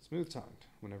Smooth-Tongued.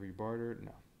 Whenever you barter,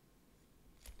 no.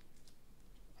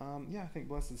 Yeah, I think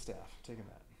Blessed Staff. Taking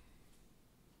that.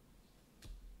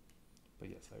 But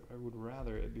yes, I would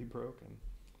rather it be broken.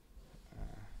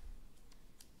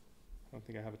 I don't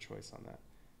think I have a choice on that.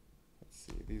 Let's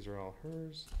see, these are all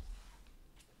hers.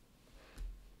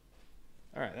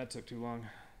 Alright, that took too long.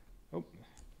 Oh,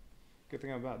 Good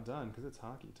thing I'm about done, because it's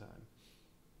hockey time.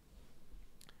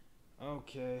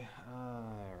 Okay,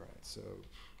 alright, so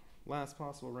last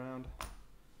possible round.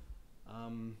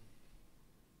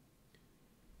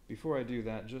 Before I do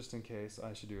that, just in case,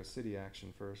 I should do a city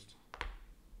action first.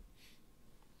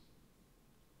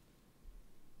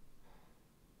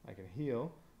 I can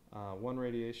heal 1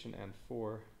 radiation and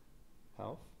 4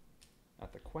 health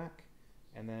at the quack,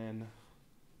 and then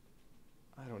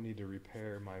I don't need to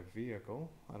repair my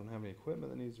vehicle. I don't have any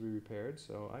equipment that needs to be repaired,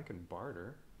 so I can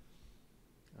barter.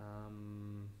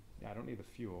 Yeah, I don't need the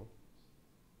fuel.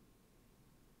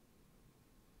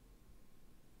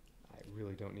 I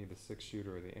really don't need the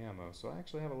 6-shooter or the ammo, so I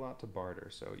actually have a lot to barter,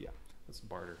 so yeah, let's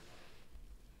barter.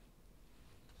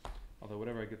 Although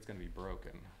whatever I get's gonna be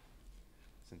broken,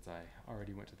 since I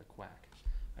already went to the quack.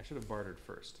 I should have bartered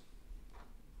first.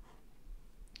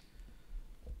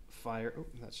 Fire, oh,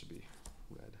 that should be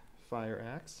red. Fire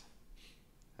axe,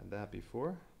 had that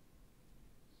before.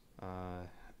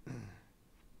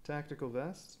 Tactical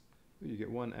vest, ooh, you get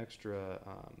 1 extra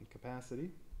capacity.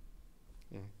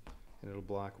 Yeah, and it'll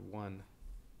block 1.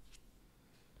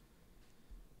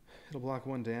 It'll block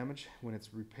 1 damage. When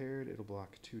it's repaired, it'll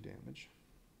block 2 damage.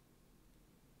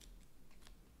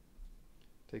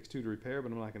 Takes 2 to repair,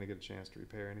 but I'm not going to get a chance to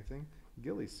repair anything.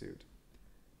 Ghillie suit.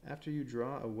 After you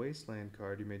draw a wasteland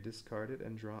card, you may discard it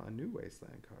and draw a new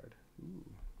wasteland card. Ooh.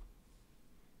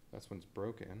 That's when it's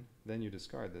broken. Then you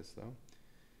discard this, though.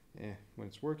 When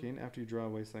it's working, after you draw a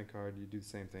wasteland card, you do the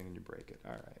same thing and you break it.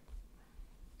 Alright.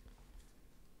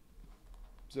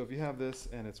 So if you have this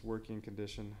and it's working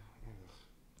condition,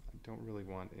 I don't really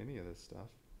want any of this stuff.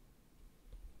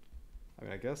 I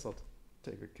mean, I guess I'll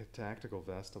take a tactical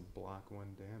vest to block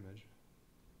 1 damage.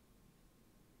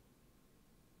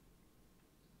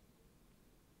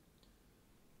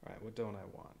 Alright, what don't I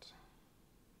want?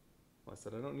 Well, I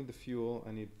said I don't need the fuel.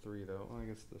 I need 3 though. Well, I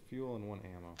guess the fuel and 1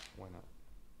 ammo. Why not?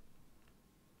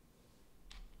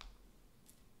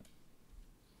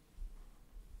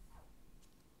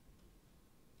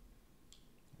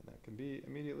 And that can be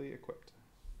immediately equipped.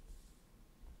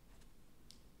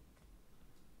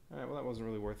 Alright, well that wasn't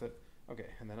really worth it. Okay,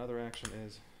 and then other action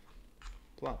is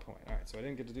plot point. Alright, so I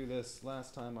didn't get to do this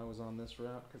last time I was on this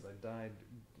route because I died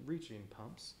reaching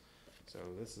pumps. So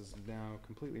this is now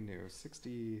completely new.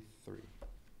 63.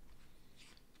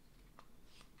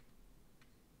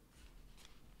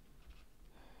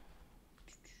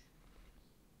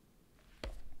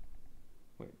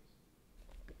 Wait. It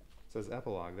says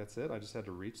epilogue. That's it? I just had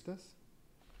to reach this?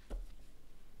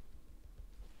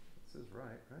 This is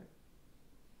right?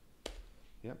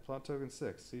 Yep, plot token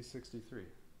 6, C63.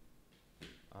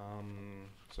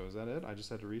 So is that it? I just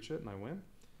had to reach it and I win?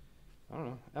 I don't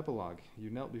know. Epilogue. You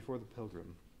knelt before the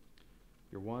pilgrim.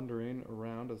 You're wandering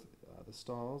around the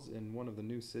stalls in one of the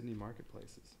new Sydney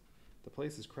marketplaces. The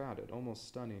place is crowded, almost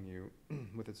stunning you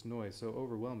with its noise so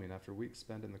overwhelming after weeks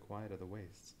spent in the quiet of the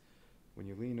wastes. When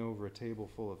you lean over a table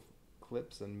full of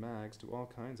clips and mags to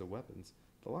all kinds of weapons,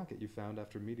 the locket you found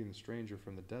after meeting the stranger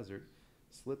from the desert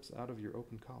slips out of your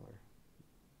open collar.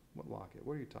 What locket?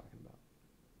 What are you talking about?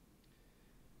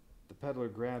 The peddler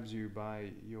grabs you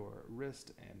by your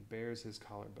wrist and bares his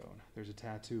collarbone. There's a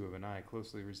tattoo of an eye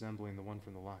closely resembling the one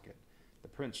from the locket. The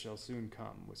prince shall soon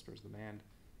come, whispers the man.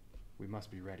 We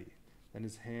must be ready.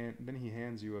 Then he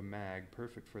hands you a mag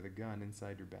perfect for the gun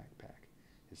inside your backpack.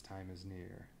 His time is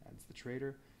near, adds the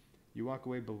trader. You walk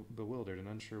away bewildered and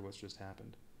unsure what's just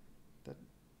happened.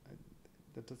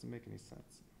 That doesn't make any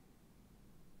sense.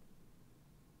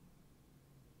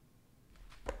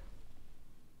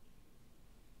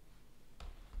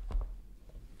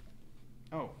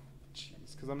 Oh,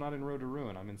 jeez, because I'm not in Road to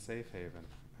Ruin. I'm in Safe Haven.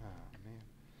 Oh,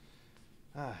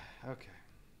 man. Okay.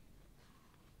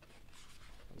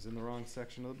 I was in the wrong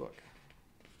section of the book.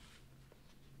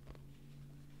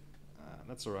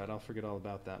 That's alright. I'll forget all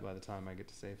about that by the time I get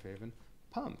to Safe Haven.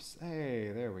 Pumps.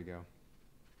 Hey, there we go.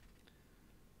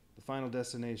 The final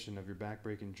destination of your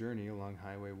backbreaking journey along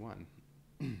Highway 1.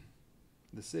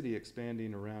 The city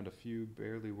expanding around a few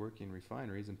barely working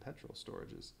refineries and petrol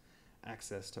storages.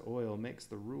 Access to oil makes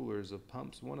the rulers of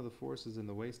pumps one of the forces in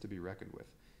the waste to be reckoned with.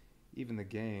 Even the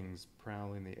gangs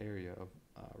prowling the area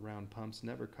around pumps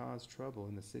never cause trouble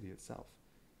in the city itself.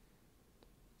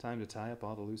 Time to tie up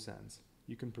all the loose ends.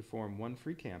 You can perform 1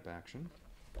 free camp action.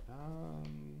 Well,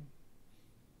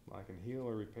 I can heal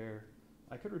or repair.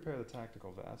 I could repair the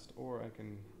tactical vest, or I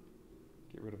can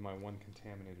get rid of my 1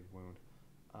 contaminated wound.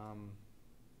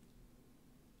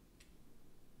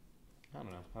 I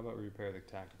don't know. How about we repair the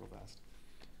tactical vest?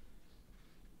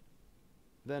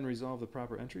 Then resolve the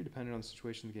proper entry depending on the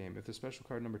situation of the game. If the special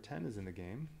card number 10 is in the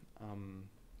game,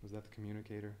 was that the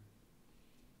communicator?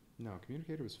 No,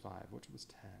 communicator was 5. Which was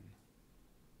 10?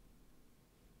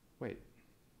 Wait.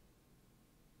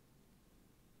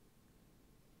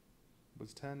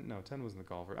 Was 10? No, 10 was in the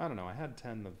golfer. I don't know. I had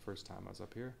 10 the first time I was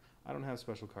up here. I don't have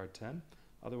special card 10.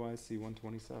 Otherwise,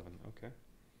 C127. Okay.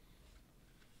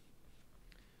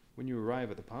 When you arrive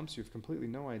at the pumps, you have completely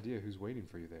no idea who's waiting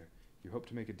for you there. You hope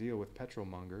to make a deal with petrol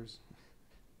mongers,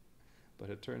 but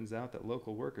it turns out that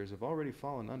local workers have already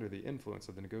fallen under the influence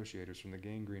of the negotiators from the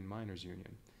Gangrene Miners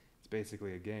Union. It's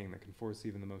basically a gang that can force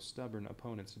even the most stubborn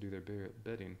opponents to do their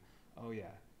bidding. Oh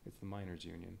yeah, it's the Miners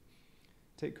Union.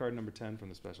 Take card number 10 from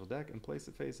the special deck and place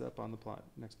it face up on the plot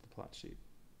next to the plot sheet.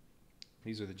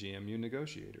 These are the GMU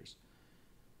negotiators,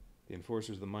 the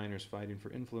enforcers of the miners fighting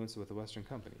for influence with the Western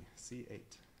Company.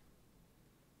 C8.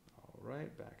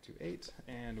 Alright, back to 8,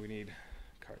 and we need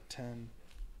card 10.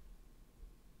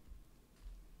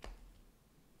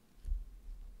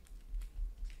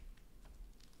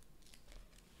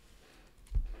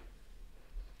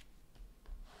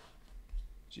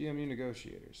 GMU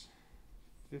negotiators.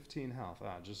 15 health.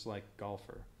 Ah, just like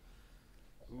golfer.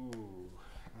 Ooh.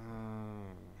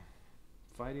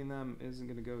 Fighting them isn't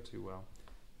going to go too well.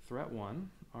 Threat 1,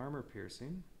 armor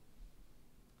piercing.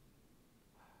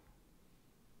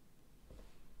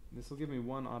 This will give me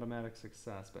 1 automatic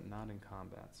success, but not in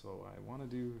combat. So I want to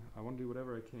do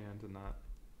whatever I can to not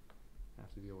have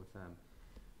to deal with them.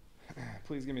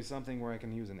 Please give me something where I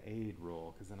can use an aid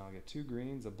roll, because then I'll get 2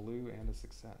 greens, a blue, and a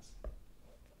success.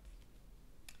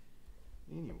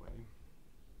 Anyway.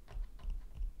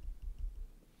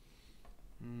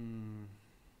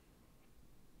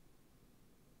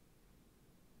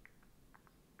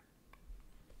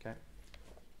 Okay.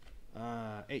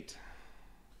 8.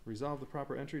 Resolve the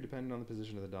proper entry depending on the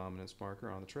position of the dominance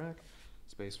marker on the track.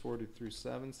 Space 4 through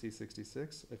 7,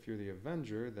 C66. If you're the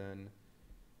Avenger, then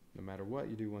no matter what,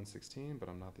 you do 116, but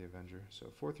I'm not the Avenger.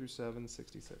 So 4 through 7,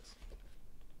 66.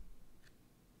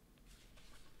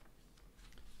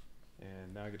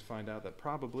 And now I get to find out that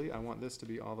probably I want this to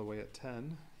be all the way at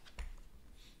 10.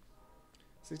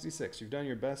 66. You've done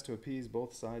your best to appease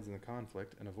both sides in the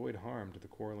conflict and avoid harm to the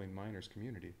quarreling miners'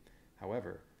 community.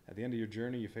 However, at the end of your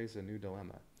journey, you face a new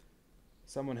dilemma.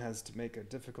 Someone has to make a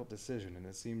difficult decision, and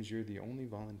it seems you're the only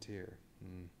volunteer.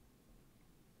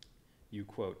 You,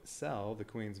 quote, sell the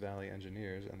Queens Valley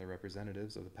Engineers and the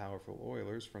representatives of the powerful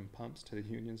oilers from pumps to the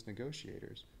union's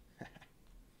negotiators.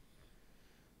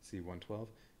 C-112.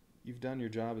 You've done your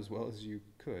job as well as you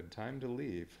could. Time to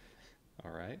leave.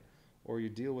 All right. Or you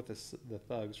deal with the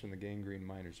thugs from the Gangrene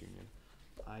Miners Union.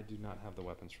 I do not have the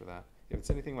weapons for that. If it's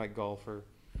anything like golfer,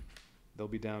 they'll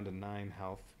be down to 9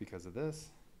 health because of this,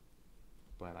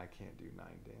 but I can't do 9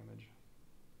 damage.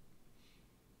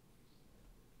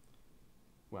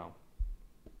 Well,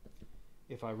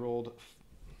 if I rolled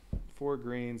 4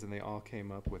 greens and they all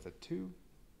came up with a 2,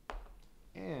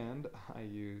 and I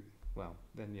use, well,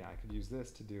 then yeah, I could use this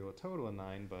to do a total of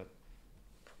 9, but,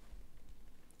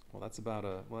 well, that's about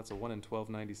a, well, that's a 1 in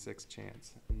 1296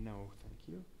 chance. No, thank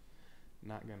you.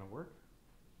 Not gonna work.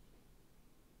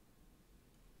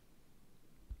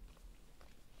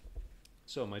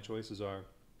 So my choices are,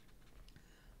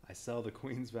 I sell the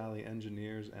Queens Valley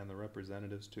Engineers and the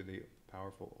representatives to the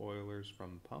powerful oilers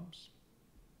from pumps,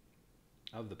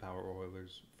 of the power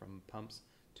oilers from pumps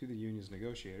to the union's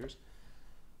negotiators.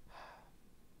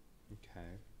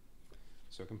 Okay.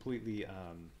 So completely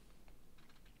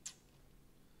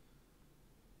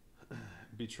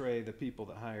betray the people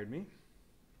that hired me,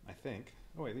 I think.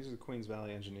 Oh wait, these are the Queens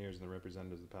Valley Engineers and the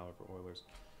representatives of the powerful oilers.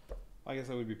 I guess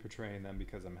I would be portraying them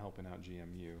because I'm helping out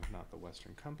GMU, not the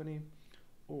Western Company.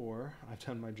 Or I've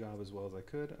done my job as well as I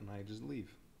could and I just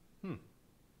leave. Alright,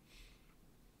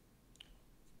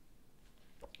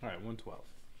 112.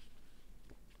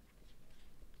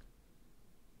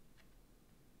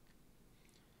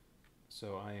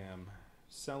 So I am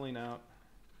selling the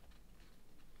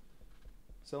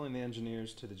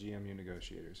engineers to the GMU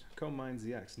negotiators. Comb Mine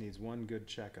ZX needs 1 good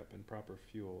checkup and proper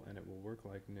fuel and it will work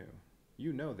like new.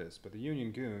 You know this, but the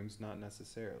Union goons, not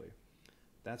necessarily.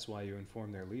 That's why you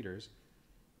inform their leaders,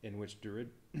 in which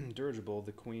dirigible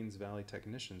the Queens Valley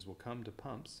technicians will come to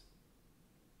pumps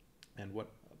and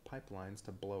what pipelines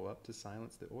to blow up to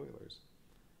silence the oilers.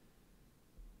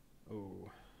 Oh.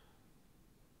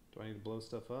 Do I need to blow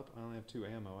stuff up? I only have 2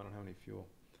 ammo. I don't have any fuel.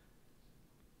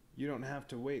 You don't have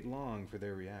to wait long for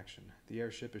their reaction. The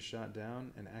airship is shot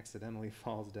down and accidentally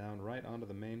falls down right onto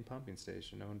the main pumping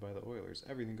station owned by the oilers.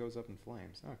 Everything goes up in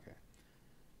flames. Okay.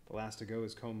 The last to go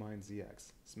is Comb Mine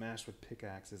ZX. Smashed with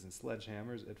pickaxes and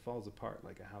sledgehammers, it falls apart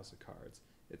like a house of cards.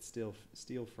 Its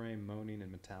steel frame moaning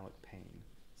in metallic pain.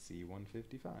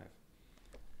 C-155.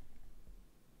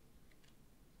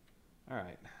 All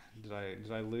right.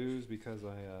 Did I lose because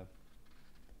I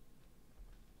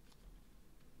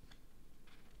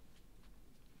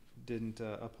didn't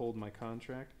uphold my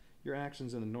contract? Your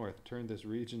actions in the north turned this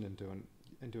region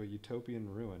into a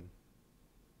utopian ruin.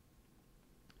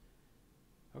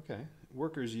 Okay.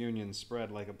 Workers' unions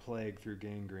spread like a plague through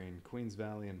Gangrene, Queens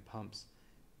Valley, and Pumps,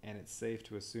 and it's safe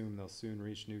to assume they'll soon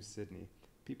reach New Sydney.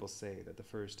 People say that the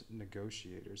first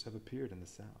negotiators have appeared in the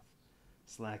south.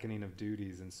 Slackening of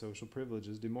duties and social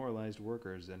privileges demoralized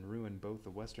workers and ruined both the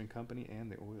Western Company and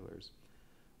the Oilers.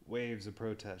 Waves of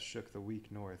protest shook the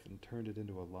weak north and turned it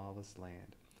into a lawless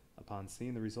land. Upon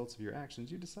seeing the results of your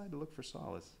actions, you decide to look for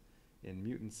solace in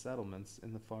mutant settlements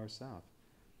in the far south.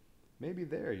 Maybe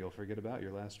there you'll forget about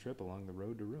your last trip along the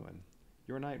road to ruin.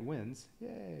 Your knight wins,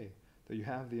 yay, though you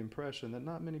have the impression that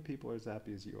not many people are as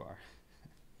happy as you are.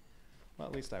 Well,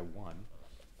 at least I won.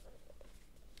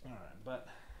 Alright, but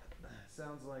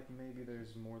sounds like maybe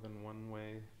there's more than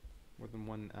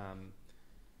one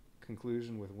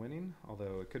conclusion with winning,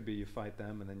 although it could be you fight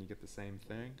them and then you get the same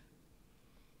thing.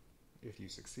 If you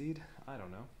succeed, I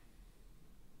don't know.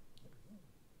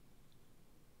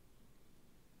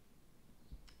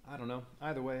 I don't know.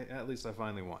 Either way, at least I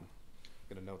finally won.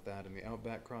 I'm gonna note that in the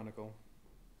Outback Chronicle.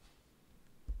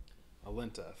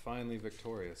 Alinta, finally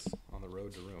victorious on the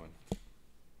road to ruin.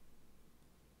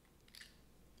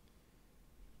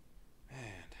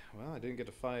 And, well, I didn't get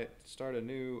to start a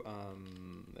new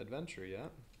adventure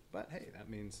yet. But hey, that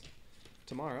means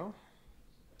tomorrow,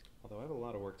 although I have a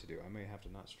lot of work to do, I may have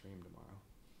to not stream tomorrow.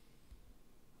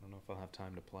 I don't know if I'll have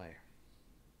time to play.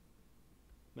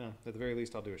 No, at the very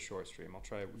least I'll do a short stream. I'll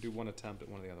try do one attempt at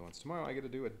one of the other ones. Tomorrow I get to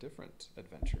do a different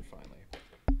adventure finally.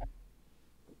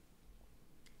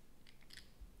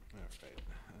 Alright.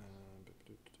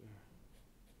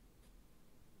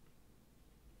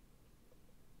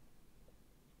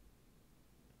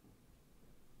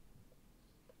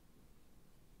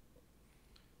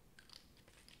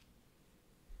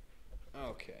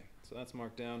 Okay, so that's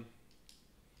marked down.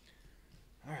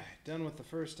 Alright, done with the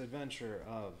first adventure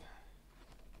of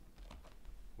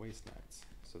Waste Nights.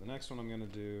 So the next one I'm going to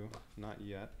do, not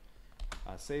yet.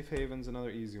 Safe Haven's another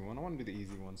easy one. I want to do the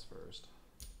easy ones first.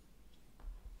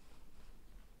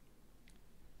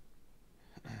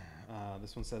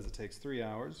 This one says it takes 3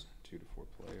 hours, 2 to 4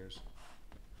 players.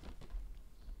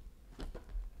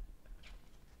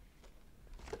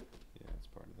 Yeah, it's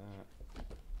part of that.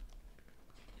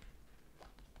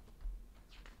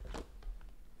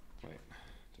 Wait,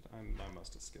 I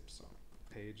must have skipped some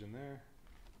page in there.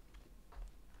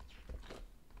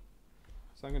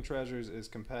 Sunken Treasures is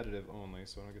competitive only,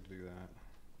 so I don't get to do that.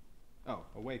 Oh,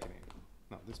 Awakening.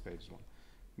 No, this page is one.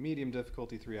 Medium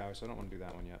difficulty, 3 hours, so I don't want to do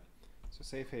that one yet. So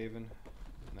Safe Haven,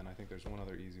 and then I think there's one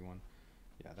other easy one.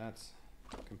 Yeah, that's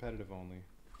competitive only.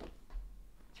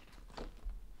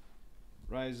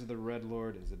 Rise of the Red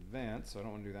Lord is advanced, so I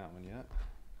don't want to do that one yet.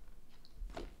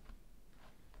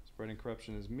 Spreading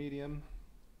Corruption is medium.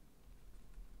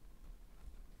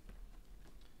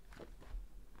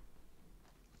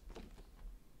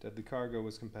 Deadly Cargo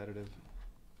was competitive.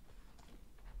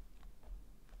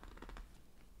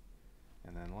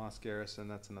 And then Lost Garrison,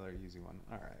 that's another easy one.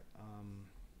 Alright,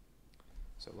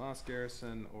 so Lost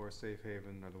Garrison or Safe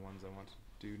Haven are the ones I want to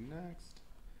do next.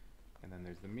 And then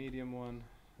there's the medium one,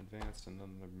 advanced, and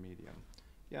then the medium.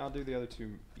 Yeah, I'll do the other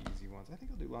two easy ones. I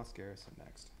think I'll do Lost Garrison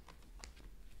next.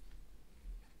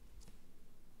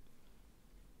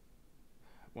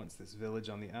 Once this village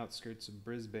on the outskirts of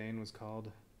Brisbane was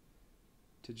called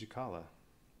Tijikala.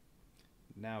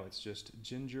 Now it's just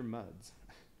Ginger Muds.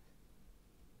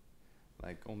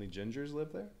 Like only gingers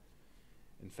live there?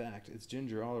 In fact, it's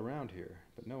ginger all around here,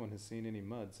 but no one has seen any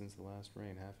mud since the last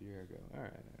rain half a year ago.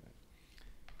 Alright.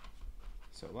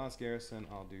 So Lost Garrison,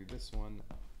 I'll do this one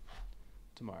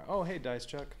tomorrow. Oh, hey Dice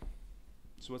Chuck.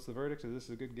 So what's the verdict? Is this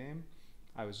a good game?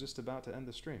 I was just about to end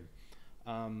the stream.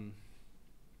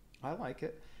 I like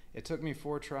it. It took me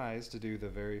 4 tries to do the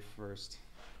very first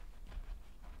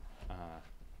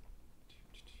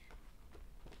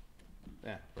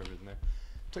wherever it's in there.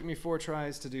 Took me 4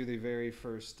 tries to do the very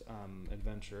first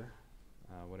adventure,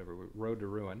 Road to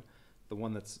Ruin, the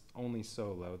one that's only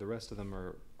solo. The rest of them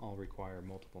all require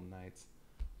multiple nights.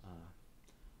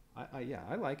 Yeah,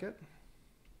 I like it.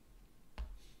 I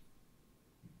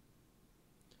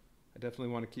definitely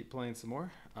want to keep playing some more.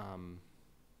 I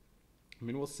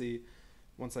mean, we'll see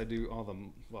once I do all the,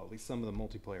 well, at least some of the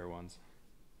multiplayer ones,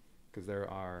 because there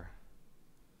are.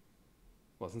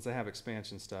 Well, since I have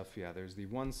expansion stuff, yeah, there's the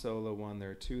 1 solo one, there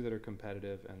are 2 that are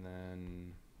competitive, and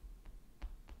then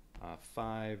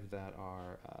 5 that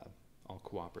are all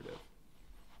cooperative.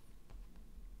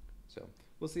 So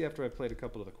we'll see after I've played a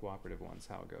couple of the cooperative ones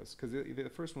how it goes. Because the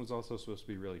first one was also supposed to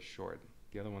be really short.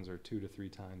 The other ones are 2 to 3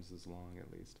 times as long at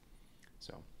least.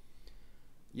 So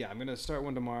yeah, I'm going to start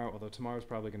one tomorrow, although tomorrow's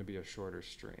probably going to be a shorter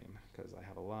stream because I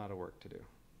have a lot of work to do.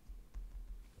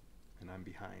 And I'm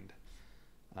behind.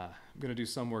 I'm going to do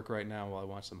some work right now while I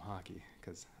watch some hockey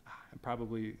because I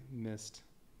probably missed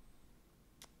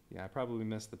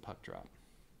the puck drop.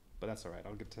 But that's all right.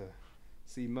 I'll get to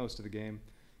see most of the game.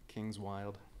 Kings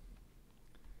Wild.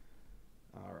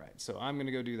 All right, so I'm going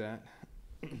to go do that.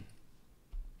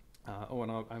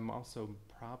 I'm also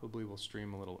probably will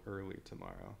stream a little early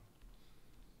tomorrow.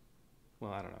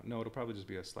 Well, I don't know. No, it'll probably just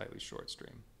be a slightly short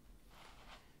stream.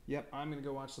 Yep, I'm going to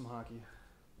go watch some hockey.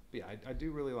 But yeah, I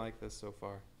do really like this so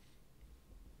far.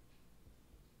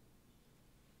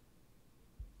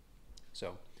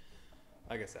 So,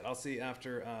 like I said, I'll see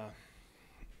after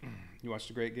you watched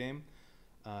a great game.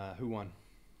 Who won?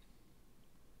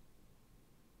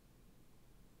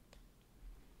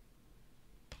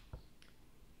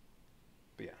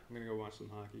 But yeah, I'm going to go watch some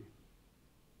hockey.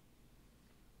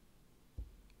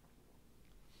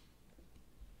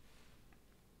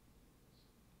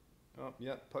 Oh,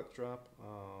 yeah, puck drop.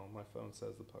 Oh, my phone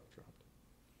says the puck dropped.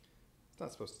 It's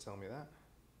not supposed to tell me that.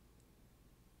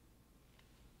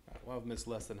 All right, well, I've missed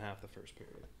less than half the first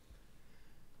period.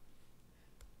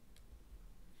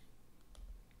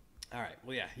 All right,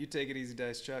 well, yeah, you take it easy,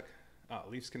 Dice Chuck.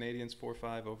 Leafs Canadians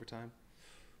 4-5 overtime.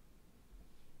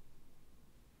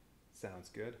 Sounds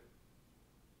good.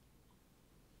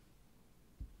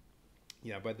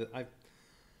 Yeah, by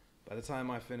the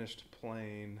time I finished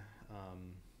playing,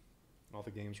 all the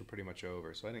games were pretty much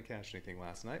over, so I didn't catch anything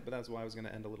last night, but that's why I was going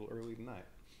to end a little early tonight.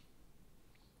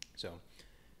 So,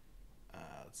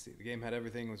 let's see. The game had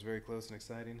everything. It was very close and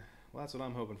exciting. Well, that's what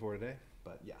I'm hoping for today,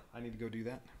 but yeah, I need to go do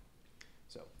that.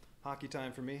 So, hockey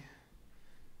time for me.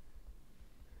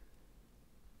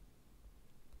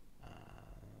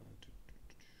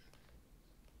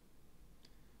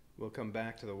 We'll come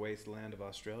back to the wasteland of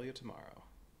Australia tomorrow.